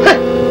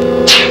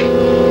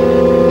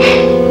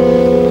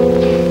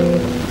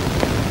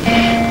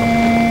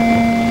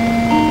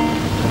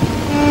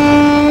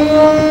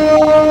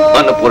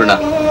 ಅನ್ನಪೂರ್ಣ,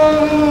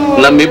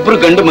 ನಮ್ಮಿಬ್ರು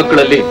ಗಂಡು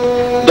ಮಕ್ಕಳಲ್ಲಿ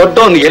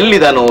ದೊಡ್ಡವನು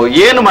ಎಲ್ಲಿದಾನೋ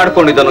ಏನು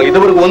ಮಾಡ್ಕೊಂಡಿದ್ದಾನೋ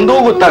ಇದುವರೆಗೂ ಒಂದೂ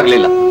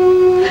ಗೊತ್ತಾಗ್ಲಿಲ್ಲ.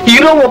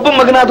 ಇರೋ ಒಬ್ಬ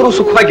ಮಗನಾದ್ರೂ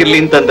ಸುಖವಾಗಿರ್ಲಿ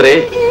ಅಂತಂದ್ರೆ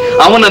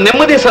ಅವನ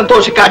ನೆಮ್ಮದಿ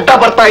ಸಂತೋಷಕ್ಕೆ ಅಡ್ಡ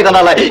ಬರ್ತಾ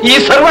ಇದ್ದಾನಲ್ಲ ಈ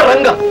ಸರ್ವ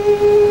ರಂಗ.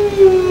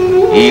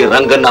 ಈ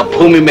ರಂಗನ್ನ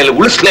ಭೂಮಿ ಮೇಲೆ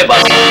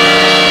ಉಳಿಸ್ಲೇಬಾರ್ದು.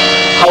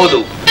 ಹೌದು,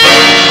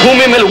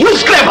 ಭೂಮಿ ಮೇಲೆ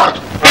ಉಳಿಸ್ಲೇಬಾರ್ದು.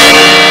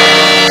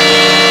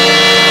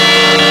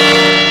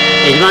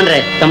 ಯಜಮಾನ್ರೆ,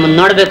 ತಮ್ಮನ್ನ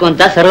ನೋಡ್ಬೇಕು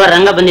ಅಂತ ಸರ್ವರ್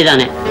ರಂಗ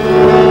ಬಂದಿದ್ದಾನೆ.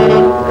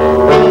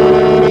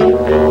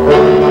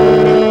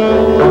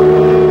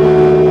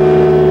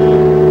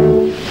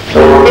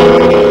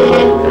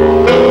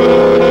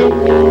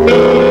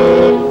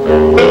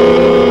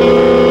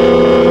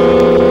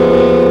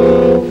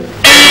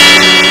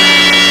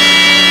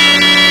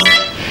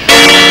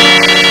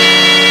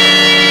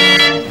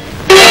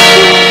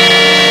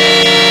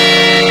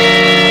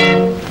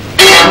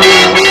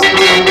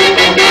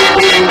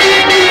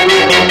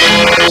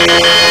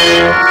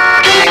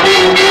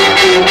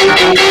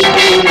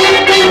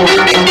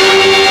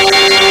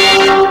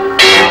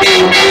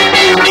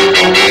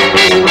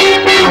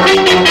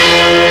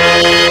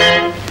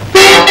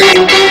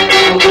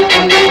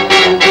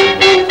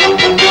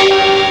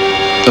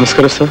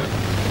 ನಮಸ್ಕಾರ ಸರ್.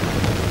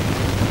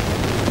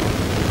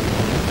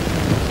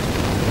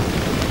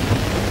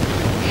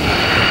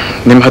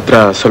 ನಿಮ್ಮ ಹತ್ರ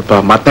ಸ್ವಲ್ಪ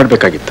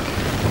ಮಾತನಾಡ್ಬೇಕಾಗಿತ್ತು.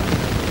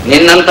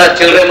 ನಿನ್ನಂತ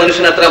ಚಿಲ್ಲರೆ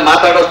ಮನುಷ್ಯನ ಹತ್ರ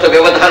ಮಾತಾಡೋಷ್ಟು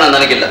ವ್ಯವಧಾನ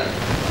ನನಗಿಲ್ಲ.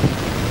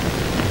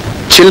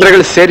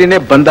 ಚಿಲ್ಲರೆಗಳು ಸೇರಿನೇ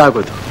ಬಂದ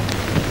ಆಗೋದು.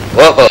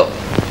 ಓಹೋ,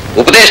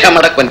 ಉಪದೇಶ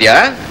ಮಾಡಕ್ ಬಂದ್ಯಾ?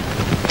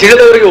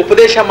 ತಿಳಿದವರಿಗೆ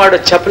ಉಪದೇಶ ಮಾಡೋ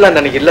ಚಪಲ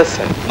ನನಗಿಲ್ಲ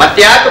ಸರ್.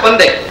 ಮತ್ತ್ಯಾಕೆ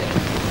ಬಂದೆ?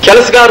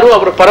 ಕೆಲಸಗಾರರು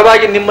ಅವರ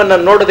ಪರವಾಗಿ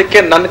ನಿಮ್ಮನ್ನ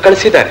ನೋಡೋದಕ್ಕೆ ನನ್ನ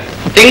ಕಳಿಸಿದ್ದಾರೆ.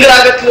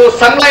 ತಿಂಗಳಾಗತ್ಲು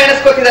ಸಂಬಳ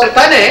ಎಣಿಸ್ಕೊತಿದ್ದಾರೆ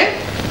ತಾನೇ?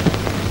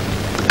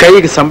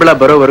 ಕೈಗೆ ಸಂಬಳ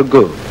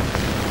ಬರೋವರೆಗೂ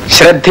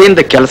ಶ್ರದ್ಧೆಯಿಂದ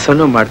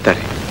ಕೆಲಸನೂ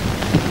ಮಾಡ್ತಾರೆ.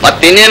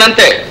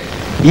 ಮತ್ತಿನ್ನೇನಂತೆ?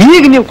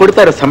 ಈಗ ನೀವು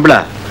ಕೊಡ್ತಾ ಇರೋ ಸಂಬಳ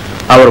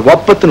ಅವರ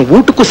ಒಪ್ಪತ್ತಿನ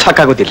ಊಟಕ್ಕೂ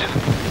ಸಾಕಾಗೋದಿಲ್ಲ.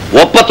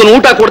 ಒಪ್ಪತ್ತಿನ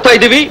ಊಟ ಕೊಡ್ತಾ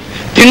ಇದೀವಿ,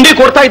 ತಿಂಡಿ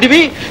ಕೊಡ್ತಾ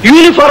ಇದೀವಿ,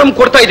 ಯೂನಿಫಾರ್ಮ್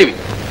ಕೊಡ್ತಾ ಇದೀವಿ.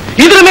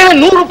 ಇದ್ರ ಮೇಲೆ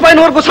 100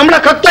 ರೂಪಾಯಿವರೆಗೂ ಸಂಬಳ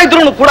ಕಟ್ತಾ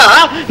ಇದ್ರು ಕೂಡ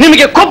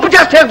ನಿಮಗೆ ಕೊಬ್ಬು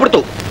ಜಾಸ್ತಿ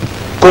ಆಗ್ಬಿಡ್ತು.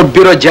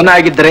 ಕೊಬ್ಬಿರೋ ಜನ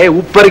ಆಗಿದ್ರೆ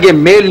ಉಪ್ಪರಿಗೆ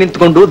ಮೇಲ್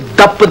ನಿಂತ್ಕೊಂಡು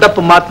ದಪ್ಪ ದಪ್ಪ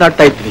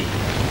ಮಾತನಾಡ್ತಾ ಇದ್ವಿ.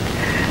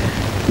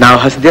 ನಾವು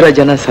ಹಸ್ದಿರೋ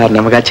ಜನ ಸರ್,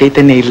 ನಮಗ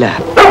ಚೈತನ್ಯ ಇಲ್ಲ.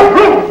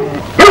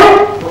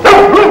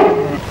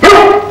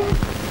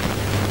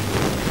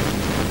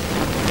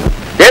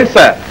 ಏನ್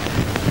ಸರ್,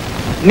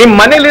 ನಿಮ್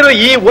ಮನೇಲಿರೋ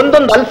ಈ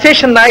ಒಂದೊಂದು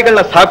ಅಲ್ಸೇಷನ್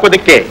ನಾಯಿಗಳನ್ನ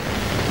ಸಾಕೋದಕ್ಕೆ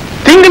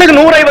ತಿಂಗಳಿಗೆ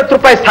 150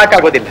 ರೂಪಾಯಿ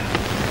ಸಾಕಾಗೋದಿಲ್ಲ.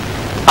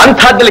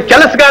 ಅಂಥದ್ದಲ್ಲಿ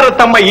ಕೆಲಸಗಾರರು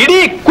ತಮ್ಮ ಇಡೀ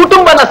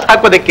ಕುಟುಂಬನ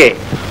ಸಾಕೋದಕ್ಕೆ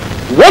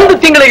 1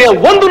 ತಿಂಗಳಿಗೆ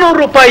 100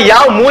 ರೂಪಾಯಿ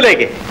ಯಾವ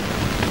ಮೂಲೆಗೆ?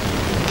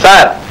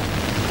 ಸರ್,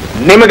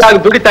 ನಿಮಗಾಗಿ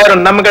ದುಡಿತಾ ಇರೋ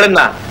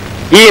ನಮ್ಮಗಳನ್ನ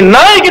ಈ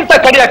ನಾಯಿಗಿಂತ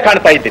ಕಡಿಯಾಗಿ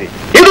ಕಾಣ್ತಾ ಇದ್ದೀರಿ.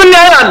 ಇದು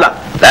ನ್ಯಾಯ ಅಲ್ಲ.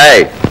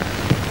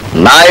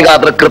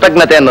 ನಾಯಿಗಾದ್ರ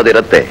ಕೃತಜ್ಞತೆ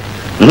ಅನ್ನೋದಿರುತ್ತೆ,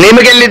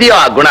 ನಿಮಗೆಲ್ಲಿದೆಯೋ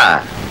ಆ ಗುಣ.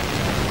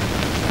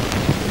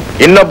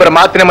 ಇನ್ನೊಬ್ಬರ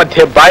ಮಾತಿನ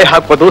ಮಧ್ಯೆ ಬಾಯಿ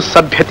ಹಾಕೋದು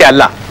ಸಭ್ಯತೆ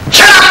ಅಲ್ಲ.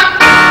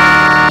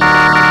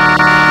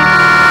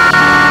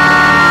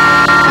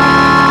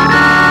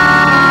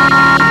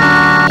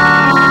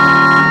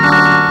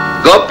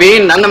 ಗೋಪಿ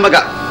ನನ್ನ ಮಗ,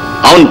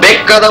 ಅವನ್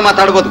ಬೇಕಾದ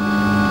ಮಾತಾಡ್ಬೋದು.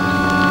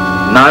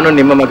 ನಾನು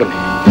ನಿಮ್ಮ ಮಗನೇ.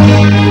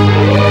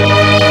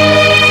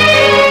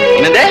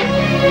 ಏನಂದೆ?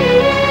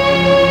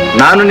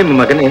 ನಾನು ನಿಮ್ಮ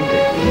ಮಗನೇ ಅಂತೆ.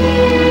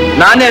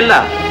 ನಾನೇ ಅಲ್ಲ,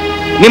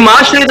 ನಿಮ್ಮ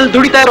ಆಶ್ರಯದಲ್ಲಿ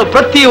ದುಡಿತಾ ಇರೋ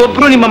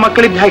ಪ್ರತಿಯೊಬ್ರು ನಿಮ್ಮ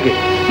ಮಕ್ಕಳಿದ್ದ ಹಾಗೆ.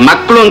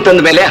 ಮಕ್ಕಳು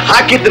ಅಂತಂದ ಮೇಲೆ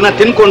ಹಾಕಿದ್ದನ್ನ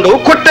ತಿನ್ಕೊಂಡು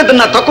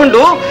ಕೊಟ್ಟದನ್ನ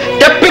ತಕೊಂಡು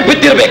ತೆಪ್ಪಿ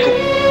ಬಿದ್ದಿರ್ಬೇಕು.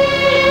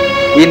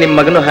 ಈ ನಿಮ್ಮ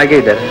ಮಗನು ಹಾಗೆ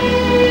ಇದ್ದಾರೆ.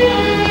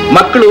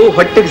 ಮಕ್ಕಳು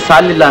ಹೊಟ್ಟೆಗೆ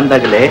ಸಾಲಿಲ್ಲ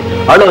ಅಂದಾಗಲೇ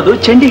ಅಳೋದು,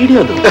 ಚಂಡಿ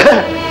ಹಿಡಿಯೋದು.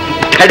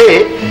 ಕಡೆ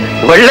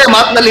ಒಳ್ಳೆ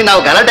ಮಾತಿನಲ್ಲಿ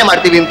ನಾವು ಗಲಾಟೆ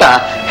ಮಾಡ್ತೀವಿ ಅಂತ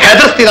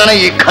ಹೆದರ್ಸ್ತಿದಾನೆ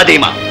ಈ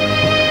ಖದೀಮ.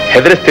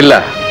 ಹೆದರಿಸ್ತಿಲ್ಲ.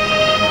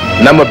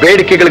 ನಮ್ಮ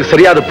ಬೇಡಿಕೆಗಳಿಗೆ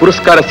ಸರಿಯಾದ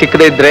ಪುರಸ್ಕಾರ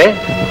ಸಿಕ್ಕದೇ ಇದ್ರೆ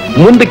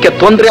ಮುಂದಕ್ಕೆ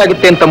ತೊಂದರೆ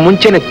ಆಗುತ್ತೆ ಅಂತ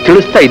ಮುಂಚೆನೆ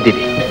ತಿಳಿಸ್ತಾ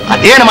ಇದ್ದೀವಿ.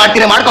 ಅದೇನು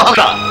ಮಾಡ್ತೀರಿ ಮಾಡ್ಕೋ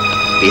ಹೋಗ್ರ.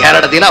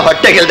 2 ದಿನ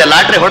ಹೊಟ್ಟೆಗೆಲ್ದೆ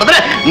ಲಾಟ್ರಿ ಹೊಡೆದ್ರೆ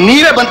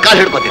ನೀವೇ ಬಂದ್ ಕಾಲು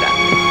ಹಿಡ್ಕೋತೀರ.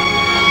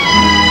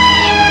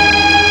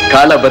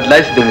 ಕಾಲ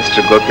ಬದಲಾಯಿಸಿದೆ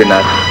ಮಿಸ್ಟರ್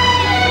ಗೋಪಿನಾಥ್.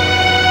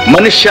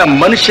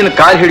 ಮನುಷ್ಯನ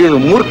ಕಾಲು ಹಿಡಿಯೋದು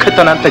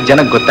ಮೂರ್ಖತನ ಅಂತ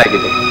ಜನಕ್ಕೆ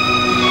ಗೊತ್ತಾಗಿದೆ.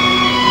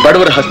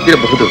 ಬಡವರು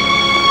ಹಸ್ತಿರಬಹುದು,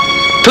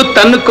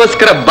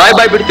 ತುತ್ತನ್ನಕ್ಕೋಸ್ಕರ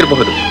ಬಾಯ್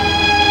ಬಿಡ್ತಿರಬಹುದು.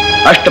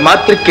 ಅಷ್ಟು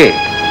ಮಾತ್ರಕ್ಕೆ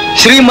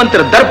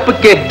ಶ್ರೀಮಂತರ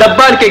ದರ್ಪಕ್ಕೆ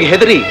ದಬ್ಬಾಳಿಕೆಗೆ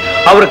ಹೆದರಿ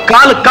ಅವರ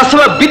ಕಾಲು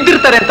ಕಸವ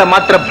ಬಿದ್ದಿರ್ತಾರೆ ಅಂತ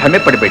ಮಾತ್ರ ಭ್ರಮೆ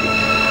ಪಡಬೇಡಿ.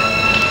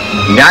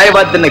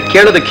 ನ್ಯಾಯವಾದ್ದನ್ನ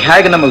ಕೇಳೋದಕ್ಕೆ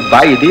ಹೇಗೆ ನಮಗ್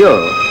ಬಾಯಿ ಇದೆಯೋ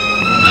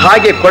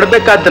ಹಾಗೆ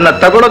ಕೊಡ್ಬೇಕಾದ್ದನ್ನ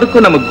ತಗೊಳ್ಳೋದಕ್ಕೂ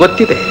ನಮಗ್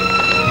ಗೊತ್ತಿದೆ.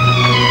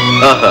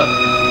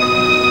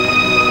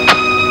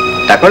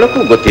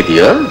 ತಗೊಳಕ್ಕೂ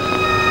ಗೊತ್ತಿದೆಯೋ?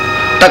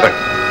 ತಗೊಳ್ಳಿ.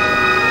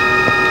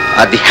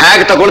 ಅದ್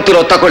ಹೇಗೆ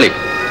ತಗೊಳ್ತಿರೋ ತಗೊಳ್ಳಿ,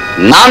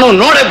 ನಾನು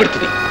ನೋಡೇ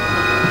ಬಿಡ್ತೀನಿ.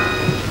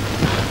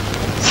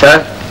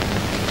 ಸರ್,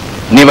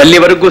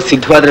 ನೀವಲ್ಲಿವರೆಗೂ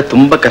ಸಿದ್ಧವಾದ್ರೆ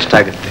ತುಂಬಾ ಕಷ್ಟ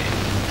ಆಗುತ್ತೆ.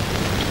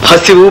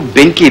 ಹಸಿವು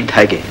ಬೆಂಕಿ ಇದ್ದ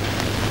ಹಾಗೆ,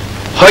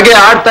 ಹೊಗೆ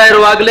ಆಡ್ತಾ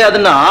ಇರುವಾಗಲೇ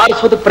ಅದನ್ನ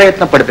ಆರಿಸೋದಕ್ಕೆ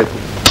ಪ್ರಯತ್ನ ಪಡಬೇಕು.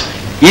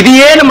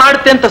 ಇದೇನು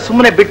ಮಾಡುತ್ತೆ ಅಂತ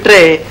ಸುಮ್ಮನೆ ಬಿಟ್ರೆ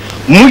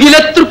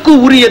ಮುಗಿಲೆತ್ರಕ್ಕೂ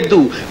ಉರಿ ಎದ್ದು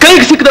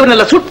ಕೈಗೆ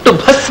ಸಿಕ್ಕದವನ್ನೆಲ್ಲ ಸುಟ್ಟು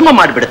ಭಸ್ಮ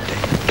ಮಾಡಿಬಿಡುತ್ತೆ.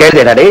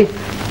 ಕೇಳಿದೆ ಡ್ಯಾಡಿ,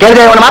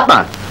 ಕೇಳಿದೆ ಇವನ ಮಾತ್ನ.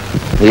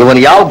 ಇವನು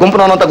ಯಾವ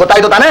ಗುಂಪುನವನು ಅಂತ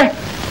ಗೊತ್ತಾಯ್ತು ತಾನೆ?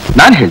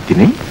 ನಾನು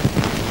ಹೇಳ್ತೀನಿ,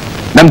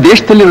 ನಮ್ಮ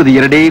ದೇಶದಲ್ಲಿರೋದು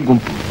 2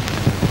 ಗುಂಪು.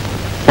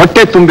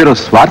 ಹೊಟ್ಟೆ ತುಂಬಿರೋ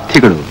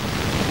ಸ್ವಾರ್ಥಿಗಳು,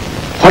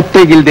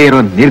 ಹೊಟ್ಟೆಗಿಲ್ದೇ ಇರೋ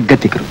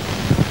ನಿರ್ಗತಿಕರು.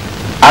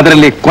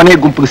 ಅದರಲ್ಲಿ ಕೊನೆ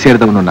ಗುಂಪಿಗೆ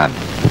ಸೇರಿದವನು ನಾನು.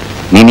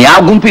 ನೀನ್ ಯಾವ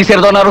ಗುಂಪಿಗೆ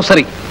ಸೇರಿದವನಾರು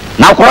ಸರಿ,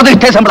 ನಾವು ಕೊಡೋದು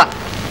ಇಷ್ಟೇ ಸಂಬಳ.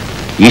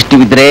 ಇಷ್ಟು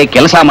ಬಿದ್ರೆ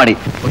ಕೆಲಸ ಮಾಡಿ,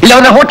 ಇಲ್ಲ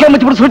ಅವ್ರನ್ನ ಹೋಟ್ಲೆ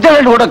ಮುಚ್ಚಿಬಿಟ್ಟು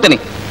ಸ್ವಿಟ್ಜರ್ಲೆಂಡ್ ಹೊರಡೋಗ್ತೀನಿ.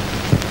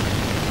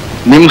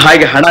 ನಿಮ್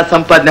ಹಾಗೆ ಹಣ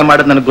ಸಂಪಾದನೆ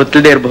ಮಾಡೋದು ನನಗೆ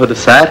ಗೊತ್ತಿಲ್ಲದೆ ಇರಬಹುದು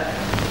ಸರ್,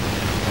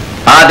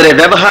 ಆದ್ರೆ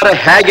ವ್ಯವಹಾರ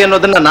ಹೇಗೆ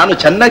ಅನ್ನೋದನ್ನ ನಾನು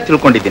ಚೆನ್ನಾಗಿ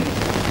ತಿಳ್ಕೊಂಡಿದ್ದೀನಿ.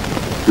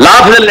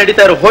 ಲಾಭದಲ್ಲಿ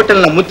ನಡೀತಾ ಇರೋ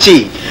ಹೋಟೆಲ್ನ ಮುಚ್ಚಿ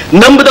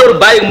ನಂಬದವ್ರ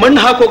ಬಾಯಿಗೆ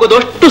ಮಣ್ಣು ಹಾಕೋಗೋದು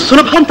ಅಷ್ಟು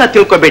ಸುಲಭ ಅಂತ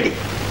ತಿಳ್ಕೊಬೇಡಿ.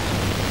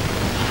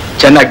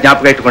 ಚೆನ್ನಾಗಿ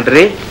ಜ್ಞಾಪಕ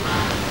ಇಟ್ಕೊಂಡ್ರಿ.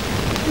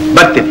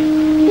 ಬರ್ತೀನಿ.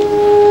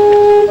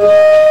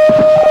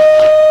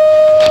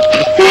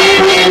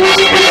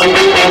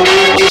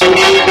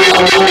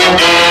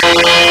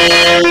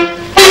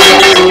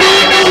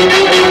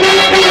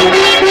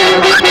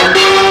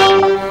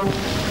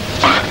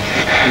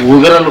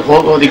 ಉಗರಲ್ಲಿ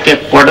ಹೋಗೋದಿಕ್ಕೆ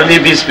ಕೊಡಲಿ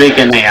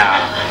ಬೀಸ್ಬೇಕೇನಯ್ಯ.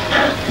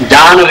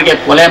 ಜಾನರಿಗೆ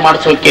ಕೊಲೆ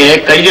ಮಾಡಿಸೋಕೆ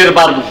ಕೈ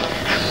ಇರಬಾರ್ದು,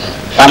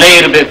 ತಲೆ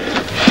ಇರಬೇಕು.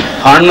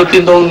 ಹಣ್ಣು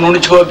ತಿಂದವನು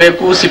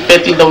ನುಣುಚ್ಕೋಬೇಕು, ಸಿಪ್ಪೆ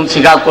ತಿಂದವನು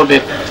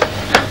ಸಿಗಾಕೋಬೇಕು.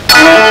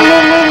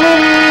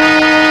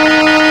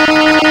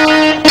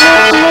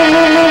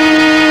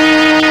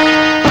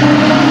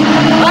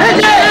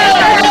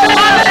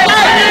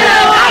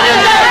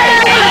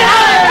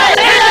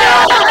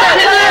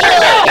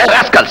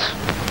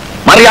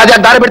 ಮರ್ಯಾದೆ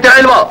ದಾರಿ ಬಿಡ್ತೀರಾ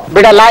ಇಲ್ವೋ?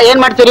 ಬಿಡಲ್ಲ. ಏನ್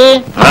ಮಾಡ್ತೀರಿ?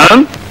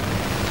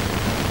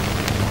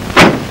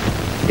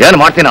 ಏನ್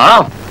ಮಾಡ್ತೀನೋ?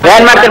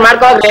 ಏನ್ ಮಾಡ್ತೀರಿ?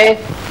 ಮಾಡ್ಕೋಗ್ರಿ.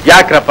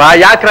 ಯಾಕ್ರಪ್ಪ,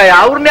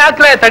 ಅವ್ರನ್ನ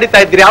ಯಾಕ್ರ ತಡಿತಾ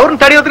ಇದ್ದೀರಿ? ಅವ್ರನ್ನ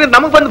ತಡೆಯೋದ್ರಿಂದ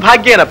ನಮಗ್ ಬಂದ್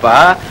ಭಾಗ್ಯ ಏನಪ್ಪ?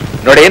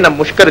 ನೋಡಿ, ನಮ್ಮ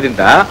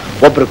ಮುಷ್ಕರದಿಂದ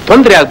ಒಬ್ರಿಗೆ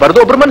ತೊಂದರೆ ಆಗ್ಬಾರ್ದು,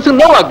 ಒಬ್ರ ಮನಸ್ಸಿಗೆ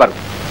ನೋವಾಗ್ಬಾರ್ದು.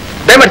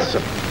 ದಯಮಾಡಿಸಿ.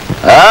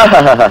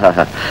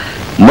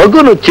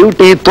 ಮಗುನು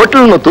ಚಿವುಟಿ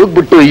ತೊಟ್ಲನ್ನು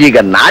ತೂಗ್ಬಿಟ್ಟು ಈಗ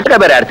ನಾಟಕ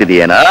ಬೇರೆ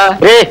ಆಡ್ತಿದೀಯೇನ?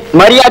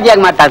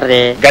 ಮರ್ಯಾದೆಯಾಗಿ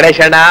ಮಾತಾಡ್ರಿ.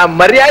 ಗಣೇಶಣ್ಣ,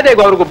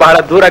 ಮರ್ಯಾದೆಗೆ ಅವ್ರಿಗೂ ಬಹಳ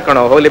ದೂರ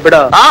ಕಣೋ. ಹೋಗ್ಲಿ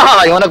ಬಿಡು.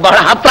 ಇವನಿಗೆ ಬಹಳ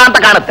ಹತ್ರ ಅಂತ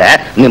ಕಾಣುತ್ತೆ.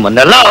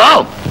 ನಿಮ್ಮನ್ನೆಲ್ಲ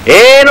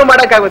ಏನು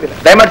ಮಾಡಕ್ಕಾಗೋದಿಲ್ಲ.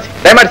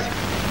 ದಯಮಾಡಿಸಿ.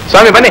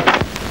 ಸ್ವಾಮಿ ಬನ್ನಿ.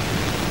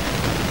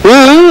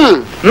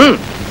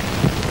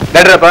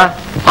 ನಡ್ರಪ್ಪ.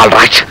 ಆಲ್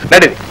ರೈಟ್,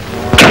 ನಡೀರಿ.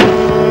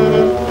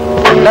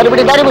 ದಾರಿ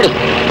ಬಿಡಿ.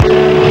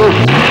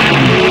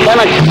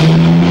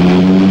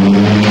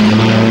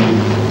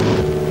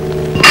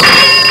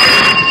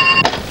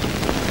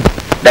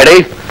 ಡ್ಯಾಡಿ,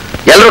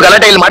 ಎಲ್ಲರೂ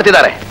ಗಲಾಟೆ ಇಲ್ಲಿ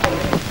ಮಾಡ್ತಿದ್ದಾರೆ.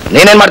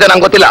 ನೀನೇನ್ ಮಾಡ್ತೇನೆ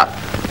ನಂಗೆ ಗೊತ್ತಿಲ್ಲ.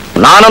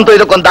 ನಾನಂತೂ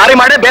ಇದಕ್ಕೊಂದು ದಾರಿ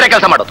ಮಾಡಿ ಬೇರೆ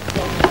ಕೆಲಸ ಮಾಡೋದು.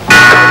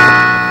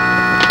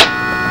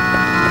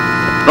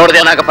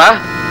 ನೋಡ್ದೇನಾಗಪ್ಪ,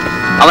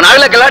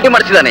 ಅವನಾಗ್ಲೇ ಗಲಾಟೆ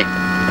ಮಾಡಿಸಿದಾನೆ.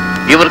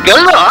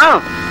 ಇವ್ರಿಗೆಲ್ಲ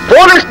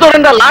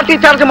ಪೊಲೀಸ್ನವರಿಂದ ಲಾಠಿ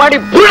ಚಾರ್ಜ್ ಮಾಡಿ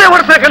ಬುರುಡೆ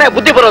ಹೊಡೆಸ ಕಡೆ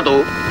ಬುದ್ಧಿ ಬರೋದು.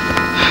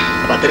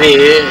 ಬದ್ರಿ,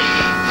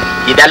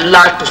 ಇದೆಲ್ಲ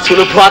ಅಷ್ಟು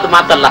ಸುಲಭವಾದ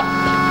ಮಾತಲ್ಲ.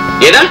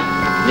 ಏನ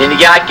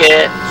ನಿನಗೆ ಯಾಕೆ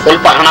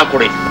ಸ್ವಲ್ಪ ಹಣ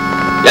ಕೊಡಿ.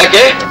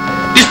 ಯಾಕೆ?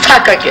 ಇಷ್ಟ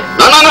ಹಾಕಕ್ಕೆ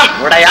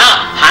ನೋಡಯ್ಯ,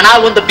 ಹಣ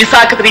ಒಂದು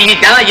ಬಿಸಾಕಿದ್ರೆ ಈ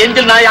ಜನ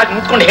ಎಂಜಿಲ್ ನಾಯಿ ಆಗಿ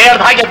ಮುತ್ಕೊಂಡು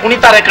ಹೇಳ್ದ ಹಾಗೆ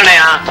ಕುಣಿತಾರೆ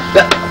ಕಣಯ್ಯ.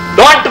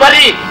 ಡೋಂಟ್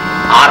ವರಿ,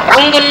 ಆ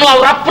ರಂಗನ್ನು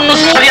ಅವ್ರ ಅಪ್ಪನ್ನು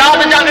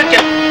ಸರಿಯಾದ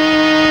ಜಾಗಕ್ಕೆ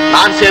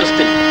ನಾನ್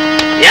ಸೇರಿಸ್ತೀನಿ.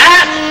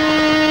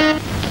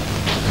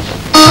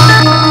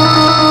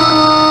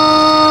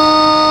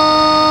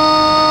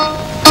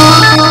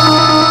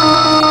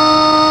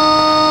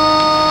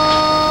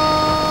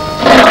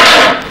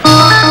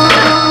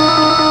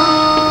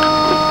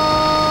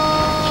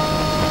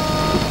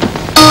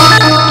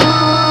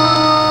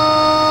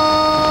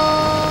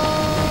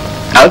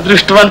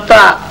 ಅದೃಷ್ಟವಂತ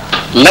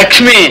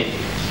ಲಕ್ಷ್ಮಿ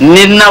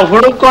ನಿನ್ನ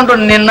ಹುಡುಕೊಂಡು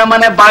ನಿನ್ನ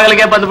ಮನೆ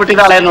ಬಾಗಿಲಿಗೆ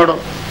ಬಂದ್ಬಿಟ್ಟಿದ್ದಾಳೆ ನೋಡು.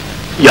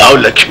 ಯಾವ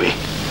ಲಕ್ಷ್ಮಿ?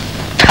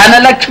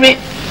 ಧನಲಕ್ಷ್ಮಿ.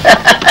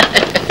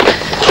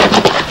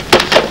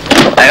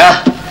 ಅಯ್ಯೋ,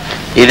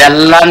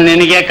 ಇದೆಲ್ಲ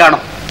ನಿನಗೆ ಕಾಣು.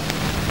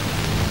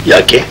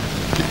 ಯಾಕೆ?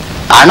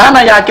 ಹಣನ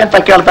ಯಾಕೆ ಅಂತ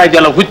ಕೇಳ್ತಾ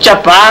ಇದೆಯಲ್ಲ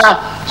ಹುಚ್ಚಪ್ಪ.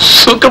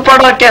 ಸುಖ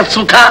ಪಡೋಕೆ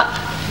ಸುಖ.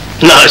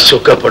 ನಾ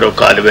ಸುಖ ಪಡೋ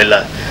ಕಾಲವೆಲ್ಲ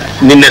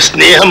ನಿನ್ನ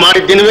ಸ್ನೇಹ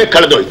ಮಾಡಿದ್ದಿನವೇ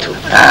ಕಳೆದೋಯ್ತು.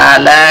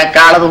 ಅಲ್ಲ,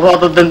 ಕಳೆದು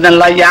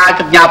ಹೋದದ್ದನ್ನೆಲ್ಲ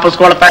ಯಾಕೆ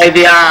ಜ್ಞಾಪಿಸ್ಕೊಳ್ತಾ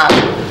ಇದೀಯಾ?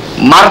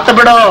 ಮರ್ತು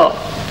ಬಿಡು.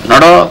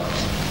 ನೋಡು,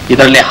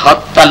 ಇದರಲ್ಲಿ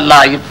 10 ಅಲ್ಲ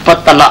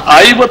 20 ಅಲ್ಲ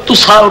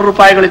 50,000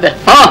 ರೂಪಾಯಿಗಳಿದೆ.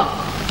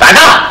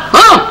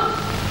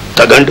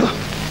 ತಗೊಂಡು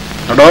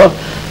ನೋಡು,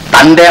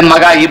 ತಂದೆ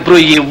ಮಗ ಇಬ್ರು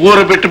ಈ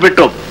ಊರು ಬಿಟ್ಟು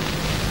ಬಿಟ್ಟು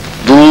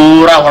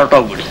ದೂರ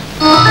ಹೊರಟೋಗ್ಬಿಡಿ.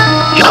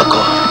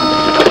 ಯಾಕೋ?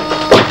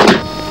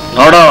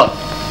 ನೋಡು,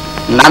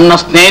 ನನ್ನ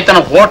ಸ್ನೇಹಿತನ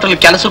ಹೋಟೆಲ್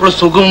ಕೆಲಸಗಳು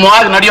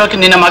ಸುಗಮವಾಗಿ ನಡೆಯೋಕೆ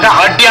ನಿನ್ನ ಮಗ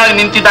ಅಡ್ಡಿಯಾಗಿ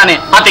ನಿಂತಿದ್ದಾನೆ.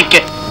 ಅದಕ್ಕೆ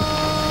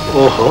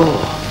ಓಹೋ,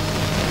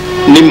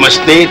 ನಿಮ್ಮ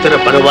ಸ್ನೇಹಿತರ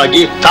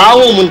ಪರವಾಗಿ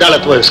ತಾವು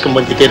ಮುಂದಾಳತ್ವ ವಹಿಸ್ಕೊಂಡ್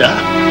ಬಂದಿದ್ದೀರಾ?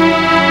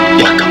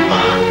 ಯಾಕಪ್ಪ?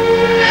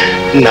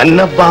 ನನ್ನ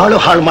ಬಾಳು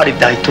ಹಾಳು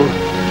ಮಾಡಿದ್ದಾಯ್ತು,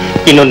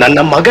 ಇನ್ನು ನನ್ನ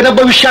ಮಗನ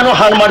ಭವಿಷ್ಯನೂ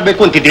ಹಾಳು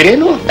ಮಾಡ್ಬೇಕು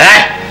ಅಂತಿದ್ದೀರೇನು?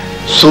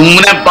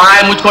 ಸುಮ್ಮನೆ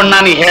ಬಾಯಿ ಮುಚ್ಕೊಂಡು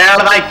ನಾನು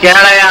ಹೇಳ್ದ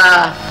ಕೇಳಯ್ಯ.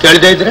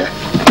 ಕೇಳದೆ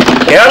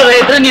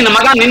ಇದ್ರೆ ನಿನ್ನ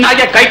ಮಗ ನಿನ್ನ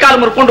ಹಾಗೆ ಕೈಕಾಲು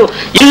ಮುರ್ಕೊಂಡು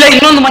ಇಲ್ಲೇ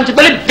ಇನ್ನೊಂದು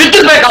ಮಂಚದಲ್ಲಿ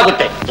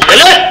ಬಿದ್ದಿರ್ಬೇಕಾಗುತ್ತೆ.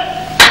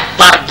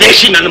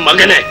 ಪರದೇಶಿ ನನ್ನ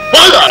ಮಗನೇ,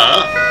 ಹೋಗ.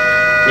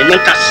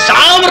 ನಿನ್ನಂತ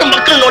 1000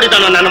 ಮಕ್ಕಳು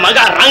ನೋಡಿದಾನ ನನ್ನ ಮಗ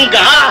ರಂಗ.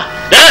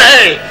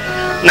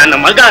 ನನ್ನ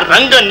ಮಗ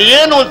ರಂಗನ್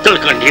ಏನು ಅಂತ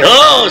ತಿಳ್ಕೊಂಡಿಯೋ?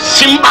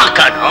 ಸಿಂಬಾ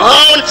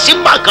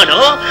ಕಣೋ.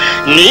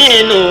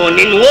 ನೀನು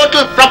ನಿನ್ನ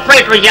ಹೋಟೆಲ್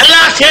ಪ್ರೊಪ್ರೈಟರ್ ಎಲ್ಲ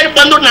ಸೇರಿ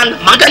ಬಂದು ನನ್ನ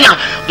ಮಗನ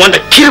ಒಂದು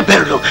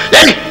ಕಿರುಬೆರಳು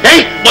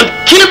ಒಂದು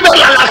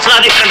ಕಿರುಬೆರಳು ಅಲ್ಲ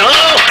ಸಾಧಿ ಕಣೋ.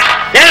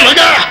 ಮಗ,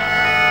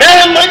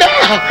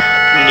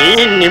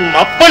 ನೀನ್ ನಿಮ್ಮ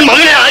ಅಪ್ಪನ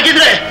ಮಗನೇ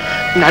ಆಗಿದ್ರೆ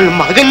ನನ್ನ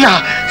ಮಗನ್ನ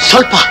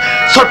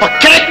ಸ್ವಲ್ಪ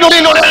ಕೆಳಕ್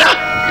ನೋಡಲ್ಲ.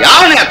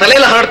 ಯಾವನೇ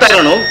ತಲೆಯೆಲ್ಲ ಹಾಡ್ತಾ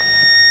ಇರೋನು?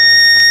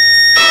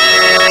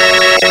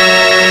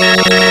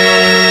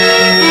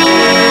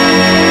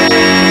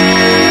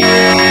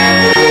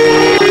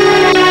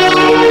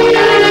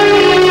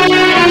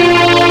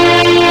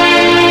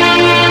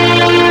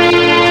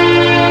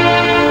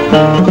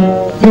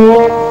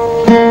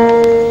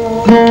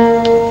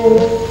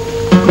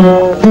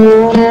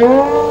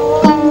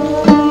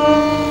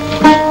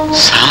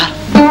 ಸಾರ್,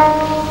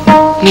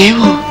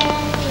 ನೀವು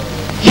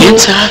ಏನ್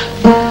ಸಾರ್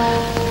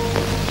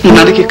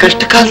ನನಗೆ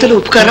ಕಷ್ಟ ಕಾಲದಲ್ಲಿ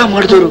ಉಪಕಾರ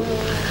ಮಾಡಿದವರು,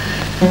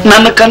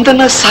 ನನ್ನ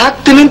ಕಂದನ್ನ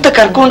ಸಾಕ್ತೀನಿ ಅಂತ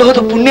ಕರ್ಕೊಂಡು ಹೋದ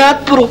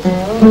ಪುಣ್ಯಾತ್ಮರು.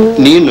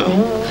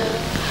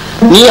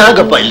 ನೀ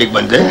ಆಗಪ್ಪ ಇಲ್ಲಿಗೆ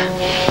ಬಂದೆ?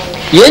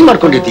 ಏನ್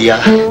ಮಾಡ್ಕೊಂಡಿದ್ದೀಯಾ?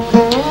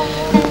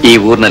 ಈ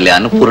ಊರಿನಲ್ಲಿ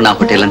ಅನ್ನಪೂರ್ಣ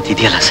ಹೋಟೆಲ್ ಅಂತ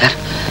ಇದೆಯಲ್ಲ ಸರ್,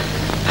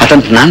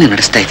 ಅದಂತ ನಾನೇ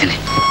ನಡೆಸ್ತಾ ಇದ್ದೀನಿ.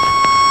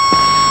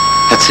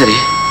 ಅದ್ ಸರಿ,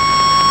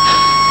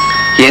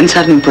 ಏನ್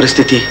ಸರ್ ನಿಮ್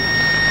ಪರಿಸ್ಥಿತಿ?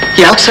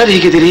 ಯಾಕೆ ಸರ್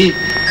ಹೀಗಿದ್ದೀರಿ?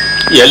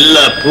 ಎಲ್ಲ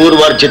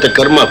ಪೂರ್ವಾರ್ಜಿತ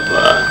ಕರ್ಮಪ್ಪ.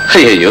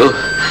 ಅಯ್ಯಯ್ಯೋ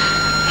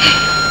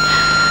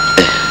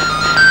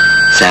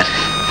ಸರ್,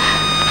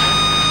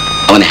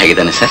 ಅವನೇ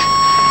ಹೇಗಿದ್ದಾನೆ ಸರ್?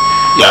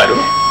 ಯಾರು?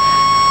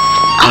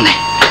 ಅವನೇ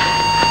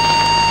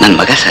ನನ್ನ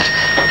ಮಗ ಸರ್.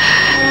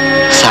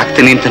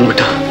 ಸಾಕ್ತೀನಿ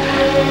ಅಂತನ್ಬಿಟ್ಟು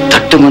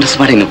ದೊಡ್ಡ ಮನಸ್ಸು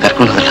ಮಾಡಿ ನೀವು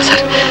ಕರ್ಕೊಂಡು ಹೋದಲ್ಲ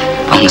ಸರ್,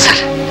 ಅವನು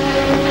ಸರ್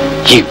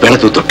ಈಗ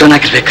ಬೆಳೆದು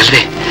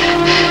ದೊಡ್ಡವನಾಗಿರ್ಬೇಕಲ್ವೇ?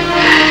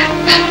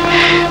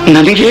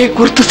 ನನಗೆ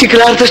ಗುರುತು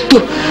ಸಿಗಲಾರದಷ್ಟು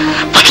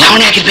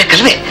ಬದಲಾವಣೆ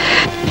ಆಗಿರ್ಬೇಕಲ್ವೇ?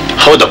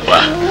 ಹೌದಪ್ಪ,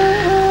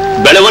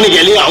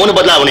 ಬೆಳವಣಿಗೆಯಲ್ಲಿ ಅವನು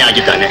ಬದಲಾವಣೆ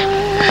ಆಗಿದ್ದಾನೆ,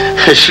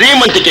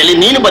 ಶ್ರೀಮಂತಿಕೆಯಲ್ಲಿ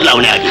ನೀನು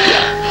ಬದಲಾವಣೆ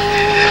ಆಗಿದ್ಯಾ.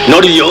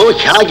 ನೋಡಿದ್ಯೋ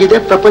ಹೇಗಿದೆ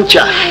ಪ್ರಪಂಚ?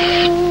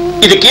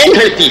 ಇದಕ್ಕೇನ್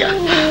ಹೇಳ್ತೀಯ?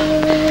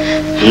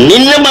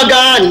 ನಿನ್ನ ಮಗ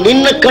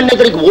ನಿನ್ನ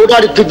ಕಣ್ಣೆದುರಿಗೆ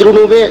ಓಡಾಡುತ್ತಿದ್ರು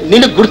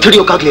ನಿನಗೆ ಗುರ್ತು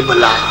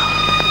ಹಿಡಿಯೋಕಾಗ್ಲಿಲ್ವಲ್ಲ.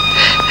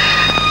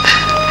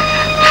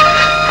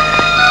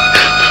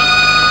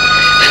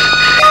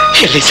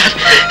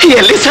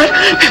 ಎಲ್ಲಿ ಸರ್?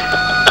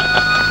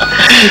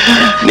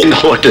 ನಿನ್ನ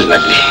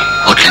ಹೋಟೆಲ್ನಲ್ಲಿ.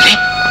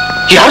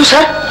 ಯಾರು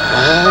ಸರ್?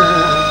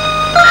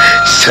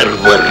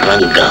 ಸರ್ವರ್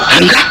ರಂಗ.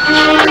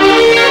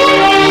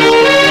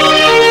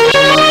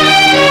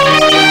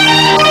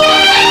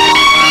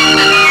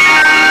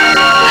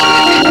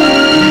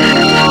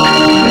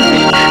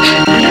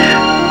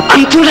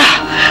 ಅಂತೂರ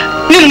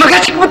ನಿನ್ ಮಗ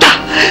ಸಿಕ್ಬಿಟ್ಟ.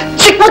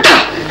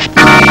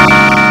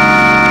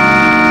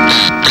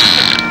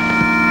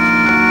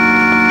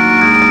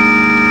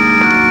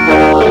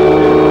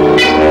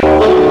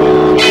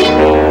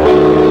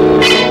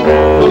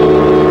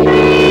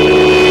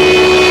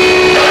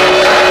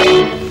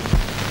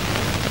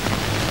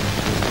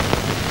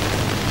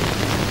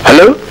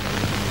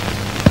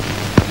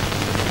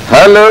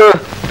 ಹಲೋ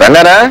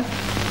ರಂಗನ,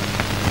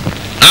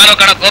 ನಾನು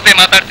ಕಣ ಗೋಪಿ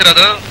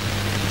ಮಾತಾಡ್ತಿರೋದು.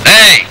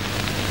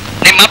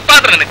 ನಿಮ್ಮಪ್ಪ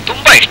ಆದ್ರೆ ನನಗೆ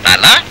ತುಂಬಾ ಇಷ್ಟ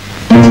ಅಲ್ಲ?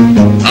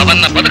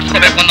 ಅವನ್ನ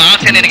ಬದುಕಿಸ್ಕೋಬೇಕು ಅನ್ನೋ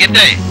ಆಸೆ ನಿನಗೆ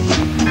ಅಷ್ಟೇ,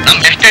 ನಮ್ಮ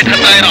ಎಸ್ಟೇಟ್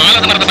ಹತ್ರ ಇರೋ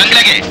ಆಲದ ಮರದ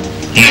ಬಂಗ್ಲೆಗೆ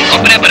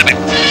ಒಬ್ಬನೇ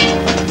ಬರ್ಬೇಕು.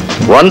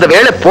 ಒಂದು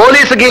ವೇಳೆ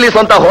ಪೊಲೀಸ್ ಗೀಲೀಸ್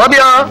ಅಂತ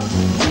ಹೋದ್ಯೋ,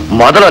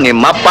 ಮೊದಲು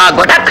ನಿಮ್ಮಪ್ಪ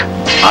ಗೊಟಕ್,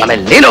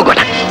 ಆಮೇಲೆ ನೀನು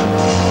ಗೊಟಕ್.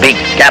 Be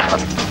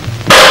careful.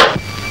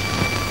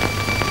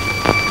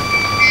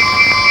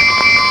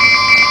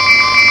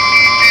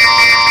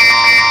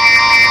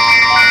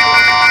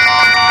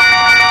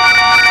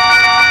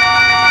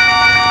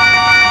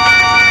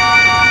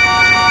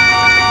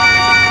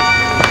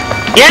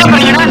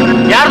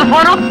 ಯಾರ್ದು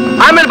ಫೋನು?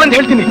 ಆಮೇಲೆ ಬಂದು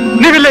ಹೇಳ್ತೀನಿ,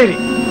 ನೀವಿಲ್ಲೇ ಇರಿ.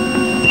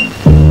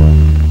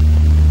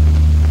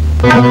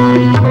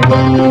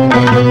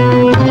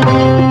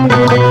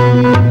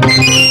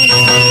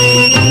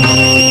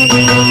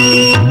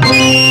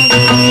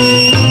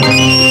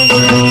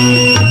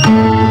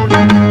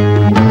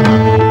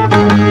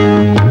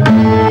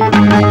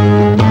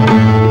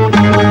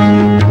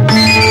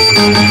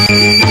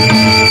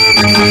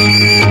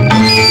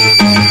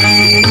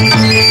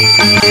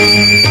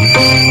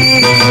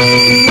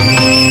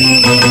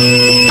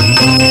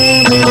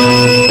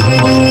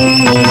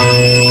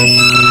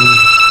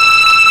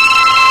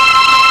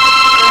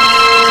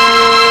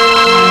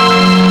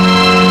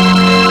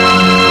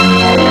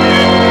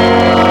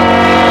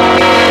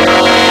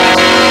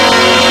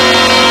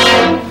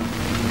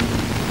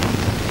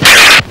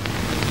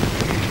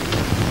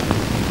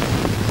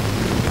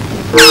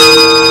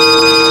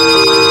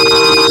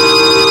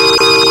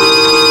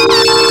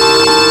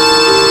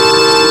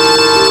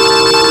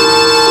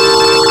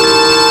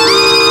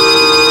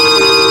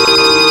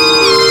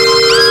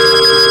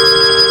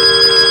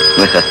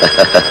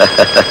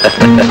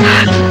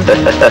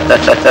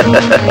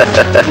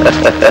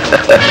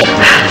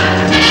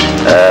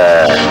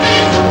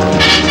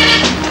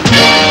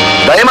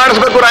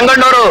 ದಯಮಾಡಿಸ್ಬೇಕು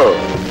ರಂಗಣ್ಣವರು,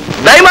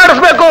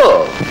 ದಯಮಾಡಿಸ್ಬೇಕು.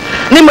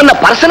 ನಿಮ್ಮನ್ನ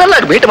ಪರ್ಸನಲ್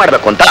ಆಗಿ ಭೇಟಿ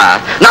ಮಾಡ್ಬೇಕು ಅಂತ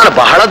ನಾನು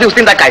ಬಹಳ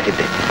ದಿವಸದಿಂದ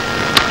ಕಾಯ್ತಿದ್ದೆ.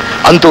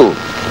 ಅಂತೂ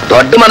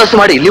ದೊಡ್ಡ ಮನಸ್ಸು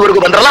ಮಾಡಿ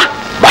ಇಲ್ಲಿವರೆಗೂ ಬಂದ್ರಲ್ಲ,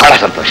 ಬಹಳ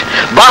ಸಂತೋಷ,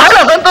 ಬಹಳ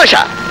ಸಂತೋಷ.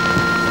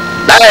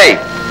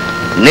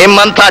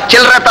 ನಿಮ್ಮಂಥ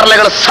ಚಿಲ್ಲರೆ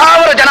ತರಲೆಗಳು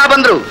 1000 ಜನ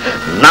ಬಂದ್ರು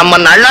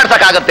ನಮ್ಮನ್ನ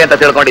ಅಳ್ಳಾಡ್ಸಕ್ಕಾಗತ್ತೆ ಅಂತ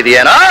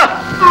ತಿಳ್ಕೊಂಡಿದೀಯೇನೋ?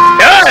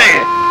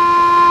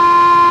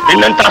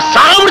 ನಿನ್ನಂತ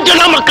 1000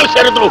 ಜನ ಮಕ್ಕಳು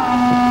ಸೇರಿದ್ರು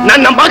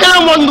ನನ್ನ ಮಗ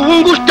ಒಂದು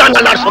ಉಂಗುಷ್ಟ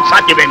ಅಳ್ಳಾಡ್ಸೋಕ್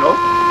ಸಾಧ್ಯವೇನು?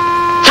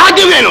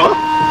 ಸಾಧ್ಯವೇನು?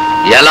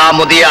 ಎಲ್ಲ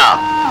ಮುದಿಯ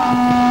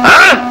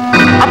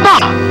ಅಪ್ಪ,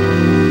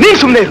 ನೀ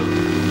ಸುಮ್ಮನೆ ಇರು.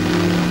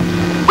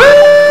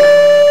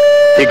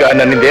 ಈಗ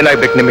ನನ್ನಿಂದ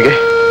ಏನಾಗ್ಬೇಕು ನಿಮಗೆ?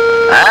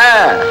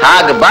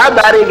 ಹಾಗ ಬಾ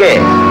ದಾರಿಗೆ.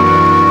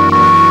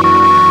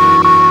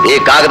 ಈ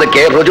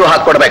ಕಾಗದಕ್ಕೆ ರುಜು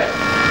ಹಾಕೊಡ್ಬೇಕು.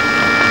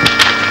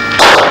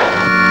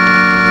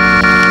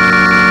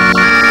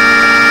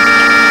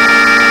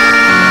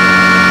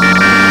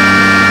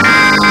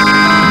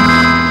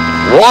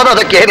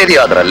 ಓದೋದಕ್ಕೆ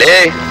ಏನಿದೆಯೋ ಅದರಲ್ಲಿ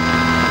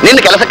ನಿನ್ನ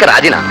ಕೆಲಸಕ್ಕೆ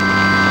ರಾಜಿನ,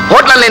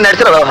 ಹೋಟ್ಲಲ್ಲಿ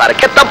ನಡೆಸಿರೋ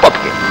ವ್ಯವಹಾರಕ್ಕೆ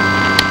ತಪ್ಪೊಪ್ಪಿಗೆ,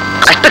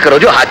 ಅಷ್ಟಕ್ಕೆ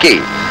ರುಜು ಹಾಕಿ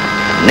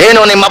ನೀನು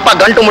ನಿಮ್ಮಪ್ಪ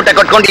ಗಂಟು ಮುಟ್ಟೆ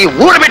ಕಟ್ಕೊಂಡು ಈ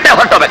ಊರು ಬಿಟ್ಟೆ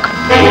ಹೊರಟೋಬೇಕು.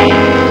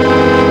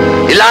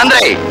 ಇಲ್ಲ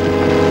ಅಂದ್ರೆ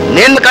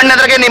ನಿನ್ನ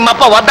ಕಣ್ಣೆದ್ರಿಗೆ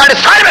ನಿಮ್ಮಪ್ಪ ಒದ್ದಾಡಿ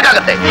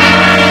ಸಾಯ್ಬೇಕಾಗತ್ತೆ.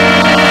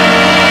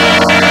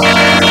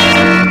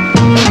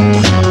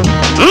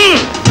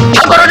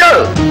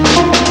 ಹಾಕೋರು.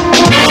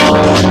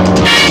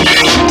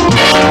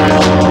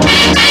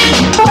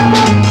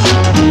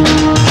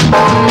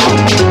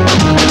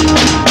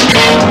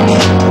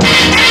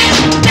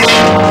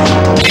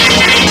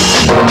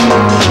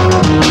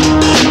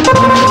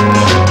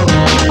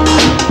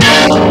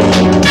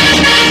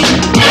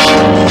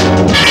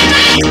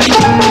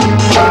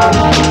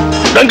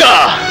 ರಂಗ,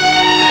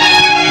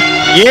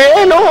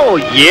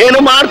 ಏನು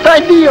ಮಾಡ್ತಾ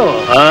ಇದ್ದೀಯೋ?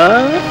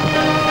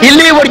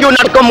 ಇಲ್ಲಿವರೆಗೂ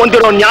ನಡ್ಕೊಂಡ್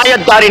ಬಂದಿರೋ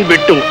ನ್ಯಾಯದ ದಾರಿನ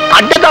ಬಿಟ್ಟು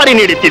ಅಡ್ಡ ದಾರಿ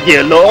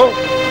ನೀಡುತ್ತಿದ್ದೀಯಲ್ಲೋ?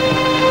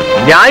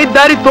 ನ್ಯಾಯದ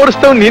ದಾರಿ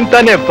ತೋರಿಸ್ತವ್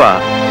ನಿಂತಾನೆ ಅಪ್ಪ.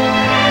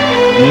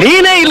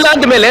 ನೀನೇ ಇಲ್ಲ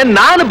ಅಂದ್ಮೇಲೆ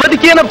ನಾನು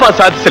ಬದುಕೇನಪ್ಪ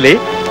ಸಾಧಿಸಲಿ?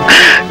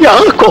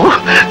 ಯಾಕೋ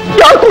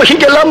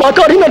ಹೀಗೆಲ್ಲ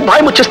ಮಾತಾಡಿ ನನ್ನ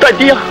ಬಾಯಿ ಮುಚ್ಚಿಸ್ತಾ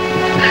ಇದ್ದೀಯ?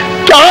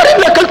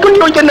 ಯಾರೆಲ್ಲ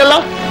ಕಲ್ತ್ಕೊಂಡು ಇದನ್ನೆಲ್ಲ?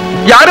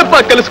 ಯಾರಪ್ಪ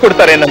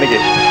ಕಲಿಸ್ಕೊಡ್ತಾರೆ ನನಗೆ?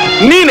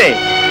 ನೀನೇ.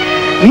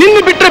 ನಿನ್ನ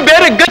ಬಿಟ್ರೆ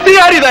ಬೇರೆ ಗತಿ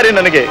ಯಾರಿದ್ದಾರೆ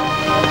ನನಗೆ?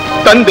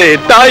 ತಂದೆ,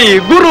 ತಾಯಿ,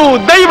 ಗುರು,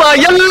 ದೈವ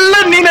ಎಲ್ಲ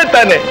ನೀನೇ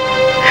ತಾನೆ.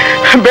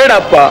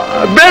 ಬೇಡಪ್ಪ,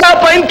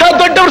 ಇಂಥ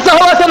ದೊಡ್ಡವ್ರ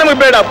ಸಹವಾಸ ನಮಗೆ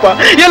ಬೇಡಪ್ಪ.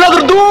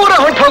 ಎಲ್ಲಾದ್ರೂ ದೂರ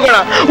ಹೊಟ್ಟು ಹೋಗೋಣ.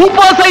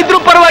 ಉಪವಾಸ ಇದ್ರೂ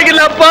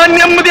ಪರವಾಗಿಲ್ಲಪ್ಪ,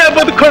 ನೆಮ್ಮದಿಯಾಗಿ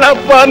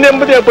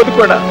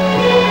ಬದುಕೋಣ.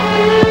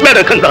 ಬೇಡ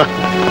ಕಂದ,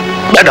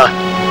 ಬೇಡ.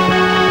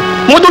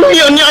 ಮೊದಲು ಈ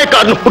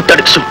ಅನ್ಯಾಯಕಾರನ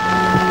ಹುಟ್ಟಡಿಸು.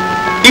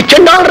 ಈ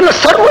ಚಂಡಾಳರನ್ನ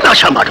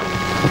ಸರ್ವನಾಶ ಮಾಡು.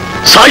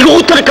 ಸಾಯೋ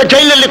ತನಕ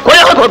ಜೈಲಲ್ಲಿ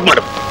ಕೊಲೆ ಆಗೋದು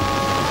ಮಾಡು.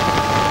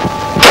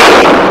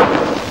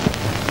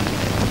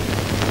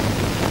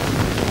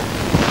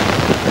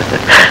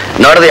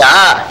 ನೋಡಿದ್ಯಾ,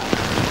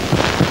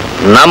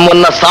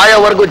 ನಮ್ಮನ್ನ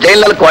ಸಾಯೋವರೆಗೂ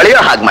ಜೈಲಲ್ಲಿ ಕೊಳೆಯೋ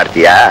ಹಾಗೆ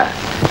ಮಾಡ್ತೀಯಾ?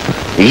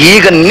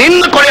 ಈಗ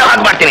ನಿನ್ನ ಕೊಳೆಯೋ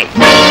ಹಾಗೆ ಮಾಡ್ತೀನಿ.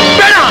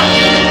 ಬೇಡ,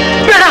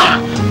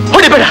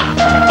 ಹೊಡಿಬೇಡ.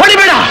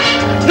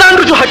 ನಾನು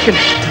ರುಜು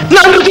ಹಾಕ್ತೀನಿ.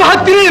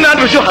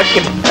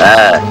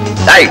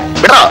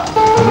 ಬಿಡ,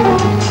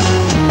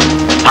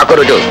 ಹಾಕೋ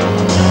ರುಜು.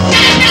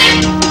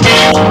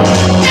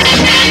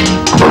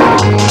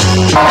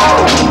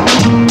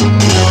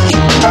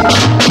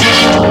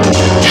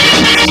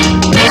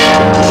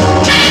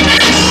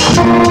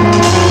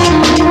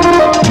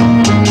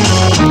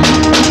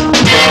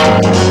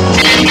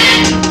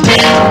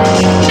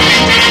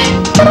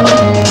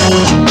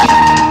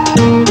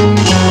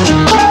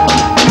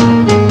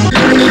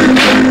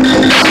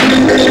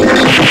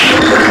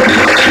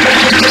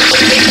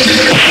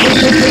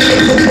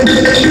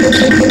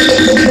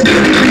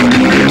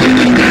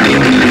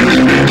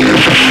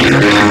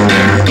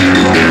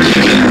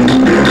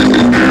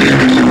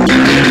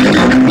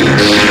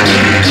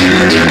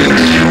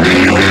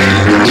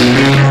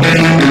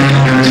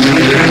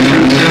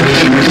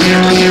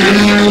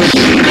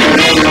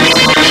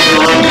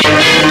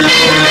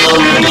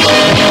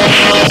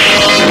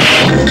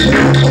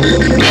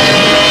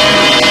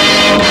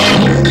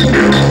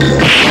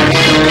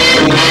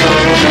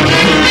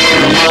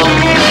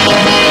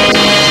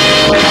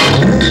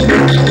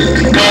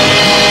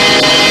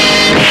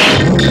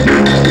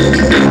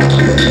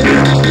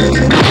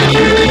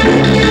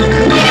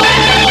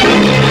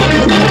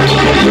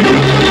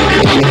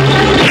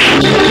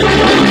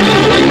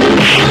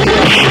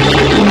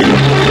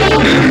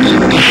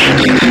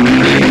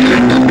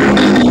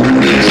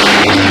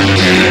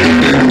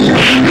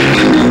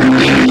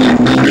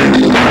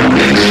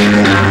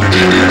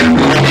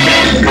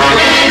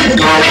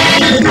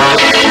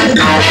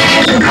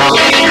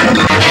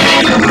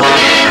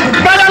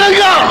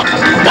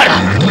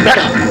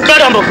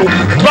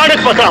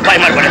 ಮಾತ್ರ ಅಪಾಯ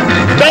ಮಾಡ್ಬೇಡ.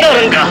 ಬೇಡ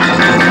ರಂಗ.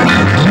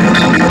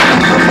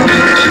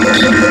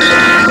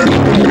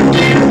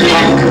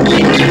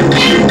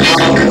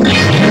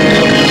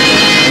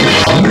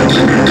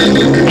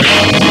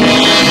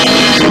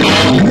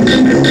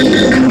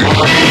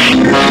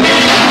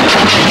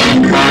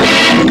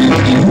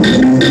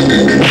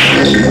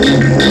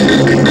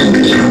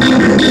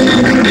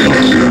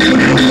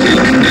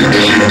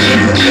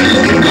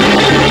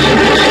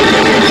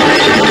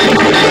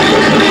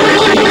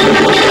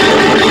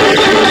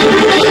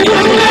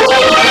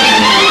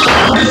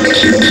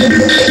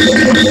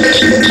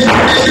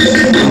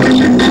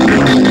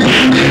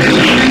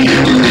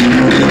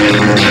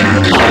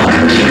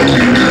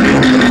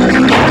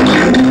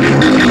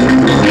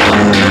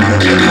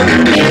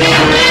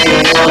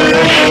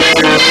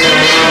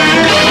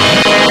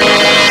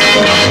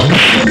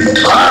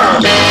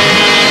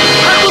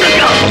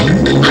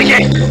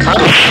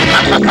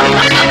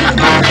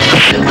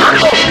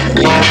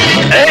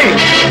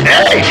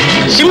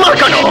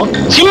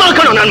 ಸಿಂಹ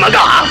ಕಣೋ ನನ್ ಮಗ.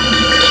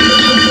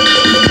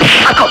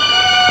 ಹಾಕೋ.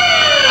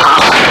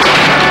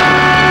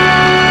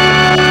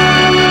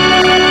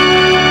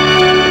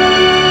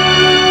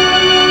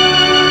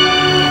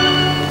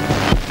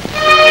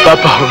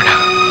 ಪಾಪ ಹೋಗೋಣ.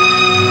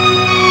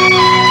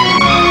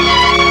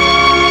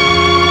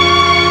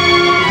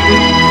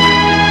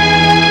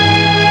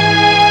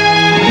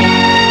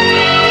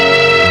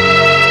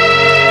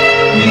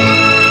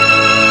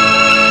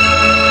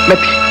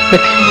 ಮೆತ್ತಿ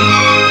ಮೆತ್ತಿ.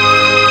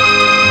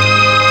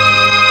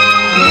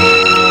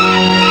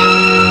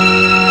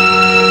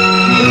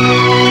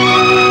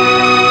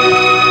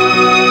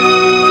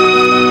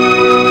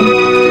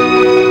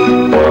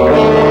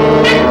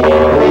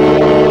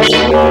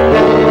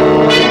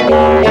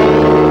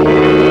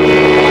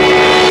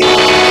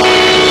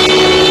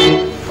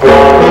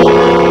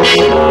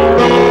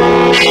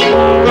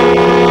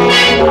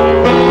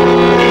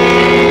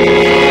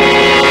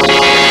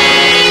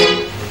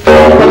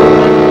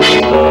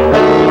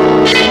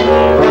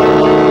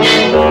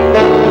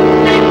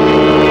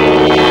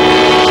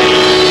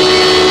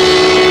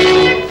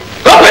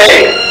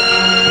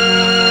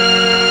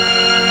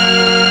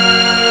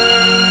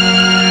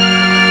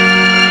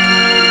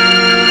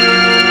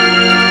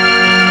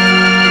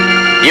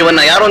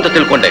 ಇವನ್ನ ಯಾರು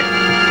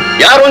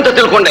ಅಂತ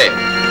ತಿಳ್ಕೊಂಡೆ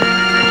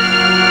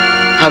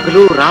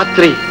ಹಗಲು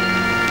ರಾತ್ರಿ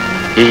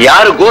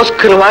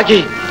ಯಾರಿಗೋಸ್ಕರವಾಗಿ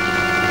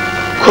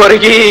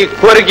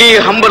ಕೊರಗಿ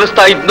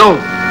ಹಂಬಲಿಸ್ತಾ ಇದ್ನೋ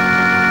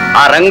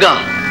ಆ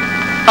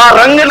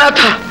ರಂಗನಾಥ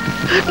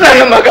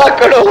ನನ್ನ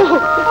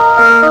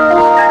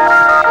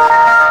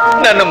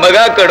ಮಗ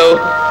ಕಡೋ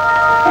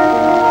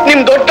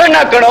ನಿಮ್ ದೊಡ್ಡಣ್ಣ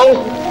ಕಣೋ,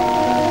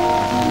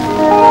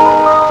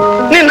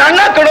 ನಿನ್ನ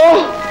ಅಣ್ಣ ಕಣೋ.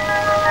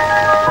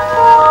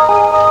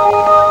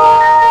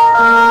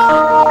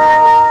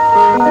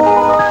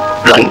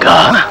 ರಂಗ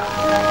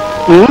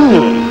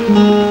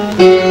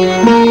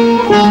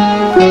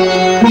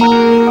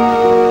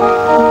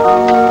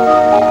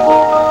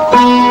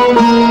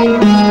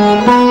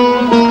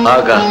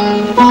ಆಗ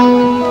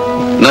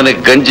ನನಗೆ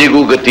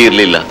ಗಂಜಿಗೂ ಗತಿ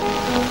ಇರಲಿಲ್ಲ.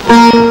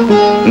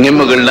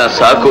 ನಿಮ್ಮಗಳನ್ನ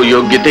ಸಾಕೋ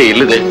ಯೋಗ್ಯತೆ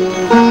ಇಲ್ಲದೆ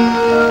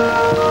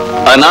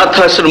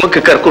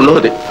ಅನಾಥಾಶ್ರಮಕ್ಕೆ ಕರ್ಕೊಂಡು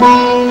ಹೋದೆ.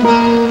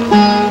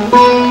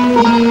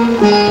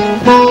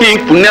 ಈ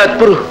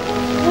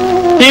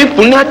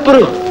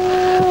ಪುಣ್ಯಾತ್ಮರು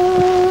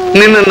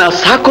ನಿನ್ನ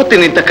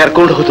ಸಾಕೋತೀನಿ ಅಂತ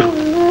ಕರ್ಕೊಂಡು ಹೋದ್ರು.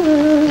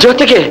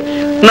 ಜೊತೆಗೆ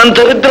ನನ್ನ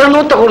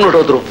ದರಿದ್ರನೂ ತಗೊಂಡು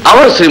ನೋಡೋದ್ರು.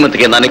 ಅವರ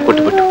ಶ್ರೀಮತಿಗೆ ನನಗೆ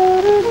ಕೊಟ್ಟುಬಿಟ್ಟು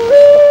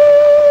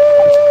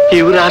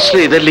ಇವರ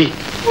ಆಶ್ರಯದಲ್ಲಿ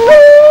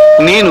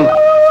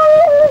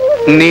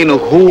ನೀನು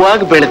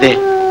ಹೂವಾಗಿ ಬೆಳೆದೆ.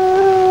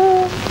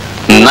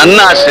 ನನ್ನ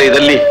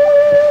ಆಶ್ರಯದಲ್ಲಿ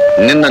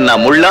ನಿನ್ನನ್ನ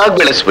ಮುಳ್ಳಾಗಿ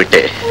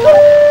ಬೆಳೆಸ್ಬಿಟ್ಟೆ.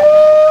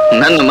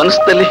 ನನ್ನ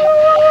ಮನಸ್ಸಲ್ಲಿ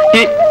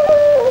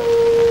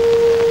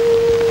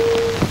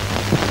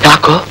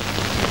ಯಾಕೋ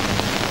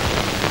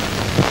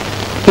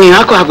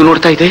ಹಾಗೆ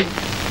ನೋಡ್ತಾ ಇದೆ?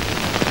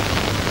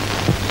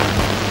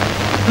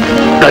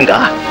 ರಂಗ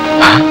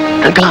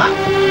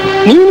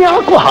ನೀನ್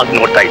ಯಾಕೋ ಹಾಗೆ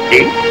ನೋಡ್ತಾ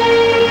ಇದ್ದಿ?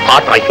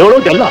 ಆತ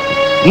ಹೇಳೋದೆಲ್ಲ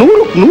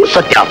 100%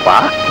 ಸತ್ಯ ಅಪ್ಪ.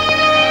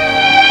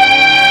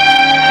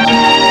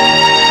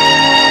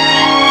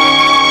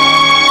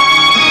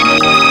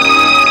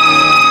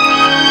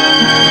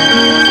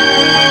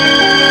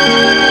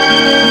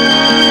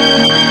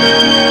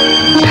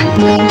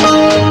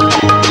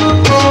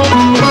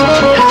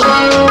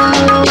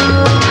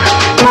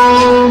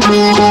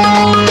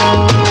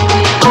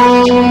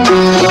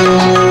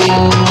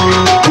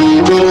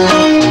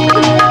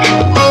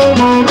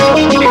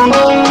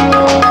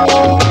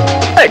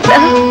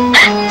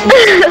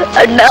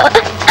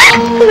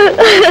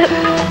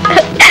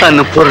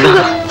 ಅನ್ನಪೂರ್ಣ,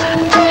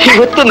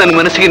 ಇವತ್ತು ನನ್ನ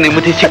ಮನಸ್ಸಿಗೆ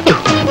ನೆಮ್ಮದಿ ಸಿಕ್ತು.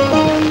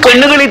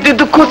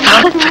 ಕಣ್ಣುಗಳಿದ್ದಕ್ಕೂ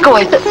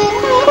ಸಾರ್ಥಕವಾಯ್ತು.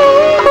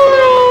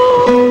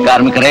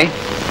 ಕಾರ್ಮಿಕರೇ,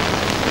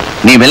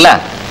 ನೀವೆಲ್ಲ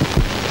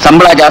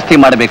ಸಂಬಳ ಜಾಸ್ತಿ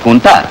ಮಾಡಬೇಕು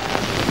ಅಂತ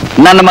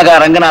ನನ್ನ ಮಗ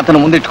ರಂಗನಾಥನ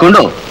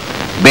ಮುಂದಿಟ್ಕೊಂಡು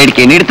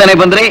ಬೇಡಿಕೆ ನೀಡ್ತಾನೆ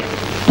ಬಂದ್ರಿ,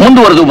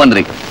 ಮುಂದುವರೆದು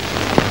ಬಂದ್ರಿ.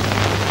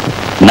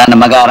 ನನ್ನ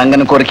ಮಗ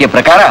ರಂಗನ ಕೋರಿಕೆ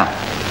ಪ್ರಕಾರ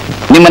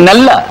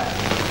ನಿಮ್ಮನ್ನೆಲ್ಲ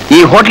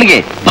ಈ ಹೋಟ್ಲಿಗೆ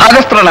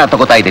ಭಾಗಸ್ಥರನ್ನ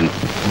ತಗೋತಾ ಇದ್ದೀನಿ.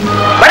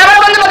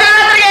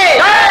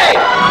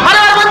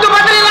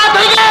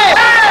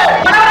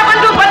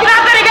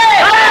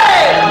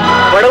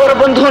 ಬಡವರ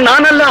ಬಂಧು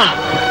ನಾನಲ್ಲ,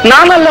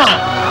 ನಾನಲ್ಲ.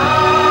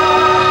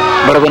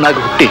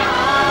 ಬಡವನಾಗಿ ಹುಟ್ಟಿ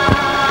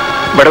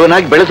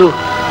ಬಡವನಾಗಿ ಬೆಳೆದು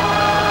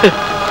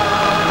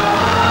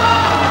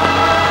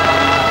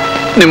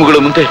ನಿಮ್ಗಳ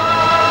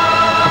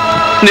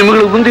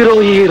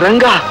ಮುಂದಿರೋ ಈ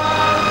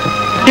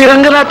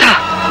ರಂಗನಾಥ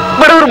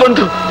ಬಡವರು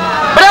ಬಂಧು